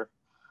it were.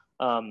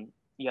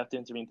 You have to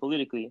intervene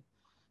politically.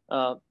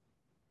 What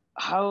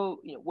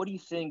do you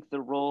think the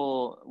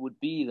role would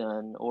be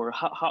then? Or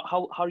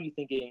how are you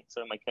thinking,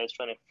 sorry, my cat is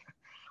trying to,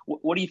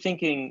 what are you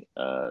thinking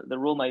the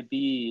role might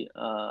be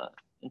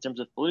in terms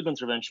of political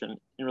intervention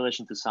in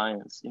relation to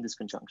science in this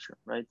conjuncture,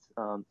 right?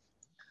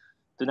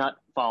 Do not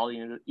fall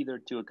either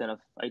to a kind of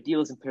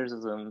idealist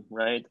empiricism,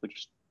 right?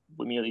 Which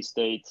would merely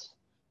state,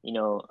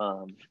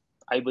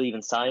 I believe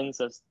in science,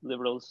 as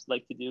liberals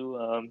like to do,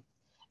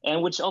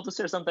 and which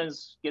Althusser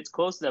sometimes gets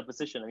close to that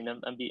position. I mean,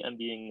 I'm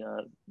being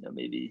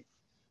maybe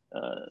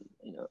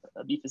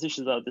be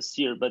facetious about this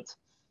here, but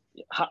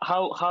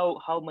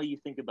how might you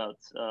think about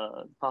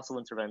possible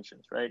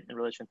interventions, right, in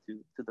relation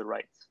to the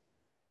right?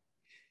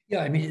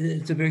 Yeah, I mean,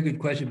 it's a very good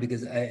question,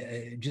 because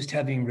I just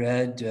having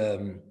read,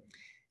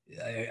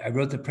 I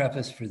wrote the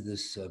preface for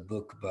this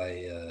book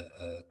by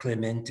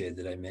Clemente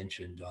that I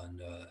mentioned on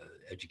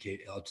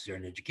Althusser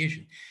in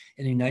education.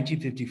 And in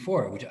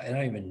 1954, which I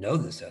don't even know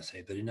this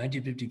essay, but in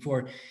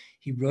 1954,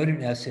 he wrote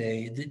an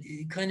essay that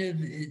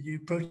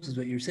it approaches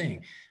what you're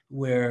saying,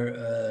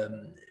 where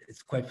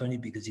it's quite funny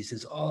because he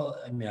says,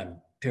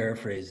 I'm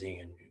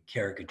paraphrasing and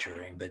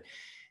caricaturing, but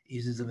he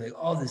says something like,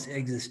 all this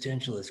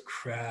existentialist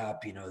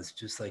crap, it's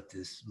just like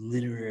this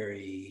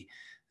literary,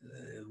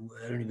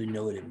 I don't even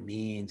know what it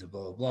means,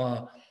 blah, blah,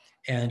 blah.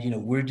 And,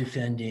 we're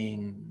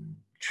defending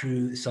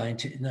true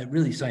scientific, not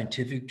really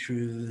scientific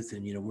truth.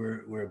 And,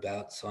 we're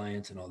about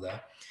science and all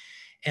that.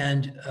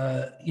 And,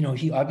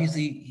 he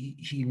obviously,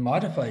 he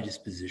modified his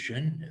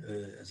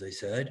position, as I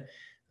said,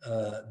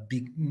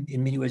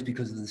 in many ways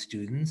because of the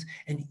students.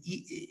 And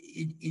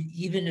it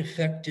even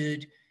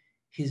affected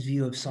his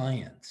view of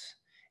science.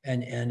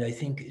 And I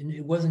think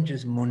it wasn't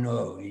just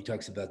Monod. He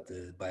talks about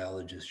the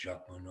biologist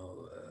Jacques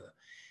Monod,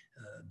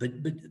 but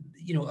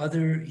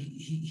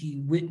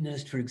he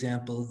witnessed, for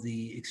example,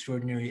 the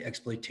extraordinary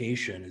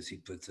exploitation, as he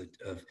puts it,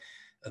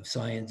 of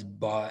science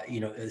by,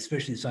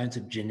 especially the science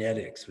of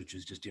genetics, which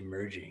was just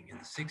emerging in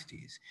the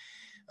 60s,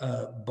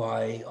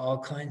 by all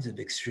kinds of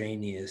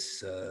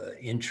extraneous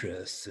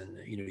interests and,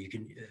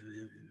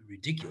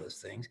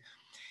 ridiculous things.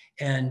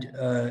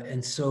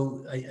 And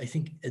so I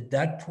think at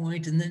that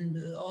point, and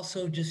then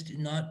also just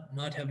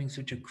not having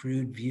such a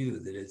crude view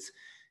that it's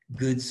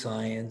good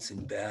science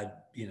and bad,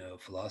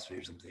 philosophy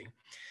or something,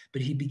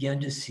 but he began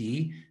to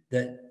see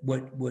that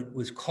what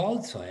was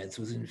called science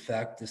was in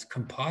fact this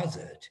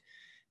composite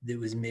that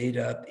was made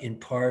up in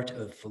part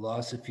of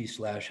philosophy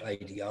 /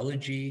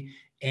 ideology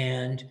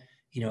and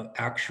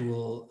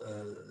actual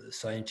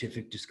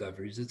scientific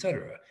discoveries,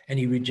 etc. And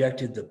he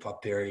rejected the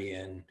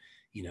Popperian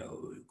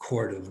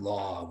court of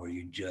law where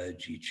you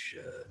judge each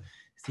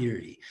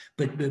theory.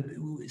 But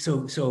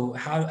so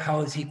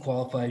how is he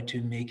qualified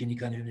to make any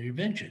kind of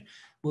intervention?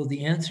 Well,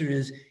 the answer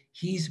is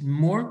he's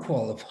more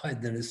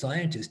qualified than a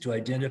scientist to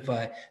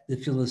identify the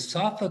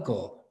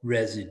philosophical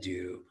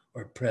residue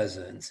or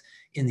presence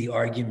in the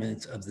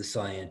arguments of the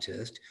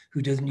scientist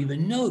who doesn't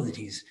even know that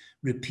he's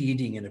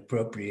repeating and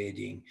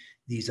appropriating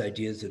these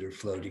ideas that are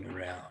floating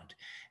around.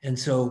 And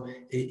so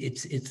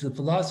it's the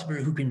philosopher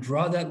who can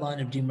draw that line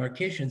of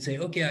demarcation and say,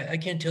 okay, I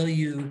can't tell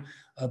you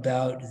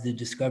about the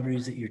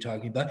discoveries that you're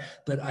talking about,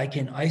 but I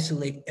can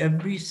isolate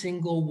every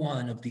single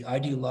one of the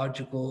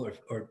ideological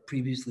or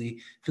previously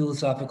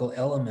philosophical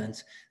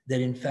elements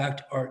that in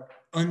fact are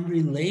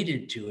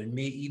unrelated to and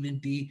may even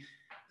be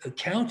a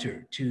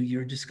counter to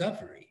your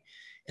discovery.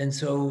 And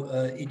so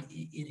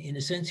in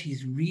a sense,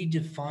 he's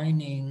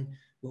redefining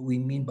what we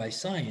mean by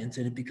science,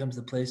 and it becomes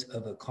the place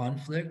of a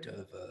conflict,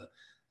 of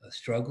a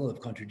struggle,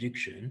 of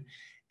contradiction.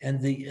 And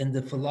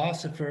the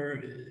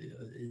philosopher,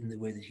 in the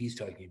way that he's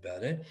talking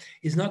about it,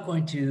 is not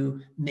going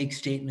to make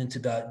statements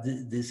about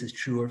this is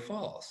true or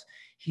false.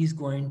 He's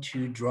going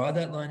to draw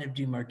that line of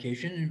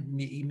demarcation,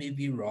 and he may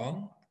be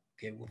wrong.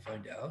 Okay, we'll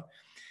find out.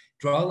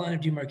 Draw a line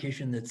of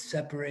demarcation that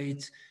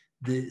separates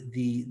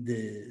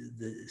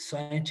the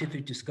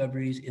scientific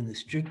discoveries in the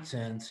strict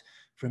sense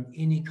from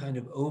any kind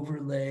of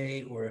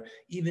overlay or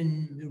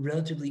even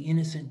relatively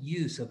innocent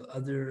use of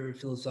other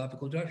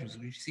philosophical doctrines,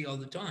 which you see all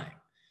the time.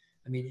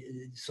 I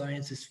mean,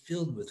 science is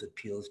filled with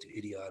appeals to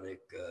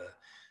idiotic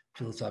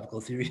philosophical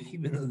theory,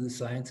 even though the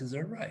sciences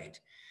are right.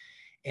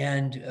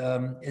 And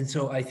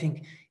so I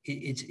think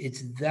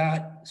it's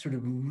that sort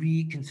of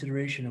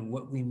reconsideration of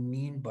what we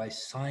mean by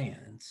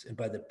science and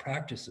by the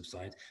practice of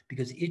science,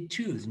 because it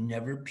too is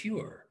never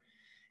pure.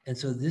 And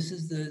so this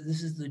is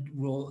the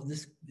role.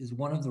 This is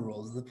one of the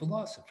roles of the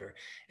philosopher,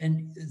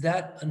 and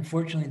that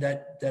unfortunately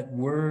that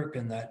work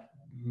and that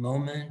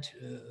moment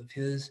of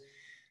his,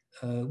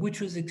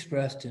 which was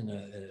expressed in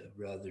a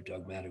rather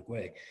dogmatic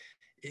way,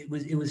 it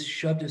was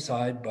shoved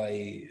aside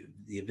by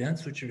the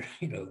events, which are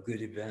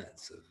good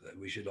events.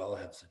 We should all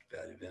have such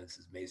bad events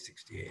as May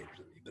 '68 or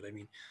something. But I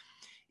mean,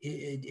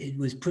 it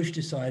was pushed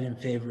aside in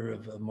favor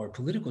of a more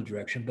political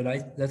direction.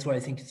 But that's why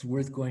I think it's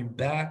worth going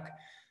back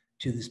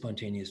to the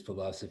spontaneous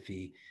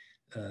philosophy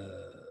of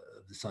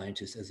the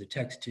scientist as a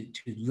text to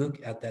look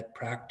at that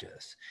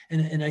practice.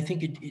 And I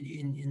think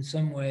in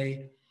some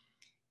way,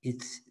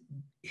 it's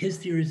his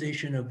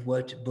theorization of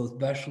what both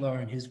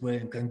Bachelard in his way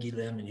and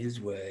Canguilhem in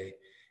his way,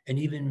 and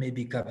even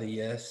maybe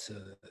Cavaillès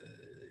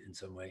in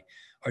some way,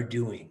 are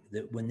doing.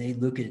 That when they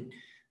look at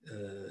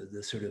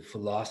the sort of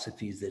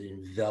philosophies that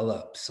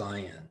envelop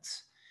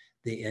science,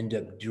 they end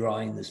up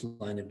drawing this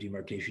line of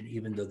demarcation,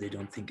 even though they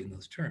don't think in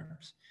those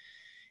terms.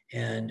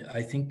 And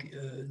I think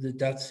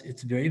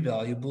it's very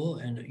valuable.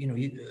 And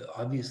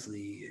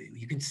obviously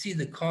you can see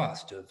the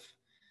cost of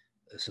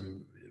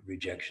some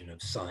rejection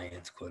of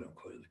science, quote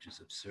unquote, which is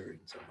absurd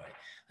in some way.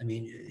 I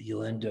mean,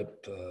 you'll end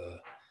up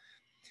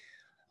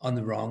on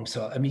the wrong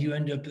side. I mean, you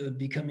end up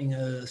becoming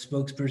a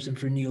spokesperson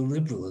for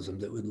neoliberalism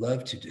that would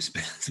love to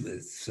dispense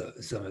with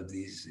some of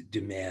these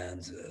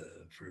demands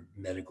for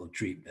medical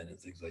treatment and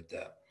things like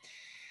that.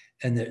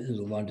 And there's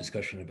a long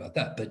discussion about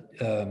that. But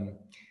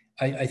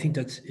I think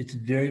it's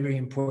very, very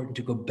important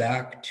to go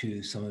back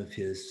to some of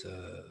his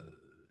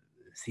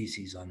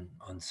theses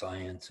on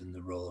science and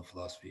the role of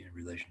philosophy in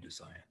relation to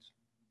science.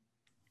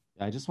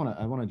 I just want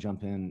to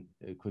jump in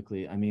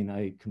quickly. I mean,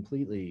 I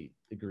completely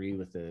agree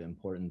with the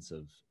importance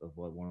of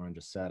what Warren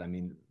just said. I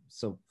mean,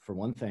 so for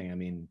one thing, I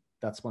mean,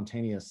 that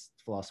spontaneous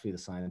philosophy of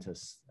the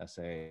scientist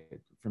essay,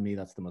 for me,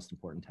 that's the most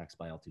important text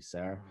by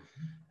Althusser.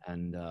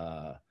 And,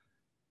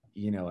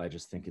 you know, I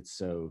just think it's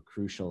so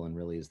crucial and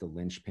really is the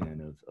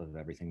linchpin of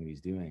everything that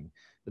he's doing.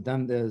 But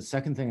then the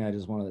second thing I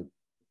just want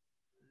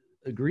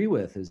to agree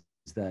with is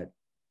that,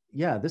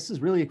 yeah, this is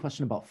really a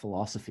question about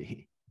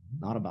philosophy,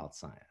 not about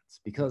science,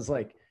 because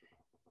like,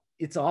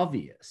 it's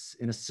obvious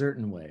in a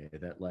certain way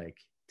that like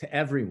to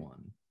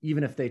everyone,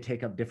 even if they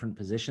take up different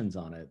positions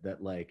on it,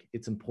 that like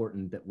it's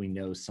important that we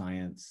know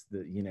science,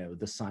 that, you know,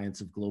 the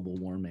science of global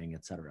warming,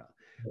 et cetera.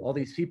 All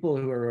these people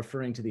who are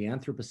referring to the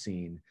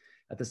Anthropocene,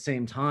 at the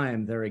same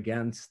time, they're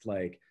against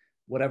like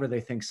whatever they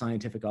think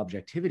scientific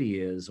objectivity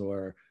is,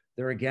 or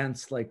they're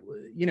against like,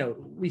 you know,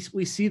 we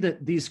see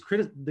that these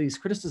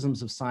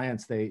criticisms of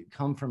science, they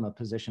come from a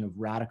position of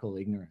radical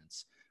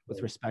ignorance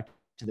with respect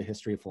to the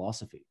history of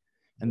philosophy.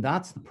 And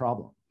that's the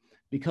problem,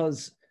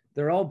 because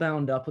they're all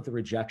bound up with the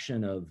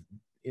rejection of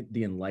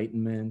the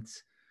Enlightenment,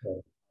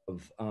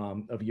 of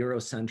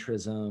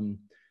Eurocentrism,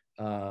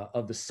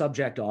 of the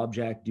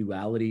subject-object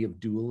duality of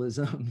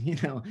dualism. You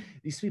know,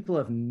 these people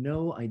have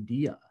no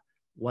idea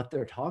what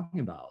they're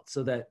talking about.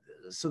 So that,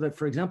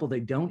 for example,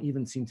 they don't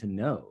even seem to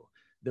know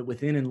that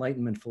within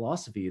Enlightenment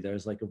philosophy,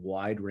 there's like a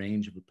wide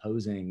range of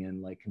opposing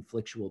and like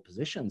conflictual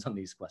positions on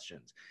these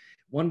questions.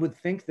 One would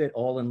think that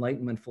all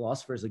Enlightenment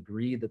philosophers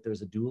agree that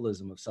there's a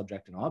dualism of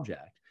subject and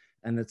object,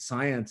 and that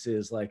science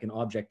is like an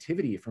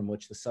objectivity from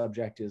which the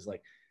subject is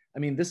like, I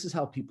mean, this is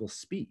how people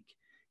speak,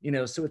 you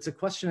know, so it's a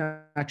question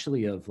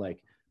actually of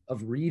like,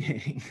 of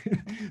reading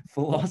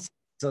philosophy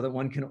so that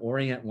one can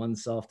orient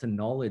oneself to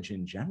knowledge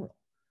in general.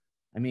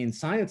 I mean,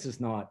 science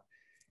is not,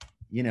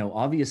 you know,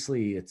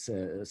 obviously it's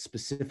a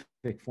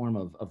specific form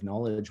of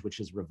knowledge which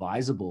is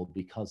revisable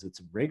because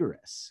it's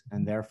rigorous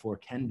and therefore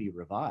can be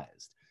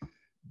revised.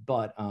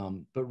 But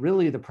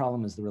really the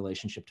problem is the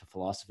relationship to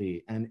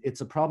philosophy. And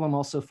it's a problem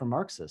also for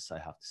Marxists, I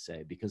have to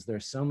say, because there are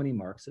so many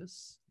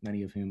Marxists,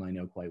 many of whom I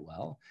know quite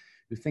well,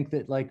 who think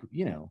that like,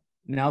 you know,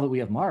 now that we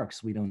have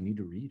Marx, we don't need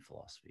to read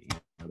philosophy, you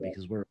know,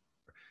 because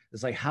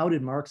it's like, how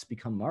did Marx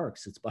become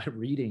Marx? It's by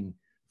reading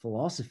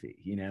philosophy,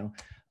 you know?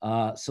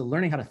 So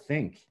learning how to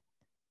think,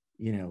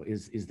 you know,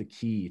 is the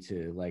key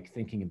to like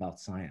thinking about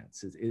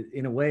science.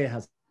 In a way, it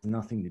has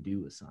nothing to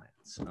do with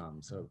science.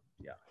 So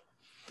yeah.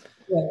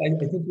 Well, I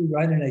think you're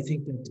right, and I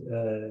think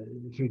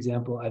that, for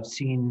example, I've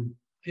seen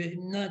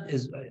not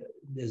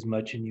as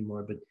much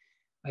anymore, but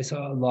I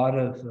saw a lot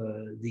of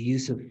the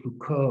use of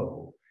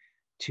Foucault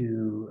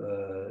to,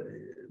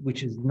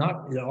 which is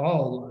not at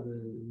all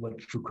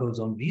what Foucault's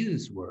own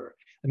views were.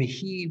 I mean,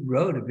 he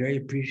wrote a very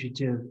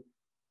appreciative,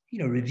 you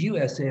know, review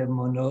essay of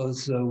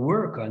Monod's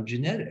work on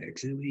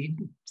genetics. He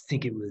didn't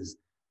think it was,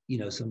 you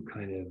know, some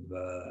kind of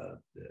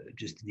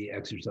just the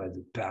exercise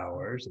of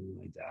power or something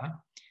like that.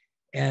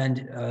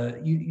 And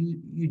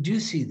you do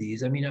see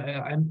these. I mean,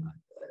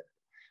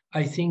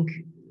 I think,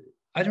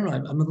 I don't know,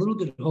 I'm a little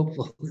bit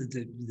hopeful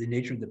that the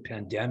nature of the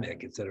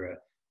pandemic, et cetera,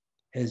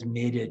 has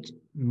made it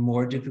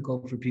more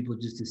difficult for people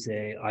just to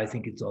say, I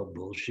think it's all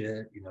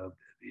bullshit, you know,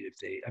 if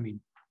they, I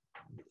mean,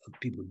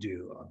 people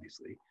do,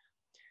 obviously.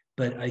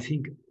 But I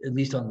think, at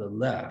least on the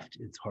left,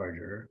 it's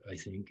harder, I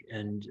think.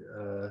 And,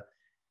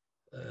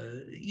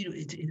 you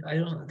know, I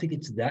don't think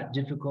it's that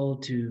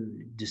difficult to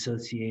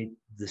dissociate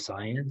the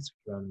science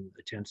from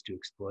attempts to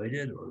exploit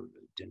it or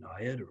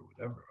deny it or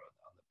whatever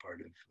on the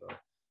part of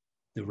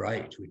the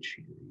right, which,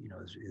 you know,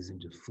 is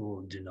into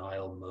full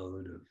denial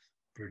mode of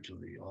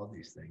virtually all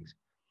these things.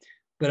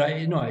 But I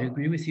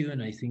agree with you,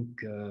 and I think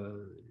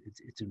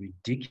it's a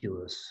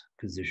ridiculous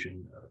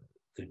position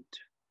that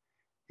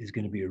is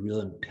going to be a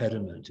real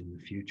impediment in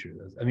the future.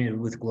 I mean,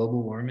 with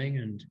global warming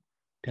and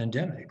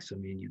pandemics, I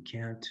mean, you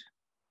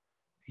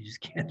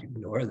just can't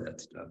ignore that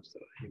stuff. So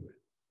anyway.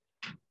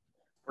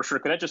 For sure.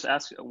 Could I just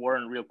ask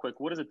Warren real quick,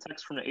 what is the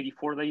text from the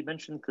 84 that you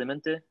mentioned,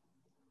 Clemente?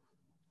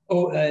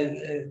 Oh,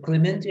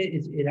 Clemente,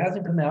 it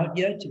hasn't come out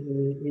yet.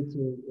 It's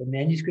a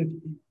manuscript.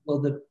 Well,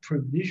 the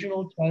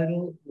provisional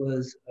title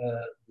was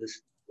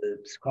the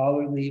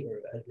scholarly,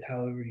 or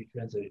however you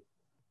translate it,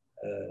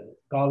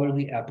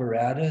 scholarly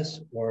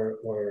apparatus or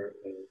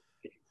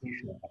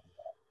educational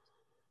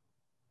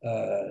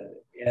apparatus.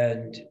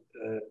 And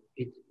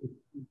it's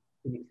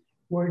an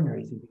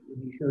extraordinary thing.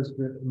 It shows,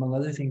 among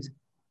other things,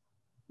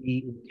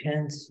 the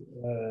intense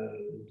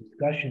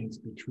discussions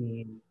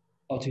between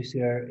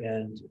Althusser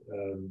and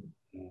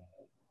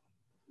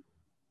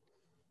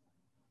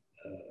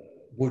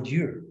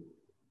Bourdieu.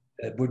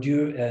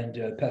 Bourdieu and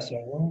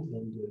Passaron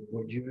and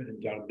Bourdieu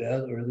and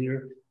Darbel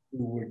earlier,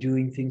 who were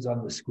doing things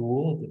on the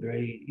school at the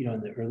very, you know,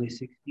 in the early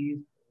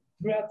 60s,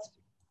 throughout the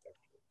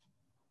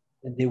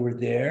 60s. And they were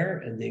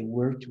there and they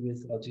worked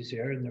with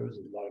Althusser, and there was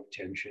a lot of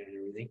tension and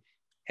everything.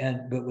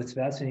 But what's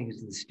fascinating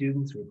is the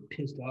students were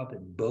pissed off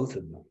at both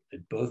of them,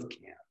 at both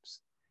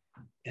camps,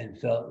 and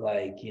felt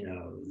like, you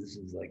know, this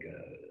is like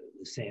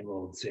the same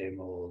old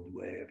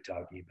way of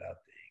talking about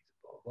things,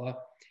 blah, blah.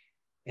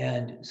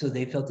 And so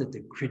they felt that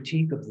the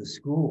critique of the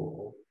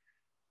school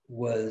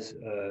was,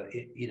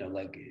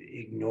 like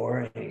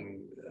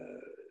ignoring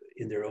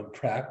in their own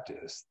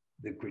practice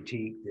the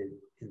critique that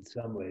in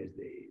some ways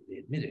they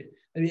admitted.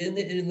 I mean, and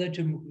it led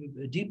to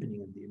a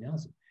deepening of the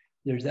analysis.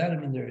 There's that. I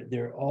mean,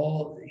 they're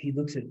all. He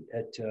looks at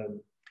the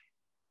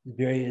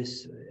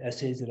various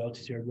essays that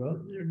Althusser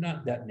wrote. They're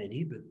not that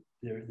many, but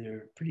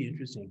they're pretty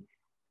interesting.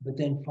 But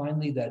then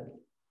finally, that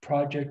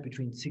project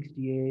between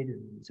 68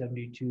 and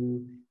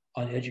 72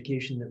 on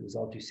education that was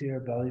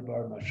Althusser,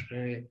 Balibar,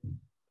 Macheret,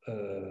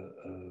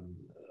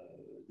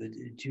 the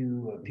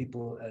two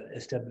people,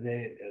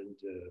 Esteve and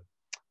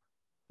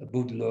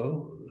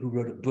Boudelot, who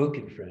wrote a book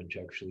in French,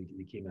 actually,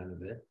 that came out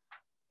of it,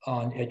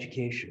 on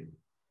education.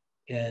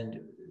 And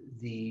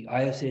the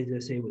ISA's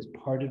essay was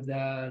part of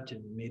that,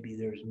 and maybe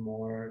there's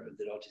more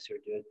that Althusser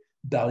did.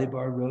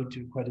 Balibar wrote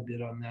quite a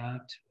bit on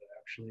that,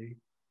 actually.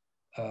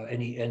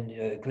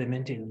 And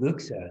Clemente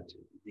looks at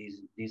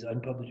these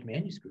unpublished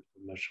manuscripts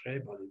from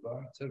Macheret,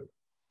 Balibar, etc.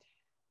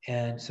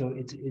 And so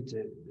it's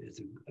a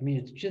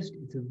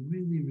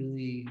really,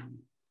 really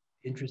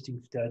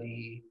interesting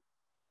study.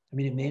 I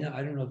mean, it may not,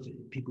 I don't know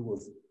if people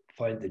will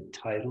find the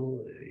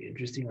title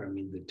interesting, or I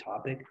mean the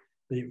topic,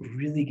 but it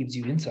really gives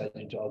you insight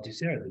into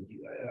Althusser.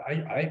 I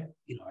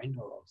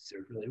know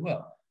Althusser really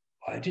well.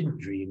 I didn't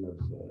dream of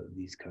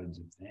these kinds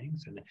of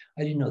things, and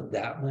I didn't know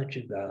that much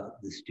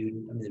about the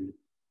student. I mean, the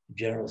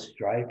general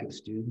strike of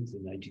students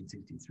in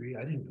 1963.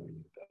 I didn't know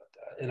anything about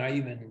that, and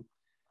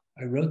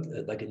I wrote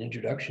like an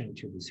introduction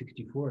to the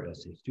 64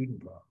 essay,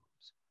 Student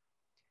Problems,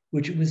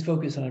 which was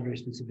focused on a very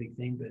specific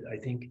thing, but I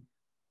think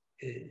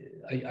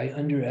I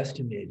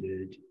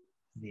underestimated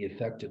the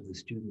effect of the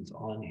students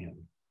on him.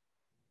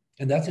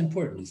 And that's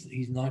important.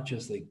 He's not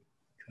just like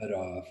cut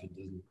off and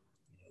doesn't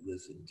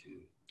listen to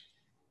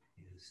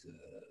his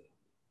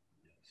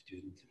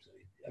students or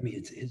something. I mean,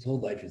 his whole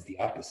life is the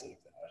opposite of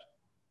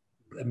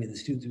that. I mean, the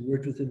students who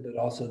worked with him, but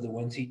also the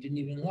ones he didn't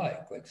even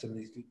like some of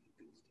these students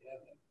who couldn't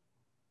stand him,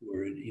 who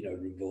were,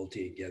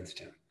 revolting against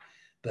him.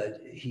 But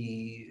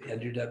he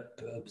ended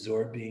up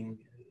absorbing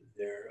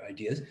their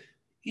ideas.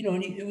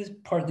 And it was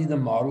partly the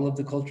model of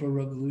the Cultural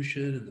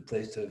Revolution and the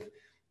place of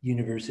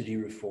university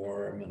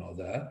reform and all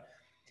that.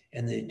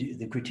 And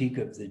the critique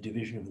of the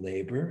division of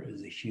labor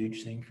is a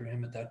huge thing for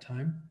him at that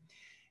time.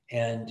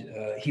 And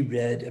he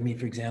read, I mean,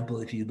 for example,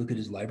 if you look at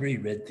his library, he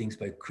read things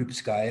by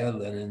Krupskaya,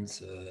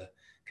 Lenin's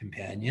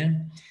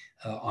companion,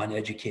 on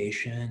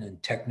education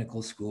and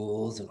technical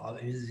schools and all.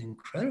 It was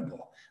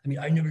incredible. I mean,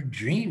 I never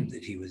dreamed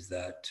that he was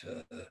that,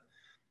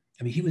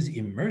 I mean, he was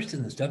immersed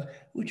in the stuff,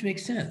 which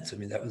makes sense. I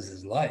mean, that was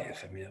his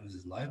life. I mean, that was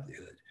his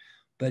livelihood.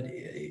 But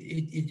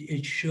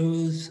it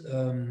shows,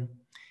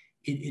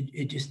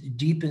 it just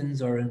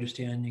deepens our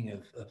understanding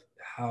of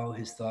how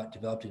his thought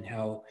developed and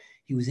how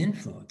he was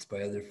influenced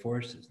by other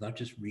forces, not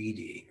just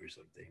reading or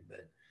something,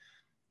 but,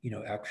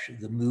 actually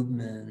the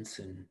movements.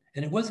 And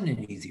it wasn't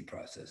an easy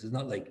process. It's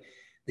not like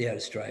they had a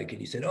strike and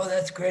he said, oh,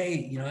 that's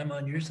great, I'm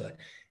on your side.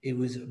 It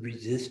was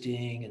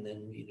resisting and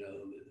then,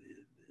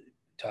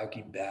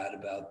 talking bad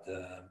about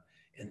them.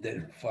 And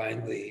then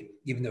finally,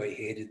 even though he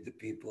hated the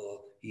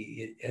people,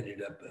 he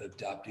ended up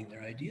adopting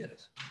their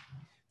ideas,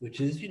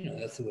 which is,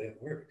 that's the way it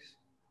works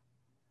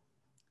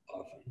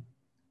often.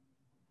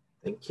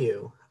 Thank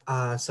you.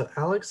 So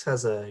Alex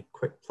has a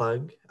quick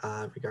plug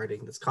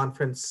regarding this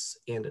conference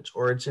and its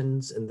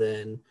origins, and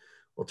then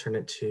we'll turn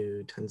it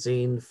to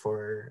Tanzine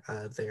for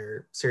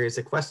their series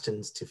of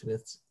questions to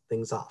finish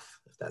things off,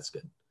 if that's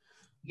good.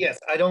 Yes,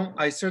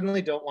 I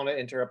certainly don't want to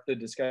interrupt the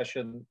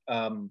discussion,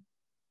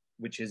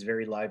 which is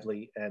very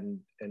lively and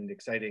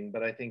exciting.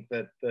 But I think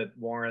that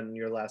Warren,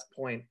 your last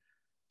point,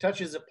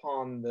 touches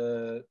upon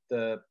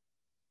the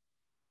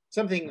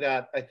something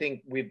that I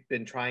think we've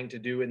been trying to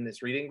do in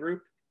this reading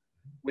group,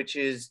 which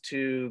is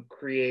to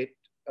create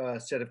a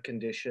set of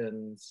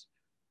conditions,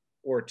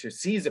 or to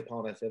seize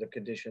upon a set of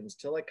conditions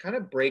to kind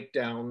of break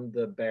down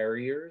the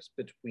barriers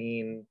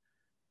between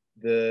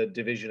the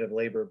division of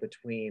labor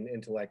between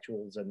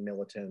intellectuals and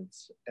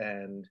militants,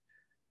 and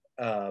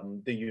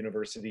the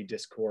university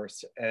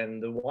discourse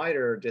and the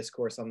wider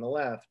discourse on the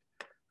left.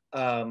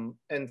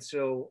 And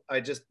so I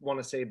just want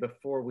to say,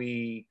 before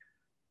we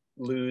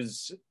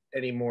lose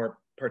any more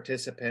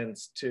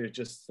participants to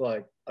just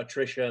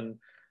attrition,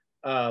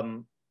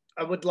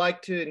 I would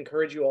like to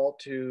encourage you all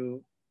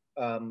to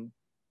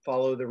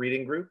follow the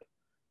reading group.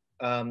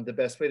 The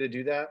best way to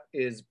do that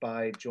is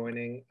by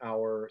joining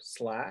our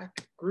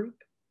Slack group,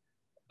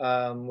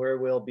 where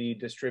we'll be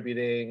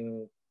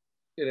distributing,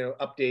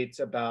 updates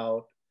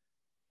about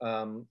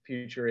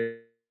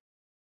future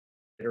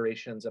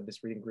iterations of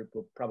this reading group.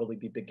 Will probably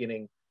be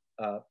beginning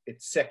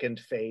its second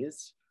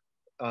phase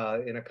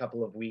in a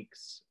couple of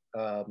weeks.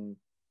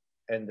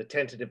 And the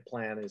tentative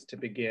plan is to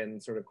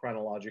begin sort of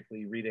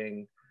chronologically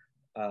reading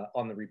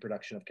on the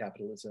reproduction of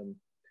capitalism,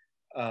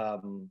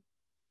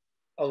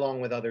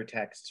 along with other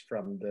texts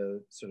from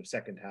the sort of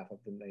second half of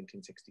the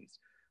 1960s.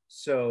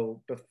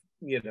 So,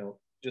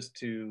 just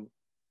to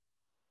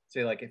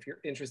say, if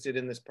you're interested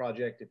in this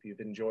project, if you've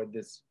enjoyed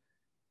this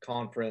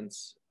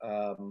conference,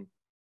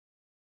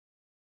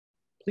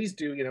 please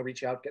do,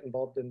 reach out, get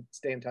involved, and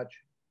stay in touch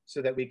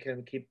so that we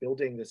can keep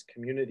building this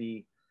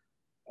community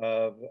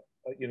of,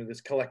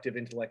 this collective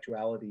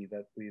intellectuality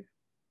that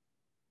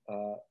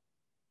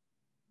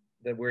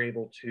we're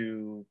able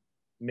to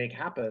make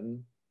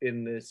happen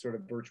in this sort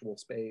of virtual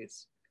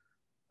space.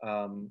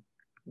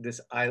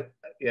 This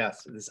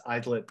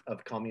islet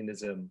of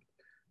communism,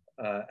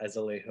 as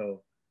Alejo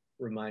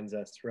reminds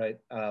us, right?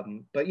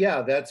 But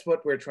yeah, that's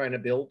what we're trying to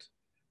build.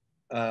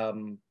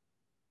 And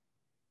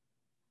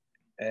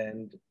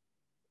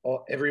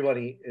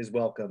everybody is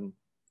welcome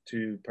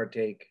to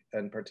partake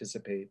and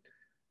participate.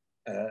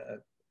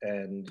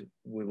 And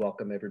we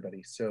welcome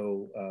everybody.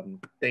 So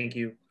thank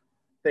you.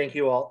 Thank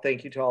you all.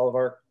 Thank you to all of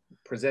our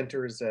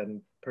presenters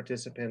and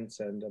participants.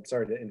 And I'm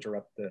sorry to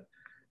interrupt the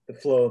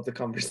flow of the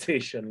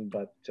conversation,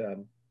 but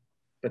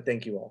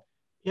thank you all.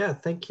 Yeah,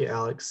 thank you,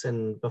 Alex.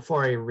 And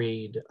before I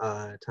read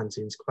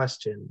Tanzine's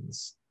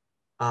questions,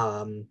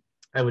 I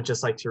would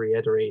just like to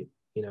reiterate,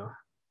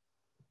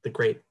 the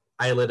great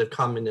islet of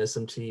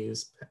communism, to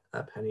use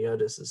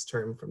Panayottis's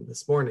term from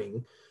this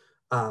morning,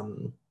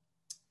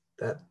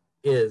 that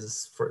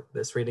is for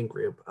this reading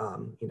group.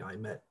 I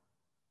met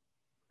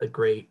a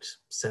great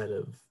set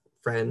of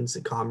friends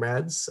and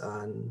comrades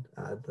on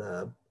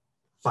the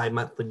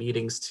bi-monthly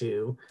meetings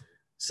to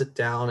sit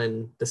down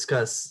and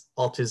discuss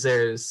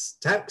Althusser's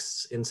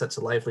texts in such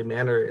a lively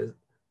manner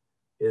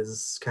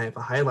is kind of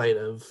a highlight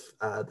of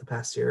the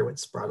past year,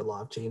 which brought a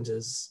lot of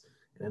changes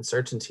and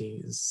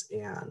uncertainties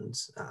and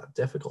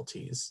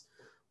difficulties.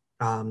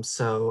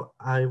 So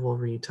I will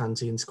read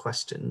Tanzine's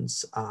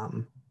questions.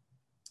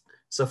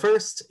 So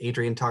first,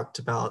 Adrian talked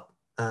about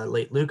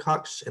late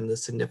Lukács and the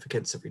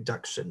significance of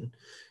reduction.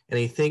 And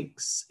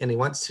he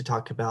wants to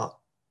talk about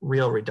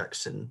real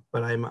reduction,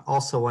 but I'm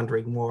also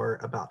wondering more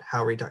about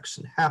how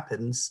reduction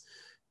happens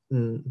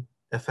and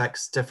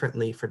affects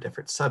differently for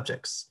different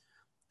subjects.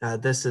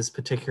 This is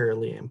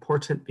particularly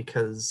important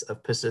because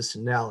of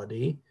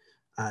positionality,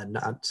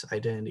 not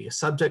identity of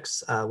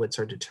subjects, which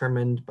are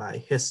determined by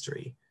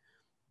history.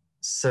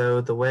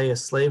 So the way a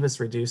slave is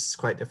reduced is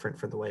quite different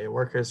from the way a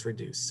worker is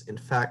reduced. In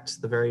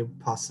fact, the very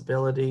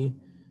possibility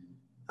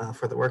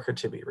for the worker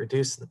to be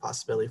reduced and the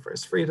possibility for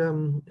his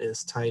freedom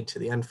is tied to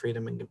the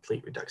unfreedom and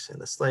complete reduction of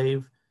the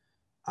slave.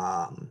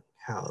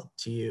 How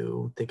do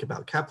you think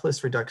about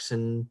capitalist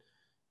reduction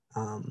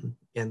and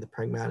the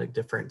pragmatic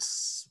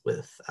difference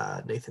with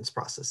Nathan's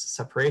process of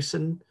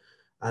separation?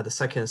 The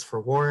second is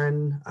for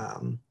Warren,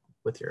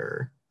 with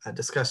your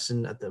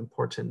discussion of the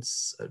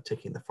importance of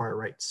taking the far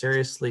right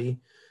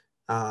seriously.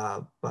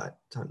 But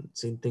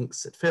Tanzine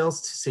thinks it fails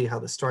to see how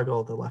the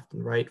struggle of the left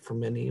and right for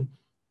many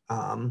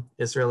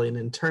is really an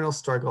internal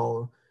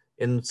struggle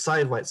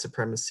inside white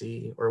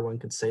supremacy, or one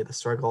could say the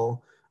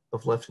struggle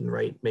of left and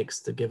right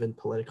makes the given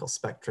political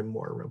spectrum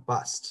more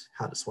robust.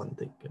 How do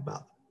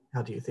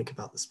you think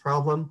about this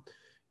problem?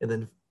 And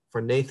then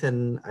for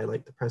Nathan, I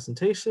like the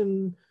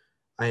presentation.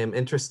 I am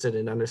interested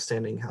in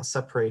understanding how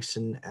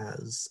separation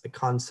as a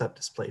concept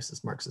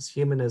displaces Marxist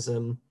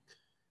humanism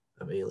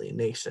of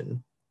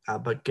alienation.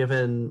 But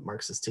given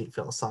Marx's deep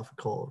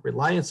philosophical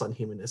reliance on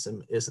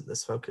humanism, isn't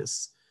this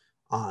focus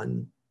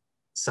on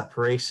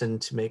separation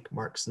to make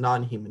Marx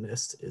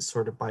non-humanist is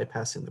sort of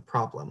bypassing the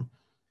problem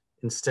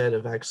instead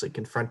of actually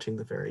confronting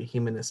the very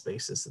humanist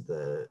basis of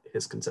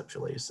his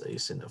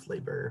conceptualization of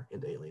labor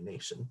and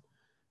alienation?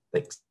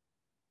 Thanks.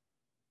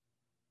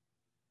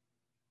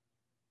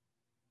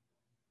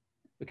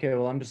 Okay,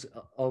 well,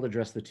 I'll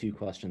address the two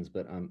questions,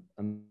 but I'm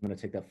going to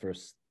take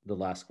the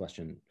last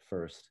question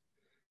first.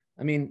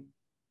 I mean,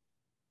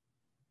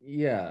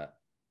 yeah,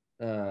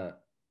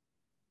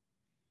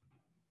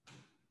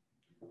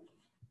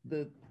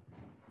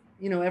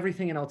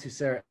 everything in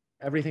Althusser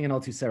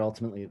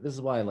ultimately, this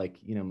is why, like,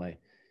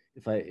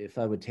 if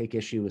I would take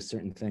issue with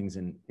certain things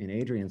in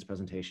Adrian's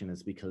presentation,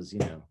 it's because,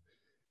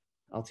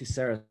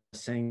 Althusser is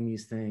saying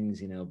these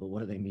things, but what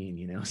do they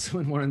mean, So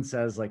when Warren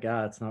says like,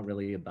 it's not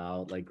really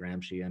about like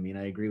Gramsci, I mean,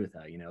 I agree with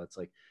that, it's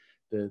like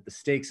the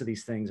stakes of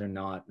these things are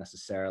not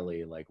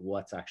necessarily like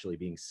what's actually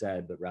being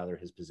said, but rather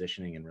his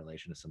positioning in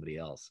relation to somebody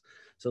else.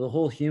 So the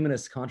whole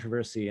humanist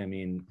controversy, I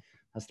mean,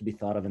 has to be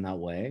thought of in that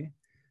way.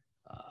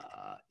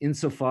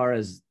 Insofar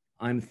as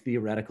I'm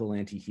theoretical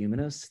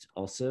anti-humanist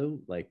also,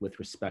 like with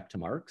respect to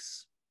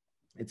Marx,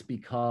 it's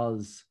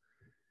because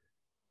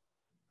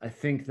I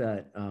think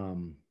that,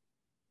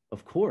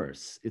 of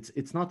course,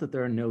 it's not that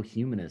there are no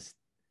humanist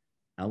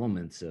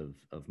elements of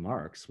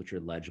Marx, which are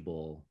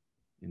legible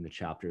in the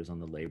chapters on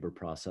the labor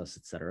process,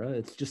 et cetera.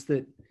 It's just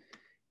that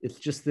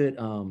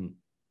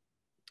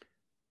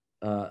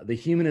the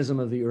humanism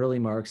of the early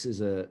Marx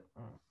is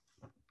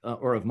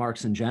or of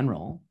Marx in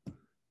general,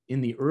 in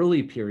the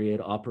early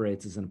period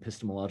operates as an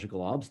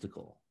epistemological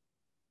obstacle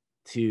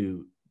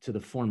to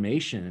the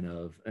formation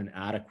of an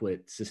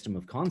adequate system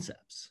of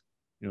concepts.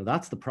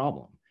 That's the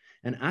problem.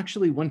 And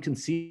actually one can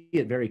see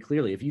it very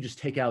clearly if you just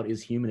take out,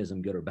 is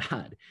humanism good or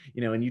bad?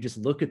 And you just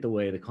look at the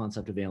way the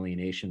concept of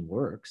alienation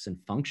works and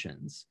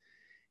functions.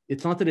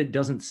 It's not that it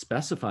doesn't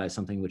specify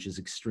something which is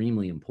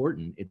extremely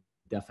important. It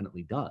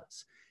definitely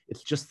does.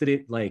 It's just that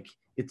it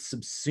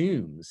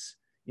subsumes,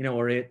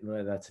 or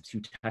well, that's a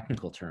too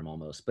technical term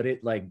almost, but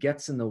it like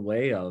gets in the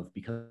way of,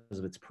 because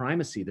of its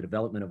primacy, the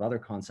development of other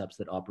concepts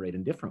that operate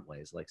in different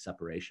ways, like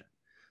separation.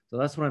 So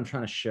that's what I'm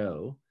trying to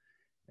show.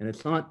 And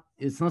it's not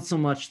so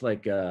much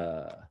like,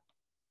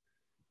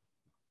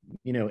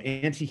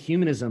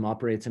 anti-humanism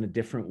operates in a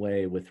different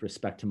way with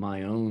respect to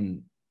my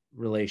own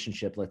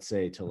relationship, let's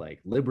say, to like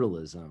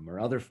liberalism or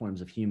other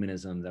forms of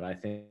humanism that I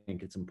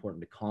think it's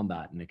important to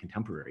combat in a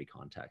contemporary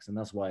context. And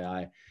that's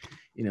why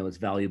it's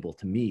valuable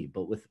to me.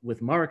 But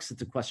with Marx,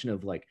 it's a question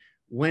of like,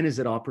 when is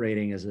it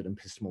operating as an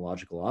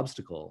epistemological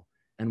obstacle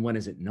and when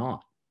is it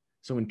not?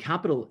 So in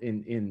Capital,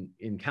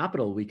 in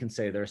Capital, we can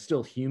say there are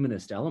still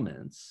humanist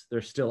elements.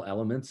 There's still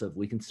elements of,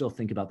 we can still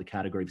think about the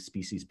category of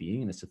species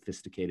being in a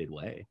sophisticated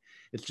way.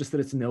 It's just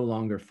that it's no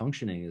longer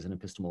functioning as an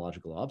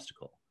epistemological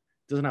obstacle.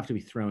 Doesn't have to be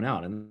thrown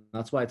out. And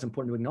that's why it's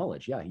important to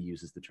acknowledge, yeah, he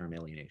uses the term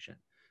alienation,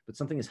 but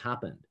something has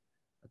happened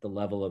at the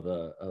level of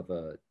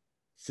a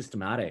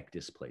systematic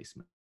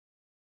displacement.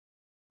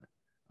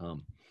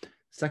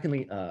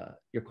 Secondly,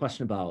 your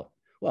question about,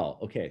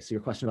 so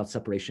your question about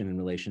separation in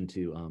relation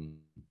to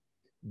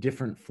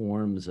different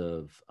forms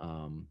of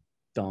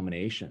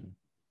domination,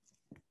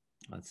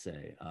 let's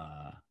say,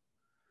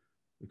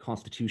 the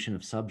constitution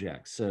of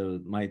subjects. So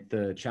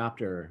the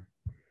chapter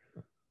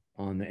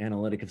on the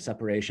analytic of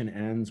separation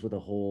ends with a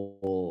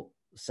whole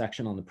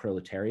section on the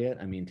proletariat.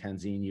 I mean,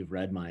 Tanzine, you've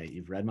read my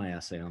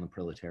essay on the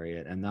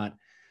proletariat, and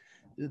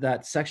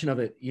that section of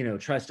it,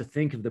 tries to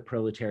think of the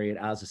proletariat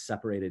as a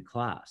separated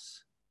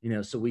class,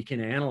 so we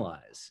can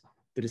analyze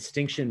the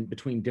distinction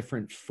between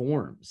different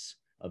forms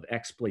of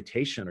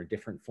exploitation or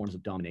different forms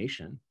of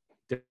domination,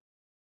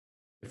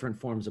 different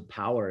forms of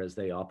power as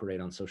they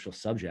operate on social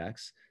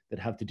subjects that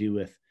have to do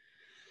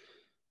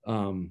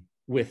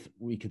with,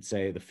 we could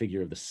say, the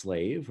figure of the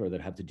slave, or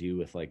that have to do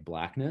with like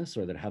blackness,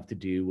 or that have to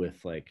do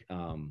with like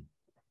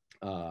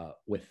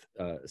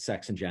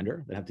sex and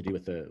gender, that have to do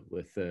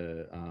with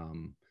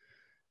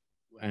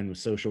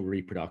social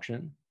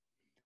reproduction.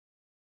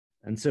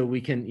 And so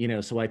we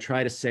can, so I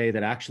try to say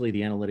that actually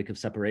the analytic of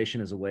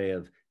separation is a way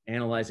of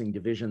analyzing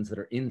divisions that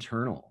are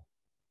internal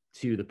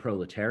to the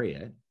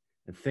proletariat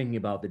and thinking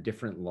about the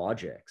different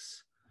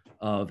logics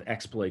of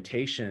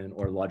exploitation,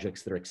 or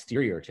logics that are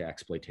exterior to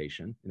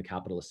exploitation in the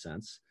capitalist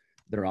sense,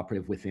 that are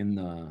operative within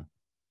the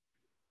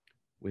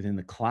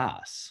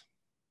class,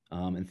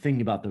 and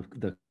thinking about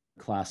the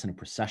class in a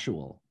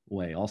processual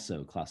way,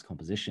 also class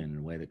composition in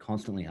a way that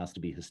constantly has to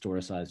be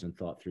historicized and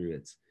thought through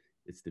its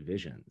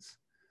divisions.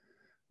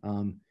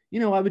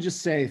 I would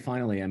just say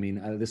finally, I mean,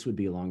 this would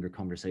be a longer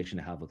conversation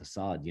to have with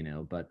Assad,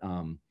 but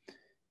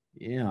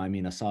I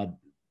mean, Assad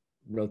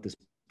wrote this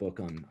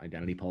book on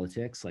identity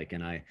politics,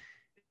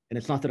 and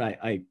it's not that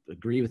I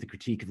agree with the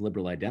critique of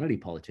liberal identity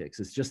politics.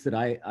 It's just that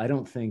I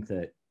don't think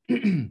that,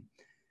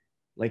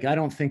 I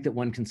don't think that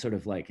one can sort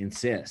of like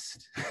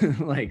insist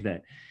like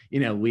that,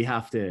 we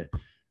have to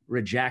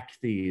reject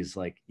these,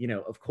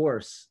 of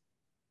course,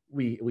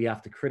 we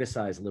have to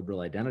criticize liberal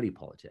identity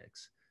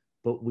politics,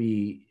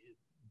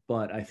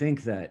 but I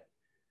think that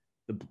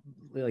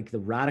the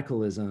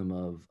radicalism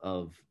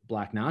of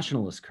Black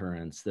nationalist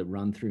currents that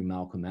run through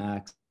Malcolm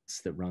X,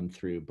 that run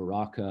through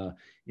Baraka,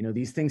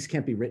 these things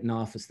can't be written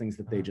off as things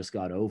that they just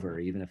got over,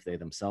 even if they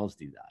themselves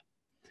do that,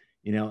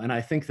 and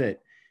I think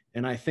that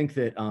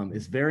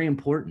it's very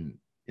important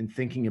in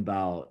thinking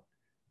about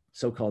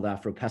so-called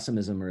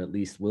Afro-pessimism, or at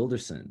least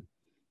Wilderson,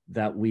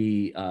 that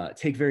we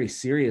take very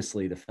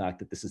seriously the fact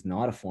that this is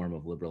not a form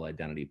of liberal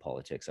identity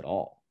politics at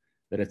all,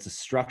 that it's a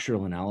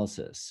structural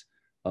analysis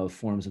of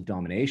forms of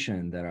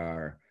domination that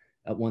are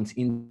at once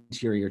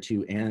interior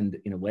to, and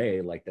in a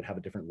way that have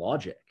a different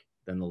logic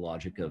than the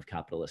logic of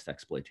capitalist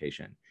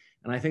exploitation.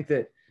 And I think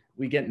that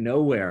we get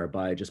nowhere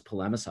by just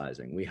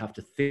polemicizing. We have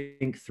to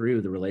think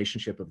through the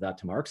relationship of that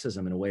to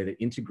Marxism in a way that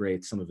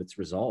integrates some of its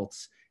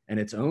results and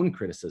its own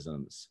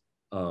criticisms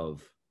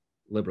of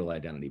liberal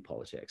identity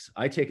politics.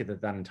 I take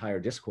it that entire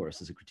discourse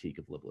is a critique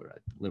of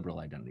liberal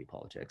identity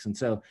politics. And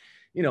so,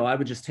 I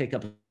would just take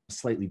up a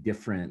slightly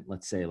different,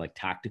 let's say,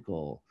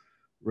 tactical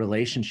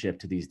relationship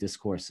to these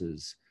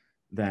discourses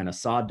than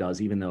Assad does,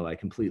 even though I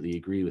completely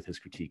agree with his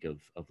critique of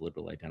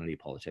liberal identity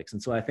politics.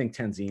 And so I think,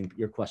 Tanzine,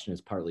 your question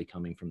is partly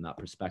coming from that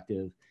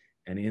perspective.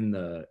 And in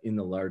the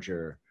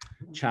larger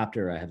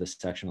chapter, I have this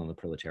section on the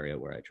proletariat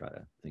where I try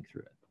to think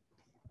through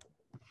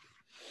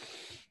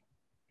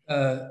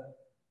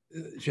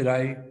it. Should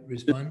I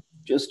respond?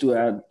 Just to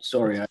add,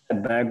 sorry, I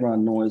had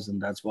background noise,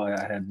 and that's why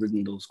I had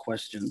written those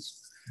questions.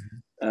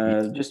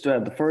 Just to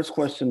add, the first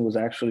question was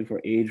actually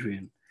for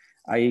Adrian.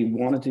 I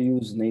wanted to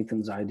use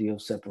Nathan's idea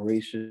of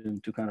separation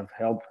to kind of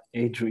help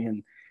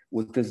Adrian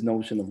with this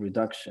notion of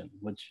reduction,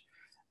 which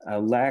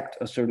lacked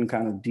a certain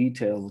kind of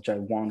detail which I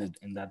wanted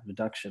in that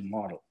reduction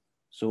model.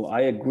 So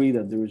I agree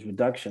that there is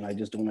reduction. I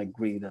just don't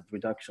agree that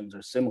reductions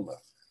are similar.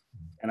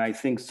 And I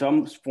think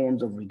some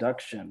forms of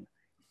reduction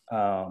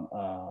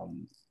are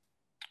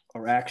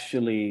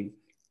actually,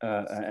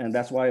 and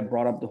that's why I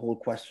brought up the whole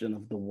question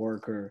of the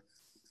worker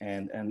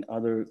and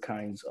other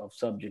kinds of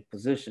subject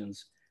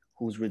positions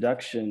whose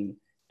reduction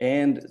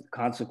and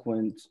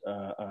consequent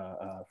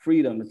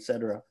freedom,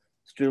 etc.,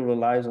 still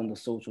relies on the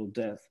social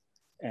death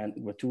and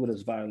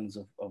gratuitous violence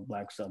of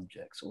Black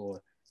subjects,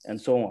 and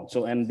so on.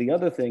 So, and the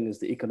other thing is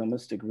the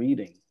economistic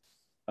reading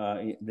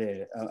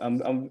there.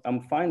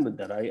 I'm fine with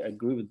that. I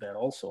agree with that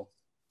also.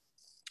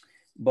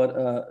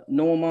 But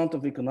no amount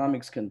of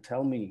economics can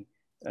tell me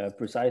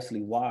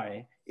precisely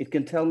why. It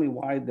can tell me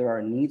why there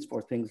are needs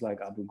for things like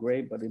Abu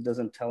Ghraib, but it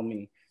doesn't tell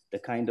me the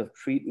kind of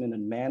treatment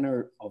and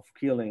manner of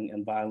killing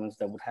and violence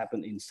that would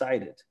happen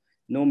inside it.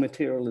 No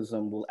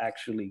materialism will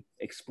actually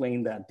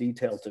explain that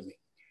detail to me.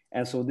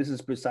 And so this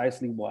is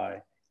precisely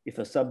why, if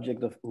a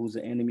subject who's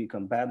an enemy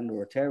combatant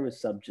or a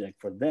terrorist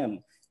subject, for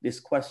them, this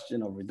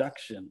question of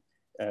reduction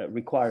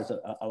requires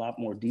a lot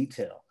more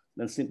detail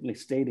than simply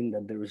stating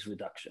that there is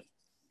reduction.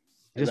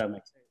 Does that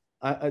make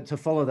sense? To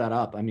follow that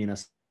up, I mean,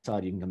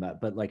 Assad, you can come back,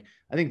 but like,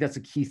 I think that's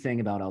a key thing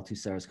about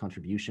Althusser's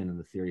contribution in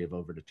the theory of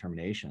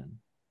overdetermination,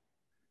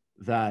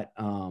 that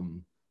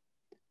and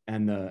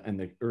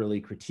the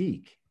early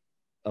critique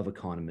of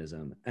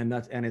economism,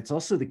 and it's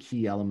also the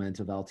key element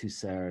of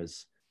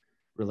Althusser's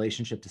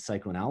relationship to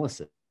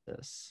psychoanalysis,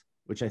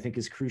 which I think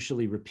is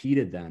crucially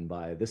repeated then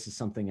by, this is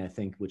something I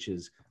think which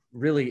is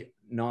really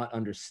not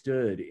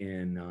understood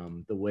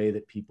in the way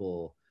that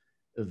people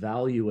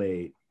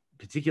evaluate,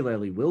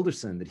 particularly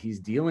Wilderson, that he's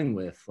dealing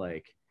with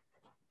like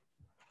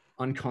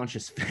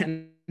unconscious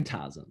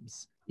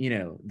phantasms, you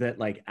know, that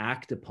like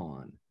act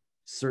upon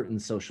certain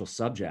social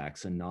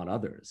subjects and not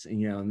others.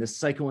 And, you know, and this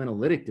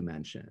psychoanalytic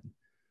dimension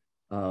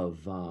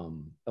of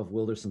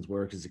Wilderson's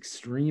work is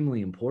extremely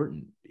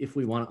important if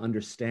we want to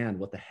understand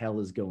what the hell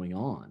is going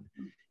on,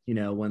 you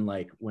know, when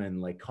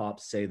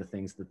cops say the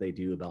things that they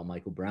do about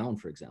Michael Brown,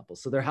 for example.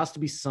 So there has to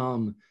be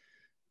some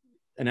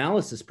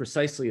analysis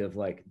precisely of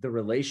like the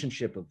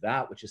relationship of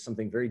that, which is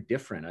something very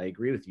different. I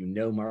agree with you.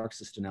 No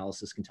Marxist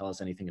analysis can tell us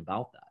anything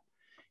about that,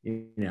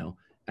 you know,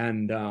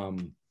 and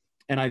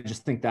I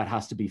just think that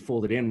has to be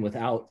folded in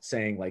without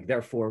saying like,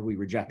 therefore we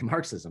reject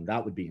Marxism.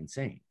 That would be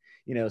insane,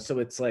 you know. So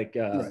it's like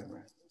right.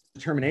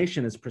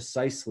 Determination is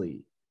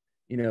precisely,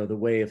 you know, the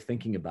way of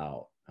thinking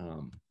about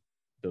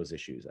those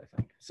issues, I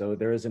think. So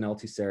there is an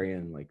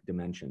Althusserian like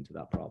dimension to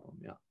that problem.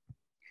 Yeah.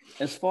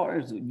 As far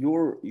as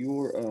your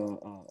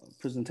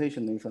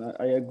presentation, Nathan,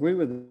 I agree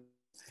with it.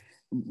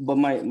 But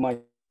my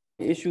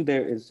issue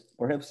there is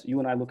perhaps you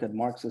and I look at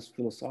Marxist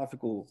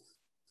philosophical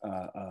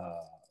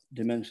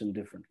dimension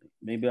differently.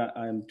 Maybe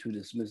I am too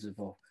dismissive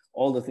of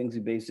all the things he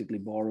basically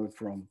borrowed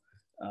from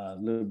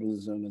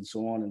liberalism and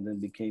so on, and then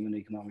became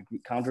an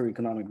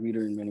counter-economic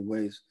reader in many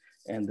ways,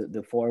 and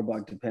the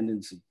Feuerbach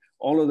dependency.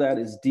 All of that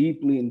is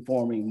deeply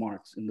informing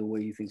Marx in the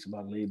way he thinks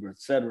about labor,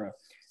 etc.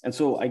 And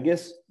so I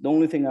guess the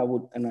only thing I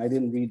would, and I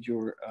didn't read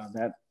your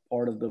that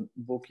part of the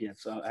book yet,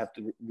 so I have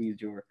to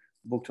read your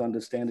book to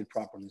understand it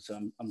properly. So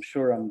I'm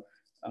sure I'm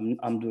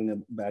doing a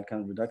bad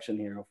kind of reduction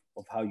here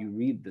of how you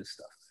read this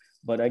stuff.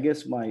 But I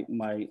guess my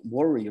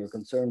worry or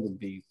concern would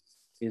be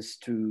is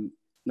to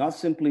not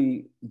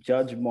simply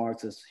judge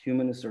Marx as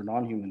humanist or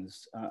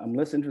non-humanist. I'm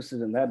less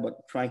interested in that,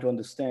 but trying to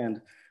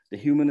understand the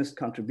humanist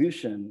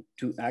contribution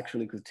to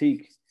actually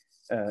critique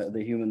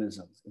the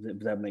humanism, if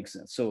that makes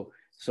sense. So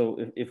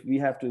if we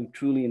have to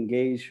truly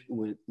engage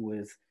with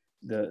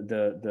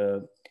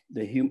the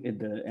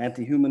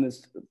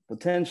anti-humanist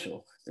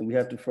potential, then we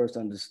have to first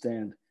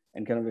understand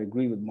and kind of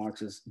agree with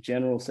Marx's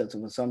general sets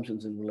of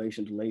assumptions in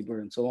relation to labor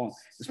and so on.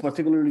 It's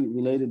particularly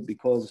related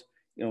because,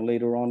 you know,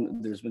 later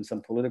on, there's been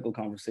some political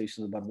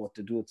conversations about what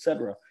to do, et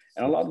cetera.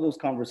 And a lot of those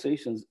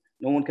conversations,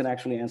 no one can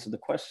actually answer the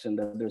question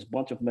that there's a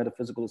bunch of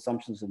metaphysical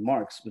assumptions in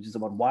Marx, which is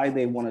about why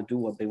they want to do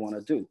what they want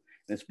to do. And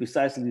it's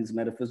precisely these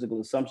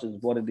metaphysical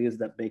assumptions, what it is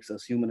that makes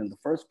us human in the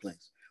first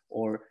place,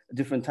 or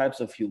different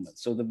types of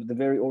humans. So the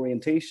very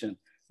orientation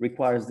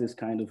requires this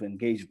kind of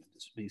engagement.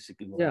 Is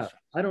basically what yeah.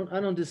 I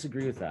don't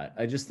disagree with that.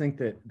 I just think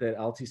that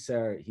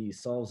Althusser, he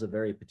solves a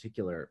very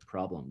particular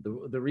problem.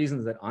 The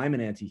reasons that I'm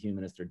an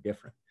anti-humanist are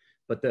different,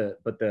 but I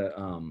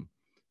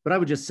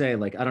would just say,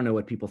 like, I don't know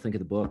what people think of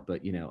the book,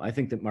 but, you know, I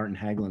think that Martin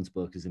Hagelin's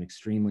book is an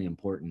extremely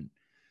important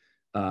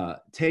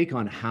take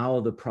on how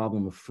the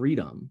problem of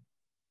freedom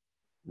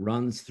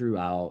runs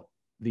throughout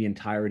the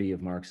entirety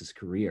of Marx's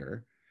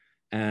career.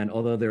 And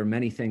although there are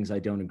many things I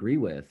don't agree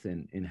with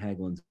in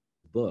Hagelin's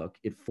book,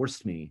 it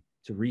forced me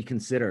to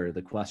reconsider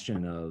the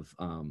question of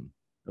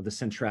the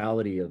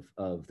centrality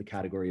of the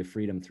category of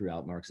freedom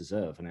throughout Marx's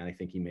oeuvre. And I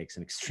think he makes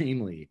an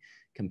extremely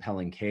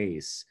compelling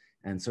case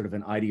and sort of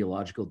an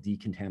ideological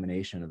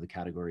decontamination of the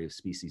category of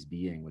species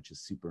being, which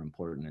is super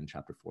important in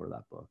chapter 4 of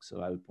that book.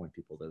 So I would point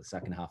people to the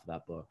second half of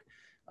that book,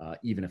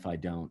 even if I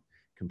don't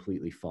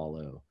completely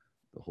follow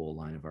the whole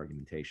line of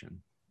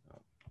argumentation.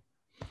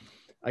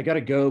 I got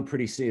to go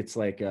pretty soon. It's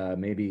like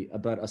maybe,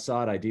 but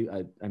Assad, I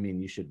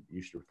mean, you should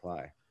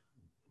reply.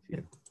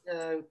 Yeah,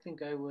 I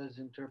think I was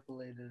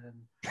interpolated.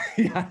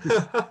 And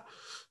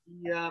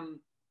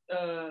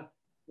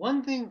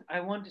one thing I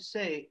want to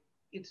say,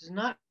 it's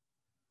not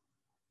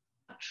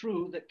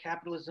true that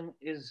capitalism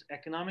is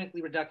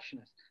economically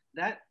reductionist.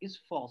 That is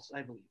false,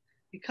 I believe,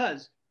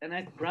 because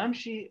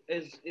Gramsci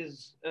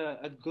is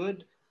a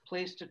good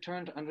place to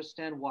turn to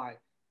understand why.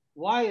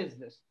 Why is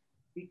this?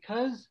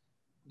 Because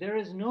there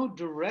is no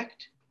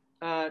direct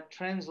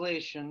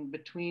translation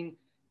between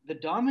the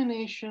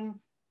domination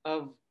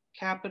of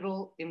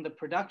capital in the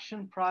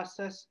production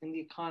process in the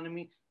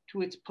economy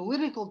to its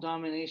political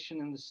domination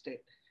in the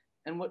state.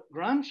 And what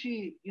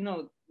Gramsci,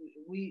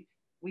 we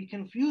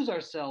confuse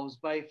ourselves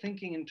by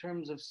thinking in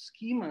terms of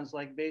schemas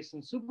like base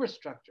and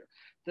superstructure.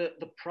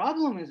 The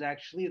problem is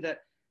actually that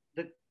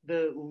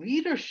the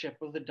leadership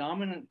of the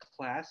dominant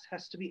class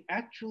has to be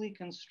actually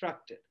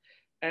constructed.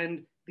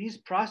 And these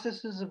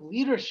processes of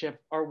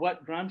leadership are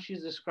what Gramsci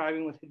is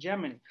describing with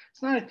hegemony.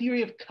 It's not a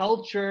theory of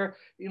culture.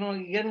 You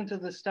get into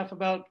the stuff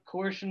about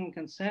coercion and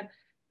consent.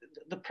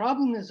 The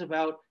problem is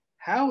about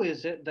how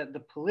is it that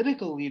the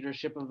political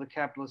leadership of the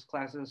capitalist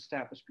class is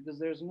established, because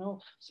there's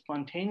no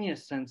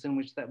spontaneous sense in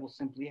which that will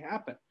simply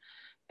happen.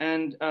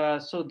 And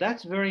so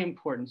that's very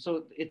important.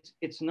 So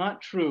it's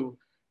not true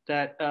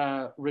that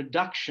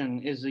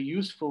reduction is a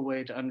useful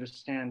way to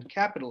understand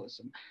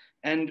capitalism.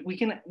 And we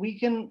can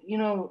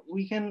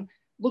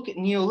look at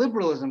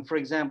neoliberalism, for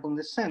example, in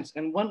this sense.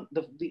 And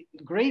the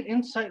great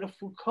insight of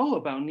Foucault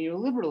about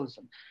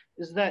neoliberalism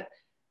is that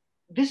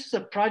this is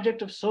a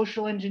project of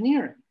social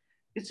engineering.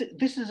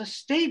 This is a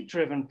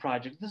state-driven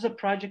project. This is a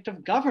project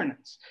of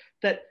governance,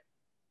 that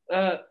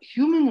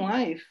human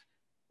life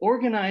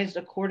organized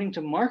according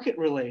to market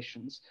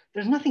relations.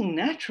 There's nothing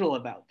natural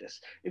about this.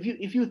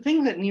 If you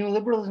think that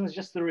neoliberalism is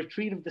just the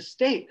retreat of the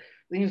state,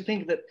 then you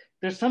think that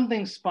there's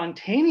something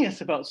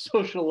spontaneous about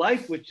social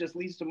life which just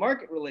leads to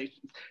market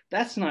relations.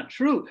 That's not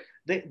true.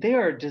 They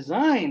are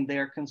designed, they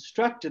are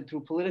constructed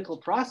through political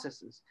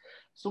processes.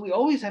 So we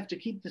always have to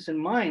keep this in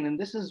mind, and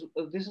this is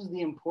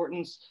the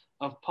importance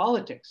of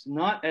politics,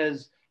 not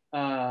as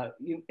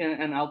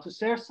and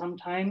Althusser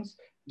sometimes,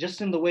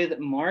 just in the way that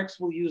Marx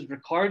will use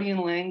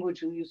Ricardian language,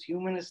 he'll use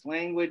humanist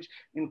language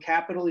in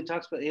Capital. He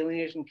talks about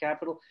alienation in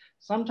Capital.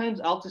 Sometimes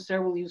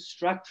Althusser will use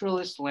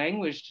structuralist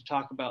language to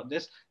talk about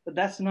this, but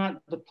that's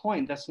not the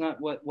point. That's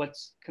not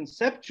what's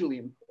conceptually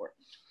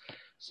important.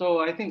 So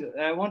I think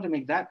I want to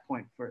make that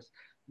point first.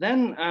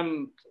 Then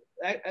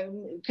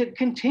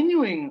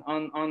continuing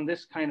on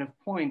this kind of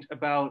point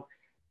about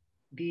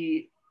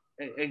this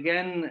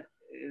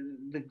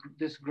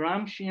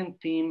Gramscian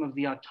theme of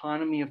the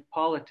autonomy of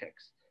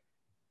politics.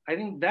 I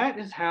think that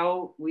is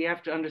how we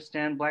have to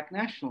understand Black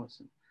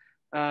nationalism.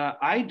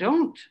 I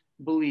don't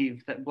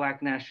believe that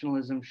Black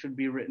nationalism should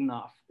be written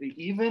off,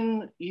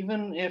 even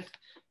if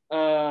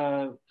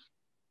Amiri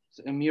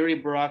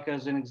Baraka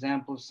is an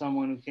example of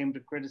someone who came to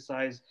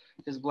criticize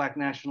his Black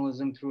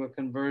nationalism through a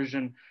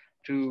conversion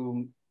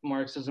to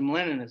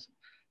Marxism-Leninism.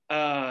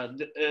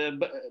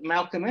 But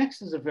Malcolm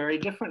X is a very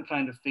different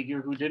kind of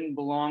figure who didn't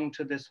belong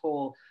to this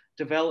whole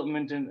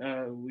development in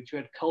which you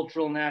had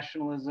cultural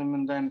nationalism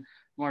and then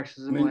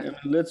Marxism. I mean,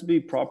 let's be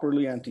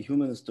properly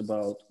anti-humanist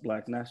about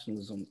Black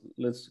nationalism.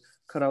 Let's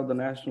cut out the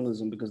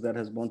nationalism because that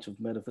has a bunch of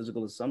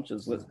metaphysical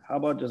assumptions. How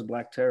about just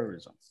Black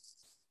terrorism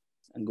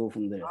and go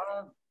from there?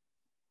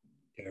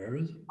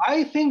 Terrorism?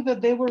 I think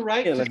that they were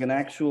right. Yeah, like an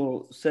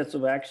actual sets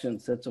of acts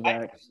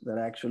that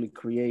actually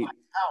create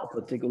a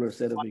particular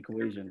set of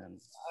equation.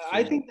 And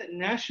I think that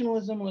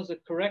nationalism was a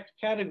correct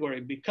category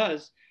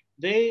because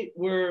they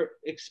were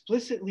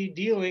explicitly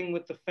dealing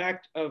with the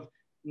fact of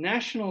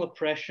national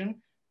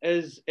oppression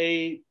as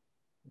a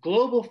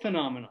global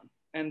phenomenon.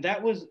 And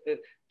that was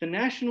the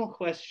national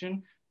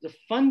question, the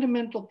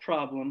fundamental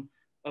problem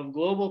of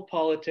global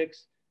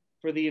politics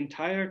for the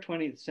entire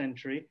 20th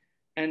century.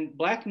 And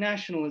Black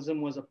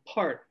nationalism was a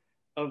part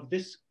of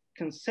this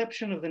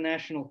conception of the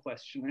national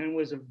question, and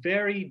was a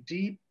very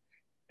deep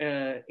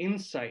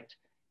insight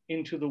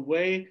into the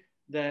way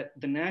that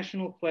the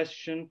national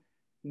question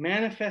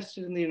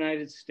manifested in the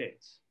United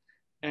States.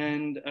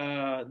 And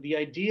the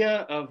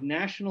idea of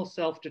national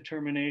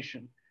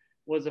self-determination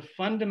was a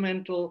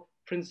fundamental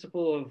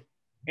principle of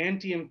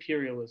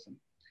anti-imperialism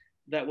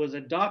that was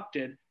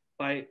adopted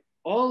by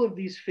all of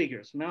these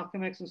figures,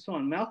 Malcolm X and so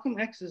on. Malcolm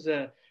X is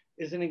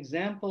an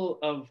example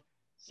of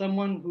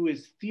someone who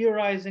is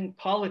theorizing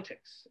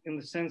politics in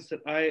the sense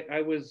that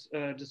I was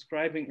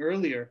describing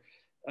earlier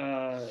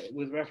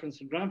with reference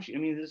to Gramsci. I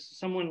mean, this is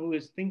someone who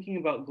is thinking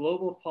about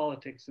global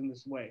politics in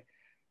this way.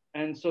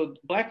 And so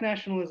Black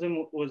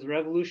nationalism was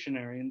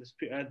revolutionary in this.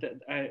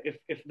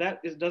 If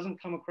that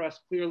doesn't come across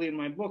clearly in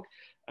my book,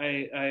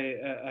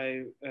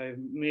 I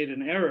made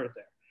an error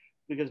there,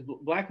 because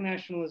Black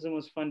nationalism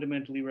was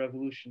fundamentally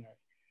revolutionary.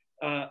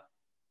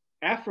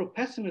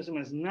 Afro-pessimism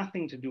has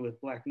nothing to do with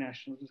Black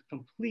nationalism. It's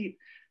complete.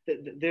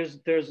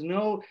 There's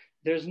no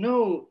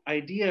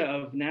idea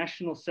of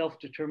national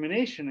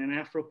self-determination in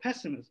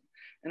Afro-pessimism.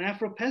 And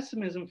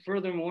Afro-pessimism,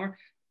 furthermore,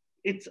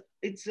 it's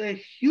a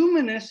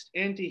humanist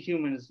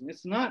anti-humanism.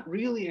 It's not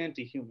really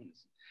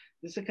anti-humanism.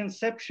 It's a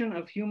conception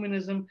of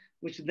humanism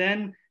which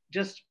then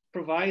just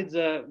provides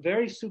a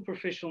very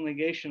superficial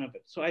negation of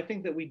it. So I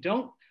think that we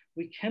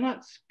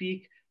cannot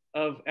speak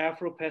of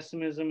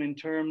Afro-pessimism in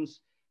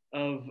terms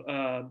of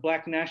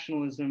Black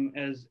nationalism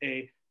as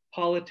a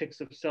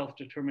politics of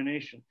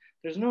self-determination.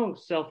 There's no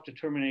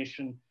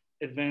self-determination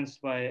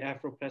advanced by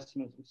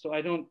Afro-pessimism. So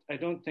I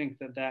don't think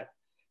that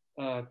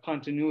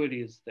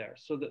continuity is there.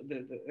 So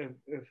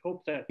I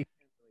hope that.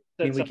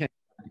 I mean,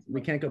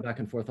 we can't go back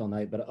and forth all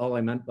night. But all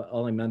I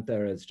meant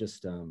there is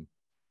just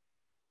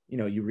you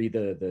know, you read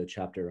the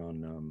chapter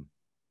on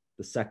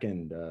the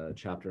second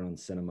chapter on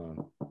cinema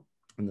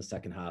in the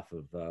second half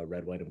of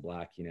Red, White, and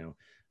Black. You know,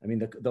 I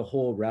mean, the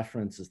whole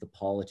reference is the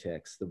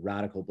politics, the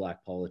radical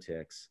Black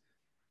politics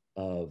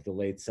of the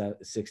late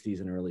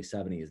 60s and early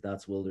 70s.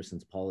 That's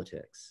Wilderson's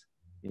politics.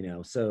 You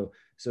know, so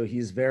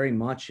he's very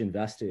much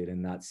invested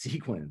in that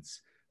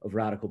sequence of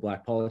radical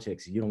Black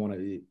politics. You don't want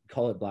to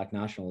call it Black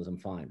nationalism,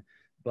 fine,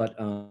 but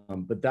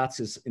that's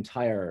his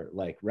entire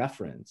like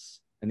reference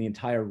and the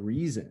entire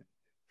reason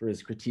for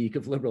his critique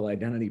of liberal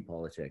identity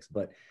politics.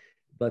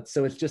 But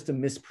so it's just a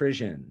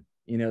misprision,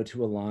 you know,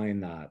 to align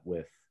that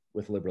with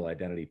liberal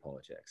identity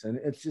politics, and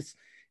it's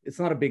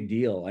not a big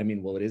deal. I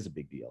mean, well, it is a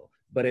big deal,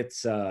 but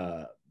it's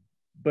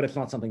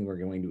not something we're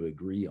going to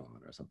agree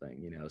on or something,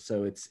 you know.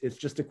 So it's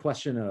just a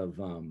question of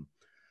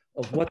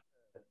what,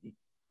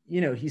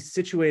 you know, he's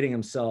situating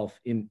himself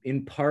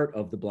in part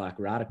of the Black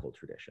radical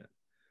tradition.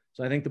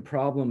 So I think the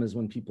problem is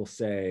when people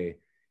say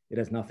it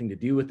has nothing to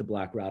do with the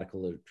Black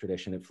radical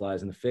tradition, it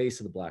flies in the face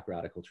of the Black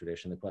radical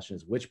tradition. The question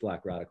is, which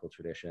Black radical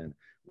tradition?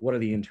 What are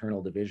the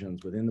internal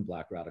divisions within the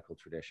Black radical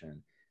tradition?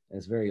 And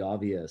it's very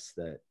obvious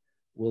that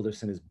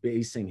Wilderson is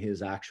basing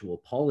his actual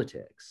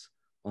politics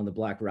on the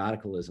Black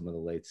radicalism of the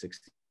late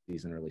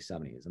 60s and early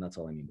 70s. And that's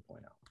all I mean to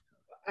point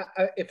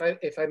out.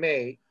 If I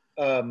may,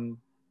 I mean,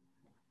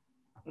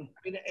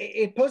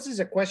 it poses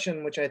a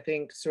question which I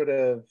think sort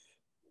of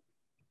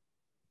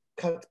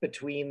cuts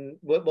between,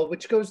 well,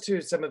 which goes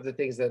to some of the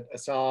things that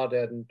Assad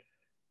and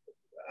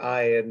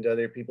I and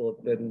other people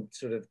have been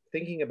sort of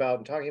thinking about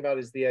and talking about,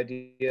 is the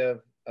idea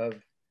of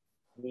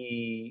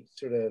the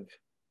sort of,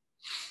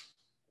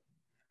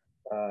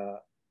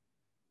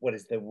 what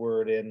is the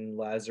word in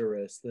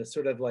Lazarus? The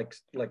sort of like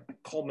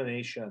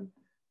culmination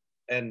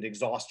and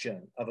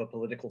exhaustion of a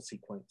political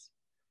sequence.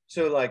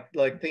 So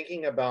like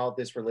thinking about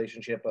this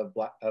relationship of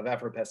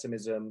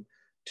Afro-pessimism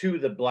to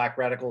the Black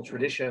radical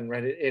tradition,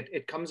 right?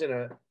 It comes in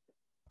a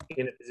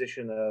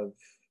position of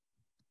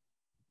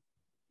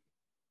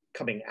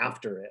coming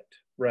after it,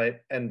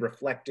 right? And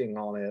reflecting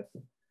on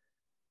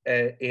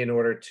it in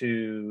order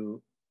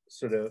to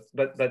sort of,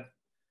 but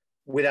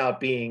without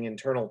being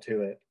internal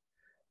to it.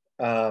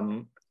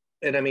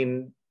 And I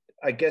mean,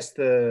 I guess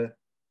so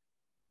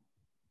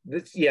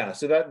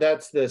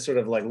that's the sort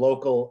of like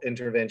local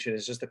intervention.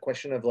 Is just a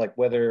question of like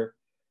whether,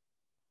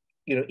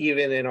 you know,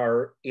 even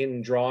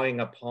in drawing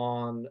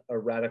upon a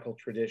radical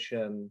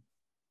tradition,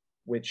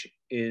 which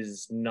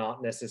is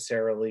not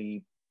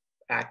necessarily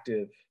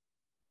active,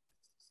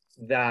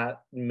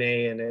 that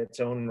may in its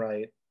own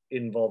right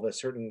involve a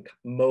certain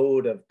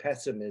mode of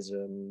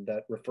pessimism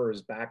that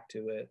refers back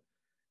to it.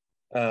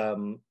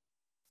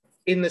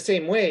 In the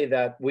same way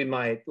that we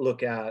might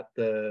look at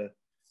the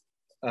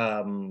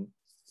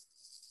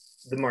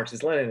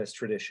Marxist-Leninist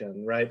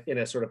tradition, right, in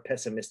a sort of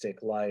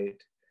pessimistic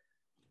light,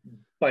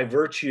 by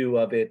virtue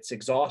of its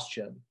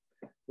exhaustion,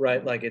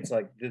 right? Like it's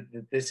like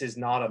this is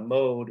not a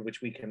mode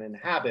which we can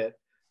inhabit.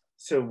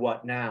 So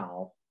what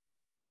now,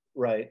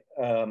 right?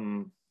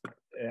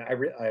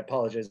 I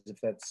apologize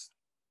if that's.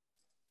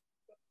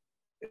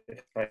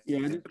 I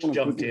just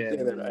jumped in. I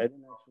didn't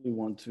actually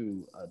want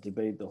to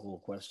debate the whole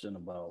question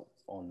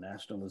on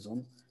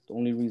nationalism. The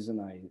only reason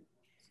I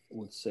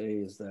would say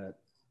is that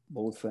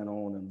both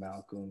Fanon and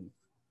Malcolm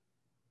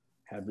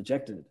had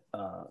rejected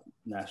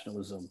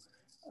nationalism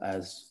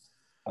as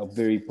a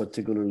very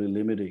particularly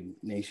limiting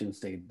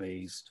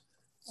nation-state-based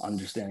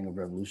understanding of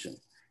revolution.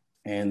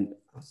 And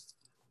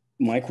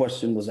my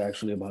question was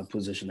actually about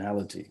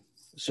positionality.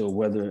 So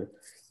whether,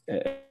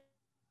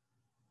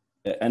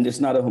 and it's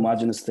not a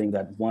homogenous thing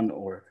that one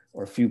or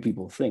few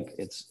people think.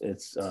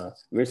 It's a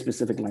very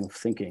specific line of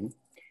thinking,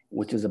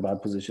 which is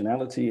about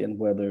positionality and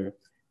whether,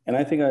 and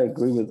I think I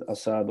agree with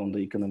Assad on the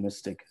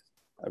economistic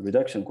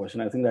reduction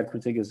question. I think that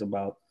critique is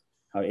about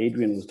how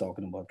Adrian was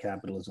talking about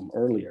capitalism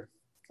earlier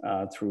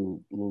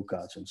through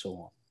Lukács and so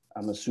on,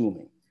 I'm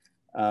assuming.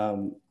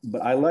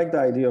 But I like the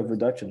idea of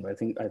reduction, but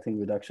I think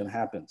reduction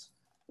happens.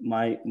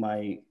 My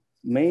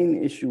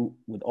main issue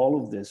with all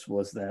of this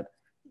was that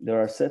there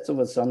are sets of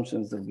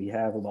assumptions that we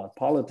have about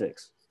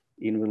politics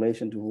in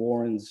relation to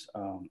Warren's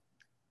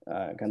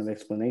kind of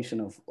explanation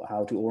of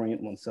how to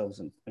orient oneself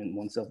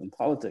in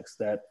politics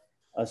that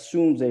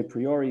assumes a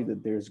priori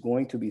that there's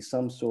going to be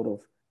some sort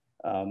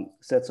of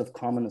sets of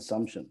common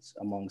assumptions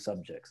among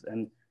subjects.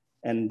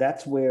 And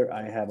that's where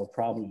I have a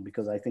problem,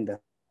 because I think that's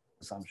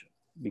an assumption,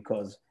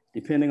 because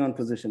depending on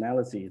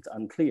positionality, it's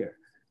unclear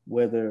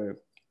whether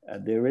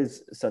there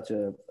is such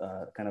a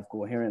kind of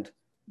coherent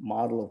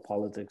model of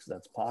politics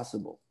that's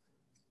possible,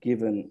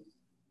 given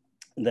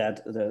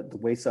that the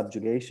way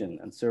subjugation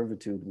and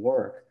servitude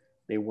work,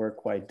 they work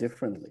quite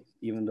differently,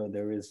 even though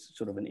there is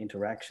sort of an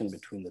interaction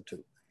between the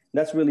two.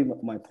 That's really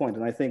my point.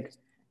 And I think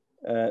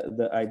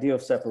the idea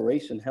of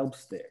separation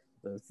helps there,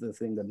 the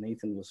thing that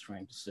Nathan was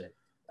trying to say.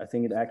 I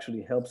think it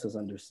actually helps us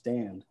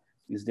understand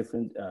these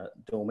different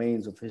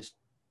domains of history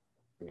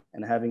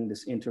and having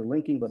this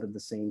interlinking, but at the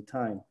same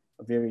time,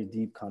 a very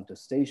deep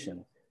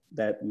contestation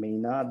that may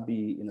not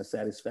be in a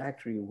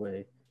satisfactory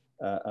way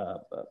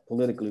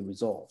politically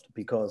resolved,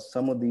 because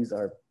some of these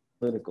are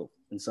political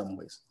in some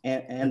ways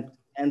and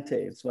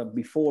entails, but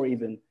before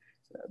even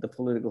the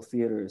political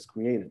theater is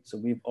created. So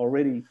we've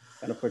already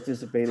kind of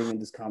participating in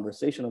this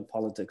conversation of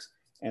politics,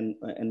 and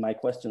my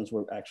questions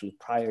were actually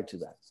prior to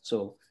that.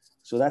 So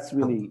that's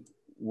really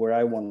where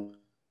I want to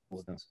go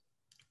with this.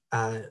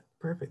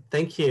 Perfect.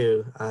 Thank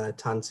you,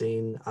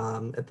 Tanzine.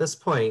 At this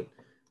point,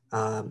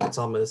 it's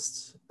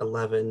almost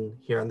 11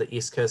 here on the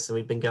East Coast, and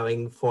we've been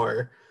going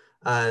for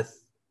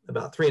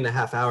about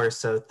 3.5 hours.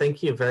 So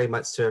thank you very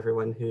much to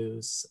everyone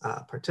who's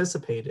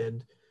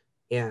participated,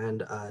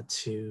 and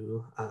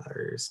to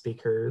our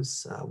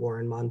speakers,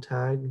 Warren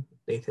Montag,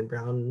 Nathan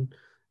Brown,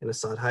 and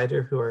Assad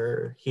Haider, who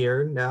are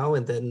here now,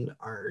 and then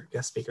our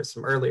guest speakers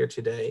from earlier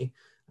today,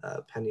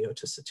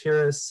 Paniota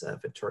Satiris,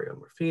 Vittorio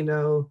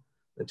Morfino,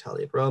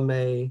 Natalia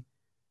Brome,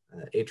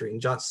 Adrian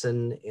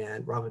Johnston,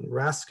 and Robin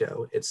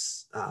Rasco.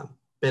 It's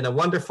been a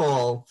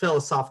wonderful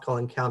philosophical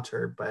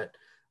encounter, but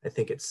I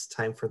think it's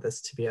time for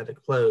this to be at a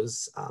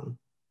close.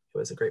 It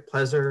was a great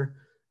pleasure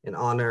and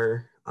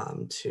honor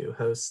to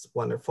host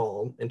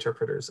wonderful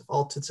interpreters of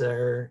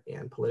Althusser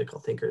and political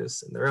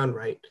thinkers in their own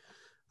right.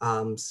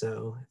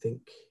 So I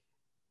think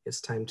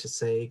it's time to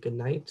say good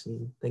night,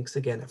 and thanks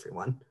again,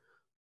 everyone.